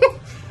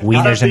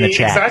 Wieners in the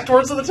chat. Exact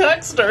words of the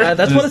text, or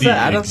That's what it said.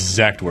 I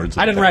exact words.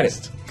 didn't write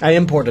it. I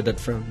imported it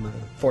from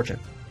Fortune.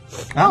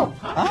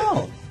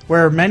 Oh.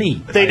 Where many?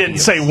 they didn't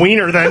say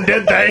wiener then,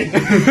 did they?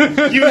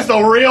 Use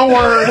the real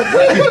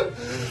word.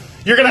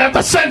 You're gonna have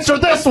to censor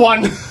this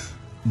one.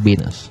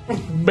 Venus.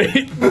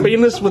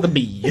 Venus with a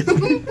B.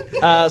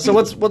 So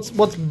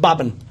what's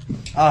bobbing?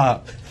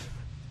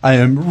 I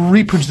am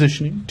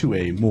repositioning to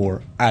a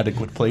more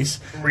adequate place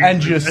and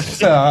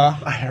just.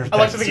 I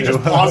like to think he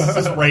just pauses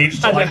his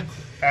rage to like.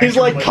 He's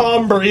like actually-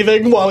 calm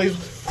breathing while he's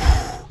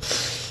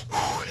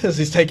as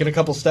he's taking a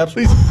couple steps.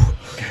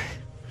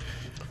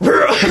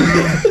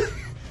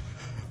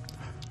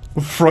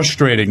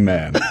 Frustrating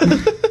man.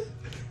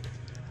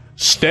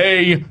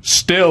 Stay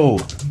still.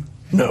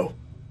 No.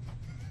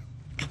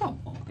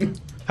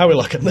 How are we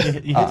looking?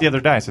 You hit the other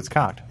dice. It's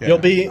cocked. Yeah, You'll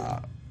be.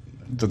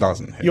 It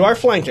doesn't hit. You are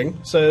flanking,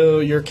 so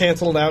you're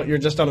canceled out. You're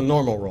just on a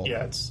normal roll.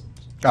 Yeah, it's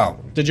Oh,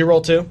 Did you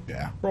roll 2?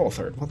 yeah. Roll a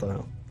 3rd. What the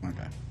hell?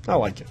 Okay. I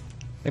like it.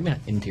 Maybe not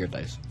into your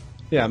dice.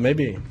 Yeah,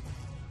 maybe.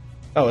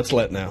 Oh, it's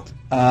lit now.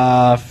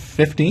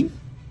 15?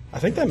 I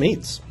think that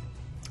meets.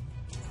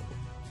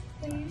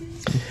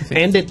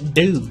 And it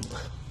do.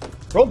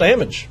 Roll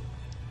damage.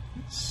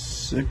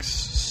 6,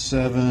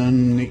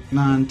 7, 8,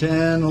 9,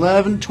 10,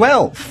 11,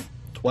 12.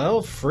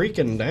 12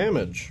 freaking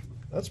damage.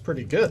 That's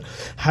pretty good.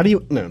 How do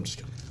you... No, I'm just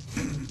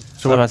kidding.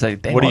 So what do I say?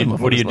 Damn, What do all you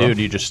the What do you motherfuckers do? love.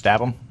 Do you just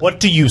stab him? what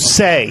do you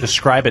say?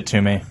 Describe it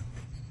to me.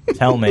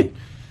 Tell me.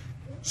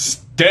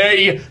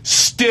 Stay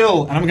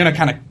still. And I'm going to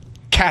kind of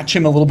catch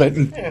him a little bit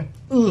and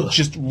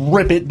just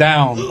rip it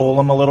down. Pull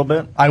him a little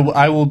bit.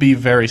 I will be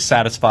very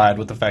satisfied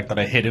with the fact that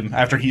I hit him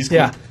after he's...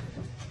 Yeah.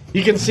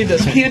 You can see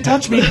this. You can't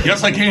touch me.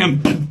 Yes, I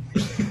can.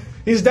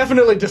 He's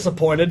definitely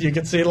disappointed. You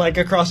can see, like,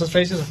 across his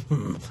face. He's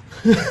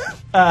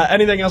like,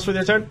 anything else with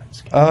your turn?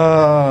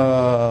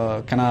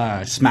 Can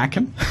I smack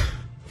him?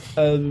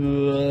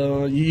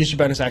 You use your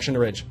bonus action to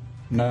rage.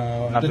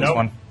 No. Not this Nope.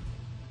 one.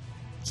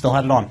 Still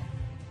had it on.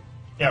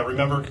 Yeah,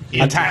 remember, he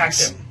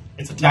Attacks. attacked him.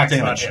 It's attacks, Not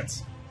not damage.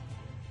 hits.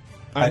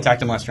 I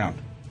attacked him last round.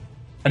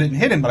 I didn't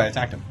hit him, but I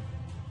attacked him.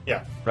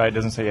 Yeah, Right. It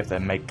doesn't say you have to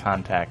make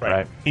contact. right.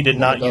 Right. He did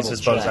not use Double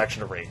his bonus check. action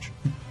to rage.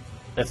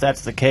 If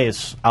that's the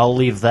case, I'll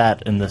leave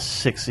that in the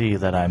 6E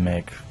that I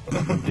make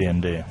with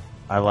D&D.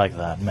 I like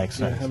that.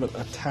 Makes I sense. haven't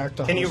attacked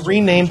a Can you host.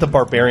 rename the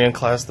barbarian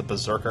class the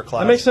berserker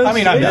class? That makes sense. I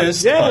mean, I yeah.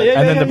 missed, Yeah, but- yeah,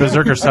 And then the yeah.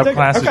 Berserker I think-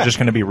 subclass okay. is just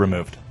going to be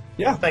removed.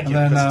 Yeah. Thank you,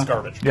 And then, because it's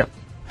garbage. Yep.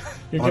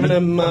 You're giving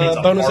him Needs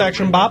a bonus hard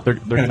action read. bop? They're I'm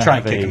going going to to try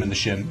have and kick a him in the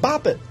shin.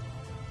 Bop it.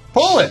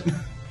 Pull it!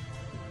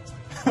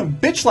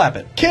 Bitch slap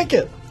it. Kick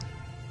it.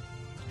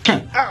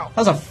 Ow.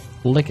 That's a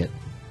Lick it.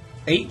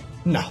 8.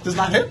 No. Does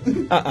not hit?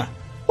 Uh-uh.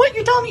 What?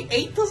 You're telling me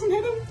 8 doesn't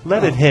hit him?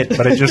 let it hit,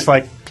 but it just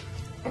like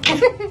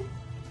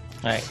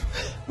Alright.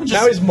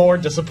 Now he's more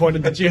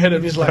disappointed that you hit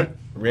him. He's like,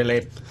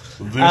 really?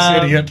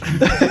 This idiot.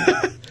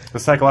 the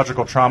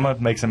psychological trauma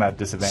makes him at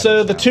disadvantage.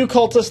 So the now. 2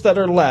 cultists that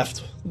are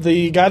left,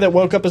 the guy that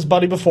woke up his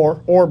buddy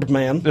before, Orb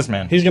Man. This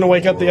man. He's going to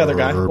wake up the other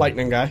guy,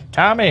 Lightning guy.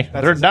 Tommy,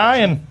 they're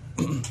dying.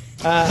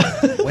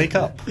 Wake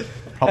up.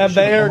 And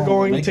they are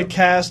going to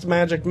cast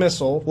Magic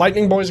Missile.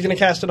 Lightning Boy's going to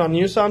cast it on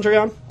you,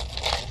 Sandrion.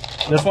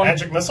 This one.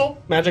 Magic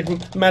missile?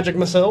 Magic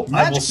Missile.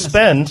 I will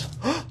spend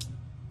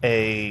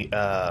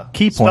a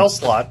Key spell point.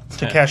 slot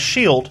to cast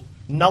shield,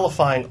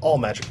 nullifying all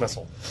magic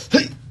missile.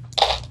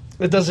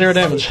 It does 0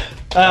 damage.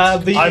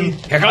 I'm,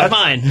 Here goes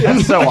mine.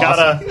 So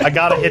I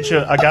gotta hit you.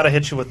 I gotta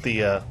hit you with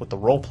the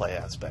role play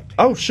aspect.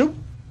 Oh, shoot.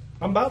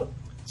 I'm about it.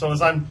 So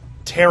as I'm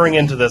tearing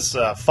into this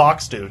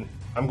fox dude,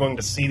 I'm going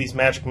to see these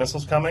magic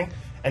missiles coming,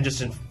 and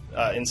just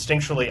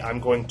instinctually, I'm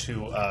going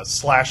to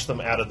slash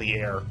them out of the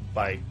air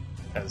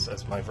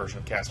as my version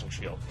of casting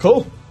shield.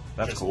 Cool.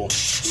 That's cool.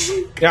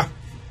 Yeah.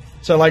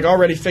 So, like,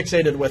 already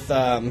fixated with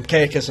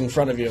Caicus in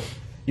front of you,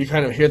 you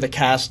kind of hear the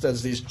cast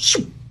as these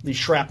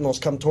shrapnels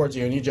come towards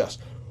you, and you just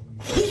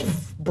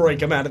break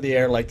them out of the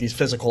air like these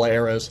physical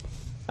arrows.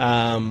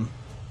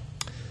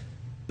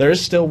 There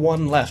is still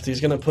one left.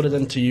 He's going to put it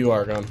into you,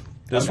 Argon.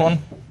 This one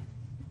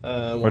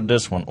or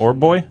this one, or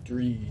boy.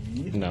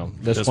 3, No,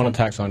 this, This one one?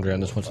 attacks Andre,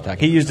 and this one's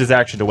attacking. He used his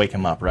action to wake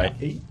him up, right?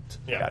 8,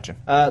 Yeah.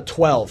 Gotcha.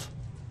 12.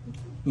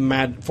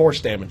 Mad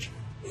force damage.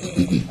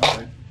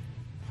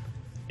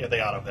 Yeah, they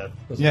auto hit.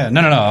 Yeah,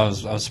 no. I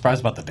was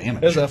surprised about the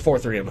damage. There's a 4,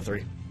 3, and a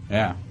 3.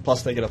 Yeah.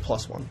 Plus, they get a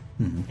 +1.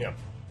 Yeah.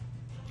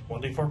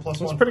 1d4 plus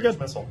 1. pretty good.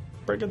 Missile.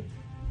 Pretty good.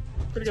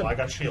 Pretty So good. I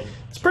got shield.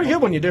 It's pretty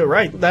good when you do it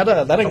right.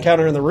 That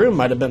encounter in the room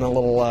might have been a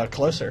little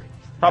closer.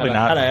 Probably Had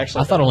not. I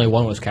actually, I thought only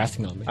one was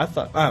casting on me. I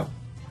thought. Oh.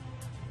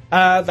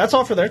 That's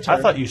all for their turn.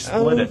 I thought you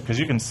split it because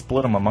you can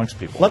split them amongst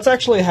people. Let's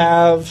actually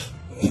have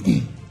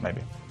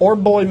Maybe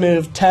Orb Boy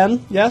move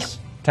 10. Yes.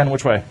 10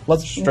 which way?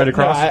 Let's Straight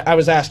across? No, I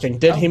was asking.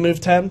 Did he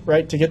move 10?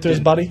 Right to get to his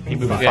buddy. He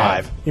moved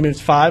Yeah. 5. He moves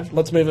 5.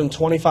 Let's move him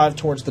 25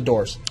 towards the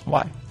doors.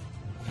 Why?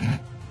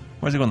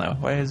 Where's he going that way?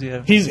 Why is he?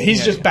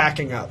 He's just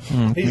backing up.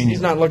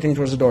 He's not looking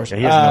towards the doors. Yeah,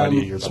 he has no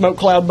idea you're about Smoke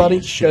Cloud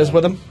buddy goes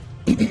with him.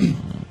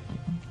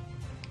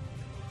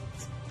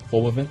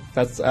 Full movement.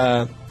 That's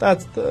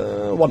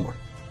the one more.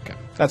 Okay.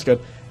 That's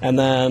good. And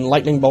then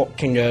Lightning Bolt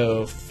can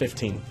go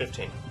 15.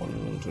 15.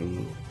 1,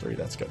 2, 3.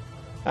 That's good.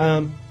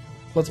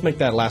 Let's make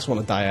that last one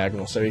a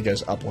diagonal, so he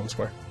goes up 1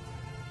 square.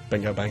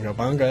 Bingo, bango,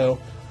 bongo.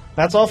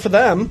 That's all for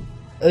them.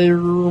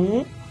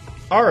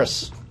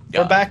 Aris,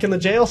 we're Yeah. back in the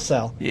jail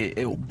cell.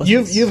 But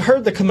You've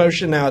heard the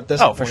commotion now at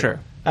this Oh, point. for sure.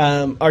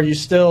 Are you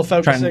still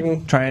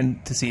focusing? trying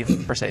to see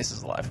if Perseus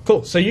is alive.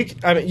 Cool. So you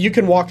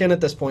can walk in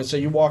at this point. So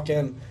you walk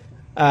in,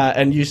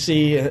 and you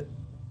see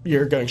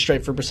you're going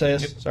straight for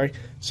Perseus. Sorry.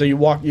 So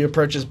you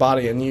approach his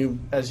body, and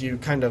as you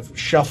kind of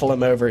shuffle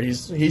him over,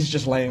 he's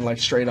just laying like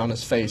straight on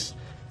his face,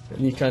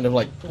 and you kind of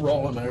like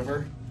roll him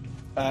over.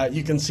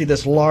 You can see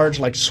this large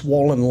like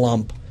swollen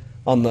lump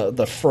on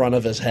the front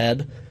of his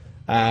head,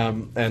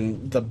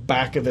 and the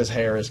back of his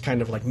hair is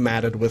kind of like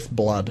matted with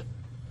blood.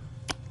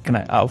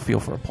 I'll feel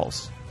for a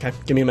pulse. Okay,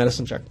 give me a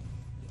medicine check.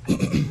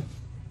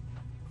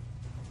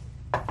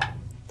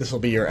 This will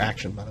be your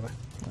action, by the way.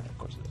 Of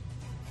course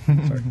it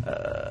is. Sorry.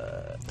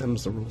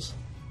 Them's the rules.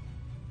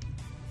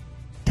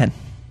 10.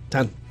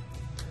 10.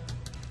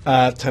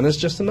 10 is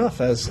just enough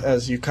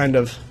as you kind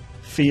of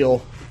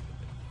feel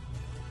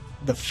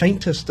the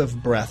faintest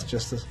of breath,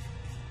 just as.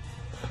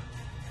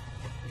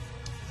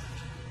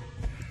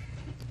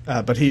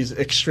 But he's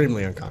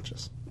extremely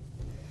unconscious.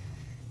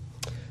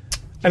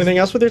 Anything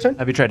else with your turn?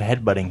 Have you tried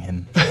headbutting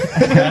him?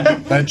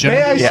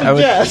 May I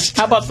suggest?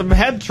 How about some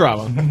head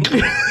trauma?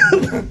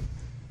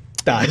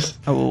 Dies.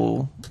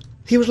 Oh.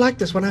 He was like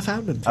this when I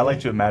found him. I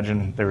like to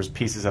imagine there was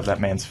pieces of that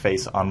man's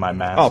face on my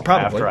mask Oh,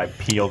 probably. after I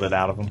peeled it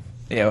out of him.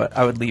 Yeah,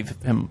 I would leave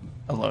him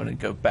alone and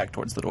go back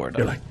towards the door.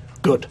 You're like,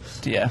 good.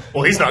 Yeah.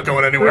 Well, he's not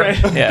going anywhere.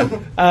 Right.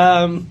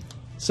 Yeah.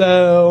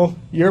 So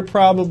you're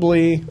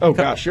probably. Oh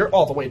gosh, you're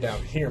all the way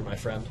down here, my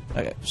friend.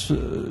 Okay.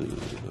 So,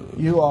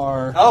 You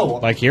are. Oh,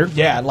 Like here?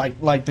 Yeah,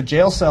 like the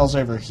jail cell's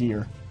over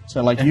here.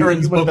 So like Aaron's you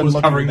would have book been was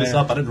looking covering this there.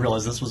 up. I didn't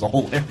realize this was a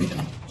whole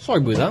area. Sorry,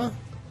 Buddha.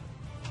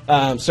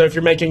 So if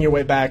you're making your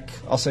way back,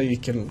 I'll say you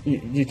can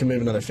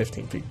move another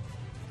 15 feet.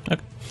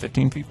 okay.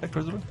 15 feet back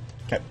towards the door.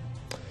 Okay.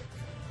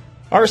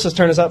 Aris's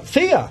turn is up.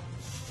 Thea,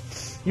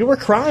 you were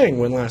crying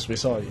when last we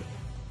saw you.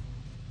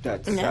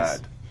 Yes.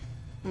 sad.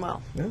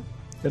 Well, Yeah,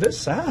 it is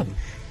sad.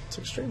 It's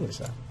extremely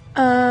sad.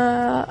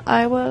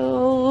 I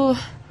will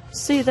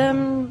see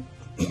them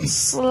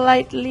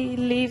slightly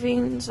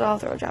leaving, so I'll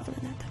throw a javelin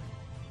at them.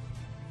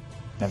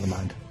 Never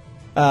mind.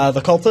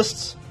 The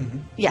cultists.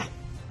 Yeah,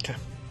 Okay.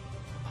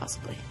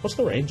 possibly. What's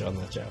the range on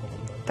that javelin?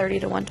 30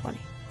 to 120.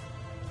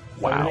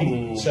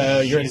 Wow. So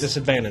you're at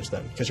disadvantage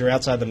then, because you're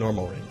outside the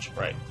normal range.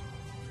 Right.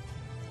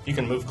 You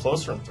can move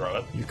closer and throw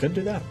it. You could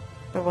do that.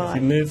 Or will If I?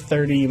 you move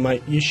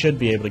 30, you should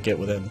be able to get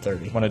within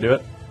 30. Want to do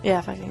it? Yeah,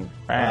 if I can.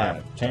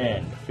 5,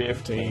 10,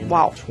 15,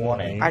 Wow.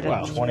 20. I did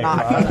not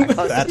 25. go that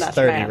close. That's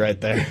 30 bad. right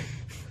there.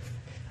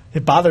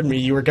 It bothered me.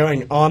 You were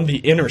going on the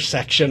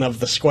intersection of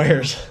the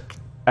squares.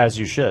 As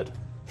you should.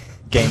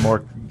 Gain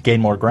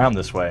more ground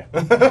this way.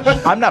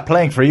 I'm not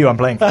playing for you, I'm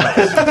playing for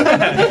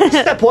us.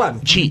 Step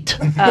 1, cheat.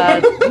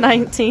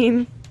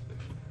 19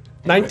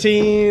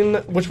 19,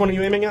 which one are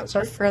you aiming at?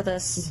 Sorry? for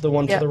this. The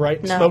one to Yep. the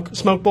right? No.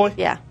 Smoke boy?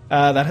 Yeah.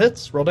 That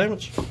hits. Roll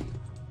damage.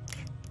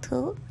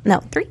 2. No,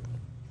 3.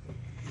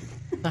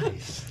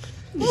 Nice.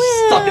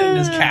 Stuck it in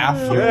his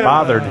calf. You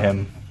bothered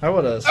him. I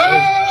would have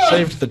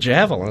saved the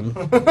javelin.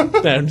 No,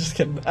 I'm just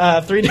kidding.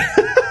 3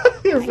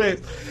 your face.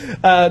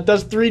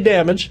 Does 3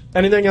 damage.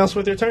 Anything else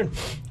with your turn?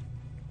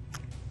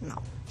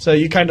 No. So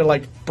you kind of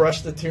like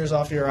brush the tears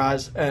off your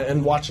eyes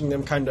and watching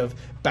them kind of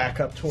back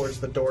up towards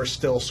the door,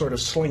 still sort of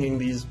slinging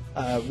these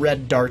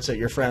red darts at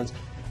your friends.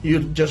 You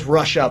just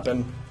rush up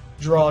and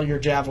draw your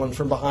javelin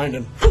from behind,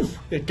 and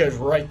it goes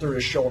right through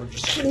his shoulder.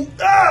 Just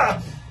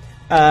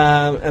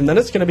and then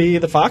it's going to be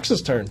the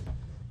fox's turn.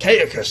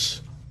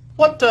 Caicus.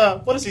 What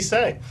does he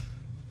say?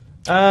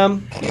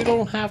 You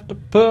don't have to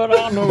put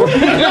on the...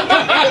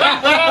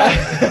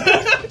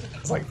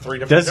 It's like 3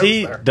 different Does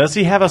he goats there. does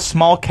he have a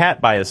small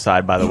cat by his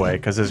side, by the way?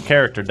 Because his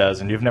character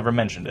does, and you've never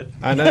mentioned it.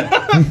 I know.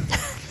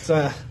 It's,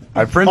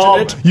 I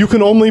printed it. You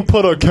can only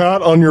put a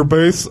cat on your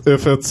base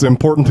if it's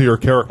important to your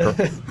character.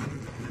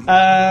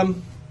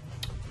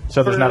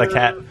 So there's not a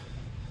cat.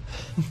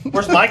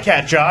 Where's my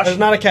cat, Josh? there's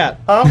not a cat.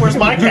 Where's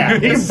my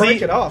cat? You can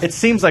break it off. It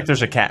seems like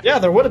there's a cat. Yeah,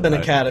 there would have been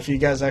a cat if you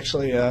guys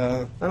actually,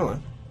 I don't know,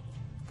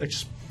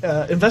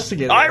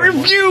 investigated. I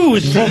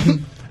refuse!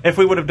 If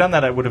we would have done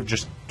that, I would have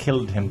just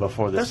killed him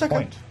before this That's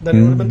okay. point. Then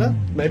it would have been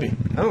done. Maybe.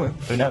 I don't know.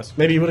 Who knows?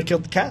 Maybe you would have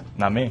killed the cat.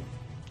 Not me.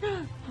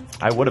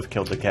 I would have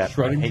killed the cat.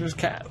 Schrodinger's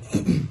cat.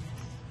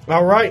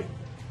 All right.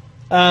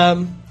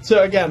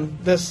 So again,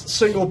 this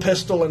single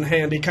pistol in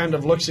hand, he kind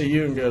of looks at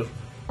you and goes,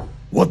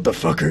 "What the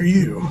fuck are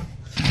you?"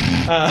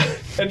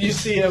 And you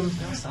see him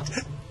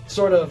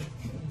sort of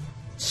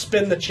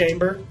spin the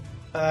chamber,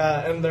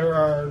 and there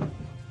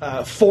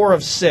are 4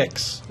 of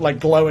 6 like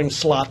glowing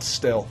slots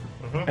still,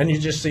 and you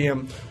just see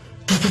him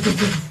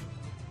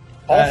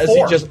All as he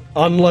 4. just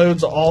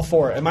unloads all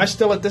 4. Am I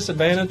still at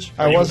disadvantage?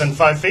 Are you within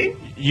 5 feet?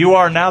 You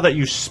are now that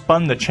you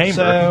spun the chamber.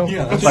 So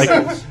Yeah, that's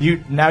Like you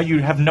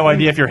have no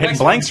idea if you're hitting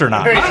blanks or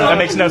not. That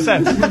makes no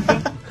sense.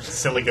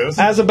 Silly goose.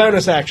 as a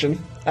bonus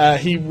action,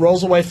 he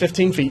rolls away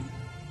 15 feet.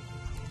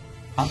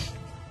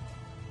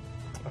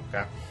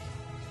 Okay.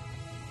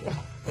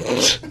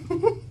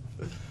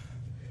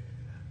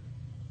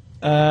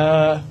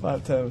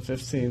 5, 10,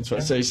 15. So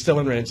he's still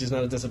in range. He's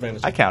not at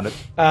disadvantage. I counted.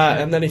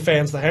 And then he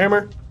fans the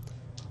hammer.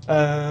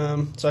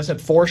 So I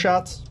said 4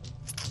 shots.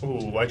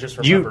 Ooh, I just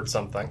remembered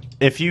something.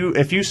 If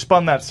you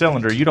spun that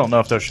cylinder, you don't know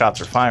if those shots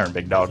are firing,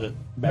 big dog. Okay,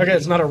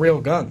 it's not a real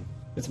gun.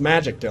 It's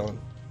magic, Dylan.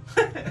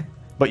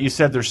 But you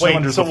said there's Wait,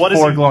 cylinders so with what is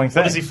 4 he? glowing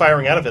What is things. he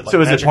firing out of it? Like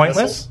So is it magic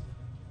pointless?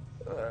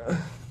 missiles?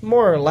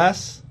 More or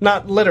less.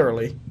 Not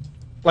literally.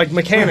 Like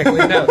mechanically,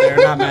 no, they're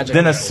not magic.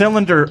 Then a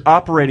cylinder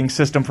operating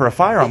system for a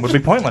firearm would be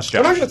pointless, We're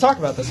not Josh. going to talk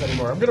about this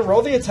anymore. I'm going to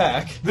roll the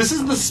attack. This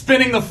is the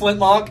spinning the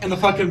flintlock and the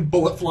fucking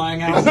bullet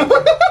flying out.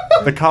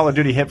 The Call of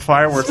Duty hip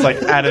fire where it's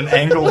like at an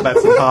angle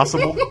that's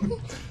impossible.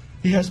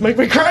 He has to make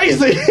me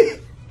crazy.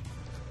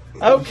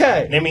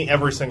 Okay. Name me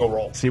every single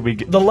roll. See, we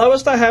get, The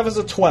lowest I have is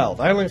a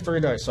 12. I only have 3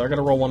 dice, so I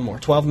gotta roll one more.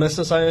 12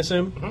 misses, I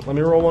assume? Mm-hmm. Let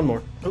me roll one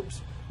more.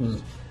 Oops.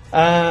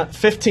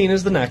 15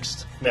 is the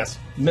next. Miss.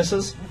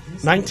 Misses.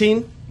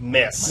 19.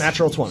 Miss.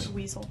 Natural 20.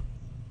 Weasel.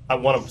 I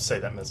want to say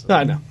that misses.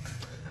 I know.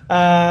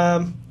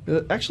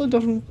 It actually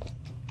doesn't...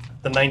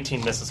 The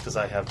 19 misses because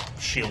I have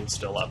shield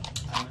still up.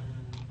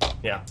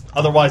 Yeah.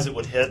 Otherwise it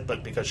would hit,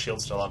 but because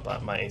shield's still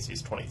up, my AC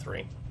is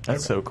 23.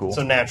 that's so cool.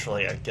 So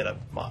naturally I get a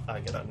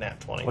nat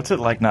 20. What's it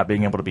like not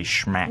being able to be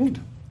schmacked?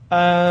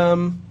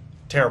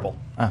 Terrible.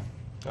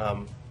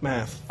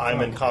 Math.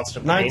 I'm in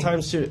constant 9 pain.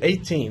 times 2,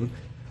 18.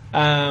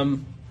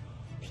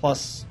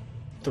 Plus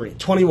 3.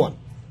 21.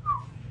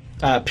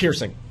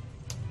 Piercing.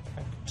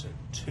 To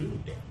 2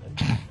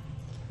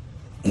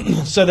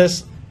 damage. So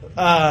this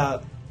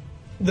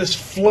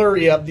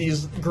flurry of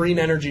these green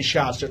energy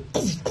shots,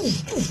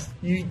 just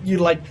you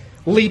like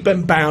leap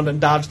and bound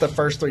and dodge the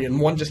first 3, and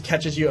one just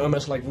catches you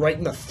almost like right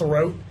in the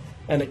throat,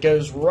 and it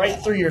goes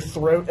right through your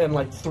throat and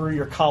like through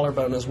your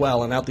collarbone as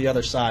well, and out the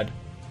other side.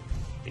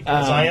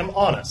 Because I am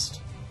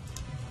honest.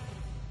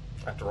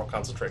 I have to roll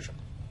concentration.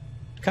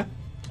 Okay.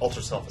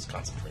 Alter self is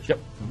concentration.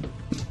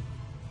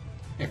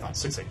 Yep.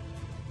 Succeed.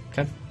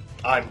 Okay.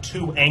 I'm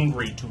too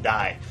angry to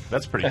die.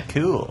 That's pretty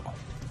cool.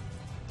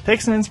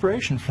 Take some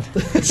inspiration from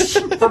this.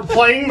 For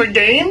playing the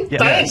game? Yeah.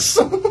 Thanks!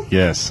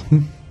 Yes.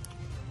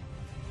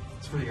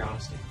 It's for your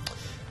honesty.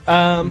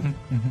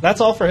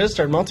 That's all for his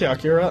turn.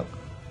 Montiak, you're up.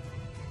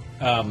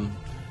 I'm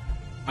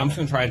just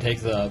gonna try and take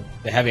the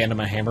heavy end of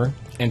my hammer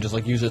and just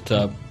like use it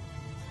to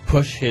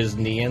push his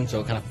knee in, so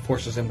it kind of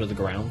forces him to the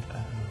ground.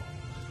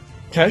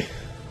 Okay.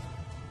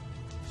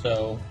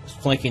 So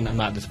flanking, I'm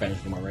not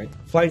disadvantaged anymore, right?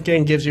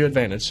 Flanking gives you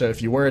advantage, so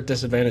if you were at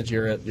disadvantage,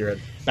 you're at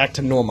back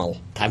to normal.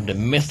 Time to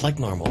miss like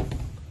normal.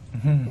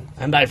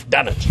 And I've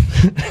done it.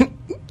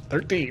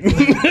 13.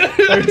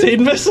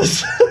 13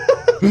 misses.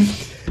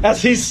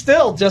 As he's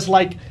still just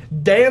like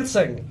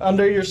dancing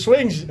under your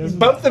swings.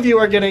 Both of you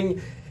are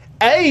getting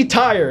A,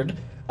 tired,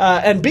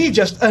 and B,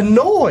 just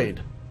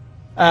annoyed.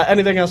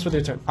 Anything else with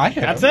your turn? I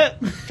hit That's him. it.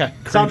 Okay.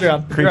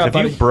 Sandrion, Creeps, you're up, if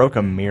buddy. you broke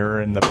a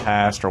mirror in the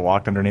past or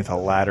walked underneath a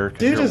ladder because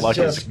Dude your is luck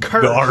is just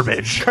cursed.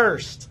 garbage.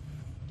 Cursed.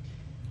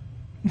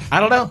 I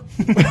don't know.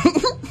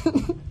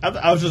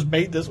 I was just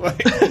made this way.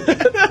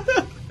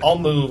 I'll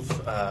move,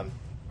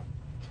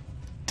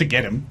 To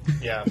get him.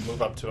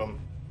 move up to him.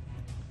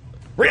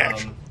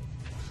 Reaction.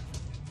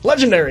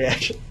 Legendary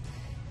action.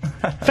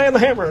 Fan the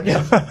hammer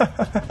again. Get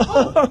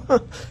out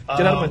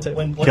of my table.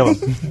 When Kill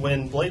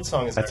when Blade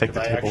Song is I take active,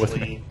 the I table with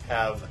actually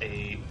have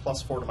a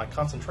 +4 to my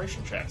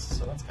concentration checks,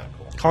 so that's kind of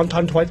cool.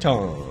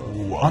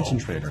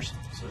 Concentrators.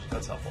 So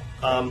that's helpful.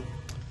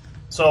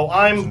 So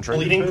I'm Concentrated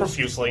bleeding fist?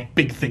 profusely,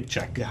 Big thick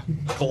check. Yeah.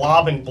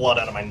 globbing blood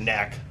out of my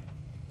neck,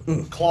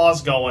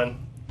 claws going.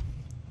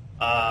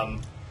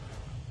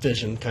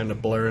 Vision kind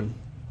of blurring.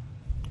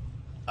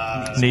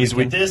 Knees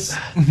weak. This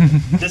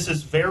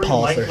is very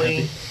Paws are likely.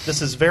 heavy.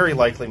 This is very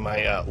likely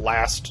my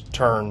last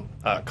turn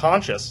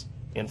conscious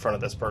in front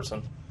of this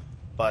person,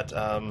 but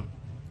man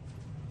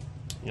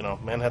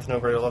hath no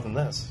greater love than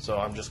this. So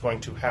I'm just going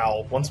to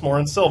howl once more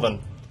in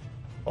Sylvan.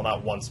 Well,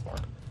 not once more,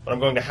 but I'm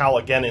going to howl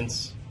again in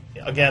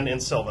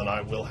Sylvan.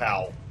 I will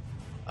howl.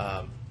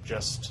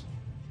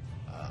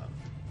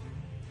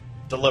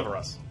 Deliver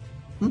us.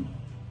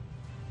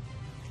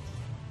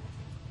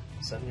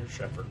 Send your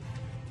shepherd.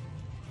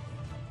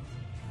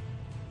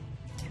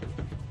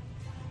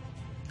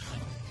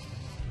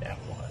 That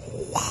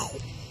one. Wow.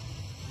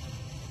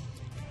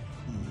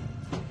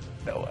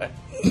 No way.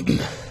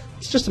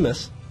 It's just a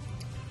miss.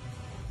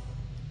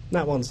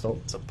 Not ones don't.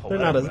 It's a They're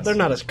not poetic miss. they're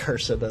not as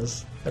cursed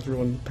as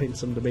everyone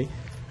paints them to be.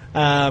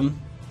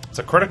 It's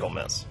a critical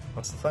miss.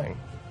 That's the thing.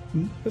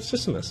 It's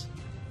just a miss.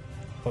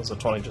 Was a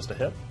 20 just a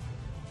hit?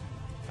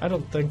 I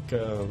don't think.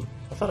 I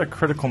thought a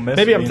critical miss.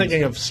 Maybe I'm means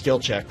thinking of skill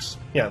checks.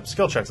 Yeah,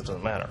 skill checks, it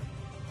doesn't matter.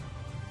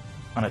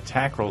 on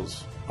attack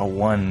rolls. A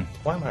 1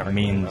 Why am I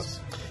means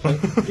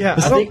Yeah,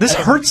 I don't. This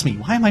hurts me.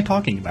 Why am I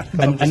talking about it?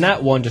 And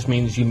that one just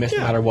means you miss no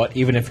Yeah. matter what,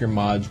 even if your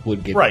mods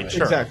would give Right, you it.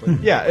 sure. Exactly.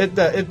 Yeah, it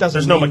doesn't.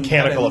 There's no mean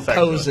mechanical that effect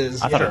to it.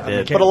 Imposes, I thought yeah, it did.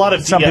 mechanical- But a lot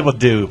of Some people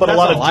do. But a That's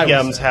lot of all I would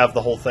DMs say. have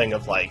the whole thing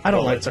of like, I don't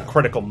oh, like it's a that.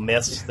 critical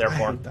miss, I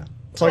therefore. hate that.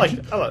 It's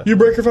like I like- you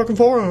break your fucking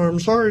forearm.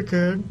 Sorry,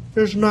 kid.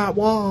 There's not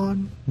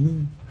one.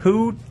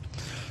 Who?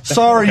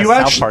 Sorry, Like a you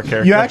South Park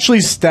character. you actually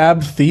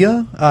stabbed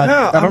Thea.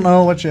 Yeah, I don't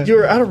know what you. You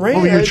were out of range.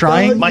 What were you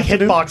trying? My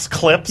hitbox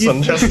clips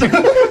and just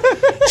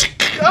Just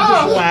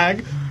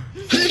lag.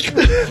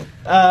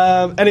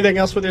 Anything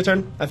else with your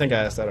turn? I think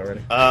I asked that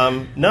already.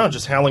 no,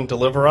 just howling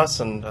deliver us,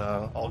 and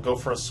I'll go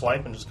for a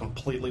swipe and just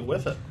completely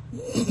whiff it.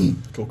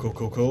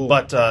 Cool.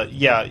 But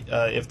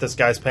if this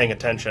guy's paying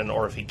attention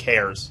or if he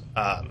cares,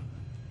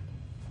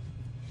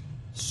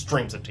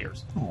 streams of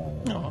tears.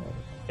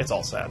 It's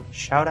all sad.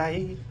 Shout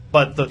I?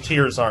 But the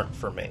tears aren't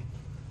for me.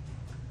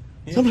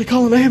 Somebody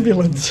call an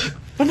ambulance.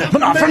 But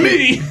not for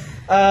me.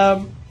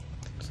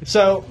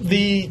 So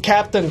the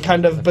captain,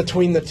 kind of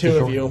between the two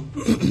of you,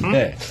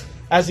 Hey.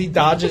 as he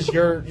dodges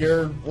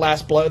your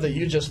last blow that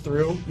you just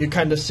threw, you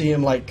kind of see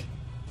him like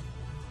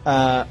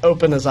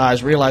open his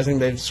eyes, realizing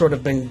they've sort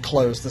of been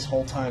closed this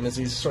whole time as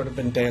he's sort of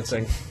been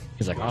dancing.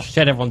 He's like, oh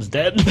shit, everyone's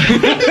dead.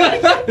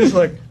 He's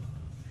like,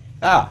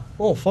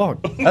 oh fuck,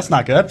 That's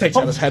not good. takes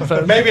out his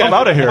headphones. Maybe I'm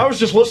out of here. I was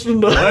just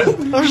listening to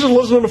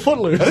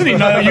Footloose. I didn't even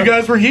know you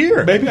guys were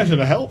here. Maybe I should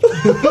have helped.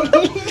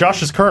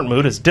 Josh's current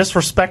mood is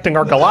disrespecting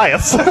our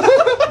Goliaths.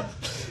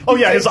 Oh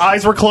yeah, his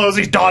eyes were closed.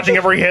 He's dodging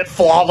every hit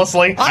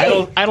flawlessly.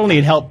 I don't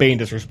need help being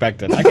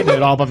disrespected. I can do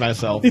it all by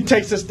myself. He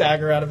takes his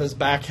dagger out of his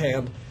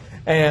backhand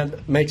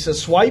and makes a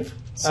swipe.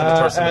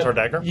 Scimitar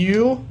dagger.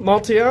 You,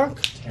 Maltiak.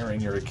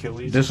 Tearing your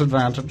Achilles.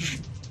 Disadvantage.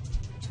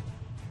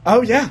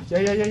 Oh yeah.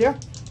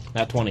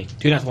 Nat 20.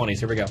 2 nat 20s.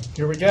 Here we go.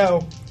 Here we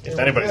go. If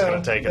anybody's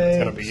going to take it, it's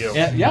going to be you.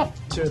 Yeah.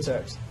 2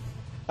 attacks.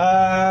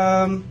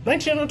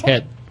 19 and 20.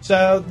 Hit.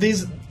 So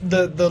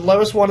the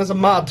lowest one is a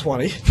mod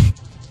 20.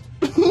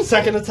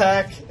 Second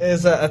attack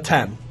is a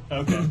 10.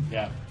 Okay.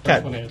 Yeah. Okay.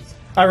 First one hits.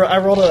 I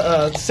rolled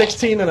a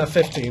 16 and a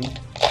 15.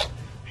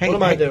 Hey, What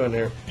am I doing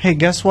here? Hey,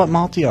 guess what,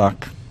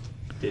 Maltiok?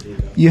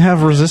 You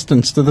have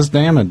resistance to this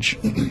damage.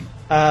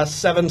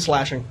 7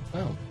 slashing.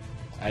 Oh.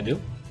 I do?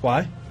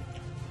 Why?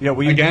 Yeah,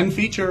 we Again,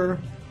 feature.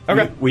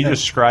 Okay. we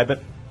describe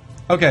it.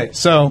 Okay,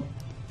 so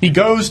he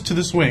goes to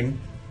the swing,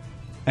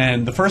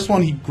 and the first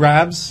one he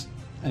grabs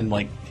and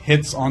like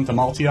hits onto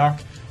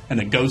Maltiok, and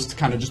the ghost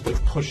kind of just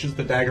like pushes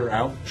the dagger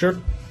out. Sure.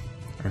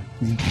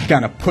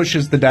 Kind of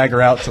pushes the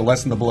dagger out to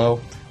lessen the blow.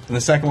 And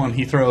the second one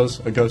he throws,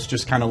 a ghost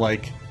just kind of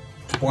like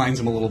blinds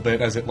him a little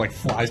bit as it like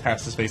flies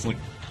past his face and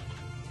like.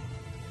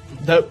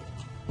 Nope.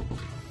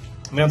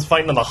 Man's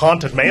fighting in the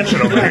haunted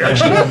mansion over here.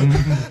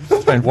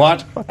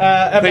 What?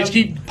 They just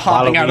keep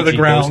popping out of the Waluigi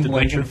ground Ghost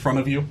like in Adventure. front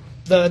of you.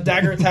 The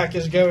dagger attack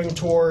is going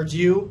towards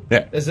you.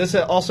 Yeah. Is this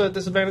also at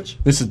disadvantage?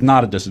 This is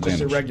not a disadvantage.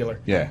 Just a regular.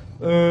 Yeah,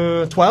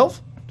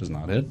 12. does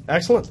not hit.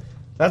 Excellent.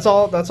 That's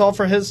all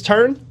for his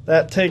turn.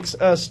 That takes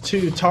us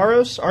to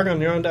Taros. Argon,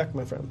 you're on deck,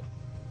 my friend.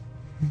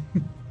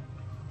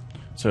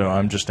 So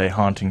I'm just a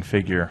haunting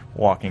figure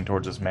walking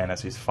towards this man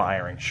as he's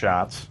firing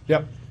shots.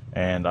 Yep.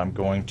 And I'm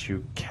going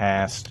to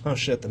cast. Oh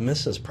shit! The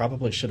misses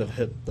probably should have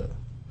hit the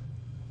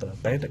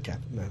bandit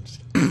captain. No, I'm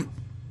just kidding.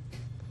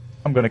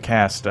 I'm going to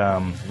cast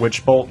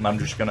Witch Bolt, and I'm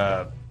just going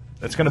to.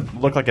 It's going to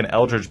look like an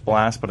Eldritch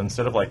Blast, but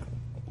instead of like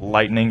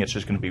lightning, it's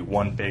just going to be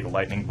one big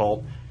lightning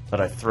bolt that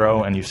I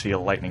throw, and you see a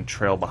lightning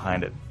trail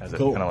behind it as it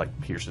Cool. kind of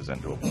like pierces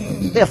into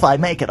him. If I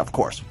make it, of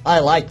course. I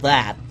like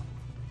that.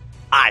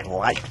 I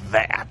like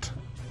that.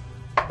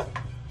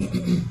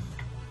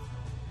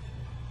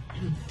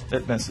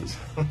 It misses.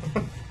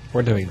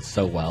 We're doing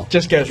so well.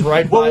 Just goes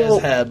right by his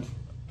head.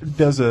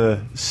 Does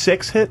a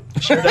 6 hit?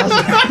 Sure does.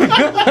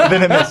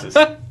 Then it misses.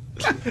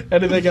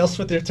 Anything else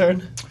with your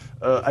turn?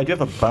 I do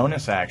have a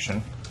bonus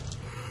action,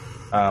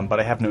 but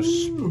I have no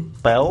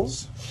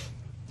spells.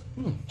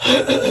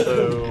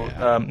 So,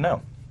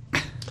 no.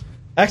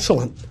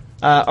 Excellent.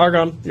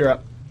 Argon, you're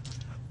up.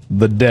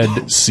 The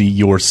dead see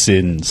your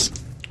sins.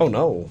 Oh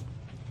no.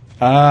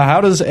 How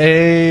does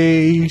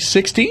a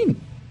 16?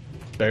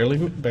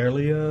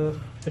 Barely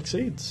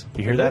exceeds.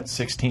 You hear that?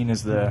 16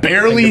 is the...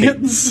 Barely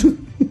hits.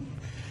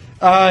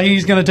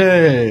 He's gonna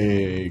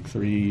take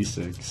 3,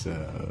 6,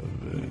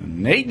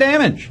 7, 8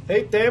 damage.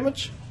 8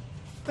 damage?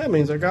 That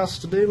means I got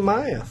to do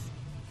math.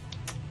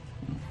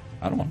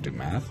 I don't want to do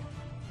math.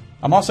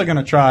 I'm also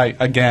gonna try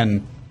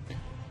again,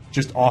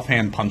 just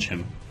offhand punch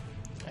him.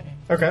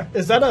 Okay.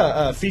 Is that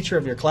a feature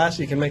of your class?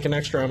 You can make an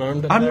extra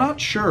unarmed I'm attack? not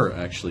sure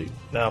actually.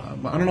 No.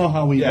 I don't know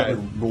how we Yeah.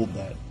 ever ruled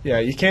that. Yeah,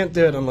 you can't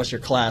do it unless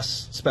your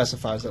class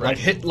specifies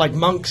it. Like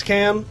monks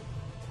can.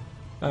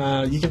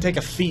 You can take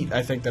a feat,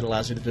 I think, that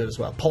allows you to do it as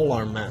well.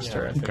 Polearm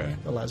Master, I think, Okay.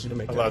 allows you to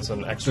make that. Allows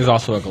an extra. There's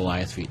also a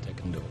Goliath feat that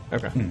can do it.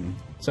 Okay.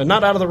 So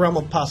not out of the realm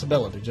of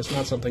possibility, just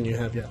not something you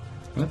have yet.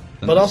 Then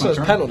But that's also my as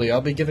turn. penalty,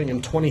 I'll be giving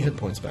him 20 hit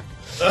points back.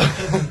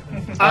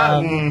 That's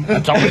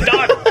already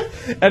done.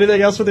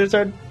 Anything else with your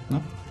turn?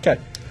 No. Okay.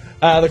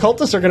 The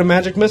cultists are going to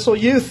magic missile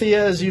you,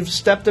 Thea, as you've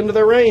stepped into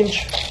their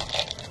range.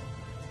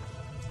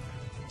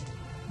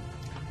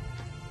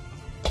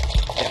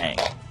 Dang.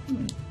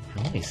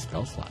 How many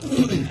spell slots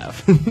do they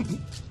have?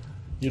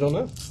 You don't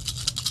know.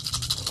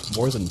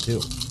 More than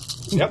 2.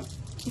 Yep.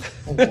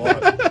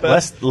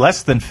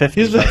 Less than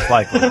 50, that's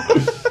likely.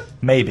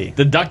 Maybe.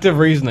 Deductive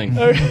reasoning.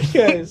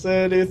 Okay,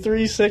 so do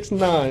 3, 6,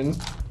 9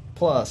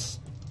 plus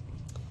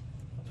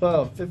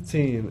 12,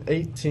 15,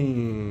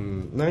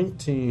 18,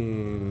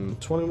 19,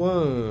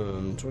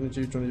 21,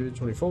 22, 23,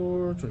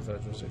 24,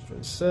 25, 26,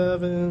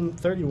 27,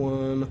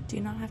 31, Do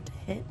you not have to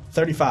hit?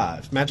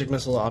 35. Magic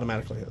missile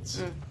automatically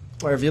hits.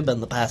 Where have you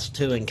been the past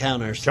 2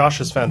 encounters? Josh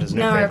has found his new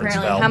No, favorite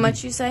apparently. spell. How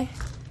much you say?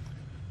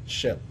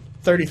 Shit.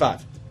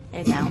 35.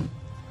 Hey, down.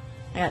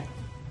 I got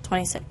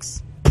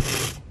 26.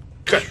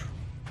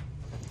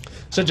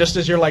 So just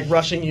as you're like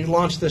rushing, you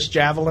launch this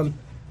javelin,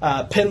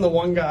 pin the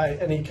one guy,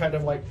 and he kind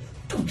of like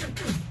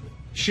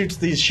shoots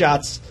these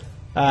shots,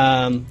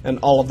 and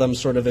all of them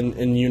sort of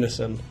in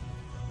unison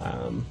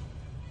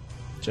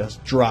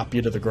just drop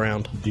you to the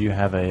ground. Do you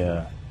have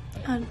a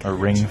a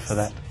ring for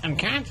that?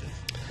 Unconscious.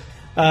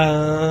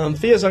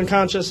 Thea's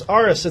unconscious.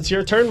 Aris, it's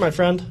your turn, my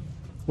friend.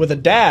 With a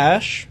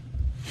dash,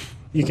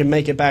 you can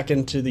make it back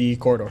into the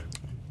corridor.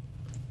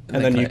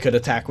 And then you could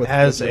attack with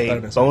As with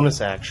a bonus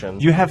action,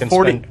 You have can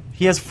 40. spend-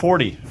 He has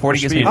 40. 40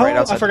 gets me Oh, right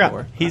outside I forgot. the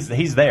door.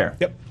 He's there.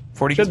 Yep.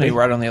 40 Should gets me be.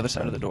 right on the other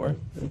side of the door.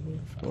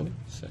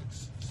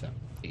 6, 7,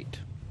 8.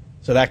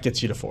 So that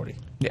gets you to 40.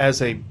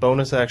 As a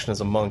bonus action, as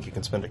a monk, you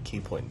can spend a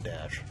key point and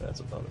dash. That's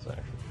a bonus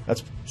action.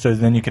 That's So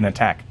then you can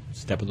attack.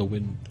 Step of the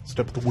wind.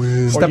 Step of the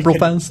wind. Step real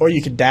fast. Or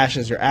you could dash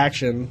as your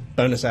action,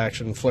 bonus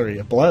action, flurry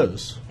of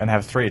blows. And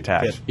have 3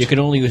 attacks. Yeah. You can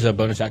only use a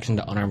bonus action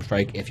to unarmed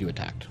strike if you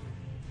attacked.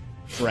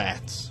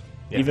 Rats.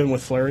 Yeah. Even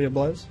with flurry of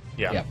blows?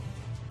 Yeah. Yep.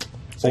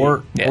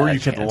 Or Yeah, you you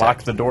could can't lock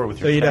attack. the door with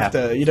So your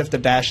you'd have to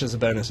dash as a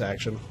bonus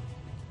action.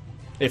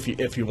 If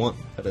you want,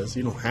 that is.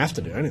 You don't have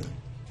to do anything.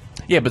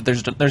 Yeah, but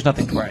there's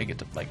nothing to where I get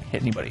to like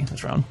hit anybody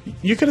this round.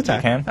 You could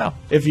attack. can? Oh.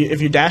 If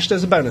you dashed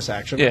as a bonus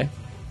action, Yeah.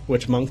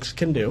 which monks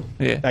can do,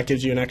 Yeah. that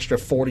gives you an extra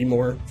 40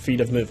 more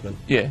feet of movement.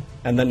 Yeah.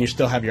 And then you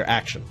still have your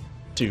action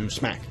to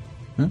smack.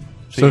 So,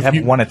 So you if have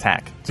you- 1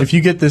 attack. If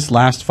you get this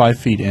last 5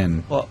 feet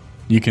in, Well-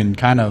 you can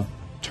kind of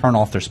turn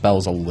off their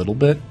spells a little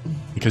bit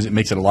because it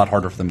makes it a lot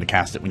harder for them to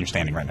cast it when you're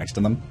standing right next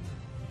to them.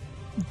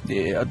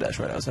 Yeah, I'll dash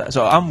right outside.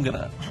 So I'm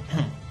gonna.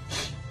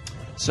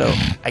 So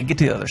I get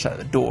to the other side of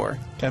the door.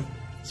 Okay.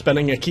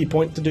 Spending a key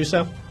point to do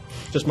so.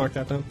 Just mark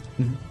that down.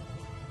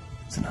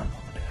 It's an unarmed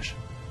dash.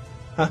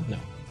 No.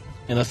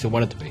 Unless you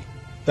want it to be.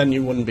 Then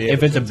you wouldn't be able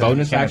If it's to a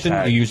bonus can't action,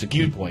 attack. you use a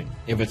key point.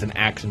 If it's an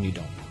action, you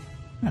don't.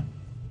 Does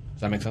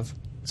that make sense?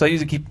 So I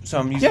use a key. So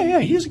I'm using Yeah,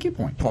 use a key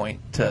point. point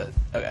to.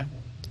 Okay.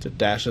 to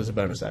dash as a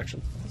bonus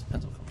action.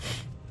 Depends what comes.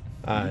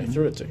 I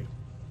threw it to you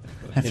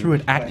I threw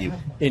it at you.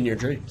 in your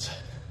dreams.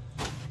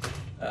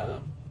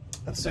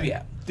 So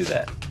yeah, do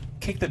that.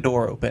 Kick the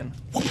door open.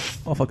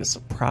 Motherfucker's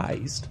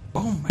surprised.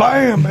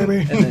 Bam, baby.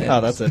 And then,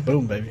 Oh, that's it.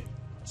 Boom, baby.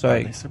 so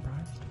I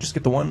just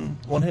get the one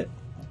hit.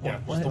 Yeah,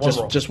 One just hit. the one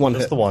roll. Just one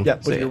Just hit. the one. Yep,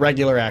 with So, your yeah.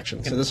 regular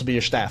action. So this will be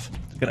your staff.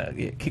 Gonna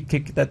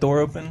kick that door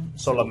open.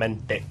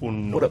 Solamente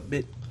uno. What up,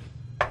 bit?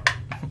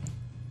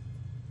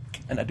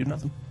 And I do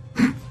nothing.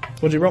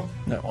 What'd you roll?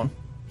 That one.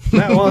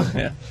 That one.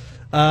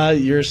 Yeah.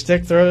 Your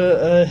stick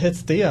throw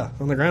hits Thea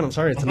on the ground. I'm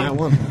sorry, it's a nat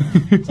one.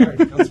 Sorry,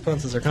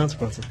 consequences are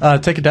consequences.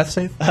 Take a death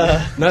save.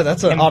 No,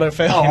 that's an auto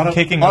fail. Him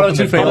kicking auto open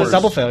two the fails. Auto doors.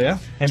 double fail, yeah.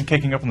 Him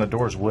kicking open the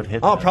doors would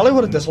hit Oh, them. probably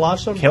would have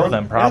dislodged them. Kill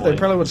them, probably. Yeah, they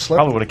probably would have slipped.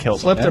 Probably would have killed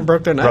Slipped them. and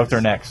broke their necks. Broke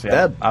their necks, yeah.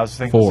 Dead. I was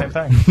thinking 4.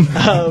 the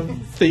same thing.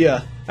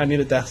 Thea, I need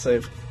a death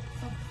save.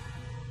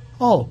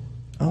 Oh.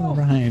 All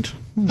right.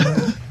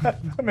 That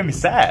made me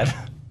sad.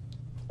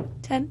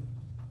 10.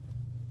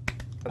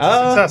 That's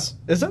a success.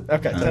 Is it?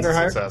 Okay, 10 That's or a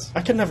higher? success.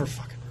 I can never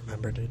fucking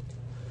remember, dude.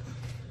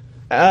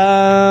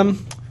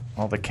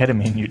 All the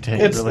ketamine you take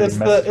really messes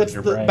with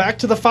your brain. back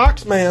to the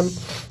fox man.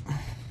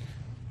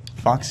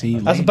 Foxy.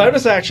 As a lady.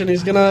 bonus action,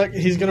 he's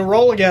gonna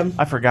roll again.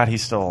 I forgot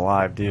he's still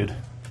alive, dude.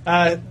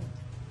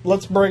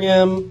 Let's bring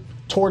him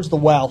towards the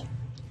well.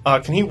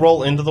 Can he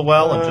roll into the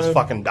well and just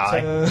fucking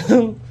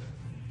die?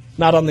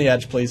 Not on the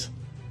edge, please.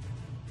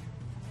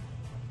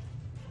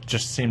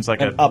 Just seems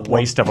like And a up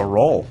one. waste of a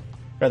roll.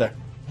 Right there.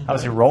 How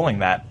is he rolling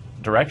that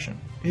direction?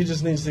 He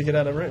just needs to get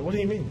out of range. What do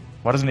you mean?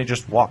 Why doesn't he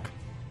just walk?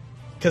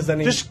 Because then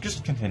he.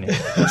 Just continue.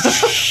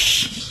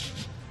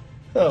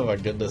 Oh my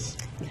goodness.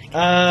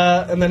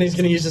 And then he's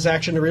going to use his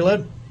action to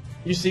reload.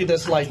 You see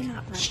this like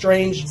cannot run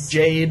strange these.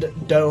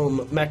 jade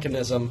dome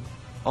mechanism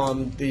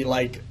on the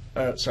like.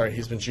 Sorry,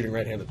 he's been shooting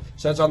right-handed.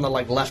 So that's on the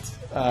like left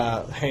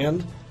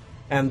hand,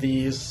 and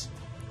these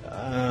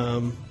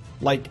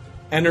like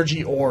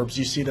energy orbs.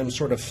 You see them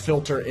sort of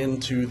filter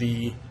into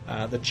the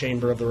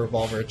chamber of the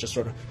revolver. It just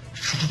sort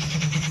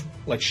of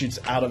like shoots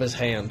out of his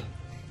hand.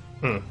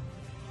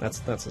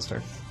 That's his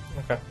turn.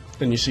 Okay.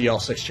 And you see all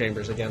 6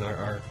 chambers again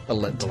are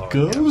lit.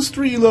 Ghost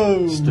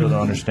reload. Still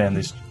don't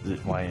understand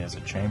why he has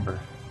a chamber.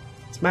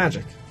 It's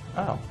magic.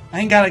 Oh. I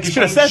ain't gotta get You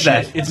should have said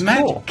that. It's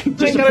magic. cool.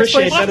 Just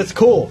appreciate that it's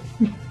cool.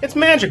 It's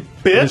magic,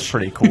 It's bitch.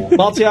 pretty cool.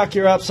 Maltiak,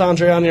 you're up.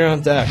 Sandrian, you're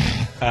on deck.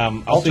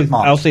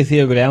 I'll say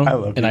Theo go down, I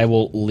love and you. I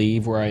will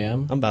leave where I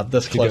am. I'm about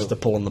this close go. to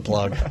pulling the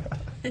plug.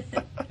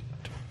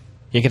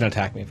 He can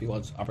attack me if he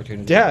wants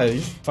opportunity. Yeah, you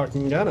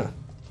fucking gonna.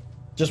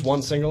 Just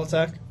one single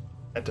attack?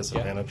 At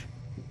disadvantage.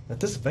 At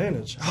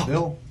disadvantage.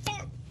 Bill.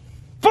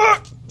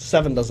 Fuck!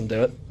 7 doesn't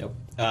do it. Nope.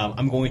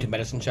 I'm going to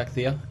medicine check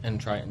Thea and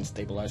try and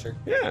stabilize her.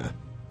 Yeah.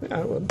 Yeah,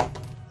 I would.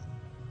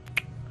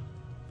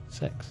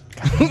 6.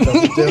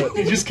 Doesn't do it.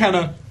 You just kind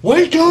of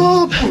wake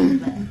up.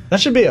 That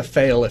should be a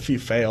fail if you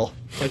fail.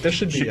 Like, there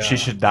should be. She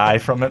should die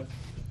from it.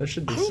 There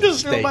should be. I'm some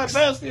just doing my stakes.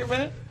 best here,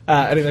 man.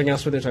 Anything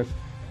else with your turn?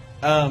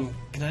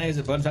 Can I use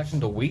a bonus action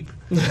to weep?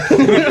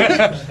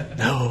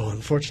 No,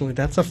 unfortunately,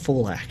 that's a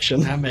full action.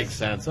 That makes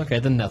sense. Okay,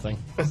 then nothing.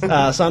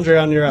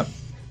 Sandrian, you're up.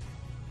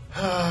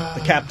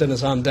 The captain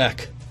is on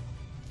deck.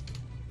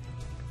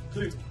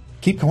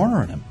 Keep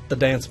cornering him. The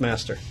dance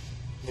master.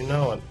 You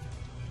know it.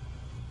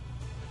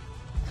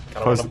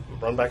 Gotta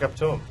run back up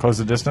to him. Close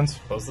the distance.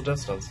 Close the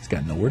distance. He's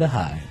got nowhere to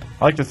hide.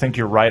 I like to think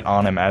you're right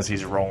on him as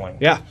he's rolling.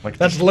 Yeah, like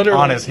that's just literally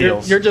on his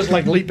heels. You're just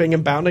like leaping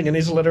and bounding, and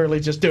he's literally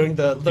just doing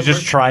the He's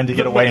just trying to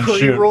get away and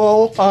shoot.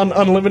 roll on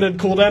unlimited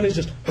cooldown. He's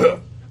just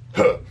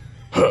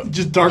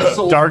Just Dark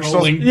Souls. Dark Souls.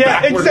 rolling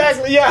yeah, backwards.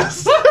 exactly.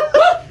 Yes.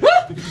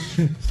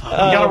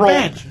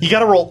 You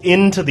gotta roll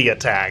into the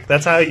attack.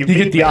 That's how you You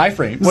get the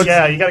iframes.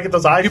 Yeah, you gotta get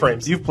those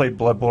iframes. You've played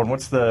Bloodborne.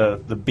 What's the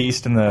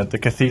beast in the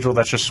cathedral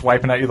that's just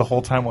swiping at you the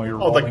whole time while you're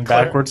rolling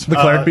backwards? The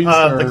cleric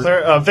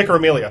beast? Vicar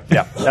Amelia.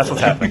 Yeah, that's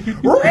what's happening.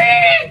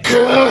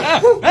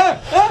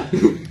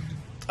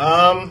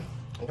 I'm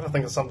gonna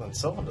think of something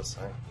Sylvan to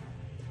say.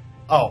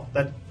 Oh,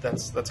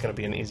 that's gonna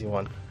be an easy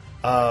one.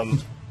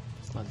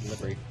 It's not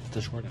delivery. It's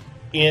a short.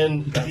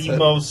 In the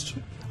most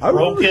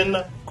broken,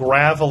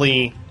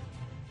 gravelly,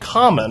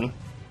 common.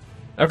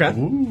 Okay.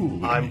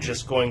 I'm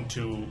just going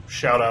to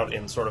shout out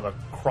in sort of a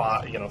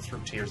cry,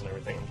 through tears and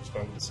everything. I'm just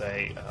going to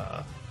say,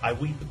 I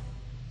weep.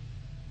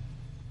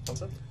 What's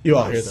that? You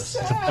all hear this.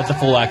 That's a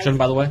full action,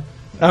 by the way.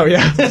 Oh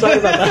yeah. Sorry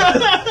about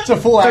that. It's a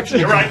full action.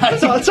 You're right.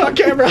 It's on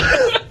camera.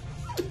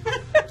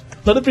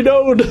 Let it be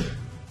known.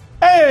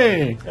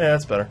 Hey. Yeah,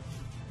 that's better.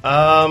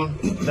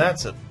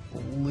 That's at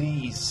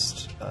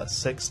least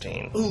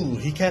 16. Ooh,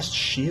 he cast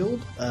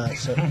shield.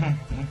 So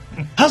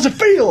how's it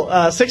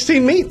feel?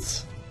 16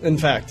 meets. In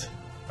fact,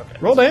 Okay.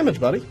 roll damage,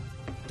 buddy.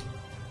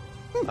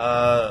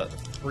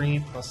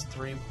 3 plus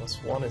 3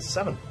 plus 1 is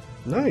 7.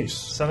 Nice.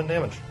 7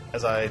 damage.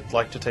 As I'd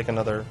like to take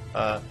another.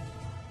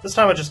 This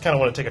time I just kind of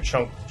want to take a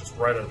chunk just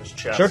right out of his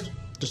chest. Sure.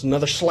 Just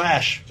another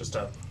slash. Just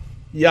a.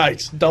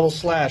 Yikes! Double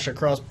slash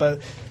across,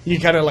 but you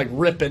kind of like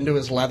rip into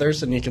his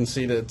leathers, and you can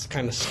see that it's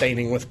kind of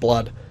staining with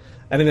blood.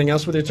 Anything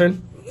else with your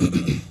turn?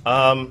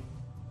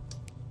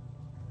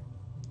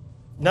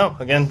 No,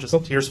 again, just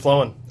tears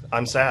flowing.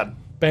 I'm sad.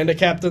 Bandit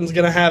captain's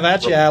gonna have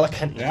at you, Alec.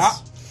 Yeah.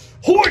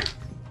 Hoi!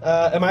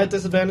 Am I at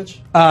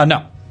disadvantage?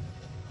 No.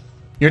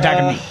 You're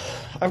attacking me.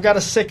 I've got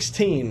a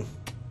 16.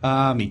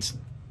 Meets.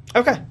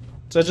 Okay,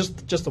 so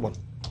just the one.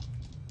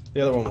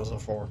 The other one was a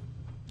 4.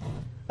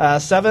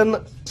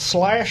 7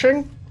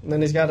 slashing, and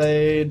then he's got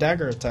a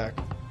dagger attack.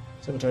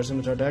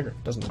 Scimitar, dagger.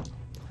 Doesn't it?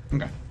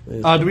 Okay.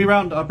 Do we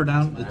round up or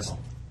down? It's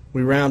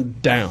We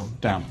round down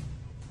down.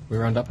 We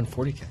round up in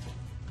 40k.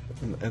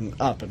 and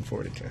up in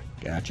 40k.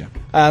 Gotcha.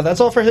 That's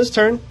all for his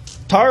turn.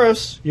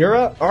 Taros, you're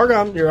up.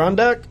 Argon, you're on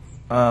deck.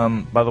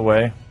 By the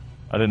way,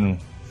 I didn't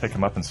pick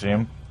him up and see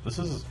him.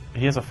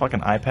 He has a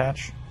fucking eye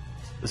patch.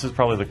 This is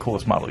probably the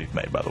coolest model you've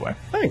made, by the way.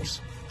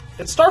 Thanks.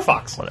 It's Star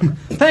Fox. Whatever.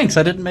 Thanks,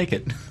 I didn't make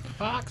it.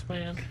 Fox,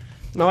 man.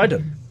 No, I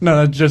didn't. No,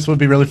 that just would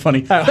be really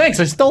funny. Thanks,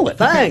 I stole it.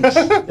 Thanks.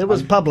 It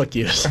was public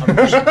use.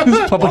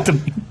 It's public to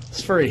me.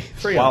 It's free.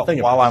 Free.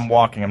 While I'm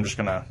walking, I'm just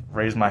gonna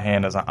raise my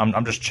hand as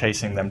I'm just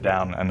chasing them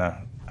down, and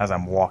as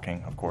I'm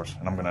walking, of course,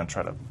 and I'm gonna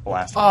try to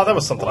blast. Oh, that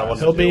was something I wanted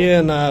He'll to be do.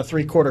 in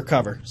 3/4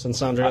 cover since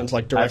Sandrian's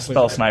like I directly.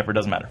 spell sniper,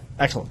 doesn't matter.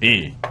 Excellent.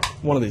 E.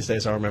 One of these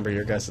days I'll remember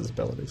your guys'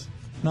 abilities.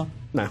 No.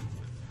 No.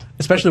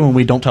 Especially when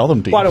we don't tell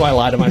them to. Why do I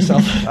lie to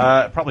myself?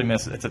 Probably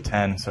miss. It's a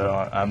 10, so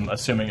I'm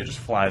assuming it just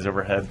flies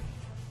overhead.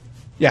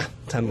 Yeah,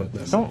 10 would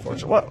miss.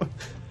 Unfortunately. What?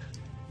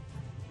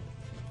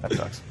 That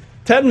sucks.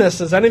 10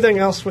 misses. Anything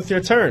else with your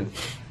turn?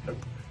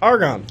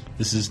 Argon.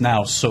 This is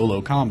now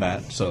solo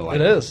combat, so It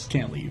I is.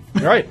 can't leave.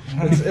 Right.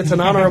 It's an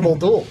honorable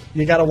duel.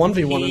 You got a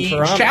 1v1 in He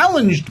for honor.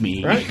 challenged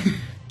me. Right?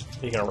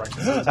 You're gonna wreck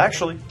this.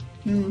 Actually,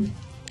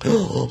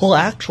 Well,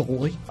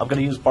 actually. I'm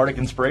gonna use Bardic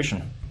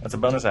Inspiration. That's a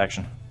bonus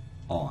action.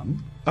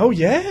 On. Oh,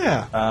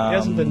 yeah. He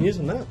hasn't been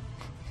using that.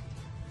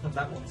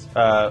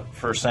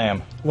 For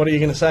Sam. What are you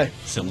going to say?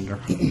 Cylinder.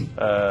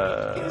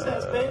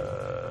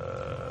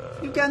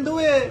 You can do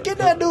it. Get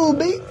that dude,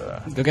 beat.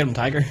 Go get him,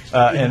 Tiger.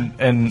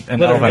 In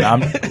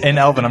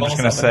Elven, I'm just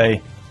gonna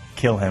say,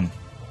 kill him.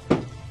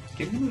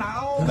 Get him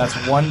now. That's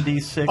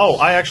 1d6. Oh,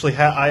 I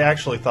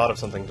actually thought of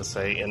something to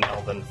say in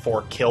Elven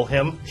for kill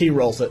him. He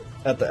rolls it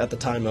at the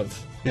time of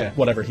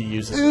whatever he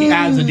uses. He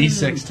adds a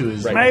d6 to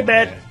his. Right. My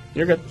bad.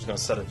 You're good. I'm just gonna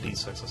set a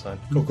d6 aside.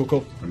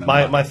 Cool.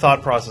 My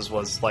thought process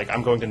was like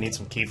I'm going to need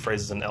some key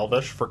phrases in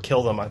Elvish for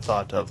kill them. I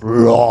thought of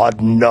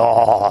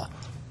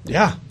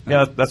Yeah.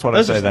 Yeah, that's what I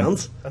Those say are then.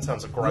 sounds. that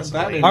sounds aggressive.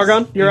 That is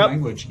Argon, you're in up.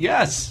 Language.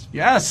 Yes.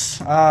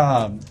 Cast.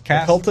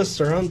 Cultists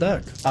are on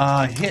deck.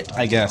 Hit,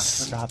 I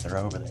guess. God, they're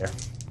over there.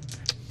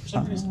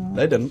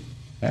 They didn't.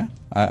 Yeah.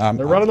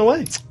 They're running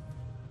away.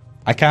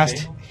 I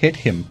cast hit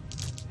him.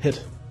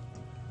 Hit.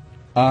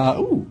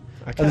 Ooh.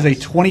 That is a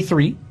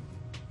 23.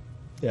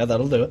 Yeah,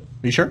 that'll do it.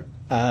 Are you sure?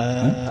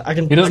 I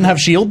can. He doesn't have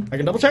shield? I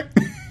can double check.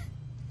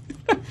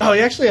 Oh, he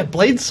actually had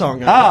Blade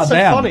Song on. Ah, That's so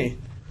damn. funny.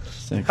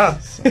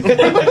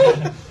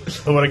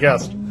 Who would have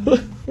guessed?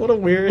 What a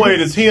weird. Wait,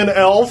 is he an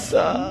elf?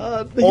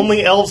 Only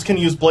Only elves can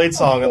use Blade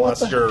Song unless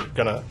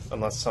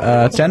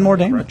somebody 10 more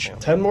damage.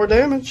 10 more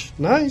damage.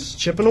 Nice.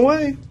 Chipping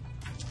away.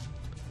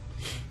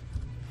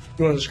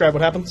 You want to describe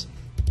what happens?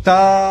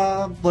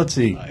 Let's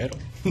see.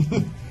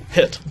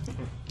 Hit.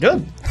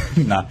 Good.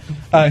 Nah.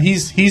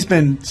 He's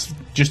been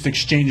just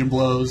exchanging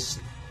blows.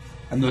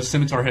 and the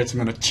scimitar hits,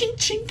 I'm going to chink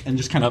chink and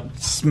just kind of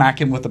smack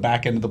him with the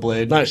back end of the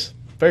blade. Nice.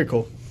 Very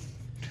cool.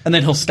 And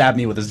then he'll stab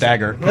me with his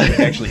dagger. He'll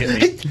actually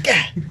hit me.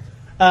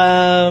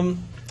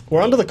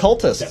 We're on to the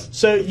cultists.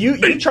 So you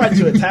tried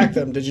to attack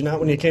them, did you not,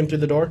 when you came through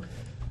the door?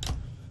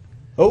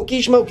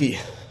 Okie smoky.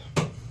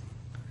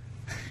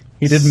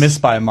 He did miss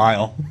by a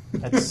mile.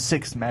 That's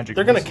 6 magic.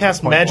 They're going to missiles,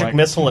 cast point magic blank.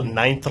 missile at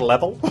 9th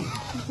level.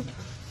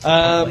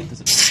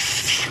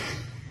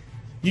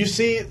 You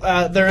see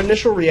their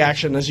initial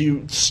reaction as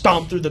you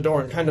stomp through the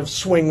door and kind of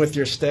swing with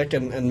your stick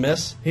and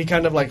miss. He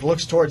kind of like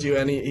looks towards you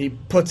and he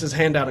puts his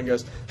hand out and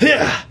goes,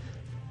 yeah!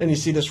 And you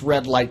see this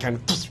red light kind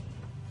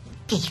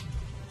of...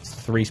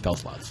 3 spell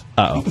slots.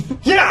 Uh-oh.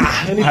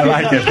 Yeah! And I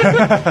like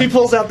it. he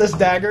pulls out this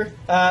dagger.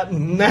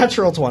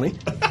 Natural 20.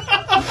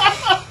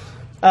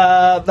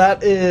 That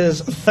is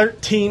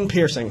 13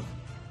 piercing.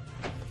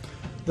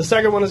 The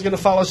second one is going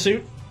to follow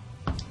suit.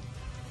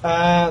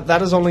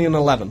 That is only an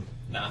 11.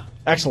 Nah.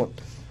 Excellent.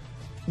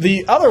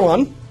 The other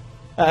one,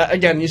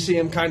 again, you see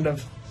him kind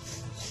of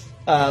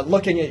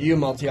looking at you,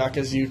 Maltiak,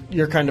 as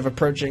you're kind of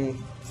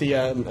approaching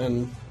Thea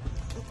and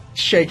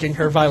shaking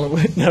her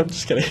violently. No, I'm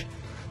just kidding.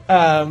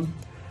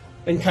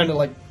 And kind of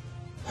like,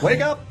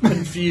 wake up,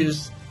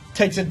 confused,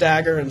 takes a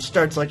dagger and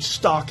starts like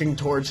stalking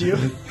towards you.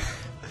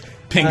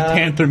 Pink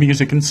Panther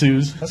music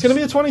ensues. That's going to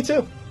be a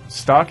 22.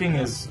 Stalking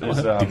is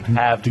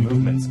halved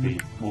movement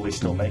speed. Will we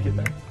still make it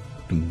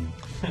then?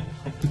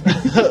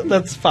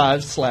 That's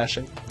 5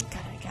 slashing.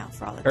 Gotta account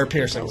for all the Or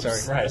piercing, sorry.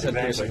 Right, I said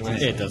piercing.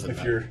 It doesn't If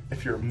matter.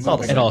 you're It's all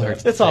the It all same.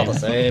 hurts. It's all the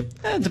same.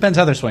 It depends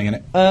how they're swinging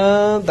it.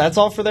 That's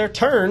all for their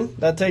turn.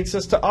 That takes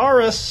us to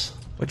Aris,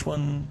 Which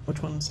one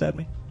stabbed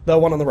me? the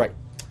one on the right.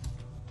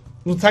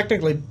 Well,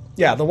 technically,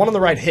 yeah, the one on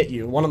the right hit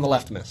you. One on the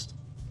left missed.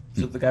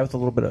 So the guy with a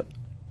little bit of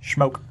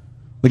smoke.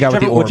 The guy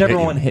with the orb whichever hit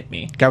you. one hit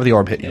me. Guy with the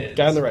orb hit you. is-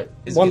 Guy on the right.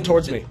 is One getting-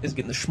 towards me. Is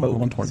getting the smoke.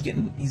 One towards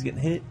he's getting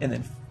hit, and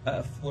then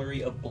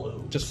flurry of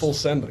blows. Just full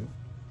sending.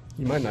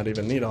 You might not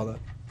even need all that.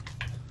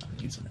 I'm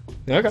using it.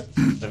 Yeah, okay.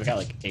 They've got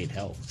like 8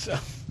 health. So.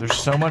 There's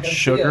so much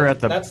sugar at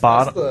the that's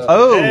bottom. the-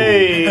 Oh!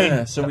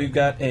 Hey! So we've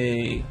got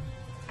a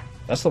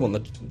That's the one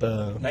that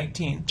the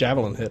 19.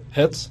 javelin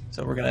hits.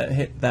 So we're gonna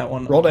hit that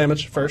one. Roll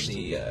damage on first.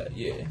 The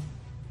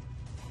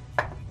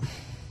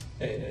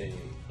a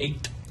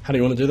 8. How do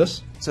you want to do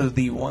this? So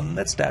the one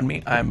that stabbed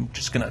me, I'm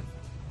just gonna.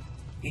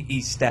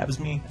 He stabs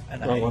me,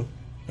 and Wrong one.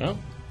 Oh,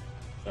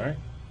 sorry.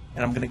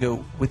 and I'm gonna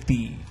go with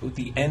the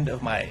end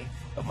of my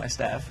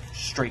staff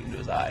straight into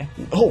his eye,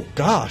 Oh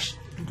gosh!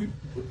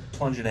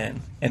 plunge it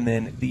in, and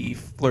then the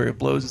flurry of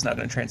blows is now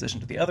going to transition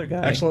to the other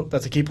guy. Excellent.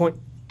 That's a key point.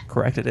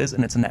 Correct, it is,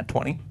 and it's a nat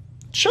 20.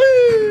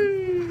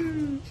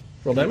 Choo!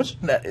 Roll damage.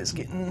 That is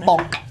getting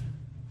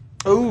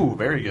Oh,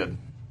 very good.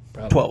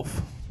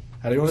 12.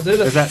 How do you want to do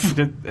this? Is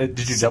that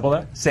did you double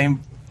that?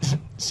 Same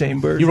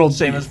bird. You rolled-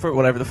 same as for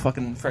whatever the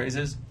fucking phrase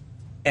is.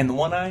 And the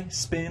one eye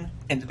spin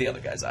into the other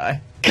guy's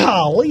eye,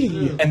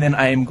 Golly! and then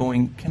I am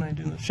going. Can I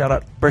do the shout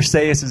out?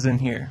 Berseus is in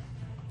here.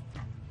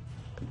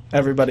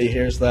 Everybody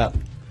hears that.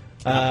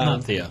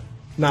 Not Thea.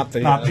 Not the.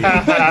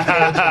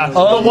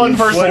 The one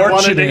person that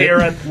wanted to hear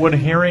it. Would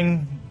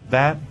hearing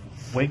that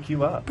wake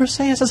you up?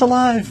 Perseus is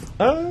alive.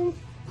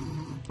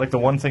 Like the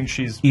one thing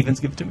she's Evans,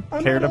 give it to me.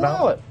 cared I'm gonna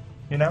allow about? it.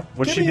 You know?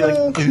 Would Give she me be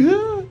like,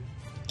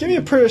 give me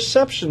a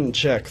perception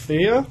check,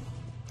 Thea.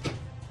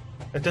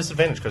 At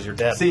disadvantage because you're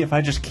dead. see, if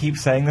I just keep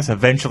saying this,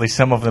 eventually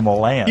some of them will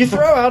land. You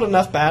throw out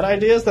enough bad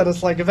ideas that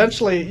it's like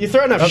eventually you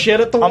throw enough shit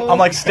at the wall. I'm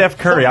like Steph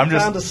Curry. I'm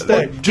something's bound to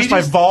just stick. just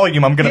by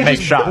volume, I'm going to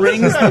make shots.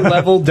 Brings the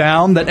level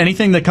down that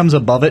anything that comes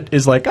above it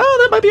is like, oh,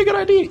 that might be a good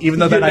idea. Even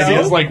though that You know? idea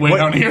is like way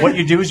down here. What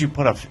you do is you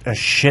put a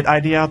shit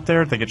idea out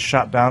there that gets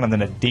shot down, and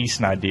then a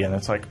decent idea, and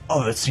it's like,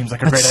 oh, that seems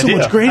like a great so idea.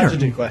 much greater. How'd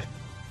you do, Quay?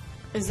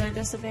 Is there a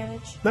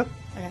disadvantage? No.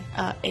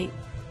 Okay. 8.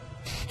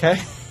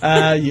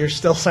 Okay. You're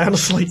still sound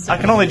asleep. I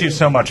can only do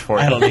so much for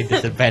you. I don't need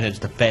disadvantage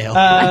to fail.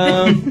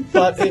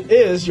 But it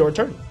is your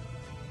turn.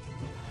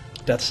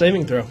 Death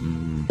saving throw.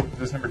 Is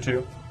this number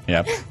 2?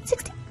 Yeah.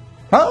 16.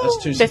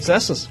 That's 2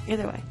 successes.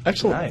 Either way.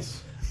 Excellent.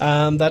 Nice.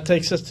 That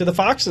takes us to the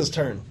fox's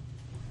turn.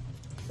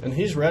 And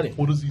he's ready.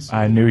 What does he say?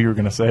 I knew you were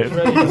going to say it.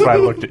 That's why I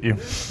looked at you.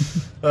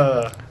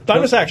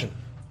 Bonus action.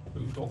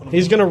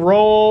 He's going to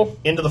roll.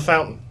 Into the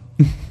fountain.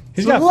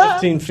 He's got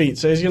 15 feet,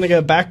 so he's going to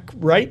go back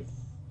right.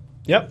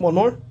 Yep, one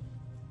more.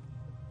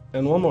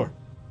 And one more.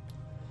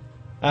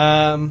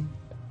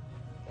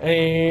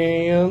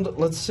 And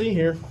let's see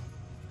here.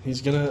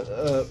 He's going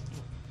to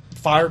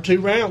fire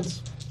 2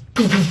 rounds.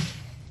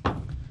 That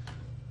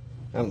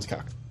one's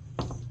cocked.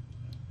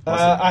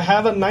 I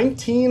have a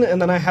 19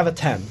 and then I have a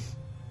 10.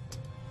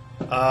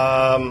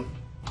 Well,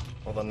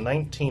 the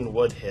 19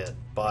 would hit,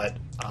 but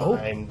Oh,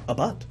 I a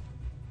butt.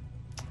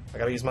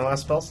 got to use my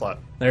last spell slot.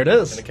 There it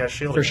is. Gonna cast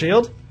shield For again.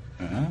 shield?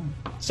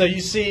 So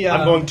you see...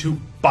 I'm going to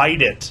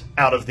bite it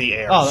out of the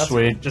air. Oh, that's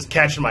Sweet. Just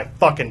catching my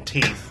fucking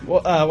teeth.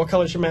 What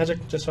color's your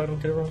magic? Just so I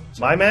don't get it wrong.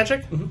 My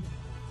magic?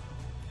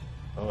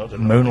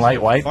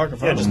 Moonlight white?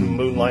 Yeah, just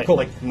moonlight, Cool.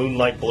 like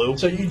moonlight blue.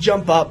 So you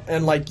jump up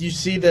and like you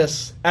see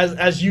this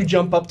as you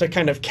jump up to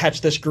kind of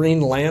catch this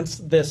green lance.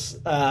 This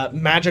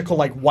magical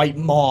like white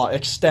maw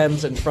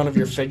extends in front of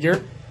your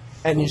figure,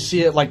 and you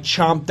see it like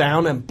chomp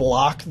down and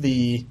block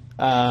the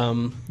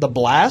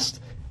blast,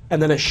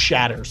 and then it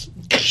shatters.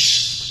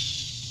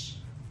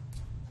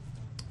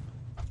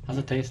 How's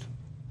it taste?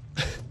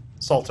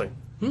 Salty.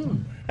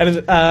 And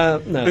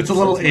no, It's a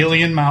little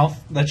alien mouth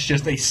that's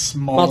just a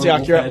small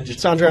Maltiak, you're up. edge.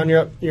 Sandra, you're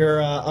up.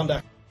 You're on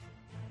deck.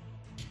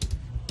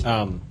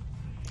 I'm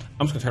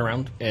just gonna turn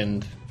around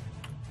and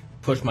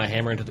push my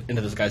hammer into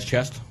this guy's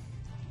chest.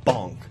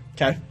 Bonk.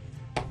 Okay.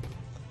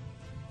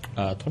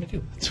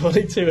 22.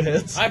 22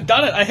 hits. I've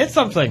done it. I hit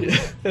something. Is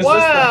this the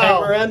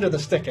hammer end or the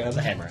stick end?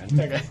 The hammer end.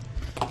 Okay.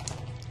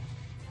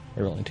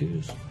 We're rolling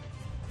 2s.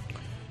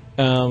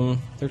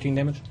 13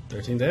 damage.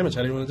 13 damage.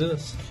 How do you want to do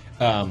this?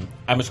 I'm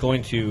just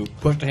going to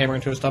push the hammer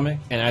into his stomach,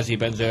 and as he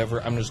bends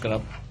over, I'm just going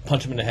to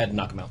punch him in the head and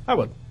knock him out. I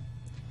would.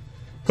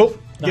 Cool.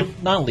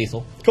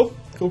 Non-lethal. Cool.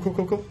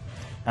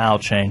 I'll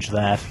change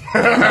that.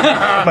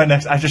 My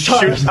next, I just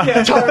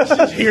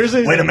shoot. Here's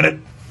Wait a minute.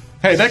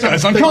 Hey, that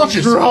guy's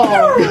unconscious.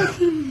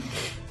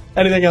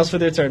 Anything else for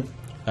your turn?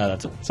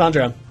 That's it.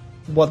 Sandra,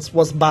 what's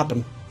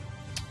bopping?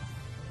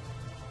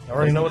 I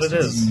already know what it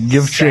is.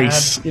 Give Sad-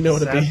 chase. You know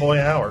what it sad be. boy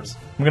hours.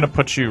 I'm going to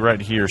put you right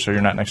here so you're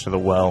not next to the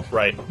well.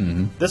 Right.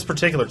 This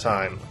particular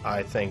time,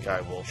 I think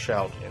I will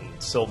shout in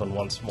Sylvan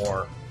once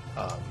more,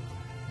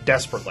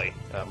 desperately,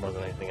 more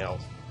than anything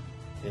else,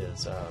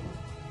 is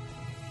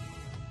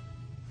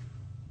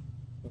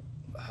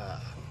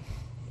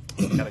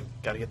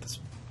gotta get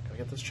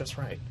this just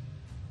right.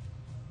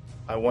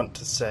 I want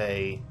to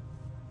say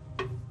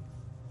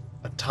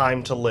a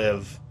time to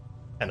live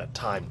and a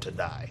time to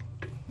die.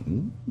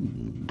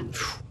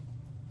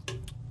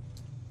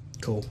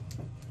 Cool.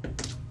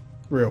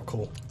 Real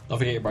cool. Don't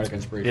forget your bardic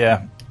inspiration.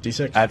 Yeah.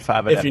 D6. Add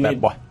 5 If at you that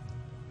need- boy.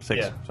 6.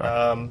 Yeah.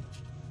 Sorry.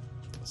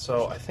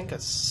 So I think a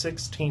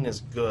 16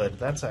 is good.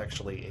 That's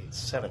actually a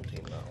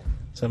 17, though.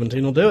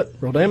 17 will do it.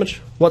 Roll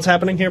damage. What's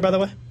happening here, by the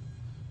way?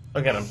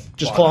 Again, I'm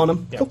Just clawing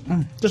him? Yeah. Cool.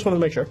 Just wanted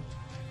to make sure.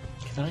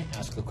 Can I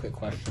ask a quick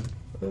question?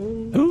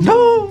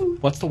 No!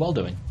 What's the well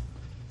doing?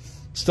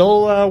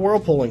 Still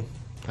whirlpooling.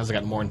 Has it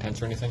gotten more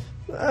intense or anything?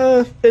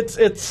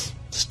 It's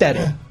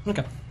steady.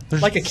 Okay.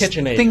 Like a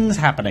KitchenAid. Things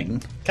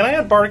happening. Can I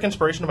add bardic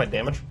inspiration to my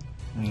damage?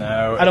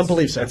 No. I don't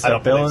believe so. It's I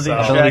don't believe ability so.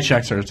 check, Ability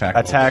checks or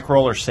attack.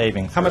 roll or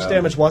saving How much throw.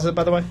 damage was it,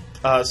 by the way?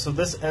 So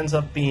this ends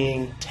up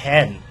being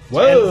 10.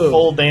 Whoa. 10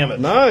 full damage.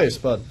 Nice,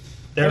 bud.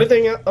 There-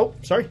 Anything else? Oh,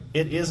 sorry.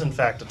 It is, in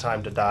fact, a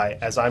time to die,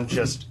 as I'm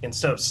just,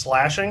 instead of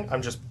slashing,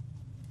 I'm just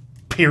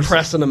piercing.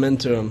 Pressing him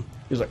into him.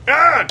 He's like,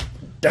 ah,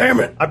 damn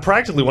it. I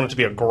practically want it to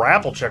be a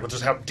grapple check, which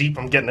is how deep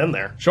I'm getting in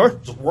there. Sure.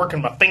 Just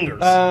working my fingers.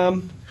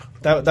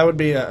 That would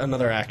be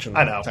another action.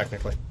 I know.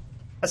 Technically.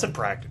 I said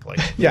practically.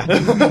 Yeah.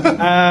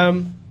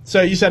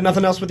 So you said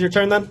nothing else with your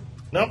turn then?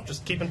 Nope,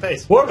 just keeping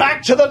pace. We're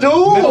back to the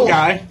duel! Middle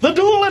guy. The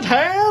duel at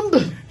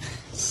hand!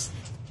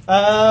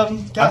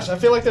 Gosh, I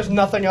feel like there's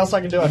nothing else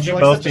I can do. I Would feel you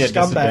like both such be a at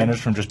scumbag.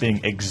 disadvantage from just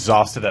being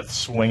exhausted at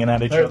swinging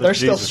at each other? They're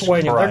still Jesus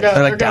swinging. Christ.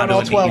 They're like going down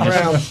all to 12 an ease.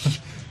 rounds.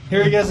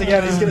 Here he goes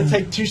again. He's going to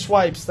take 2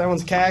 swipes. That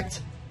one's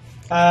cacked.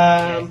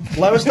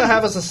 Lowest I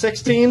have is a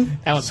 16.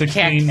 That was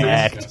 16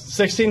 Act.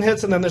 16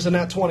 hits, and then there's a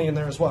nat 20 in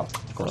there as well.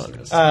 Of course it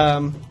is.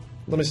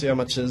 Let me see how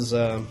much his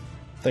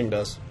thing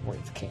does.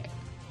 Words can't.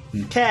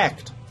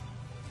 Cacked.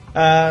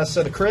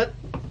 So the crit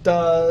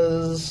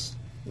does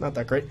not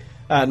that great.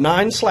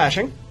 9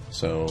 slashing,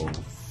 So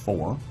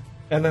 4.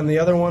 and then the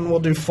other one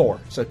will do 4,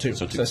 so 2.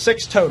 So two. So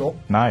 6 total.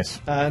 Nice.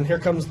 And here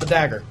comes the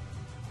dagger.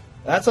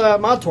 That's a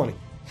mod 20.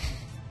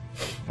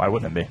 Why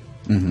wouldn't it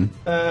be?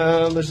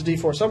 There's a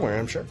D4 somewhere,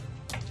 I'm sure.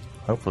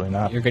 Hopefully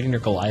not. You're getting your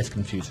Goliath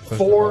confused. First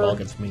 4. all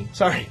against me.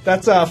 Sorry,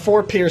 that's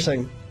 4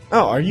 piercing.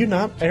 Oh, are you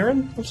not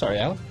Aaron? I'm sorry,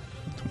 Alan.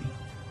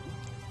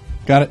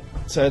 Got it.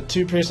 So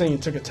 2 piercing. You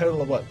took a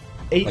total of what?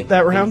 8 Like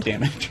that 8 round.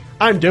 damage.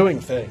 I'm doing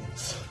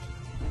things.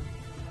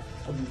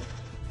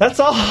 That's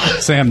all.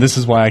 Sam, this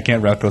is why I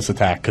can't reckless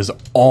attack, because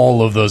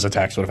all of those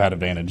attacks would have had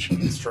advantage.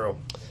 It's true.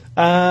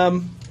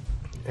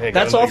 Hey, That's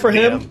gotta all know for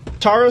your him. DM.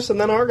 Taurus and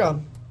then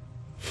Argon.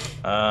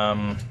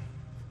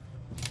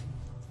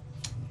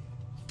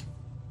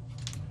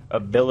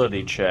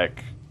 Ability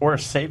check or a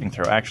saving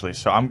throw, actually.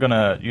 So I'm going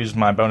to use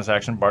my bonus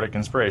action, Bardic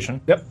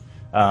Inspiration. Yep.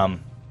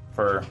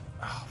 For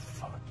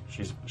fuck,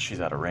 she's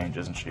out of range,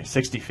 isn't she?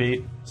 60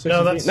 feet. 60 No,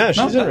 feet. that's- No, she's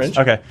no, in that's- range.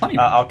 Okay, Plenty.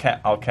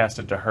 I'll cast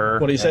it to her.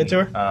 What do you say and,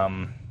 to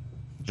her?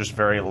 Just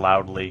very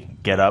loudly,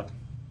 get up.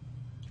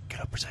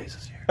 Get up,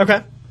 Briseis here.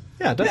 Okay.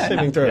 Yeah, death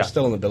saving throw yeah. is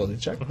still an ability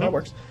check. That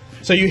works.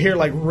 So you hear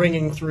like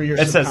ringing through your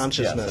It says,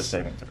 subconsciousness. yeah, it says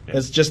saving throw. Yeah.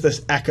 It's just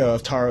this echo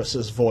of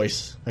Taurus's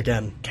voice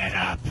again. Get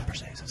up,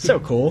 Briseis. So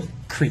cool.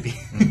 Creepy.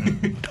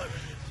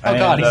 Oh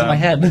god, he's in my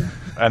head.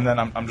 And then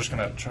I'm just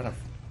going to try to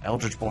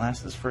Eldritch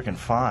Blast this freaking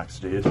fox,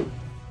 dude.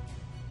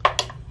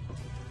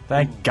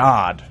 Thank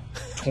God.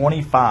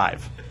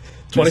 25.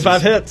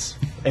 25 hits.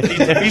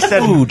 If he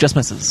said, Ooh, just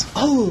misses.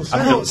 Oh,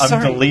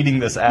 I'm deleting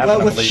this app. and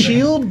I'm with leaving.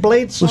 shield,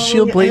 blade song,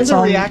 shield, blade and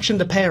song- a reaction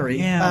to parry.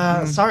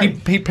 Yeah. Sorry.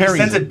 He He parries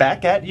sends it. it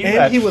back at you. And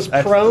at- he was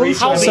at prone, 3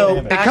 so- So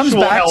damage. it comes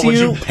Actual back hell to would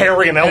you, you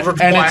parry an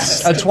Eldritch and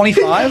Blast? it's a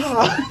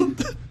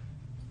 25.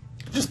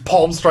 Just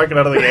palm striking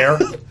out of the air.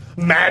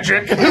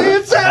 Magic.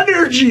 It's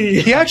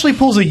energy! He actually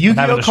pulls a having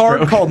Yu-Gi-Oh a card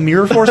stroke. called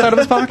Mirror Force out of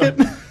his pocket.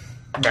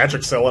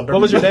 Magic cylinder.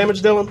 What was your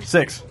damage, Dylan?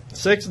 6.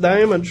 6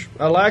 damage.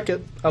 I like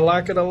it. I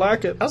like it. I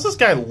like it. How's this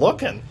guy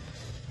looking?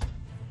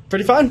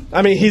 Pretty fine.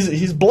 I mean,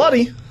 he's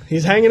bloody.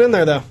 He's hanging in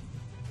there, though.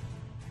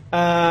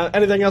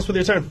 Anything else with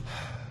your turn?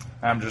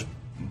 I'm just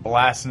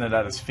blasting it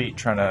at his feet,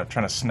 trying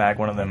to snag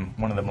one of them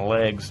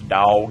legs,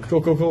 dog.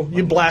 Cool.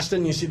 You blast it,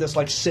 and you see this,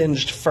 like,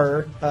 singed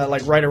fur,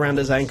 like, right around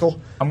his ankle.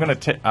 I'm gonna.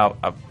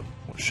 I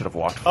should have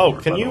walked. Oh,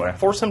 forward, can by the you way.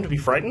 force him to be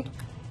frightened?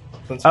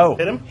 Since you Oh,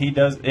 hit him? he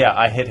does. Yeah,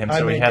 I hit him, I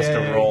so he make has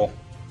to a- roll.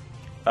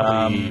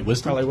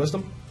 Wisdom. Probably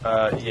wisdom.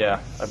 Yeah,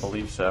 I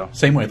believe so.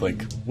 Same way,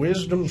 Link.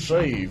 Wisdom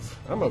save.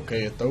 I'm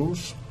okay at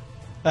those.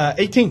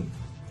 18.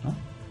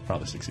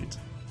 Probably succeeds.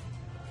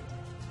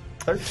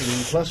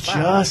 13 plus 5.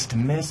 Just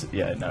miss.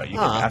 Yeah, no. You can,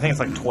 I think it's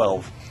like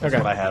 12. That's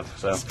Okay. what I have.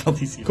 So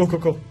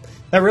Cool.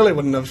 That really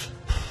wouldn't have.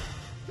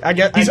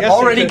 He's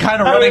already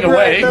kinda running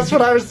away. That's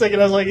what I was thinking.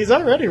 I was like, he's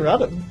already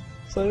running.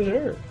 So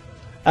sure.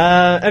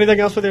 Anything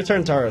else with your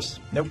turn, Taurus?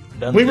 nope.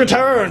 Done. We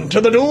return to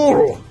the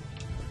duel.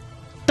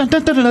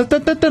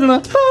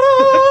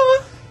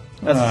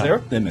 That's a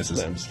 0. It misses.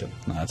 No, I'm just kidding.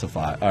 No, that's a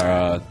 5.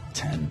 Or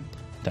 10.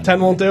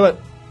 10 won't do it.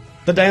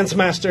 The dance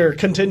master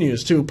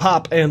continues to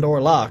pop and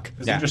or lock.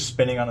 Is Yeah. he just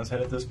spinning on his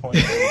head at this point?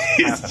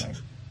 What's happening?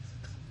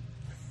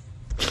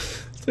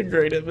 It's a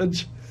great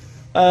image.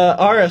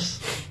 Aris.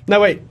 No,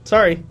 wait.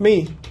 Sorry.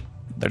 Me.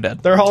 They're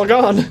dead. They're all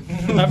gone.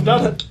 I've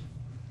done it.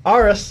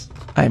 Aris.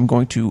 I am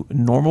going to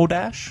normal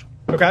dash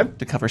Okay.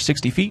 to cover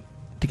 60 feet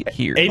to get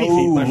here. 80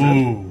 feet, my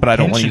friend. But I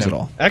don't want to Pinching use it him.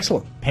 all.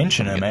 Excellent.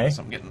 Pinching him, eh?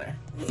 So I'm getting there.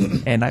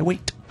 And I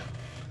wait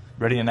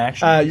Ready in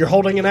action? You're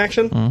holding an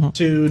action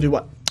to do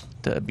what?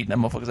 to beat that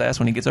motherfucker's ass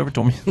when he gets over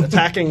to me.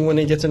 Attacking when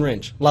he gets in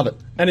range. Love it.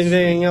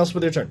 Anything else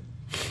with your turn?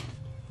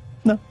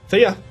 No.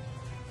 Thea.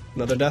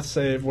 Another death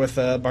save with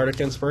Bardic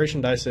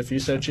Inspiration dice if you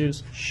so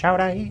choose. Shout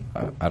I.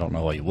 I don't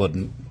know why you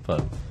wouldn't,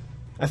 but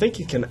I think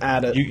you can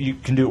add it. You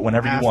can do it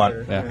whenever After, you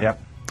want. yeah.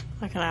 Yep.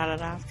 I can add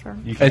it after.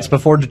 You can. it's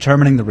before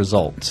determining the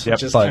results. Yep.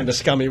 Just but kind of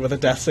scummy with a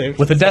death save.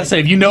 with a death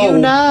save, you know.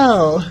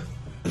 No.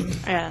 I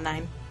got a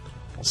 9.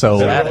 So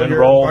Yeah. it, And your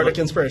roll Bardic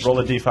Inspiration. Roll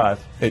a d5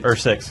 or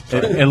 6.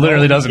 it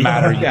literally doesn't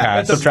matter. You Yeah, pass.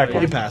 it doesn't Subtract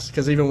matter. You one. pass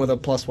because even with a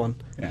 +1.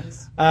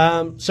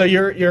 Yeah. So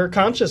you're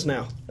conscious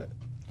now.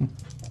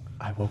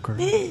 I woke her.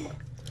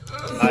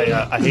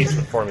 I hate to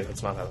inform you,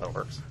 that's not how that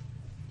works.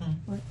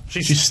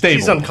 She's stable.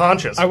 She's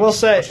unconscious. I will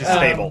say, She's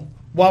stable.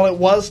 While it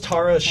was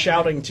Tara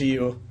shouting to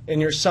you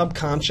in your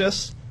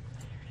subconscious,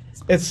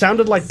 it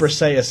sounded like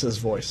Briseis's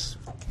voice.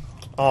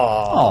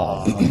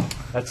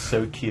 Aww. That's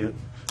so cute.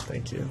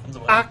 Thank you.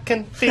 I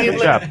can feel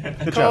Good job. it.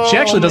 Good job. She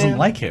actually doesn't coming.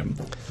 like him.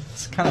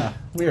 It's kind of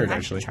weird, I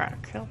actually. should try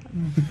to kill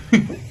him.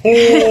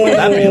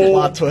 That'd be a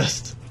plot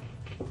twist.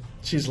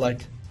 She's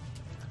like,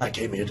 I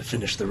came here to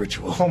finish the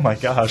ritual. Oh my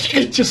gosh.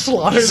 It just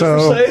slaughters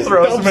So- Briseis,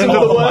 Throws dumps him him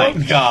into in the the well.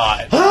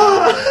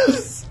 God.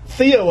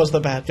 Theo was the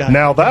bad guy.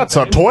 Now that's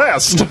a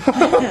twist.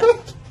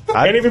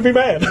 Can't even be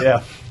mad.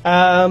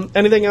 Yeah.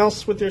 Anything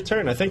else with your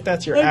turn? I think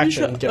that's your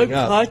action getting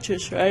up.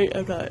 Conscious, right?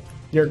 I'm not.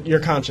 You're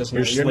conscious now.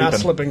 You're You're not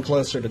sleeping. slipping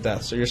closer to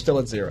death, so you're still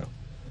at 0.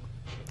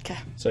 Okay.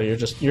 So you're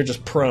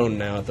just prone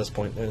now at this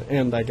point,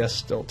 and I guess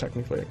still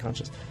technically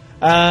unconscious.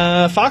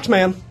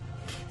 Foxman,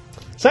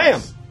 Sam.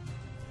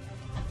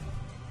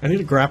 I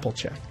need a grapple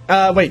check.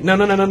 Wait, no.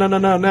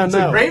 It's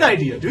a great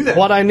idea. Do that.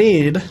 What I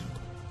need,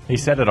 He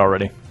said it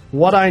already.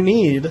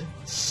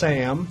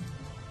 Sam.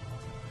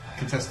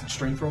 Contested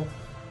strength roll.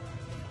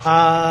 You're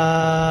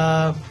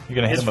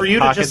gonna hit It's him for with you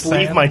to pocket just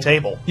leave sand? my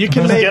table. You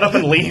can Just make- get up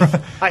and leave.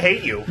 I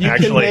hate you, You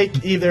actually. can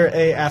make either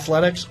a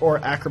athletics or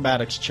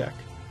acrobatics check.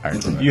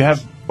 You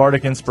have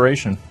Bardic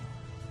Inspiration.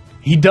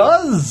 He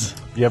does.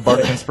 You have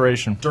Bardic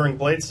Inspiration. During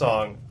Blade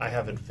Song, I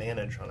have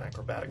advantage on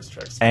acrobatics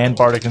checks. And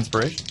Bardic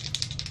Inspiration.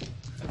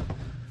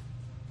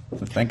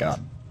 Thank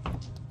God.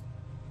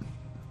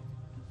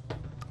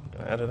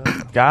 Add it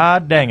up.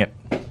 God dang it.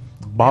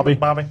 Bobby.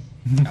 Bobby.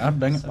 God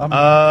dang it.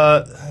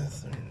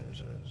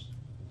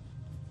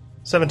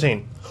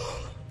 17.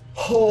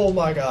 Oh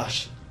my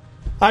gosh!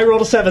 I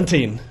rolled a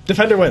 17.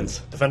 Defender wins.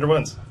 Defender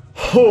wins.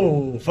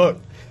 Oh fuck!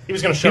 He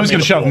was going to He shove was me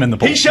going to shove him in the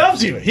pool. He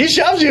shoves you. He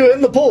shoves you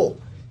in the pool.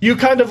 You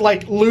kind of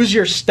like lose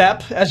your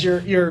step as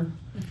your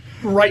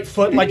right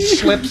foot like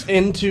slips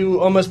into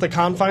almost the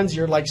confines.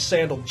 Your like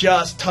sandal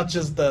just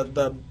touches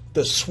the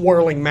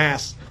swirling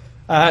mass,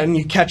 and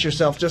you catch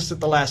yourself just at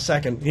the last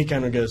second. He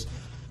kind of goes,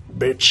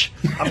 "Bitch."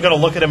 I'm going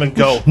to look at him and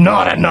go,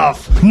 not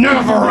enough.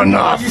 Never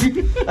enough.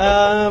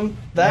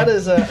 That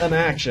is an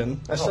action.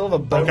 I still have a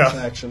bonus Okay.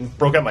 action.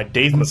 Broke out my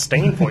Dave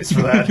Mustaine voice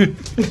for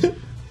that.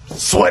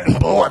 Sweating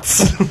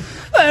bullets.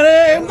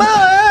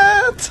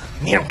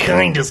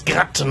 Mankind has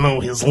got to know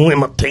his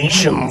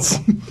limitations.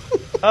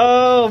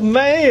 Oh,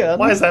 man.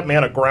 Why is that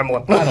man a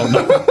gremlin? I don't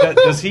know.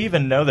 Does he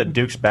even know that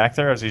Duke's back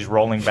there as he's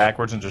rolling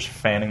backwards and just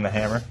fanning the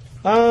hammer?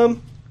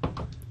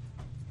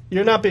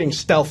 You're not being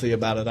stealthy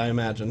about it, I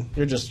imagine.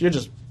 You're just,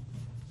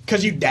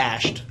 because you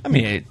dashed. I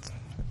mean,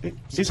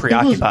 He's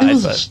preoccupied, It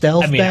was a but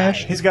stealth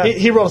dash. he's got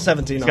He rolled a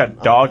 17. he's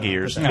got dog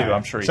ears too.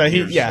 I'm sure. So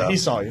hears stuff. he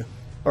saw you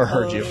or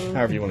heard you,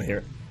 however you want to hear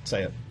it.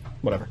 Say it,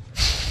 whatever.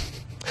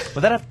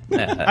 But that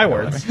I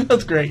words.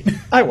 That's great.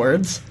 I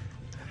words.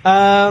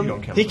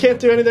 don't count He can't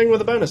do anything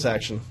with a bonus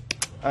action.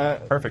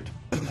 perfect.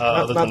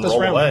 Other not than this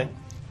roll round. away.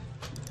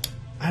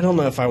 I don't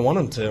know if I want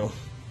him to.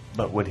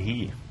 But would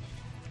he?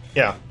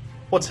 Yeah.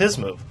 What's his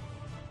move?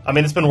 I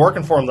mean, it's been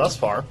working for him thus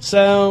far.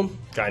 So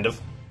Kind of.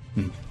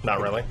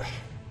 Not really.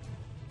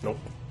 Nope.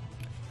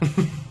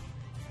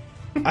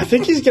 I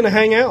think he's going to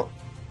hang out.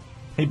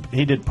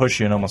 He did push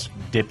you and almost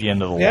dip you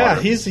into the Yeah,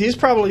 water. he's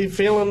probably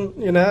feeling.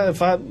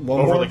 If I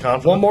Overly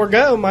confident. one more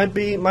go might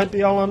be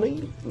all I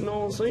need. You know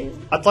what I'm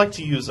saying? I'd like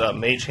to use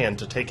Mage Hand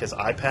to take his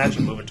eye patch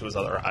and move it to his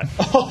other eye.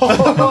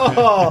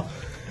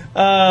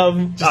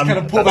 Just kind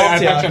of pull the eye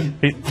patch and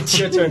It's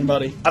your turn,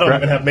 buddy. I don't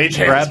even have Mage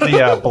Hand. Grab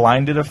the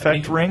blinded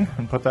effect ring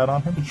and put that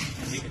on him.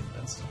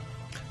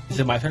 Is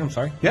it my turn? I'm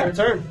sorry. yeah. Your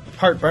turn.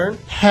 Heartburn.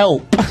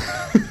 Help.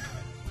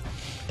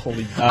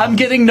 Holy. I'm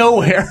getting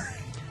nowhere.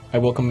 I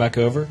will come back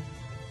over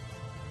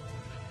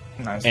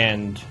Nice.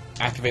 and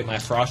activate my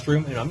frost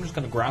room, and I'm just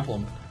going to grapple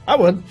him. I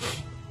would.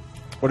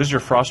 What does your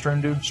frost rune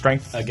do?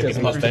 Strength. Give me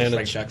plus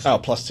strength checks. Oh,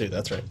 +2.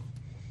 That's right.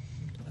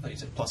 I thought you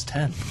said plus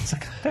 10. It's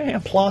like, damn.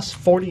 Plus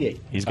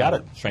 48. He's got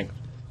it. Strength.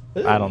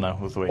 I don't know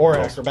with the way Or he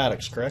rolls.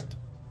 acrobatics, correct?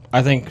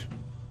 I think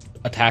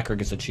attacker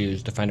gets to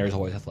choose. Defender is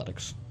always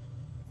athletics.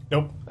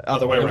 Nope.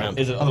 Other way around.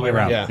 Is it Other way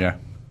around. Yeah.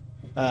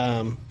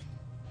 Yeah.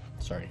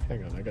 Sorry,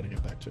 hang on. I got to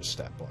get back to a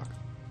stat block.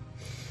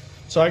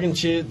 So I can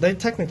choose. They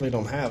technically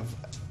don't have.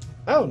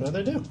 Oh no,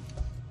 they do.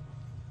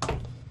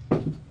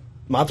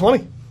 Mod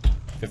 20.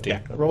 15.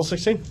 Roll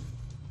 16.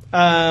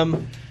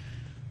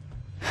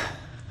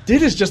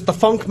 Dude is just the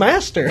funk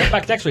master.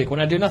 Back next week when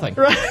I do nothing.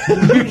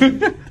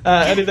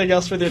 Anything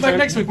else with your Back turn?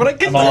 next week when I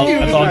get That's all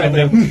I'm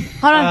going to do.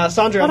 Hold on.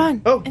 Sandra. Hold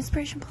on. Oh.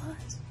 Inspiration plus.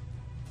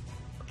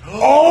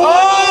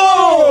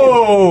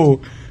 Oh!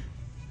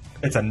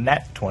 It's a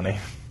net 20.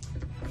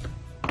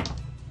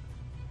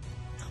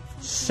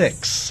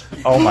 6.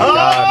 Oh my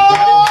god.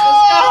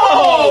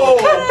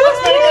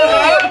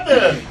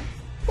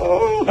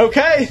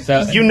 Okay.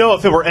 So, You know,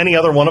 if it were any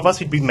other one of us,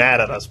 he'd be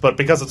mad at us. But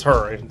because it's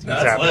her, he's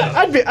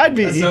happy. I'd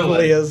be so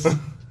equally lit.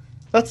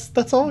 as.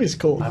 That's always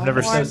cool.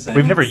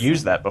 We've never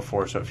used that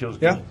before, so it feels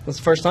good. Yeah, that's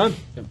the first time.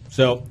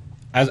 so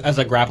as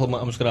I grapple him,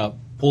 I'm just going to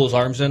pull his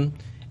arms in,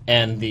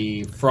 and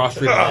the frost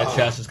ring on his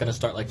chest is going to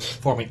start like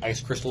forming ice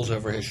crystals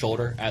over his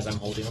shoulder as I'm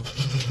holding him.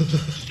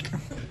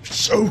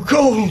 So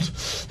cold.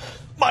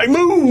 My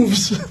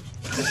moves.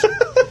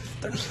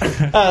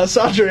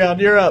 Sandrian,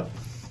 you're up.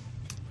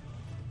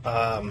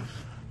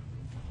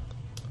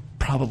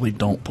 Probably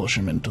don't push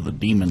him into the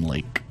demon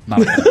lake.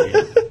 Not a good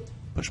idea.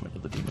 Push him into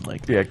the demon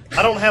lake. Yeah.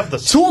 I don't have the.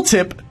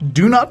 Tooltip: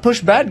 do not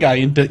push bad guy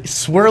into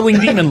swirling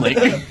demon lake.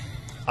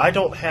 I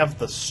don't have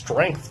the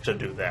strength to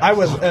do that. I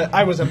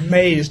was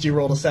amazed you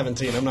rolled a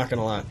 17. I'm not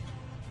gonna lie.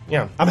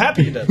 Yeah. I'm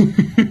happy you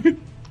did.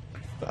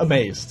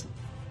 Amazed.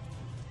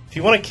 If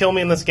you want to kill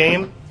me in this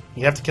game,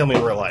 you have to kill me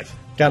in real life.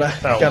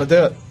 Gotta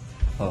do it.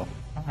 All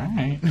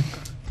right.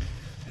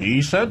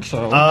 He said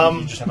so.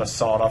 You just have a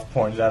sawed-off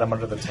pointed at him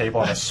under the table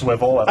on a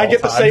swivel. At I all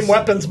get the times. same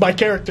weapons my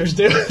characters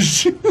do.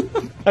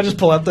 I just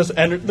pull out this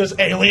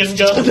alien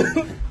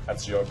gun.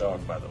 That's your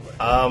dog, by the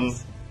way.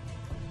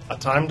 A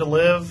time to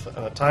live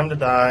and a time to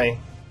die,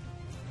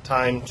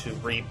 time to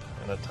reap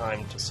and a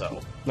time to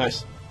sow.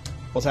 Nice.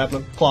 What's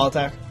happening? Claw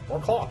attack. More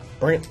claw.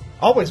 Bring it.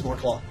 Always more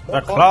claw. The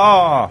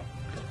claw.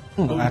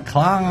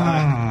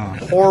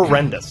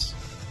 Horrendous.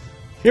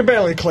 You're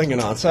barely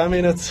clinging on, so I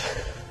mean it's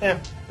Yeah.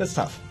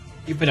 tough.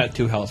 You've been at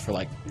 2 health for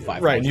like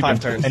 5 Right, rounds. 5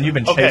 turns. And you've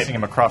been Okay. chasing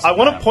him across. I the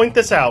want to map. point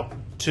this out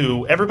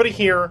to everybody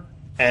here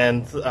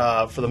and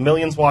for the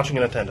millions watching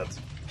in attendance.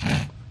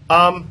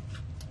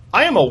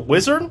 I am a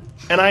wizard,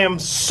 and I am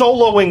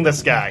soloing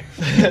this guy.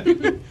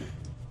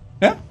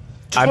 yeah.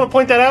 Just want to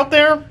point that out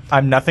there.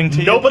 I'm nothing to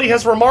you. Nobody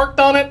has remarked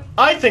on it.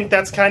 I think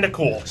that's kind of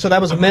cool. So that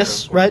was a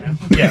miss, right?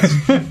 Yes.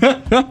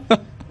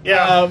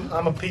 Yeah,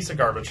 I'm a piece of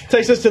garbage.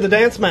 Takes us to the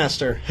dance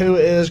master, who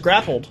is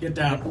grappled. Get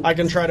down. I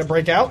can try to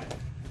break out.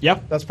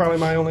 Yep. That's probably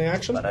my only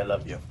action. But I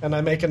love you. And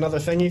I make another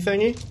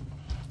thingy.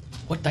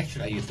 What dice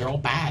should I use? They're all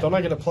bad. Don't I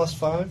get a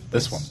 +5?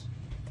 This one.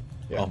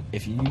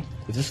 If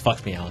this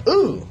fucks me out.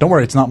 Ooh. Don't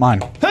worry, it's not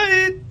mine.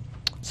 Hey!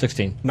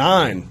 16.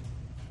 9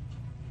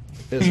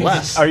 is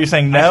less. Are you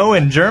saying no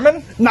in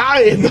German?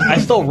 9! I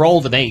still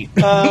rolled an 8.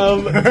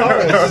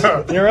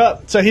 Taurus, you're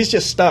up. So he's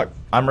just stuck.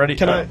 I'm ready.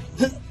 Can I?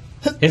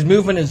 His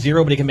movement is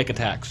 0, but he can make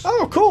attacks.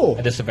 Oh, cool.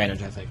 A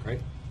disadvantage, I think,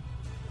 right?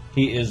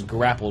 He is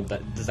grappled.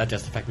 Does that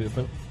just affect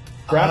movement?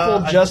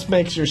 Grapple just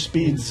makes your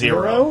speed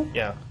 0?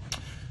 Yeah.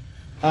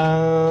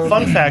 Um,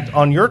 Fun fact,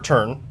 on your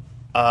turn,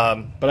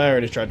 But I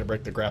already tried to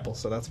break the grapple,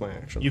 so that's my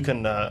action. You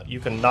can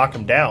knock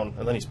him down,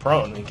 and then he's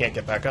prone, and he can't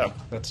get back up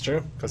That's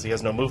true. because he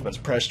has no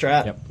movement. Press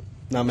strat. Yep.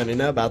 Not many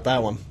know about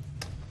that one.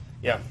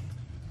 Yeah.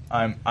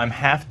 I'm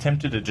half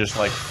tempted to just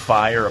like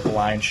fire a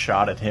blind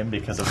shot at him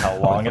because of how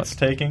long it's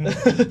taking,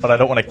 but I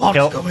don't want to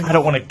kill. I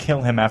don't want to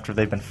kill him after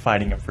they've been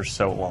fighting him for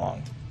so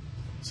long.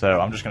 So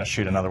I'm just going to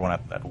shoot another one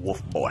at that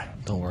wolf boy.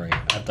 Don't worry,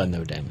 I've done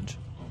no damage.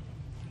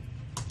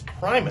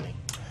 Criminy.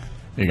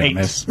 You're going 8. to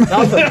miss.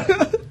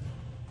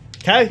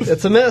 Okay,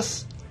 it's a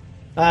miss.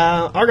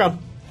 Argon.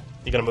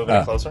 You gonna move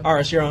any closer?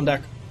 Aris, you're on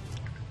deck.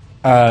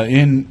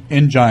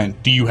 In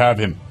Giant, do you have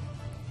him?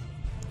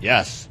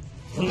 Yes.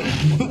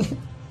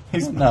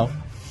 No.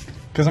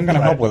 Because I'm going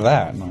to help with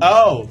that.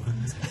 Oh.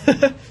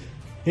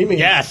 He means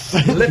Yes.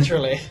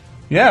 literally.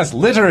 Yes,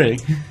 literally.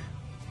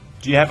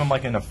 Do you have him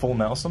like in a full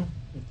Nelson?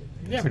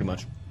 Yeah, pretty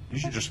much. You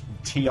should just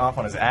tee off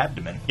on his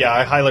abdomen. Yeah,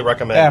 I highly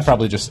recommend. Yeah,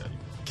 probably just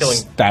Killing.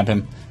 stab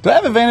him. Do I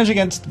have advantage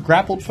against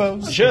grappled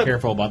foes? Be Should.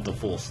 careful about the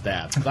full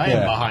stab, 'cause I Yeah.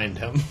 am behind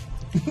him.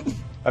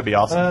 That'd be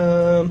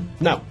awesome.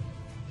 No.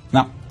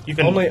 No. You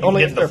can Only you can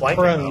get if they're the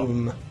flanking,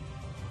 prone.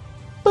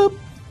 though.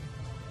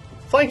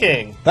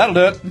 Flanking! That'll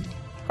do it.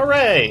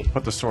 Hooray!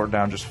 Put the sword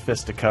down, just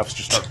fisticuffs,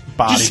 just start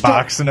body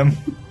boxing him.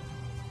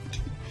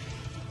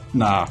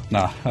 Nah.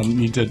 I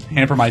need to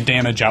hamper my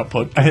damage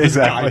output.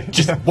 Exactly. Guy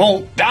just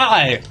won't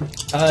die.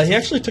 He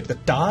actually took the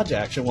dodge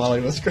action while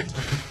he was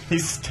He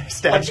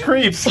stabs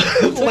creeps.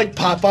 like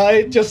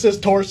Popeye, just his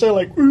torso,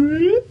 like.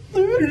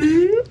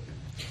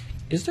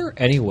 Is there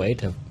any way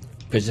to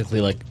physically,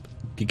 like,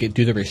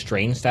 do the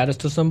restrain status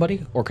to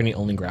somebody, or can he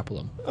only grapple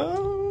them?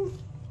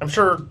 I'm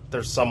sure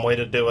there's some way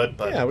to do it,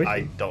 but Yeah,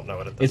 I don't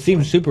know it at this It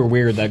seems super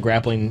weird that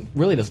grappling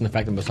really doesn't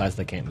affect them besides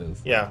they can't move.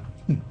 Yeah.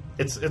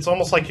 It's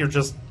almost like you're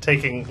just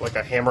taking like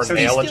a hammer and So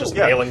nail you and still- just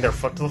yeah. nailing their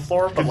foot to the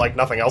floor, but like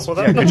nothing else with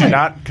Yeah,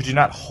 it. could you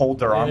not hold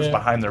their arms Yeah.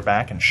 behind their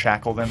back and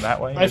shackle them that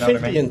way? You I know think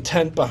what I the mean?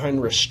 intent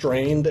behind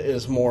restrained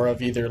is more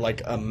of either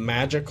like a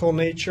magical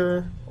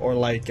nature or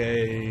like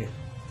a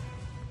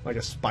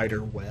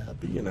spider web.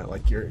 You know,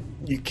 like you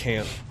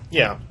can't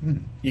Yeah.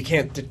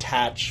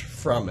 detach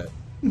from it.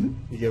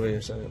 You get what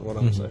you're saying? What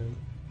I'm saying?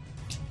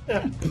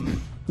 Yeah.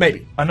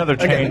 Maybe. Another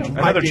Again, change. it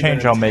might Another be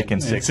change their I'll make in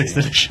intent. 6th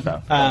edition. No,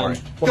 don't Um, worry.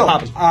 what's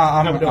popping?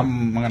 How we doing?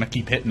 I'm going to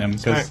keep hitting him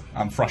because Alright.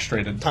 I'm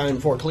frustrated. Time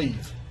for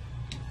cleave.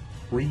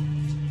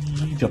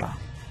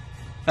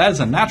 That is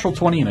a natural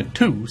 20 and a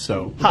 2,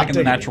 so Hot taking the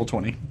diggity. natural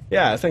 20.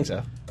 Yeah, I think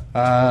so.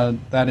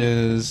 That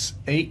is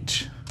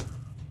 8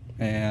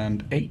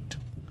 and 8.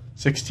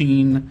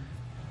 16,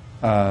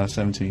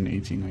 17,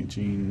 18,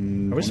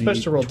 19, Are we 20,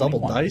 supposed to roll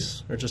 21. double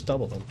dice or just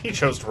double them? He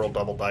chose to roll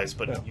double dice,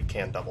 but Yeah. you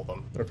can double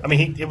them. Okay. I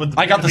mean, it would.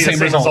 I got the be same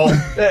result.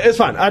 It's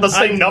fine. The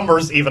same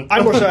numbers, even.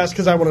 I more so asked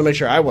because I want to make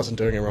sure I wasn't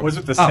doing it wrong. Was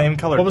it the same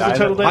color? what was the die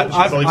total that- damage?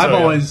 I've believe so,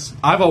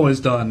 yeah. always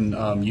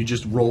done. You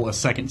just roll a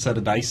second set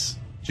of dice,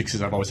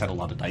 because I've always had a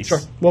lot of dice. Sure.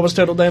 What was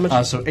total damage?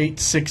 So 8,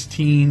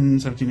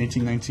 16, 17,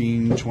 18,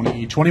 19,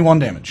 20, 21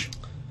 damage.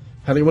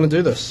 How do you want to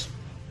do this?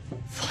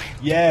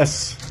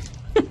 Yes.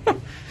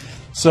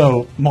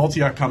 So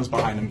Maltiak comes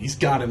behind him. He's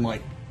got him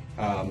like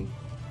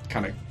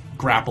kind of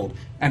grappled,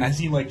 and as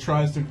he like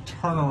tries to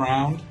turn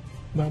around,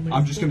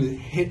 I'm just going to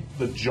hit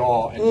the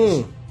jaw,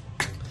 and,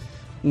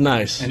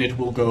 Nice. and it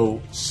will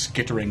go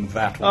skittering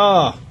that way.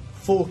 Ah,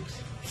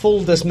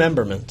 full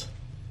dismemberment.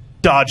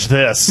 Dodge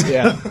this.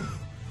 Yeah,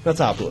 that's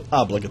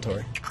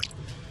obligatory.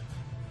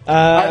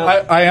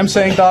 I am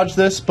saying dodge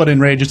this, but in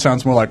rage it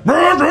sounds more like.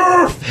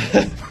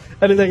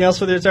 Anything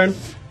else with your turn?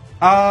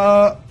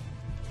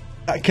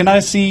 Can I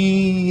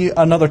see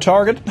another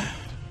target? I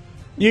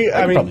mean,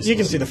 probably you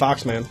can see see the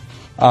Foxman.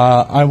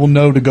 I will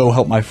know to go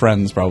help my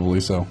friends, probably,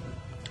 so.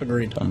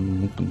 Agreed.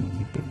 15,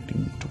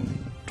 20,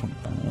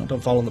 25,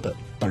 Don't fall in the pit.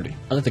 30.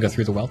 I'd like to go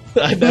through the well.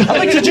 I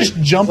like to just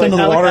jump into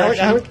the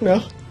water.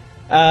 No.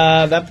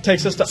 That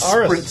takes us to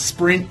Aris.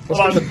 Sprint.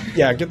 Let's get the-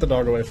 yeah, get the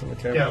dog away from the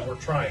camera. Yeah, we're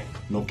trying.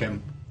 Milk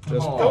him.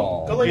 Just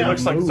Go lay He down.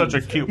 looks like such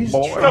a cute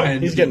boy.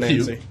 trying. He's getting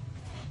Cute. antsy.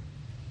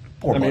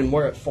 Poor I mean, boy.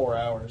 we're at 4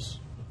 hours.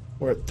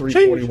 We're at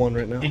 3:41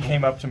 right now. He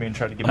came up to me and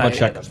tried to give me I'll a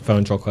check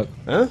phones real quick.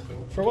 Huh?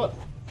 For what?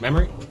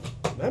 Memory?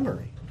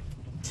 Memory.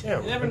 Yeah.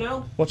 You never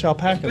know. What y'all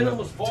packing? Been Now?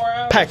 almost 4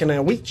 hours. Packing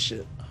that wheat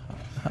shit.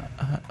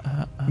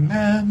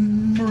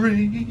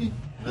 Memory.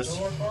 This,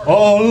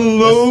 All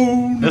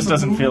alone. this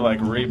doesn't feel like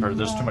Reaper.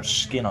 There's too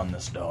much skin on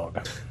this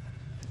dog.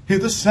 Hear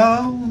the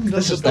sound.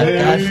 This is that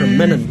guy from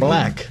Men in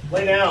Black.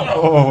 Lay down.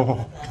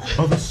 Oh,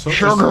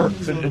 Sugar.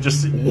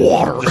 just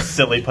water. Just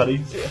silly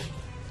putty.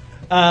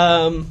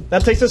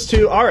 That takes us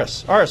to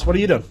Aris. Aris, what are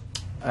you doing?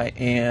 I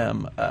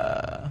am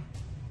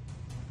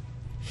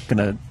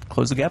gonna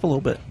close the gap a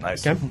little bit.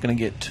 Nice. Okay. I'm gonna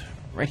get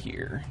right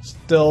here.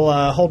 Still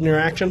holding your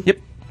action? Yep.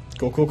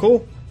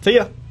 Cool.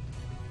 Thea.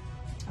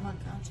 I'm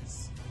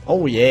unconscious.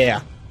 Oh,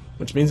 yeah.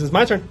 Which means it's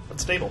my turn.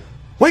 That's stable.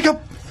 Wake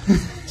up.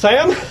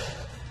 Sam,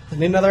 I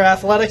need another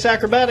athletics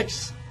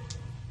acrobatics.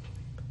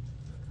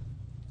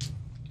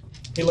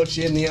 He looks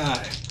you in the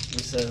eye. He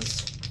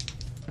says,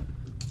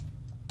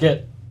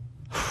 Get.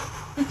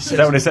 Is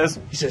that what he says?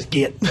 He says,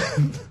 get.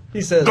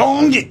 He says, Go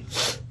on, get.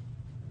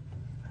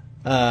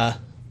 that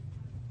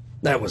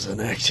was an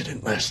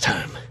accident last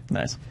time.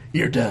 Nice.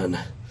 You're done.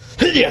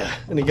 Yeah.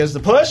 And he goes to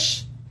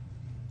push.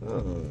 What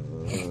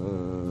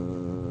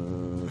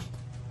am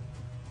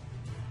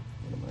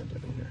I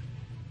doing here?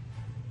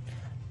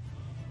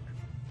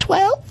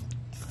 12?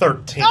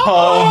 13.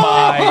 Oh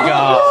my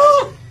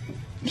god.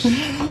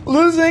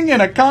 Losing in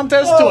a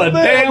contest to a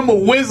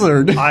damn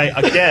wizard. I,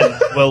 again,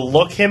 will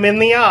look him in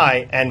the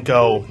eye and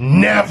go,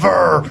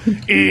 never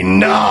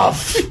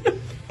enough!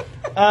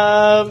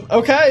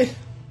 Okay.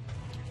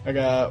 I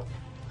got...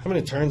 How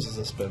many turns has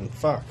this been?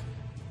 Fuck.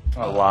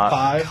 A lot.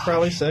 5,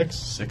 probably 6.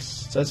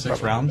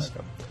 Six rounds.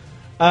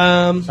 So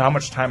how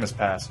much time has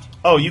passed?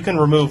 Oh, you can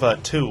remove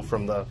 2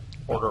 from the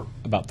order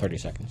About 30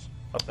 seconds.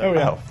 up there. Oh,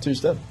 yeah. 2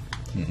 step.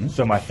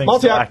 So my thing's still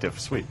Multi-act. active.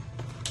 Sweet.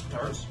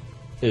 That's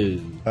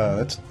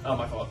Oh,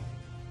 my fault.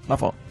 My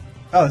fault.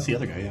 that's the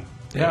other guy. Yeah.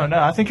 Yeah, no,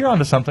 I think you're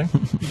onto something.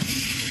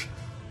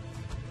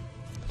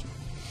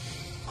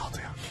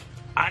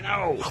 I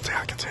know.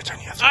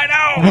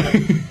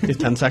 It's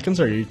 10 seconds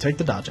or you take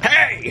the dodge out.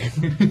 Hey.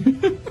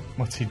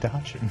 What's he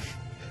dodging?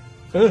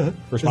 His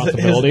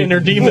Responsibility. inner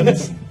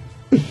demons.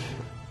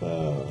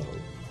 I'm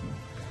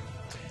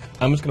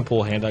just going to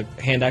pull a hand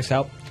axe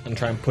out and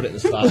try and put it in the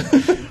slot.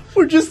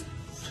 We're just.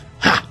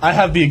 I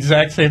have the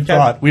exact same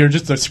thought. We are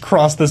just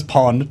across this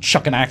pond,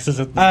 chucking axes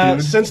at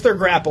this dude. Since they're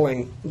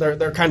grappling,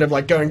 they're kind of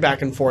like going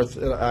back and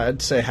forth.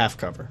 I'd say half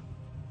cover.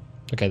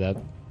 Okay, that.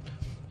 I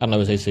don't know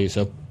his AC,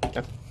 so.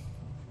 Okay.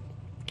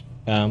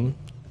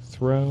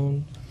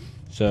 Thrown.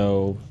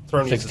 So.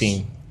 Throne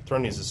 16.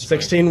 Throne uses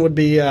strength. 16 would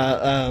be,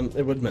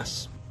 it would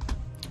miss.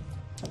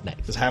 Nice.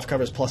 Because half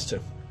cover is +2.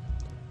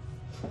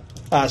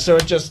 So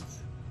it just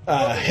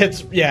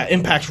hits,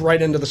 impacts right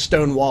into the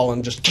stone wall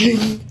and just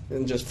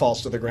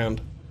falls to the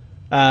ground.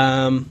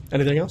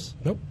 Anything else?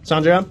 Nope.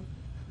 Sandrian?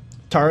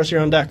 Taurus,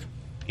 you're on deck.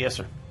 Yes,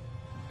 sir.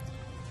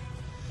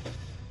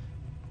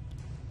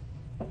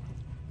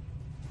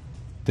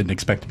 Didn't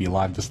expect to be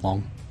alive this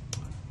long.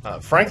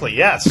 Frankly,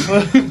 yes.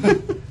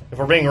 If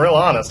we're being real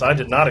honest, I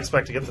did not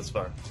expect to get this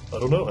far. I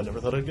don't know. I never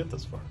thought I'd get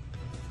this far.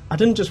 I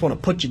didn't just want to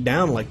put you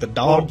down like the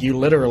dog you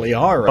literally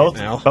are right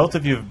now. Both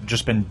of you have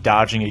just been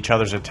dodging each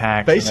other's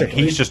attacks. Basically. And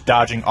then he's just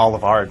dodging all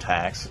of our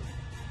attacks.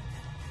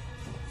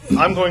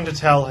 I'm going to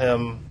tell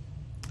him.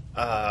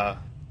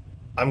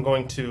 I'm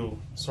going to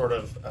sort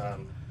of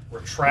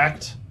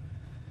retract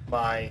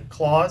my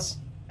claws.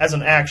 As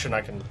an action,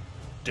 I can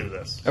do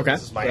this. Okay,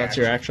 This is my that's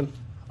your action.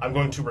 I'm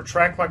going to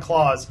retract my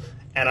claws,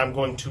 and I'm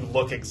going to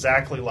look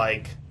exactly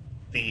like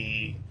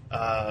the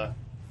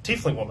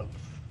tiefling woman.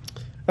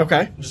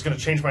 Okay. I'm just going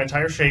to change my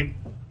entire shape.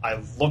 I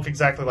look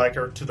exactly like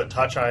her. To the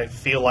touch, I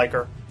feel like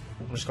her.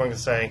 I'm just going to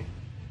say,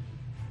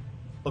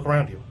 look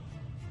around you.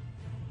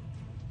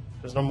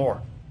 There's no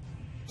more.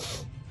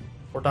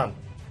 We're done.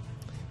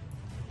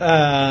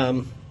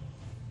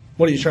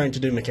 What are you trying to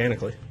do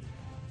mechanically?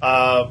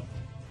 Uh,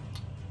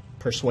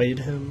 Persuade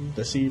him?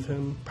 Deceive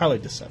him? Probably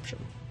deception.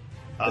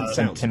 It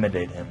sounds.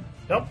 Intimidate him.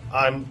 nope.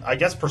 I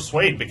guess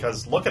persuade,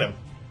 because look at him.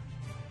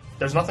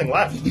 There's nothing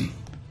left.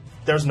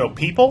 There's no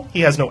people.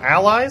 He has no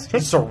allies.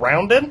 He's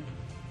surrounded.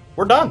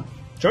 We're done.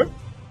 Sure.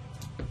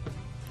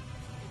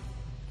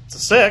 It's a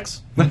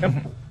 6.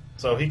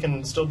 So he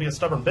can still be a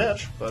stubborn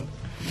bitch, but...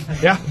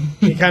 Yeah,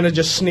 he kind of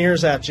just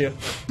sneers at you,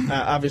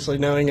 obviously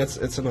knowing it's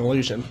an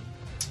illusion.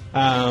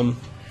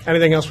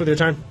 Anything else with your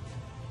turn?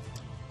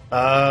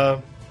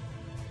 No.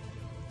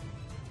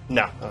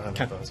 I don't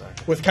have a bonus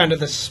action. With kind of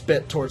the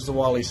spit towards the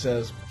wall, he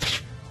says,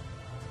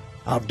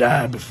 I'll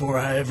die before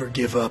I ever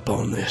give up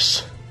on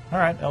this. All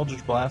right,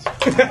 Eldritch Blast.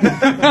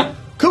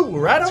 Cool,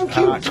 right on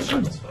cue.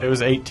 It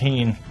was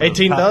 18.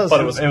 18 does.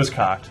 But it was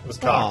cocked. It was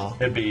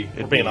cocked. It'd be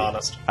being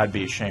honest. I'd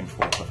be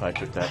shameful if I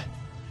took that.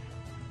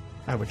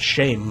 I would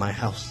shame my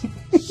house.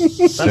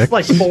 That's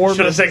like 4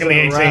 Should have taken the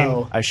 18.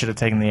 row. I should have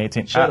taken the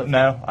 18. Should've.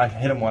 No, I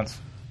hit him once.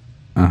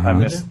 Uh-huh. I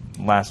missed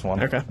last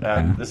one. Okay.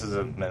 This is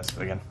a miss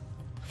again.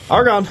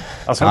 Argon.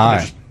 I was hoping to Hi.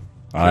 just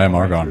I am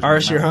Argon.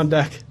 Aris, you're on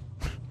deck.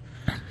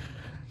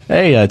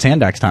 Hey, it's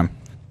Handax time.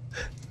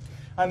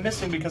 I'm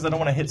missing because I don't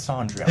want to hit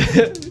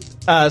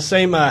Sandria.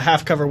 Same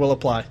half cover will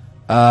apply.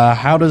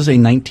 How does a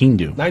 19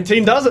 do?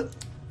 19 does it.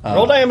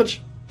 Roll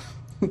damage.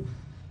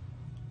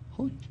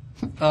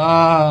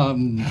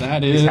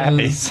 That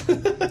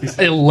is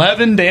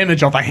 11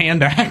 damage off a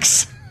hand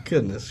axe.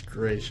 Goodness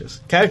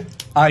gracious. Okay.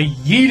 I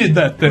yeeted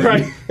that thing.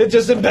 Right. It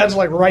just embeds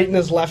like right in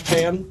his left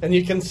hand, and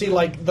you can see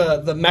like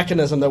the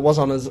mechanism that was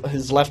on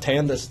his left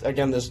hand.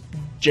 This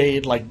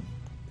jade like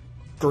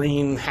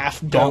green half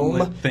dome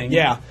Gauntlet thing.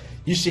 Yeah,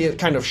 you see it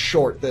kind of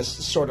short. This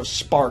sort of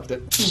spark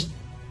that.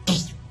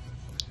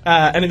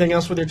 Anything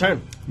else with your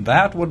turn?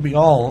 That would be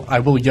all. I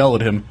will yell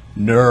at him,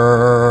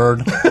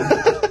 nerd.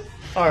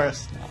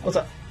 Aris, what's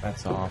up?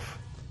 That's off.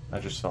 I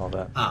just saw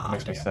that.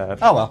 Makes me sad.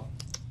 Oh well.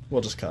 We'll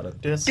just cut it.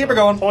 Keep her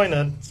going.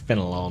 Pointed. It's been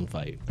a long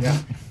fight. Yeah.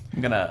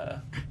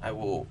 I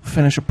will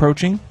finish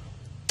approaching.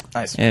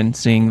 Nice. And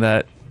seeing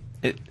that,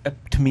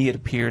 to me, it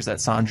appears that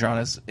Sandron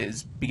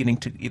is beginning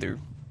to either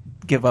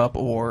give up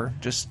or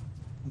just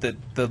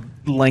the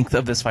length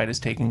of this fight is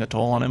taking a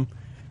toll on him,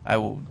 I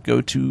will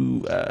go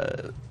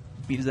to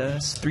beat his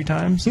ass 3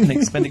 times and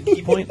expend a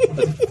key point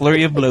with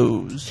flurry of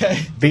blows.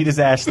 Okay. Beat his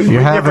ass. You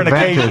have different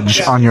advantage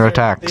occasions. on your These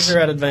attacks. are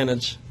at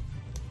advantage.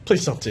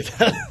 Please don't do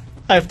that.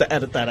 I have to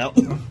edit that out.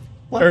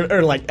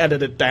 Or like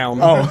edit it down.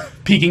 Oh,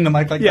 peeking the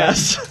mic like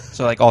yes.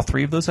 So like all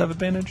 3 of those have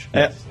advantage?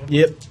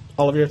 Yep.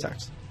 All of your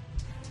attacks.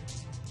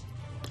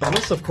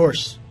 Unless, of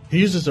course, he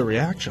uses a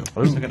reaction.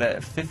 So I got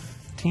a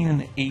 15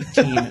 and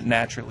 18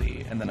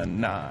 naturally, and then a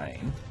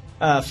 9.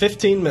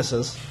 15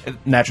 misses.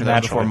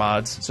 Naturally, before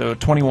mods. So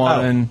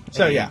 21,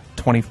 so yeah.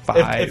 25.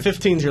 If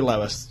 15's your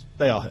lowest,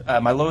 they all hit.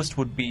 My lowest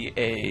would be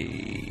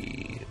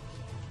a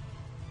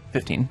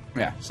 15. that.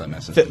 Yeah, so that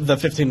misses. The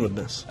 15 would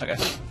miss. Okay,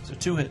 so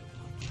 2 hit.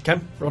 Okay,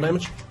 roll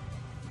damage.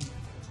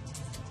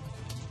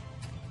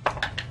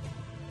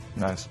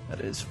 Nice.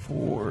 That is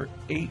for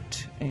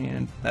 8,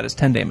 and that is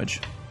 10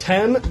 damage.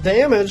 10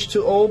 damage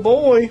to old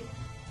boy.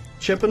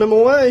 Chipping him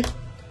away.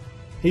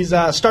 He's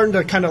starting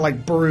to kind of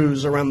like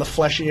bruise around the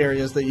fleshy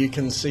areas that you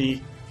can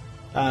see.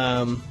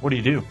 What do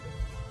you do?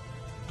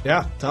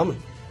 Yeah, tell me.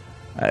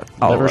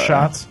 Liver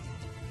shots?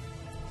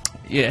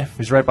 Yeah.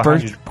 He's right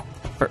behind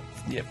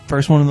you.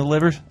 First one in the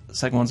liver. The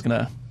second one's going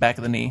to back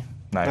of the knee.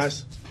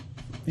 Nice.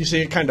 You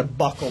see it kind of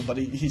buckle, but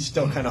he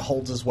still kind of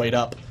holds his weight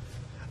up.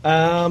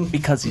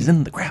 Because he's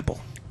in the grapple.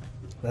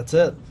 That's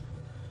it.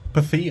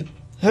 Pathia.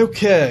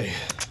 Okay.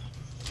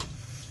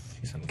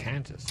 She's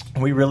unconscious.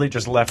 We really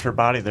just left her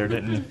body there,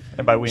 didn't we?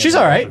 And by we, She's I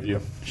mean all both right. of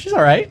you. She's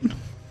all right.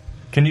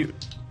 Can you?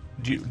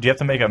 Do you have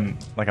to make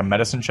a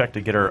medicine check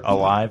to get her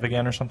alive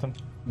again or something?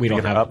 We don't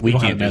Get her have. up? We We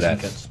don't can't have do medicine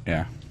that. kits.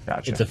 Yeah.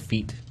 Gotcha. It's a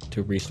feat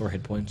to restore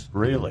hit points.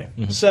 Really?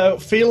 So,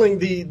 feeling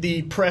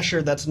the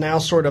pressure that's now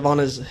sort of on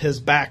his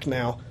back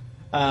now,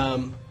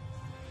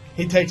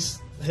 he takes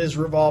his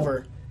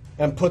revolver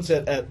and puts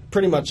it at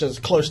pretty much as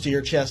close to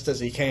your chest as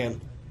he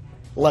can.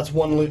 Lets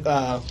one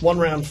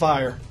round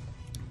fire.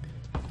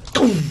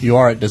 You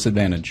are at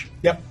disadvantage.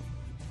 Yep.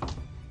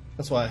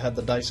 That's why I had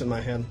the dice in my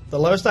hand. The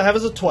lowest I have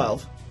is a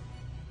 12.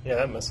 Yeah,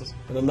 that misses.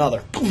 And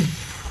another.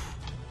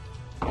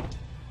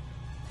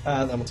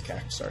 That one's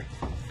cacked, sorry.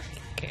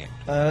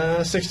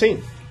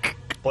 16.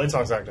 Blade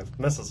Song's active.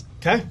 Misses.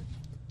 Okay.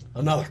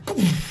 Another.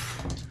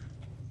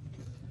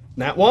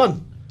 Nat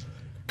 1.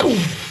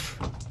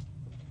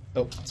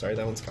 Oh, sorry,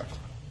 that one's cocked.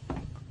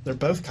 They're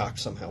both cocked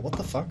somehow. What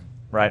the fuck?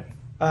 Right.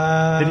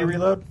 Did he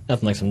reload?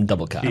 Nothing like some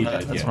double cock.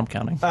 That's what I'm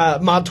counting.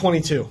 Mod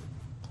 22.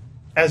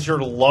 As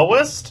your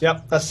lowest,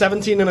 Yep, a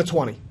 17 and a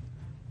 20.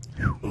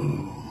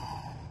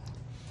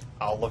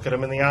 I'll look at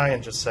him in the eye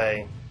and just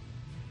say,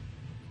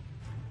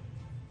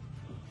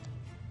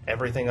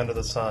 everything under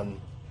the sun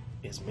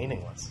is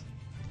meaningless.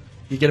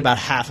 You get about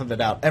half of it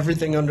out.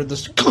 Everything under the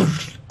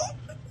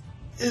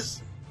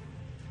is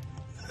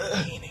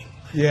meaningless.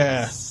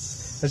 Yeah.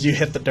 As you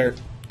hit the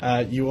dirt,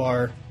 you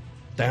are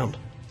downed,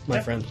 my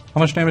friend. How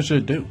much damage did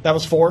it do? That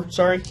was 4.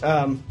 Sorry.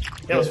 Yeah,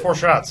 it was 4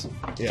 shots.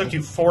 Yeah. Took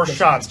you 4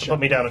 shots to put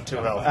me down at 2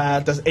 health.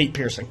 It does 8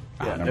 piercing.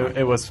 Yeah,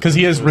 it was Because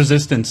he has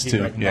resistance he's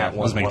to. like Yeah, not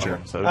let's one make of sure.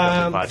 them, so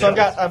definitely 5 So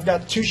shots. I've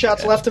got 2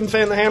 shots left in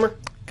Fan the Hammer.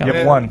 You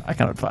have 1. I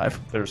counted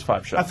 5. There's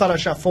 5 shots. I thought I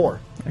shot 4.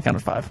 I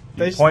counted 5.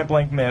 They- Point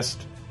blank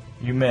missed.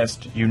 You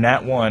missed. You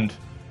nat 1'd,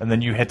 and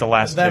then you hit the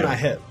last Then 2. I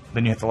hit.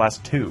 Then you hit the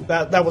last 2.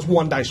 That was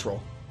 1 dice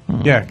roll.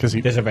 Yeah, because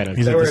he Disadvantage.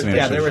 He's They at were,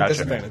 disadvantage. yeah, they were at Gotcha.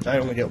 disadvantage. I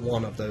only get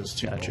 1 of those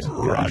 2 rolls.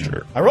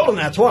 Roger. I rolled a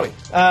nat 20.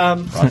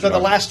 So the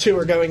last 2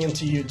 are going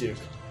into you, Duke.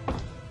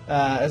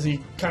 As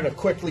he kind of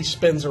quickly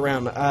spins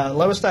around.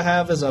 Lowest I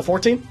have is a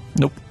 14.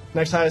 Nope.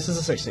 Next highest is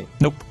a 16.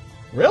 Nope.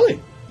 Really?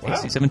 Wow.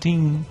 AC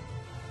 17.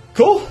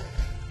 Cool.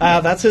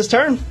 That's his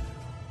turn.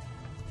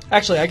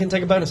 Actually, I can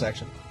take a bonus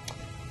action.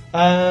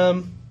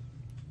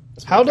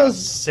 How does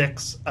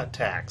 6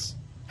 attacks.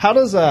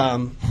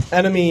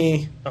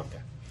 enemy Okay.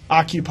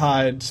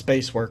 occupied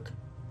space work?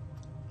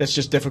 It's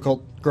just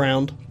difficult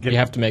ground. You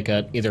have to make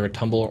either a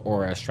tumble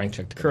or a strength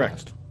check to get Correct.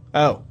 past.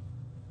 Oh,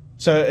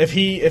 so if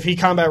he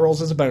combat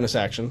rolls as a bonus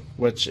action,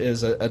 which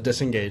is a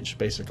disengage,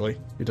 basically,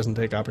 he doesn't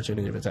take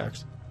opportunity of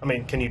attacks. I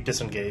mean, can you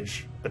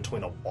disengage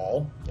between a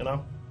wall, you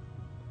know?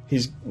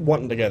 He's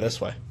wanting to go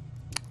this way.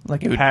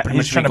 Like it would He's pretty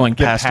much be trying to going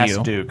get past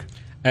you. Duke.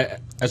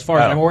 As far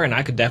as Oh. I'm aware, and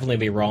I could definitely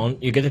be wrong,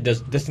 you get the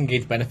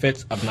disengage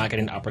benefits of not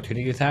getting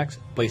opportunity attacks,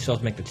 but you still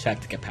have to make the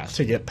check to get past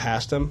To it. get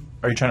past him.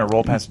 Are you trying to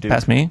roll past Duke?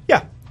 Past me?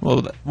 Yeah.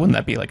 Well, wouldn't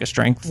that be like a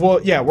strength? Well,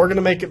 yeah, we're going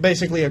to make it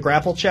basically a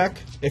grapple check.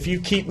 If you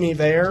keep me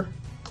there,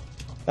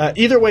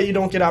 either way, you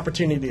don't get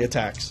opportunity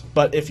attacks.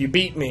 But if you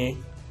beat me,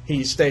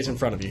 he stays in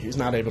front of you. He's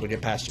not able to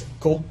get past you.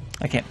 Cool?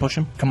 I can't push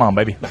him. Come on,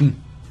 baby.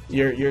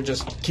 You're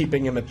just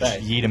keeping him at bay.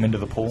 Yeet him into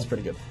the pool. That's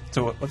pretty good.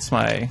 So what's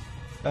my...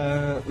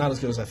 Not as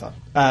good as I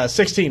thought.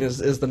 16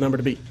 is the number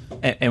to beat.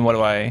 And what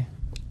do I...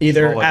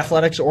 Either Roll it.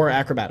 athletics or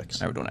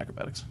acrobatics. Now we're doing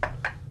acrobatics.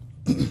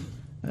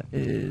 That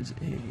is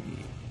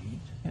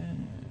a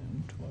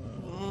 10,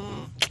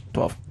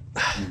 12.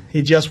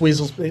 He just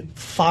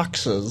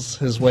foxes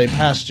his way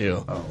past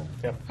you.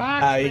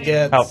 He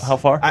gets, How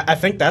far? I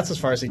think that's as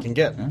far as he can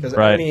get. Because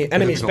Right.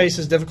 enemy space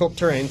is difficult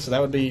terrain, so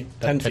that would be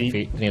 10 10 feet.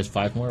 feet. And he has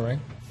 5 more, right?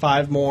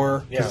 5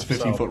 more Yeah, It's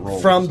 15-foot roll.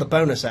 from the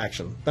bonus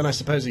action. Then I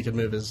suppose he could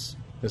move his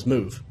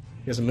move.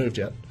 He hasn't moved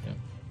yet.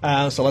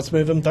 So let's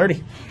move him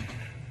 30.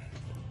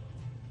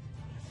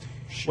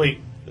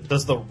 Wait,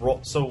 does the roll?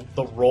 So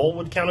the roll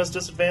would count as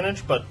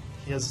disadvantage, but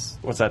his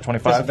What's that?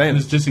 25.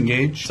 Disadvantage. Is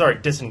disengage? sorry,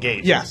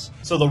 disengage. Yes.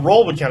 So the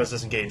roll would count as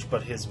disengage,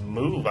 but his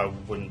move I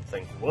wouldn't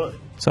think would.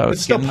 So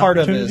It's still get an part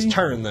of his opportunity?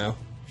 turn, though.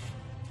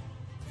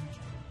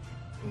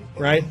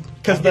 Right?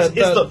 Because Is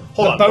the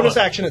hold on, bonus hold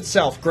on. action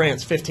itself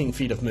grants 15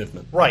 feet of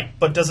movement. Right,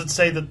 but does it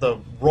say that the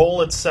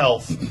roll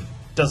itself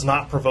does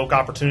not provoke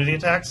opportunity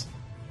attacks?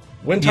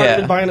 When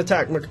targeted Yeah. by an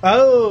attack.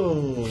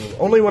 Oh,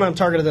 only when I'm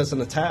targeted as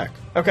an attack.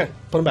 Okay,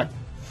 put him back.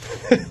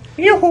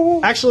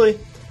 Actually,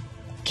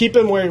 keep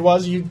him where he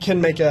was. You can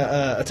make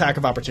a attack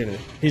of opportunity.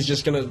 He's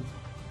just going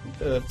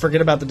to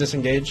forget about the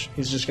disengage.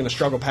 He's just going to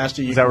struggle past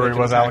you. Is that where he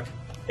was, Alec?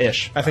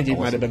 Ish. I think he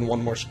might have been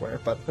one more square,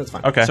 but that's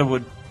fine. Okay.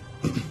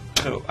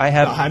 So I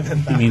have I meant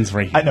He that. means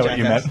right here. I know what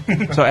you Jackass.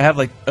 meant. so I have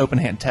like open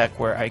hand tech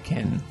where I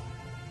can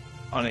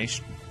on a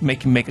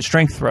make a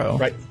strength throw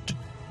Right.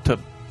 to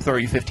throw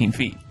you 15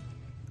 feet.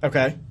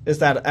 Okay. Is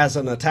that as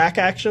an attack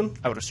action?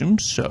 I would assume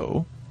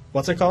so.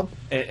 What's it called?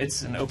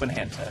 It's an open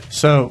hand tech.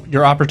 So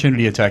your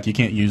opportunity attack, you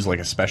can't use like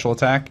a special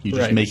attack. You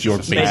just Right. make your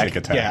It's just a basic smack.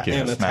 attack. Yeah,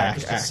 an attack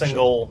Just a action.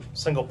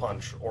 single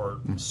punch or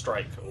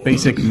strike. Or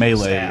Basic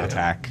melee stab.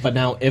 attack. But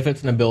now, if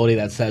it's an ability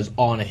that says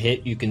on a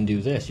hit, you can do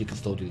this. You can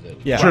still do this.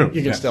 Yeah, True.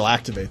 you can Yeah. still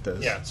activate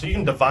those. Yeah, so you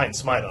can divine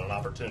smite on an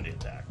opportunity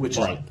attack, Which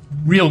Right. is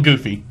real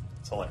goofy.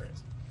 It's hilarious.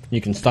 You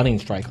can stunning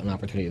strike on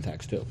opportunity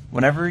attacks too.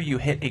 Whenever you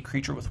hit a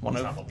creature with one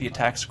of the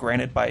attacks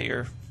granted by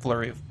your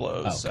flurry of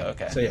blows. Oh, So,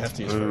 okay. So you have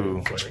to use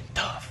Ooh. flurry.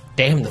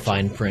 Damn the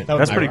fine print. That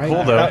That's Am I pretty right?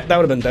 cool, though. That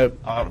would have been dope.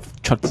 I would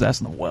have chucked his ass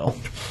in the well.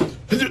 I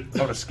would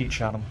have skeet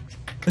shot him.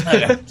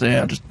 So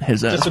yeah, just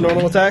his ass. Just a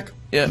normal attack?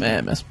 Yeah,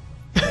 man, miss.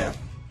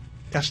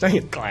 Gosh dang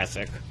it.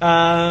 Classic.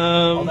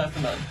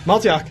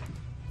 Maltiok.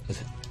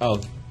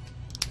 Oh,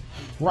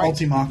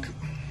 Ultimock.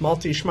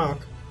 Malti Schmock.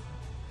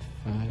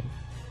 5,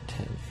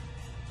 10,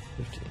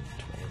 15,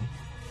 20,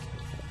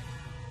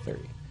 30.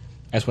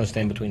 I just want to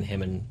stand between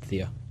him and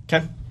Thea.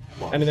 Okay.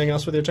 Anything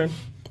else with your turn?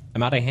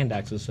 I'm out of hand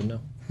axes, so no.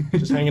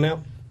 Just hanging out.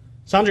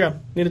 Sandra,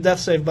 need a death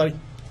save, buddy.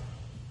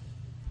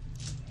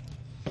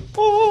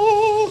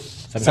 Oh,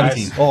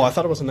 17. oh I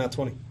thought it was a nat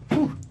 20.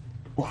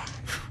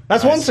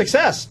 That's one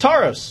success.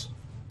 Taros.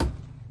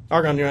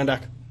 Argon, you're on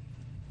deck.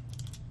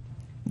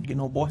 You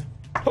getting old boy?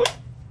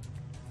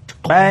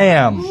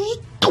 Bam!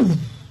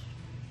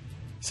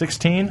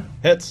 16?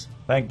 Hits.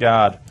 Thank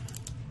God.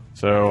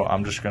 So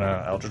I'm just going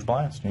to Eldritch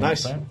Blast. You know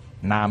Nice. what I'm saying?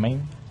 Nah, I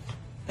mean.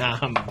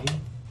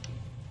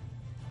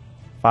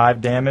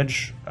 5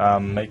 damage.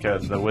 Make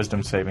the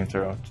wisdom saving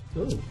throw.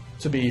 Ooh.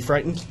 To be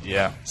frightened.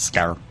 Yeah.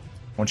 Scar. I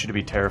want you to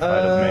be terrified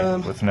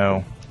of me with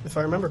no... If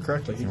I remember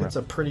correctly, he gets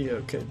a pretty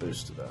okay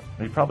boost to that.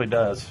 He probably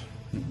does.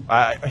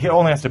 He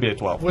only has to be at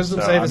 12. Wisdom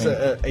so, save I is mean,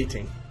 at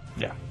 18.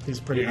 Yeah. He's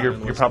pretty high You're in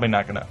wisdom. probably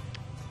not going to...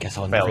 Guess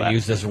I'll Fail never that.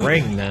 use this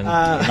ring then.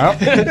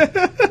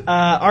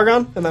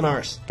 Argon, and then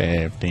Aris.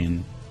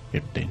 15,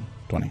 15,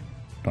 20,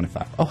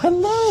 25. Oh,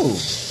 hello.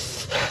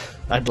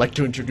 I'd like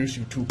to introduce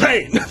you to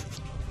Pain.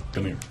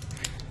 Come here.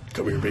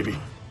 Come here, baby.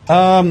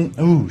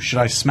 Ooh, should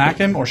I smack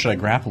him or should I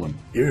grapple him?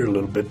 You're a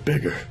little bit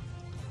bigger.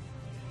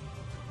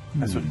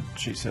 That's what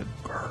she said.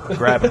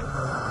 Grab it.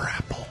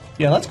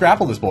 Yeah, let's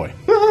grapple this boy.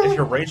 If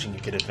you're raging, you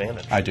get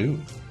advantage. I do.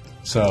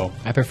 So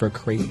I prefer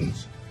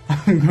crazies.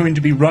 I'm going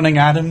to be running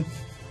at him,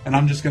 and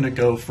I'm just going to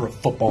go for a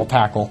football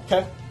tackle.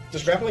 Okay.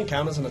 Does grappling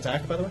count as an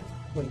attack, by the way?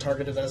 When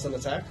targeted as an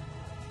attack?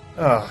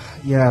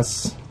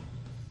 Yes.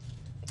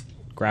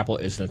 Grapple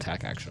is an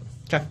attack action.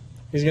 Okay.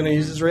 He's going to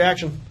use his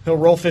reaction. He'll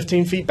roll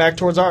 15 feet back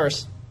towards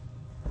Aris.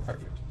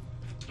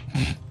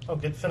 Oh,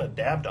 get Finna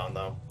dabbed on,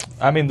 though.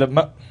 I mean, he's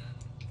going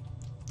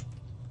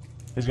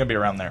to be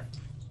around there.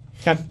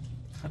 Okay.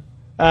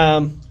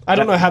 I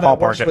don't know how that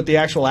Ballpark works it. with the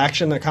actual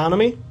action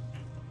economy.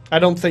 I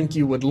don't think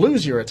you would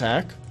lose your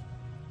attack.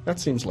 That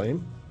seems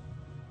lame.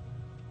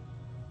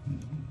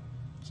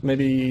 So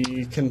maybe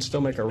you can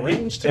still make a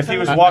ranged If he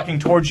was attack? walking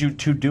towards you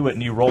to do it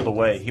and you rolled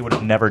away, he would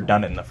have never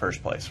done it in the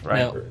first place,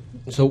 right? Now,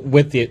 so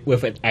with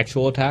an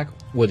actual attack,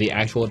 would the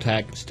actual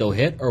attack still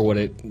hit, or would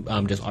it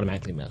just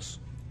automatically miss?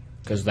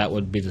 Because that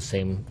would be the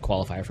same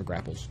qualifier for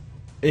grapples.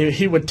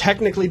 He would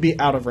technically be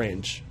out of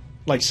range.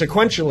 Like,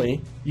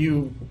 sequentially,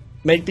 you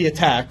make the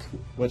attack,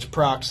 which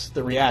procs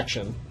the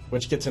reaction,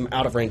 which gets him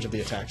out of range of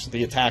the attack. So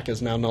the attack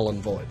is now null and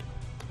void.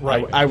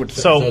 Right. I would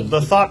think. So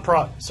the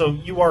thought So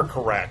you are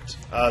correct.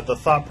 The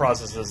thought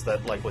process is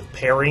that, like with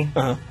parry,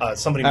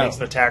 somebody makes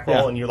an attack roll,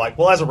 yeah. and you're like,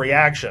 well, as a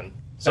reaction.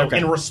 So Okay.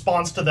 in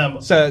response to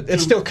them. So it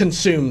still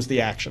consumes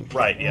the action.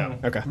 Right, yeah.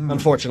 Okay,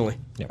 unfortunately.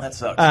 That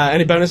sucks.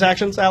 Any bonus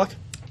actions, Alec?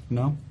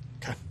 No?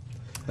 Okay.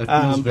 That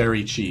feels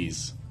very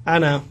cheese. I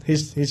know.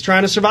 He's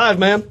trying to survive,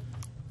 man.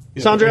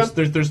 Yeah, Sandra?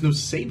 There's no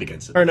save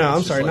against it. Or no, It's I'm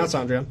just sorry, like-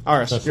 not Sandrian.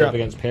 Aris, Not you're safe up.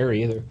 against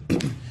parry either.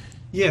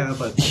 Yeah,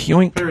 but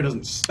Yoink. Parry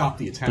doesn't stop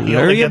the attack. He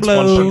only Flurry of gets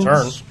one per turn,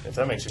 blows. if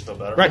that makes you feel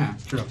better. Right. Yeah,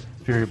 true.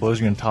 Fury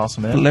blows, you can toss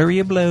him in. Flurry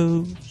of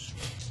blows.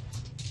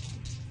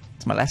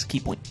 It's my last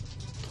key point.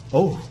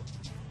 Oh,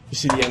 you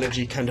see the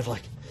energy kind of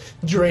like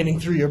draining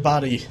through your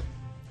body.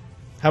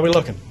 How we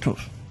looking?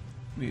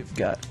 We've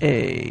got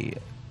a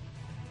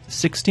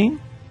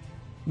 16.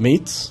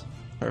 Meets.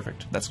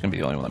 Perfect. That's going to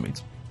be the only one that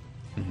meets.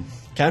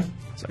 Okay.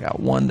 So I got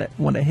one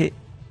to hit.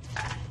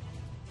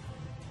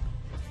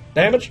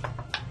 Damage.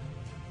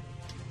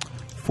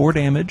 4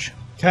 damage.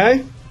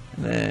 Okay.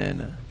 And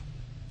then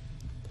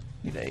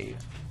need a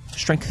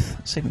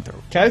strength saving throw.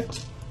 Okay.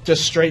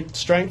 Just straight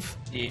strength.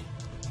 Yeah.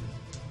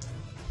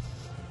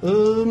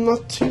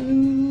 Not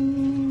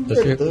too.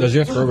 Does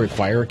your throw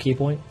require a key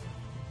point?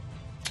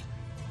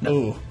 No.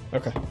 Ooh,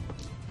 okay.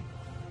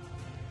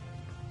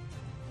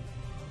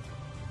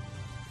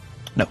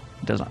 No,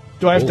 it does not.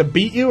 Do I have to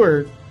beat you,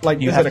 or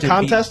like You is have it a to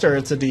contest, or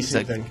it's a DC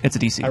It's thing? It's a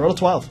DC. I rolled a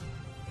 12.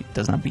 It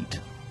does not beat.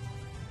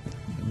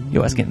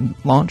 Yo, that's getting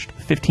launched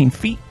 15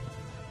 feet.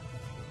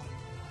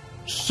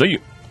 See you.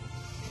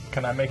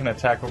 Can I make an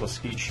attack with a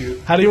skeet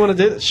shoot? How do you want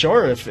to do this?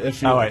 Sure, if you.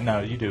 Oh wait, no,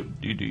 you do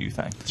your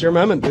thing. It's your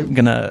moment, dude.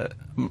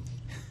 I'm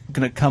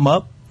gonna come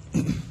up.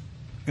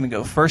 Gonna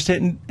go first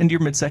hit into your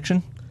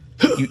midsection.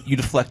 You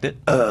deflect it.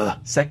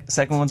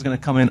 Second one's gonna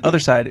come in other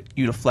side.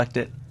 You deflect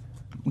it.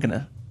 I'm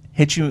gonna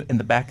hit you in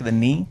the back of the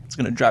knee. It's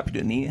gonna drop you to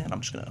a knee, and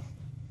I'm just gonna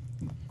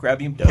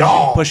grab you,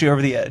 push you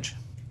over the edge.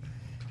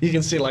 You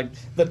can see like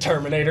the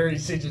Terminator. You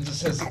see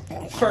just his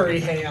furry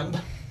hand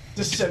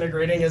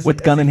disintegrating as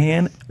With gun in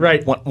hand.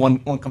 Right.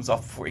 One comes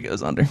off before he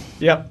goes under.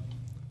 Yep.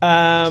 So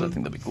I think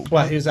that'd be cool.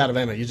 Well, he was out of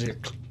ammo. You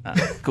just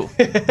Cool.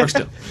 Works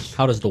too.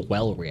 How does the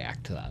well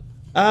react to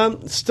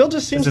that? still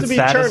just seems Is to it be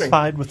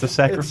satisfied churning. with the It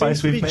sacrifice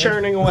seems to be we've made?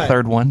 churning away.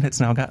 Third one it's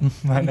now gotten.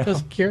 I know.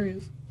 Just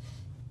curious.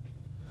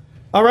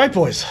 All right,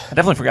 boys. I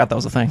definitely forgot that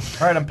was a thing.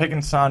 All right, I'm picking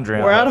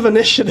Sandria. We're out of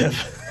initiative.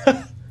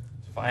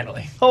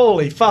 Finally.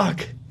 Holy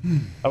fuck.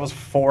 That was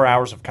 4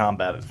 hours of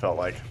combat. It felt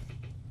like.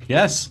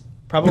 Yes.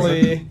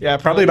 Probably, yeah,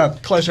 probably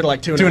about closer to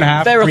like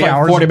 2.5. There was 3 like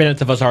hours. 40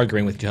 minutes of us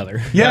arguing with each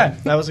other. Yeah.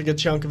 That was a good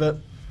chunk of it.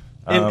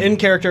 In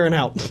character and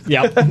out.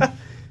 Yep.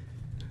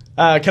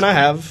 Can I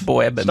have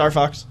Boy, I bet Star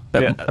Fox? I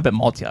bet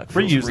Maltiak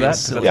feels Reuse real that.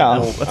 silly. Yeah.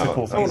 That's a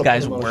cool I thing. wanna These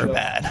guys put him on were the show.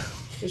 bad.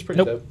 He's pretty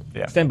Nope. dope.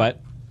 Yeah. Stand by it.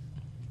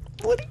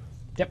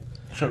 Yep.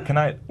 So can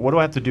I? What do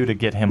I have to do to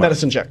get him?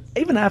 Medicine check.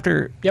 Even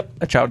after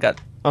a child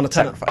got On a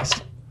 10.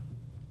 sacrificed.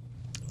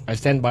 I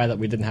stand by that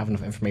we didn't have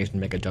enough information to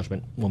make a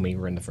judgment when we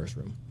were in the first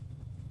room.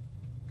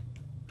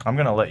 I'm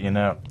gonna let you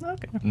know.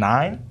 Okay.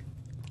 9.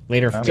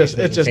 Later, It just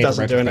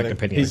doesn't do anything.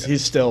 Opinion,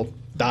 He's still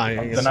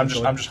dying. Then I'm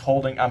just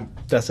holding.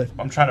 That's it.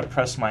 I'm trying to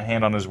press my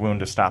hand on his wound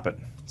to stop it.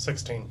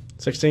 16.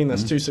 16.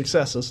 That's 2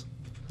 successes.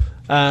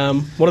 What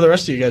are the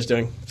rest of you guys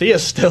doing?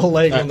 Thea's still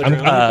laying on the I'm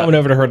ground. coming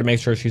over to her to make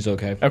sure she's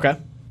okay. Okay.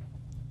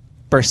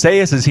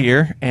 Perseus is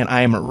here, and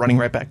I am running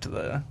right back to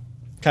the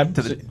Okay.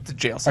 to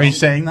jail cell. Are you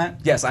saying that?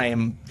 Yes, I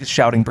am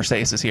shouting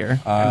Perseus is here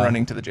and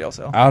running to the jail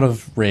cell. Out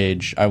of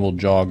rage, I will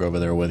jog over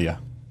there with you.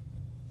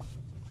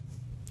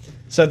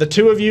 So the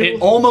two of you.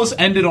 It almost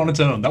ended on its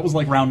own. That was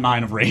like round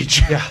 9 of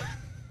rage. Yeah.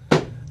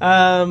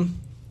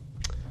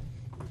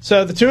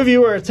 So the two of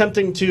you are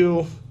attempting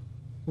to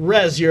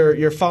res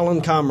your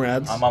fallen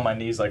comrades. I'm on my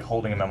knees, like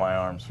holding him in my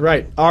arms.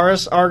 Right.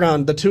 Aris,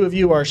 Argon, the two of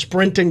you are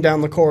sprinting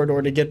down the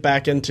corridor to get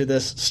back into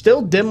this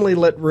still dimly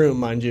lit room,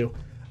 mind you.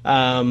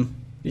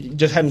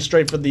 Just heading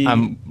straight for the.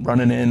 I'm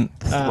running in,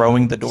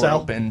 throwing the door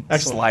cell? open,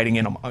 Excellent. sliding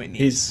in on my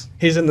knees.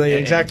 He's in the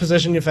exact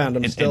position you found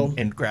him. and, Still.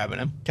 and grabbing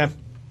him. Okay.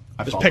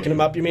 Just followed picking you.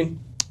 him up, you mean?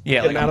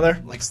 Yeah, Getting like out of I'm,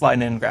 there? like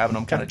sliding in, grabbing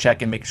him, kind of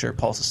checking, making sure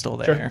Pulse is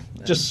still Sure. there.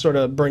 Just sort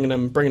of bringing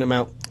him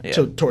out Yeah.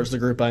 towards the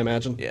group, I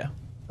imagine. Yeah.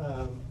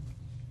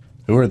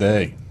 Who are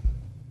they?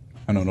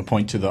 I don't know.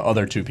 Point to the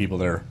other 2 people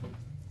there.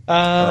 Or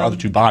other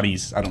 2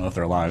 bodies. I don't know if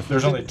they're alive.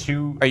 There's only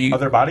 2 Are you-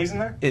 other bodies in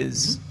there.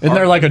 Is Isn't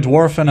there like a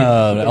dwarf and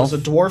a There elf? was a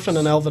dwarf and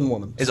an elven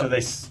woman. is, So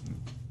they.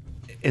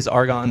 is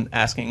Argon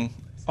asking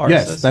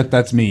Argus? Yes,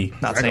 that's me.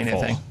 Not saying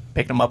Gregorfall. anything.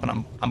 Picked him up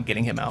and I'm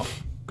getting him out.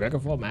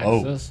 Gregorfall,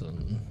 Maxis,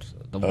 and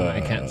the one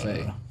I can't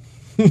say.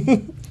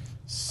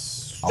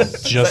 I'll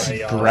just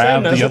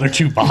grab the other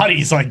 2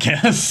 bodies, I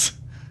guess.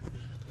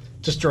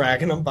 Just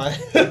dragging them by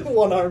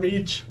one arm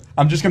each.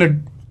 I'm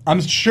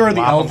sure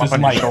the Lop elf them up is on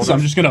your light, so shoulders. I'm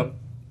just gonna.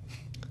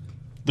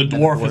 The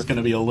dwarf is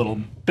gonna be a little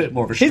bit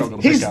more of a struggle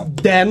to He's pick up.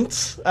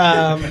 dense,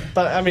 but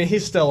I mean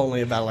he's still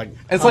only about like.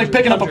 It's like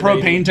picking up a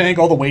 180. propane tank.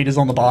 All the weight is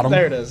on the bottom.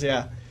 There it is,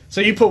 yeah.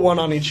 So you put one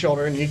on each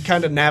shoulder, and you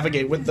kind of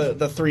navigate with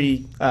the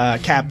 3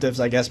 captives,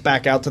 I guess,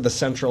 back out to the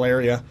central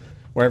area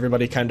where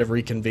everybody kind of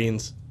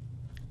reconvenes.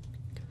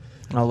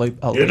 I'll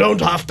You don't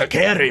have to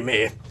carry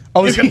me.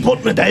 Oh, You is can he-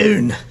 put me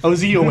down. Oh,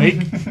 is he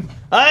awake?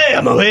 I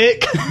am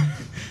awake.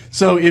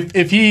 So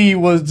if he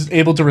was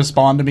able to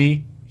respond to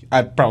me,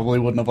 I probably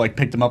wouldn't have like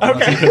picked him up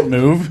unless he couldn't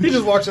move. He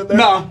just walks in there.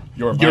 No,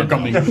 you're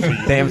coming.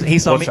 Damn, he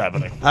saw What's me.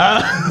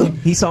 happening?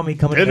 He saw me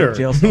coming to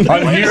jail. So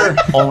I'm here.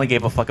 only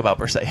gave a fuck about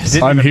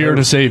Perseus. I'm here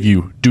to save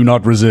you. Do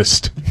not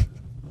resist.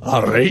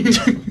 All right.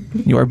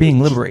 You are being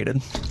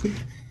liberated.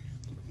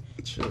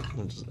 Shit,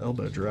 I just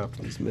elbow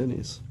dropped these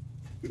minis.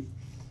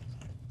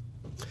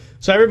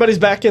 So everybody's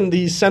back in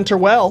the center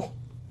well.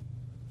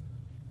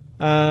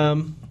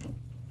 And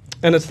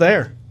it's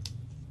there.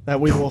 that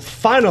we will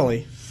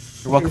finally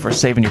You're welcome for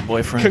saving your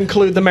boyfriend.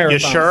 conclude the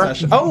marathon sure?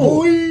 session.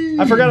 Oh,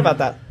 I forgot about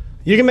that.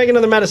 You can make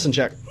another medicine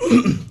check.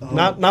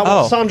 Not with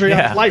Sandrian's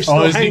yeah. life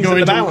still is he hangs in going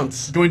the to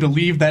balance. going to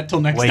leave that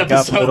till next Wake up,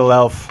 episode? little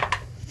elf.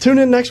 Tune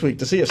in next week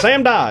to see if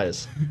Sam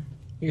dies.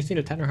 You just need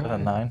a 10 or higher. A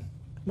 9.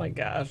 Oh my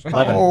gosh.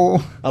 11.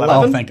 Oh,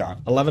 11? thank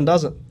God. 11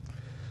 doesn't.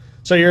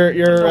 So you're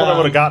That's all I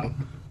would have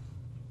gotten.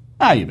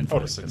 You've been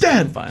fine.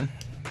 dead.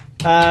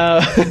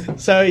 Fine.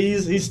 So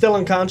he's still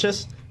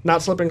unconscious,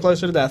 not slipping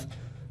closer to death.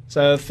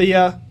 So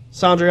Thea,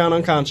 Sandrian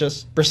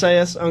unconscious,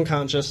 Briseis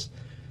unconscious,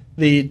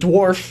 the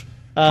dwarf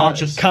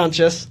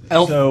conscious,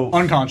 Elf So-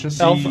 unconscious.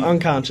 elf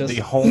unconscious.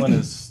 The hole in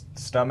his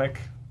stomach,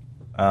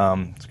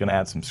 it's going to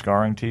add some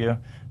scarring to you.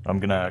 I'm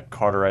going to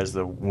cauterize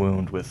the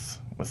wound with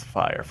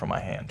fire from my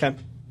hand. Okay,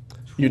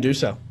 you do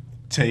so.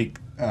 Take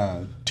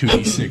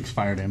 2d6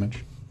 fire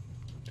damage.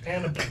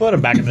 Put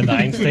him back in the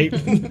dying state.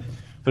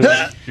 But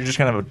you're just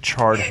going to have a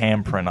charred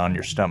handprint on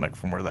your stomach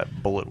from where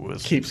that bullet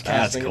was. Keeps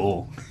That's casting.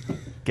 cool.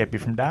 Get you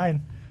from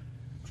dying.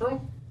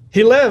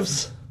 He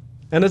lives,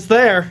 and it's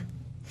there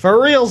for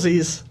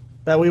realsies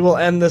that we will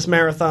end this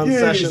marathon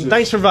session.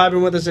 Thanks for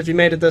vibing with us. If you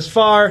made it this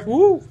far,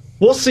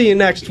 we'll see you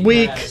next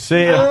week.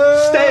 See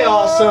ya. Stay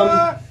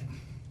awesome.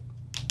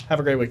 Have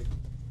a great week.